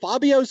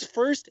 Fabio's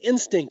first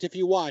instinct, if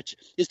you watch,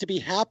 is to be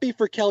happy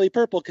for Kelly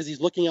Purple because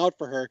he's looking out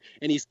for her,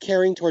 and he's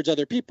caring towards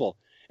other people.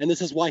 And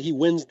this is why he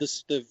wins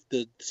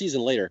the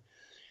season later.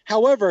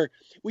 However,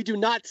 we do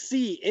not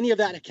see any of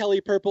that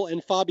Kelly Purple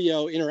and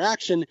Fabio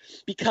interaction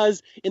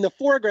because in the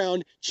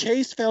foreground,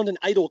 Chase found an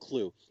idol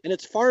clue. And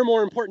it's far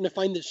more important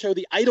to show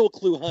the idol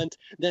clue hunt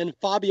than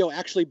Fabio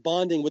actually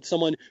bonding with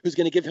someone who's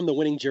going to give him the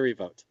winning jury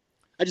vote.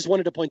 I just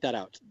wanted to point that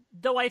out.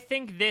 Though I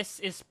think this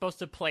is supposed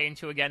to play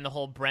into, again, the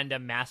whole Brenda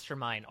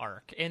mastermind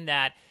arc, in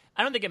that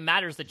I don't think it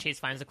matters that Chase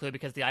finds the clue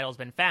because the idol's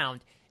been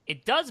found.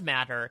 It does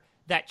matter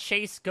that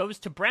Chase goes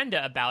to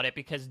Brenda about it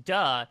because,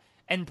 duh,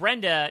 and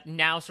Brenda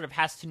now sort of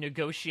has to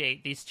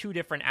negotiate these 2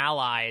 different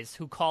allies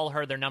who call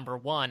her their number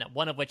one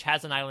of which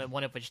has an island,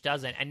 one of which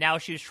doesn't. And now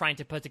she's trying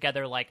to put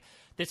together like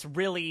this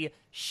really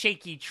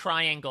shaky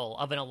triangle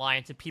of an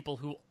alliance of people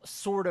who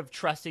sort of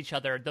trust each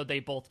other, though they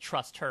both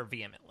trust her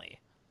vehemently.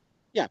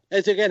 Yeah,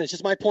 it's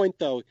just my point,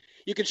 though.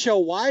 You could show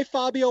why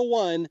Fabio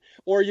won,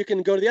 or you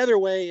can go the other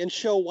way and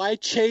show why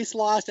Chase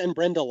lost and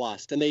Brenda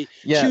lost. And they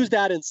choose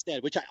that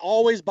instead, which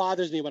always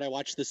bothers me when I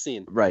watch the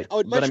scene. Right. I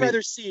would much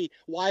rather see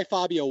why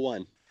Fabio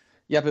won.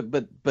 Yeah,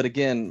 but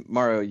again,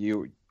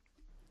 Mario,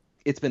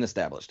 it's been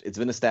established. It's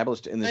been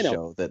established in the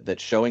show that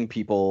showing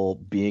people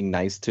being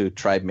nice to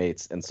tribe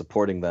mates and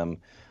supporting them,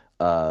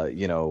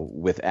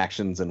 with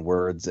actions and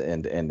words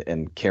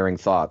and caring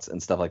thoughts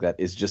and stuff like that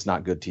is just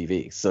not good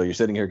TV. So you're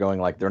sitting here going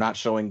like, they're not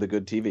showing the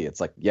good TV.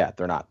 It's like, yeah,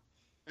 they're not.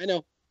 I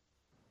know.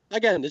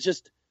 Again, it's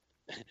just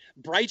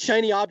bright,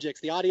 shiny objects.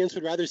 The audience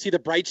would rather see the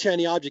bright,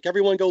 shiny object.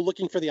 Everyone go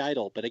looking for the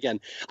idol. But again,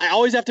 I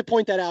always have to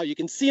point that out. You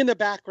can see in the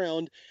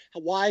background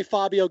why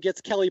Fabio gets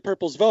Kelly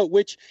Purple's vote,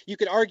 which you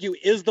could argue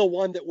is the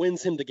one that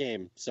wins him the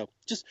game. So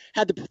just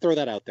had to throw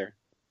that out there.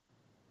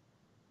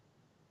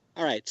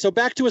 All right, so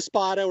back to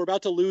Espada. We're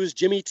about to lose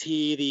Jimmy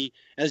T,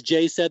 as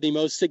Jay said, the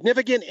most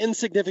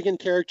insignificant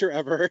character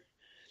ever.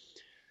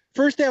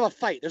 First, they have a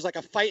fight. There's like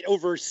a fight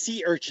over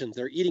sea urchins.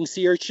 They're eating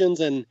sea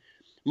urchins, and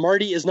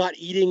Marty is not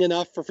eating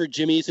enough for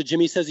Jimmy, so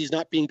Jimmy says he's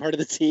not being part of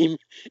the team.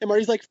 And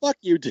Marty's like, fuck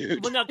you,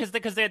 dude. Well, no,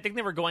 because I think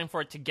they were going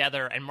for it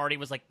together, and Marty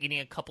was like eating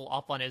a couple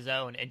off on his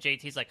own, and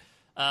JT's like,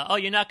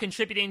 you're not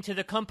contributing to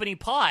the company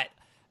pot.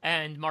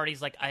 And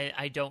Marty's like,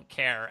 I don't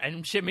care.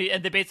 And Jimmy,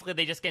 and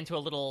they just get into a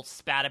little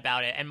spat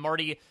about it. And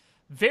Marty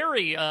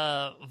very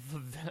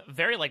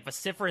like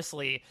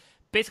vociferously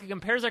basically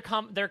compares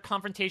their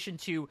confrontation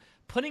to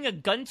putting a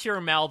gun to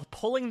your mouth,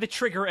 pulling the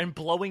trigger, and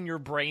blowing your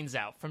brains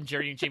out from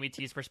Jerry and Jimmy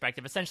T's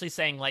perspective, essentially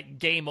saying like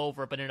game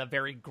over, but in a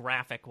very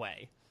graphic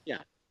way. Yeah.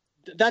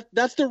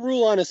 That's the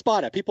rule on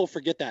Espada. People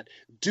forget that.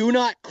 Do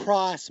not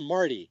cross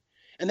Marty.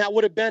 And that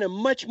would have been a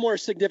much more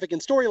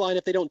significant storyline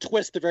if they don't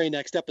twist the very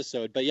next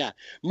episode. But yeah,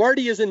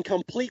 Marty is in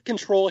complete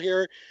control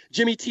here.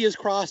 Jimmy T has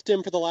crossed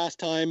him for the last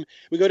time.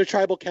 We go to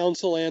tribal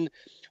council, and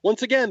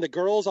once again, the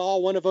girls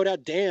all want to vote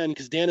out Dan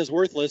because Dan is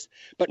worthless.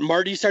 But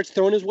Marty starts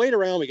throwing his weight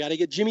around. We got to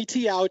get Jimmy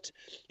T out.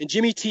 And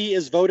Jimmy T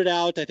is voted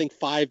out, I think,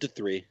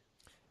 5-3.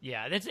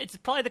 Yeah, it's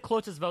probably the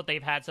closest vote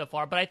they've had so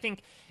far, but I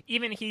think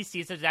even he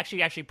sees it as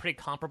actually pretty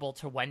comparable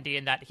to Wendy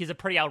in that he's a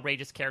pretty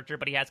outrageous character,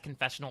 but he has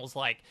confessionals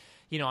like,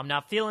 I'm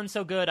not feeling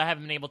so good, I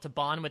haven't been able to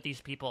bond with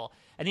these people.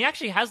 And he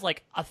actually has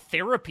like a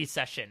therapy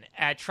session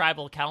at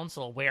Tribal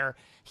Council where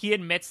he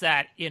admits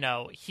that,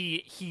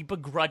 he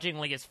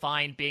begrudgingly is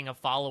fine being a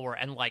follower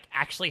and like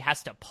actually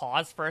has to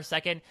pause for a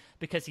second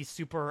because he's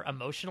super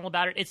emotional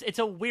about it. It's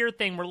a weird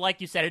thing where, like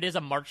you said, it is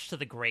a march to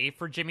the grave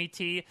for Jimmy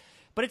T.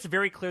 But it's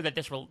very clear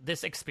that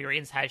this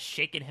experience has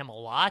shaken him a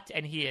lot,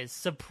 and he is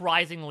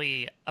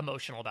surprisingly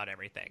emotional about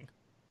everything.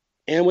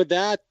 And with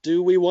that,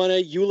 do we want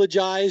to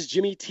eulogize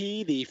Jimmy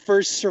T, the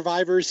first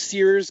Survivor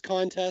Sears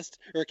contest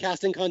or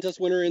casting contest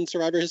winner in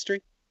Survivor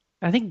history?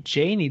 I think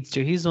Jay needs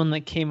to. He's the one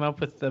that came up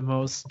with the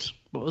most.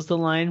 What was the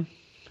line?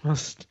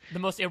 The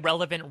most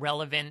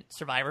relevant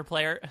Survivor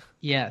player.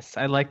 Yes,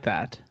 I like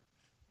that.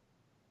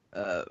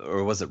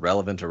 Or was it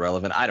relevant or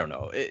relevant? I don't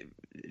know.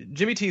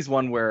 Jimmy T's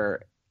one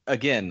where.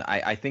 Again,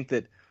 I think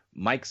that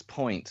Mike's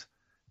point.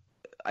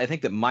 I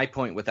think that my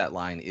point with that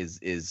line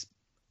is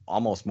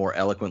almost more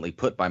eloquently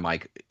put by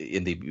Mike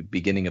in the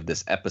beginning of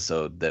this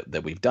episode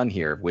that we've done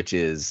here, which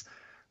is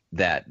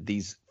that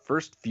these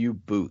first few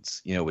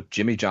boots, with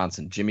Jimmy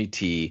Johnson, Jimmy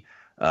T,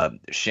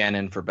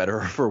 Shannon for better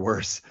or for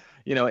worse,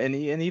 and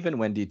even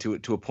Wendy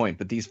to a point.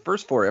 But these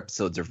first 4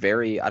 episodes are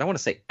very, I don't want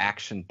to say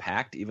action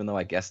packed, even though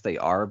I guess they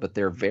are, but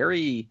they're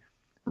very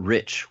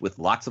rich with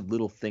lots of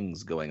little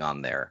things going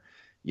on there.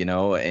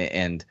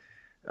 And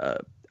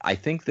I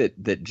think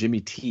that Jimmy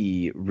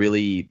T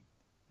really,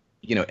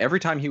 every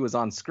time he was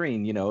on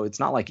screen, it's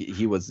not like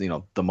he was,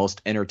 the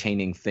most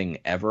entertaining thing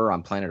ever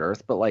on planet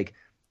Earth, but like,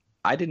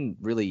 I didn't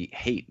really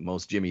hate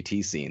most Jimmy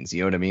T scenes.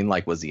 You know what I mean?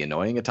 Like, was he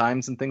annoying at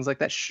times and things like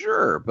that?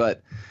 Sure.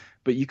 But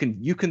you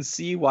can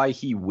see why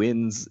he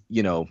wins,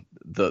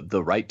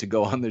 the right to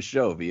go on the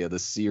show via the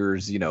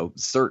Sears,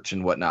 search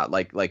and whatnot.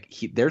 Like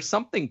there's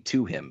something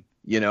to him,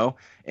 and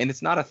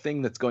it's not a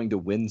thing that's going to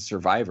win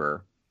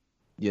Survivor.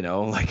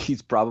 Like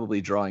he's probably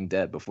drawing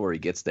dead before he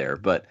gets there.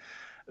 But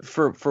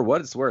for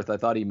what it's worth, I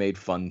thought he made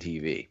fun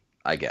TV,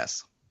 I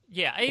guess.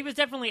 Yeah, he was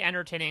definitely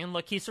entertaining. And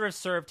look, he sort of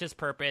served his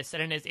purpose.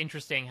 And it is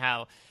interesting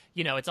how,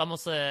 it's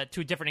almost to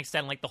a different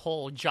extent like the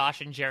whole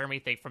Josh and Jeremy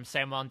thing from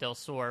San Juan del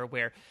Sur,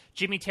 where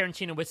Jimmy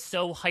Tarantino was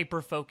so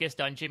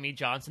hyper-focused on Jimmy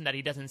Johnson that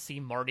he doesn't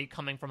see Marty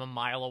coming from a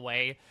mile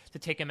away to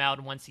take him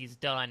out once he's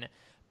done.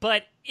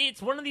 But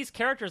it's one of these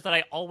characters that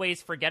I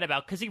always forget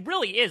about because he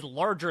really is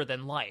larger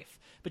than life.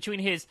 Between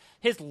his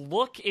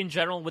look in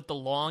general with the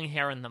long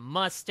hair and the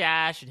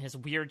mustache and his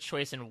weird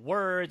choice in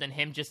words and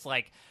him just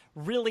like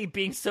really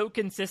being so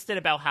consistent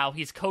about how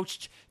he's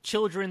coached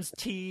children's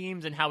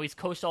teams and how he's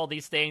coached all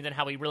these things and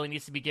how he really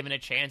needs to be given a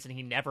chance and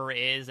he never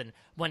is, and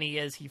when he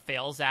is, he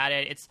fails at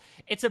it.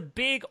 It's a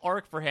big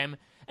arc for him.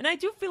 And I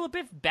do feel a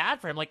bit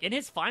bad for him. Like, in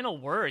his final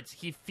words,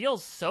 he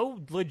feels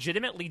so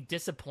legitimately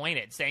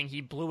disappointed, saying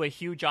he blew a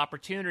huge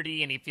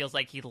opportunity and he feels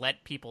like he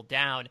let people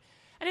down.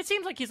 And it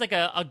seems like he's like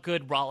a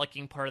good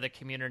rollicking part of the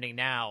community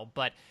now,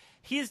 but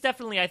he is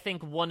definitely, I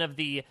think, one of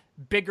the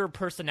bigger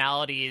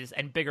personalities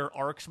and bigger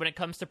arcs when it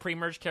comes to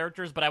pre-merge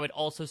characters, but I would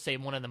also say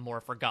one of the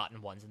more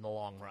forgotten ones in the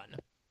long run.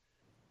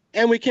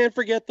 And we can't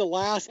forget the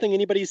last thing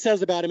anybody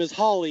says about him is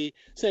Holly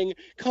saying,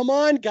 "Come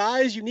on,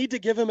 guys, you need to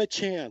give him a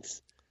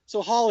chance."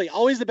 So Holly,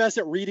 always the best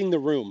at reading the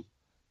room.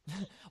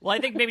 Well, I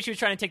think maybe she was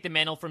trying to take the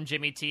mantle from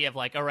Jimmy T of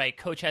like, all right,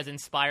 Coach has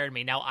inspired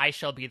me. Now I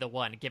shall be the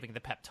one giving the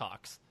pep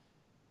talks.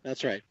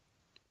 That's right.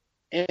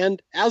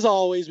 And as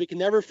always, we can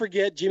never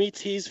forget Jimmy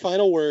T's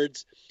final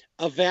words.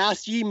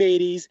 "Avast ye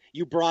mateys,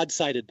 you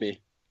broadsided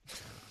me."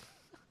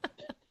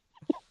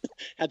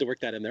 Had to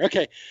work that in there.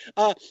 Okay.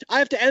 I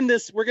have to end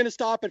this. We're going to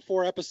stop at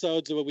 4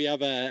 episodes. So we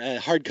have a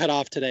hard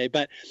cutoff today.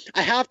 But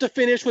I have to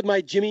finish with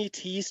my Jimmy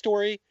T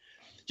story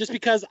just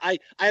because I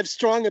have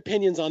strong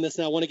opinions on this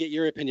and I want to get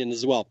your opinion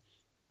as well.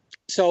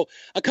 So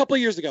a couple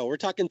of years ago, we're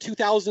talking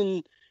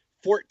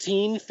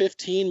 2014,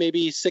 15,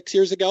 maybe 6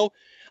 years ago,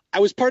 I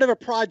was part of a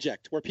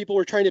project where people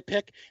were trying to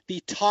pick the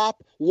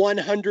top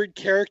 100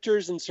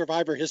 characters in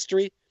Survivor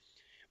history,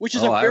 which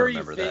is I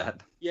remember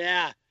that.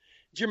 Yeah.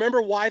 Do you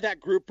remember why that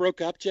group broke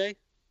up, Jay?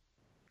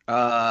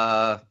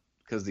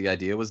 Because the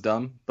idea was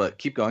dumb, but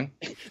keep going.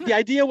 The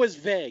idea was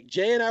vague.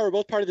 Jay and I were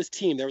both part of this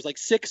team. There was like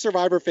 6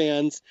 Survivor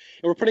fans,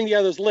 and we're putting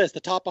together this list, the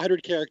top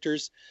 100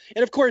 characters.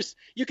 And of course,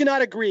 you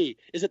cannot agree.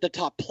 Is it the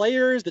top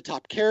players, the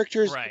top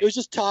characters? Right. It was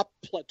just top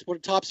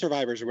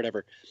survivors or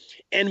whatever.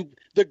 And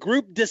the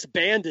group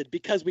disbanded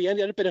because we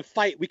ended up in a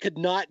fight. We could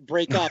not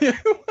break up.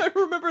 I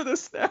remember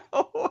this now.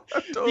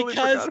 I totally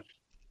because forgot.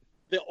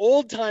 The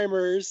old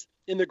timers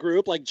in the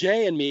group, like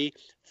Jay and me,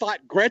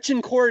 thought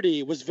Gretchen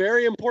Cordy was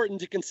very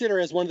important to consider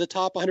as one of the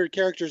top 100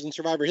 characters in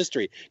Survivor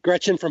history.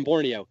 Gretchen from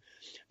Borneo.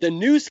 The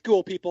new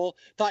school people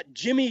thought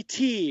Jimmy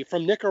T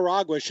from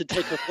Nicaragua should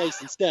take her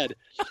place instead.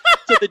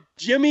 So the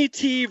Jimmy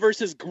T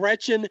versus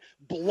Gretchen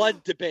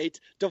blood debate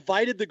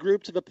divided the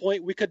group to the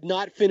point we could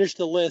not finish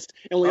the list,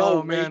 and we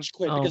all rage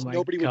quit because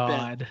nobody would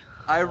bend.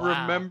 I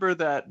remember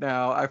that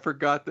now. I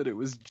forgot that it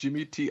was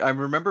Jimmy T. I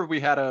remember we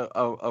had a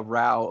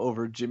row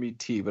over Jimmy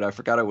T, but I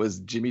forgot it was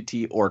Jimmy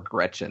T or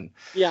Gretchen.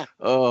 Yeah.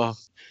 Oh.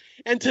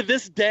 And to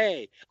this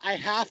day, I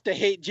have to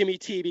hate Jimmy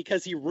T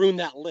because he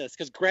ruined that list.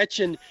 Because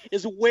Gretchen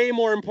is way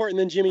more important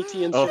than Jimmy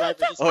T in Survivor.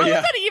 How is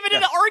that even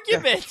an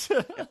argument?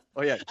 Yeah.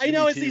 Oh yeah, I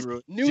know it's these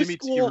new Jimmy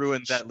school. T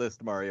ruined that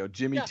list, Mario.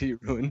 Jimmy T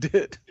ruined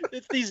it.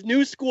 It's these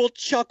new school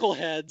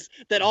chuckleheads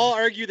that all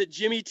argue that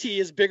Jimmy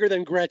T is bigger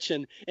than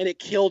Gretchen, and it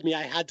killed me.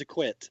 I had to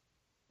quit.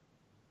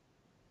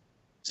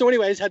 So,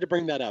 anyways, had to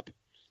bring that up.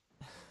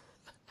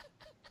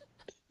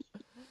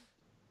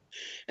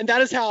 And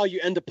that is how you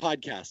end a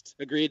podcast.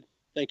 Agreed?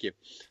 Thank you.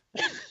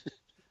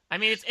 I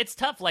mean, it's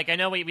tough. Like, I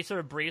know we sort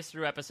of breezed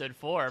through episode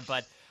 4,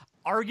 but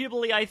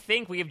arguably I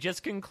think we have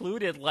just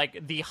concluded,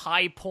 like, the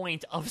high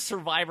point of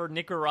Survivor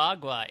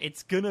Nicaragua.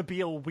 It's gonna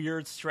be a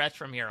weird stretch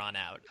from here on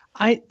out.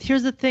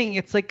 Here's the thing.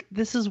 It's like,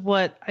 this is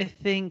what I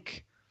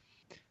think,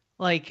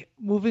 like,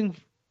 moving,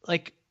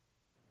 like,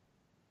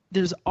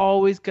 there's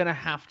always going to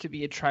have to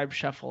be a tribe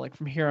shuffle, like,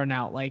 from here on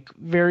out. Like,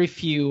 very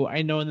few,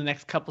 I know in the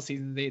next couple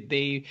seasons,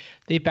 they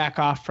back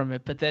off from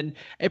it. But then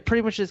it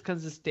pretty much just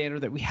comes to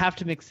standard that we have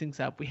to mix things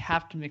up. We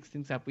have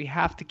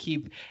to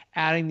keep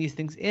adding these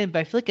things in. But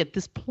I feel like at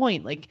this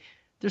point, like,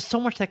 there's so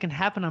much that can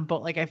happen on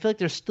both. Like, I feel like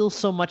there's still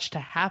so much to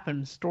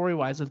happen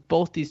story-wise with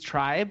both these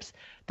tribes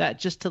that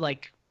just to,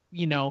 like,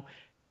 you know,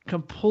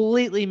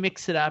 completely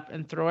mix it up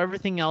and throw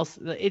everything else,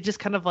 it just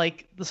kind of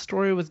like the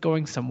story was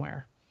going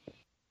somewhere.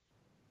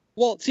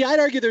 Well, see, I'd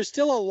argue there's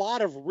still a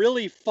lot of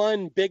really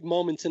fun, big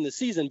moments in the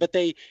season, but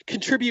they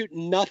contribute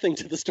nothing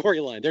to the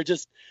storyline. They're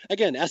just,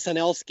 again,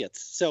 SNL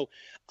skits. So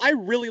I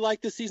really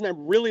like this season.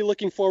 I'm really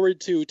looking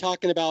forward to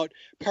talking about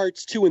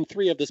parts 2 and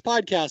 3 of this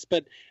podcast.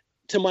 But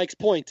to Mike's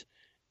point,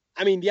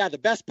 I mean, yeah, the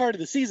best part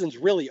of the season's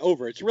really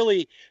over. It's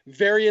really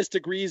various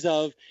degrees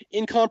of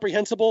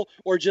incomprehensible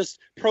or just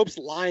Probst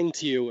lying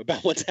to you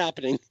about what's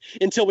happening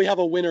until we have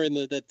a winner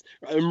that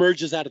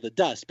emerges out of the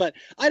dust. But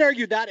I'd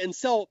argue that in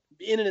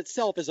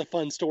itself is a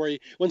fun story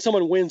when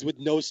someone wins with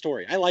no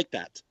story. I like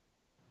that.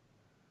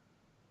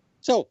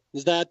 So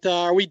is that,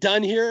 are we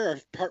done here? Or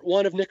part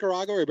 1 of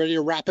Nicaragua? Are we ready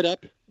to wrap it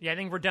up? Yeah, I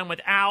think we're done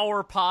with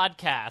our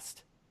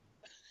podcast.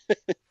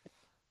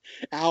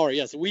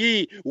 Yes.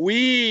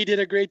 We did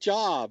a great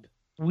job.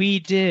 We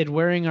did,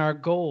 wearing our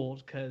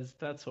gold, because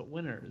that's what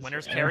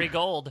winners carry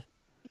gold.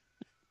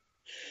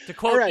 To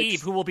quote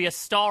Eve, who will be a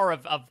star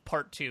of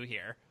part 2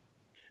 here.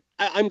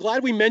 I'm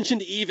glad we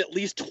mentioned Eve at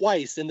least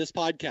twice in this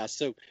podcast,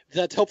 so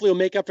that hopefully will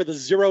make up for the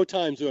 0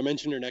 times we'll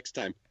mention her next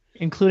time.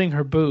 Including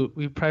her boot.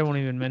 We probably won't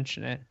even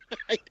mention it.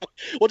 I know.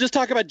 We'll just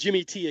talk about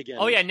Jimmy T again.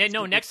 Oh, yeah.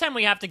 No, next time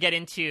we have to get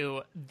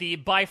into the,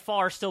 by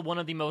far, still one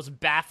of the most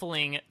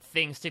baffling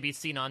things to be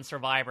seen on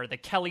Survivor, the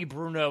Kelly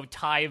Bruno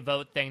tie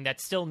vote thing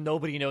that still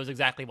nobody knows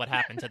exactly what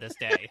happened to this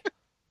day.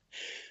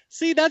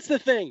 See, that's the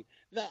thing.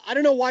 I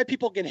don't know why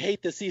people can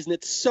hate this season.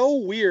 It's so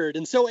weird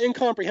and so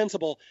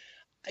incomprehensible.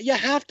 You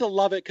have to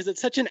love it because it's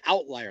such an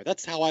outlier.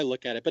 That's how I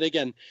look at it. But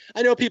again,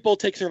 I know people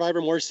take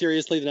Survivor more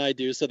seriously than I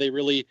do, so they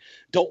really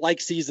don't like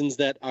seasons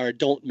that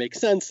don't make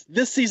sense.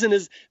 This season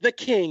is the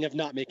king of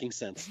not making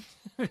sense.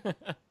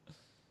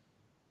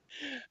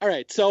 All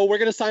right, so we're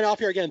going to sign off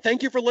here again.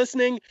 Thank you for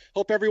listening.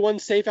 Hope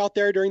everyone's safe out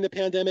there during the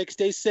pandemic.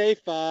 Stay safe.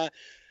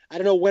 I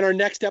don't know when our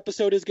next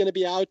episode is going to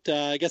be out.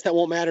 I guess that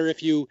won't matter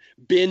if you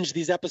binge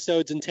these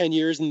episodes in 10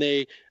 years and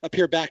they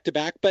appear back to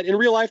back. But in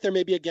real life, there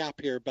may be a gap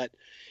here. But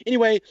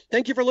anyway,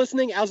 thank you for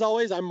listening. As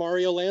always, I'm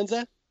Mario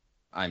Lanza.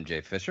 I'm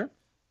Jay Fischer.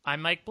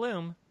 I'm Mike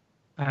Bloom.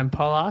 I'm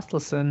Paul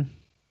Asleson.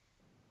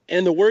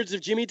 And the words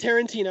of Jimmy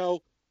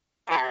Tarantino,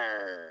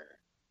 arr.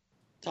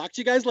 Talk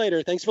to you guys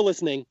later. Thanks for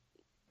listening.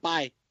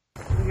 Bye.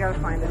 We gotta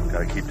find it.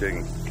 Gotta keep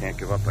digging. Can't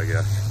give up, I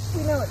guess.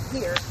 We know it's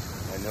here.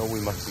 I know we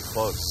must be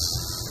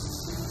close.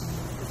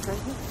 Right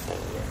here.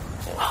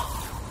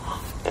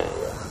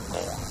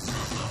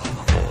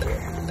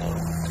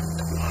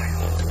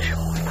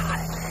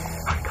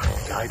 I got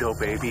the Ido,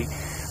 baby.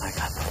 I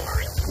got the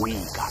first. We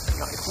got the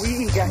Ido.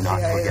 We got Do not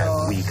the forget,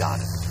 Ido. we got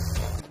it.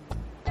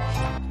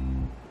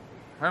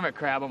 Hermit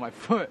crab on my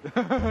foot.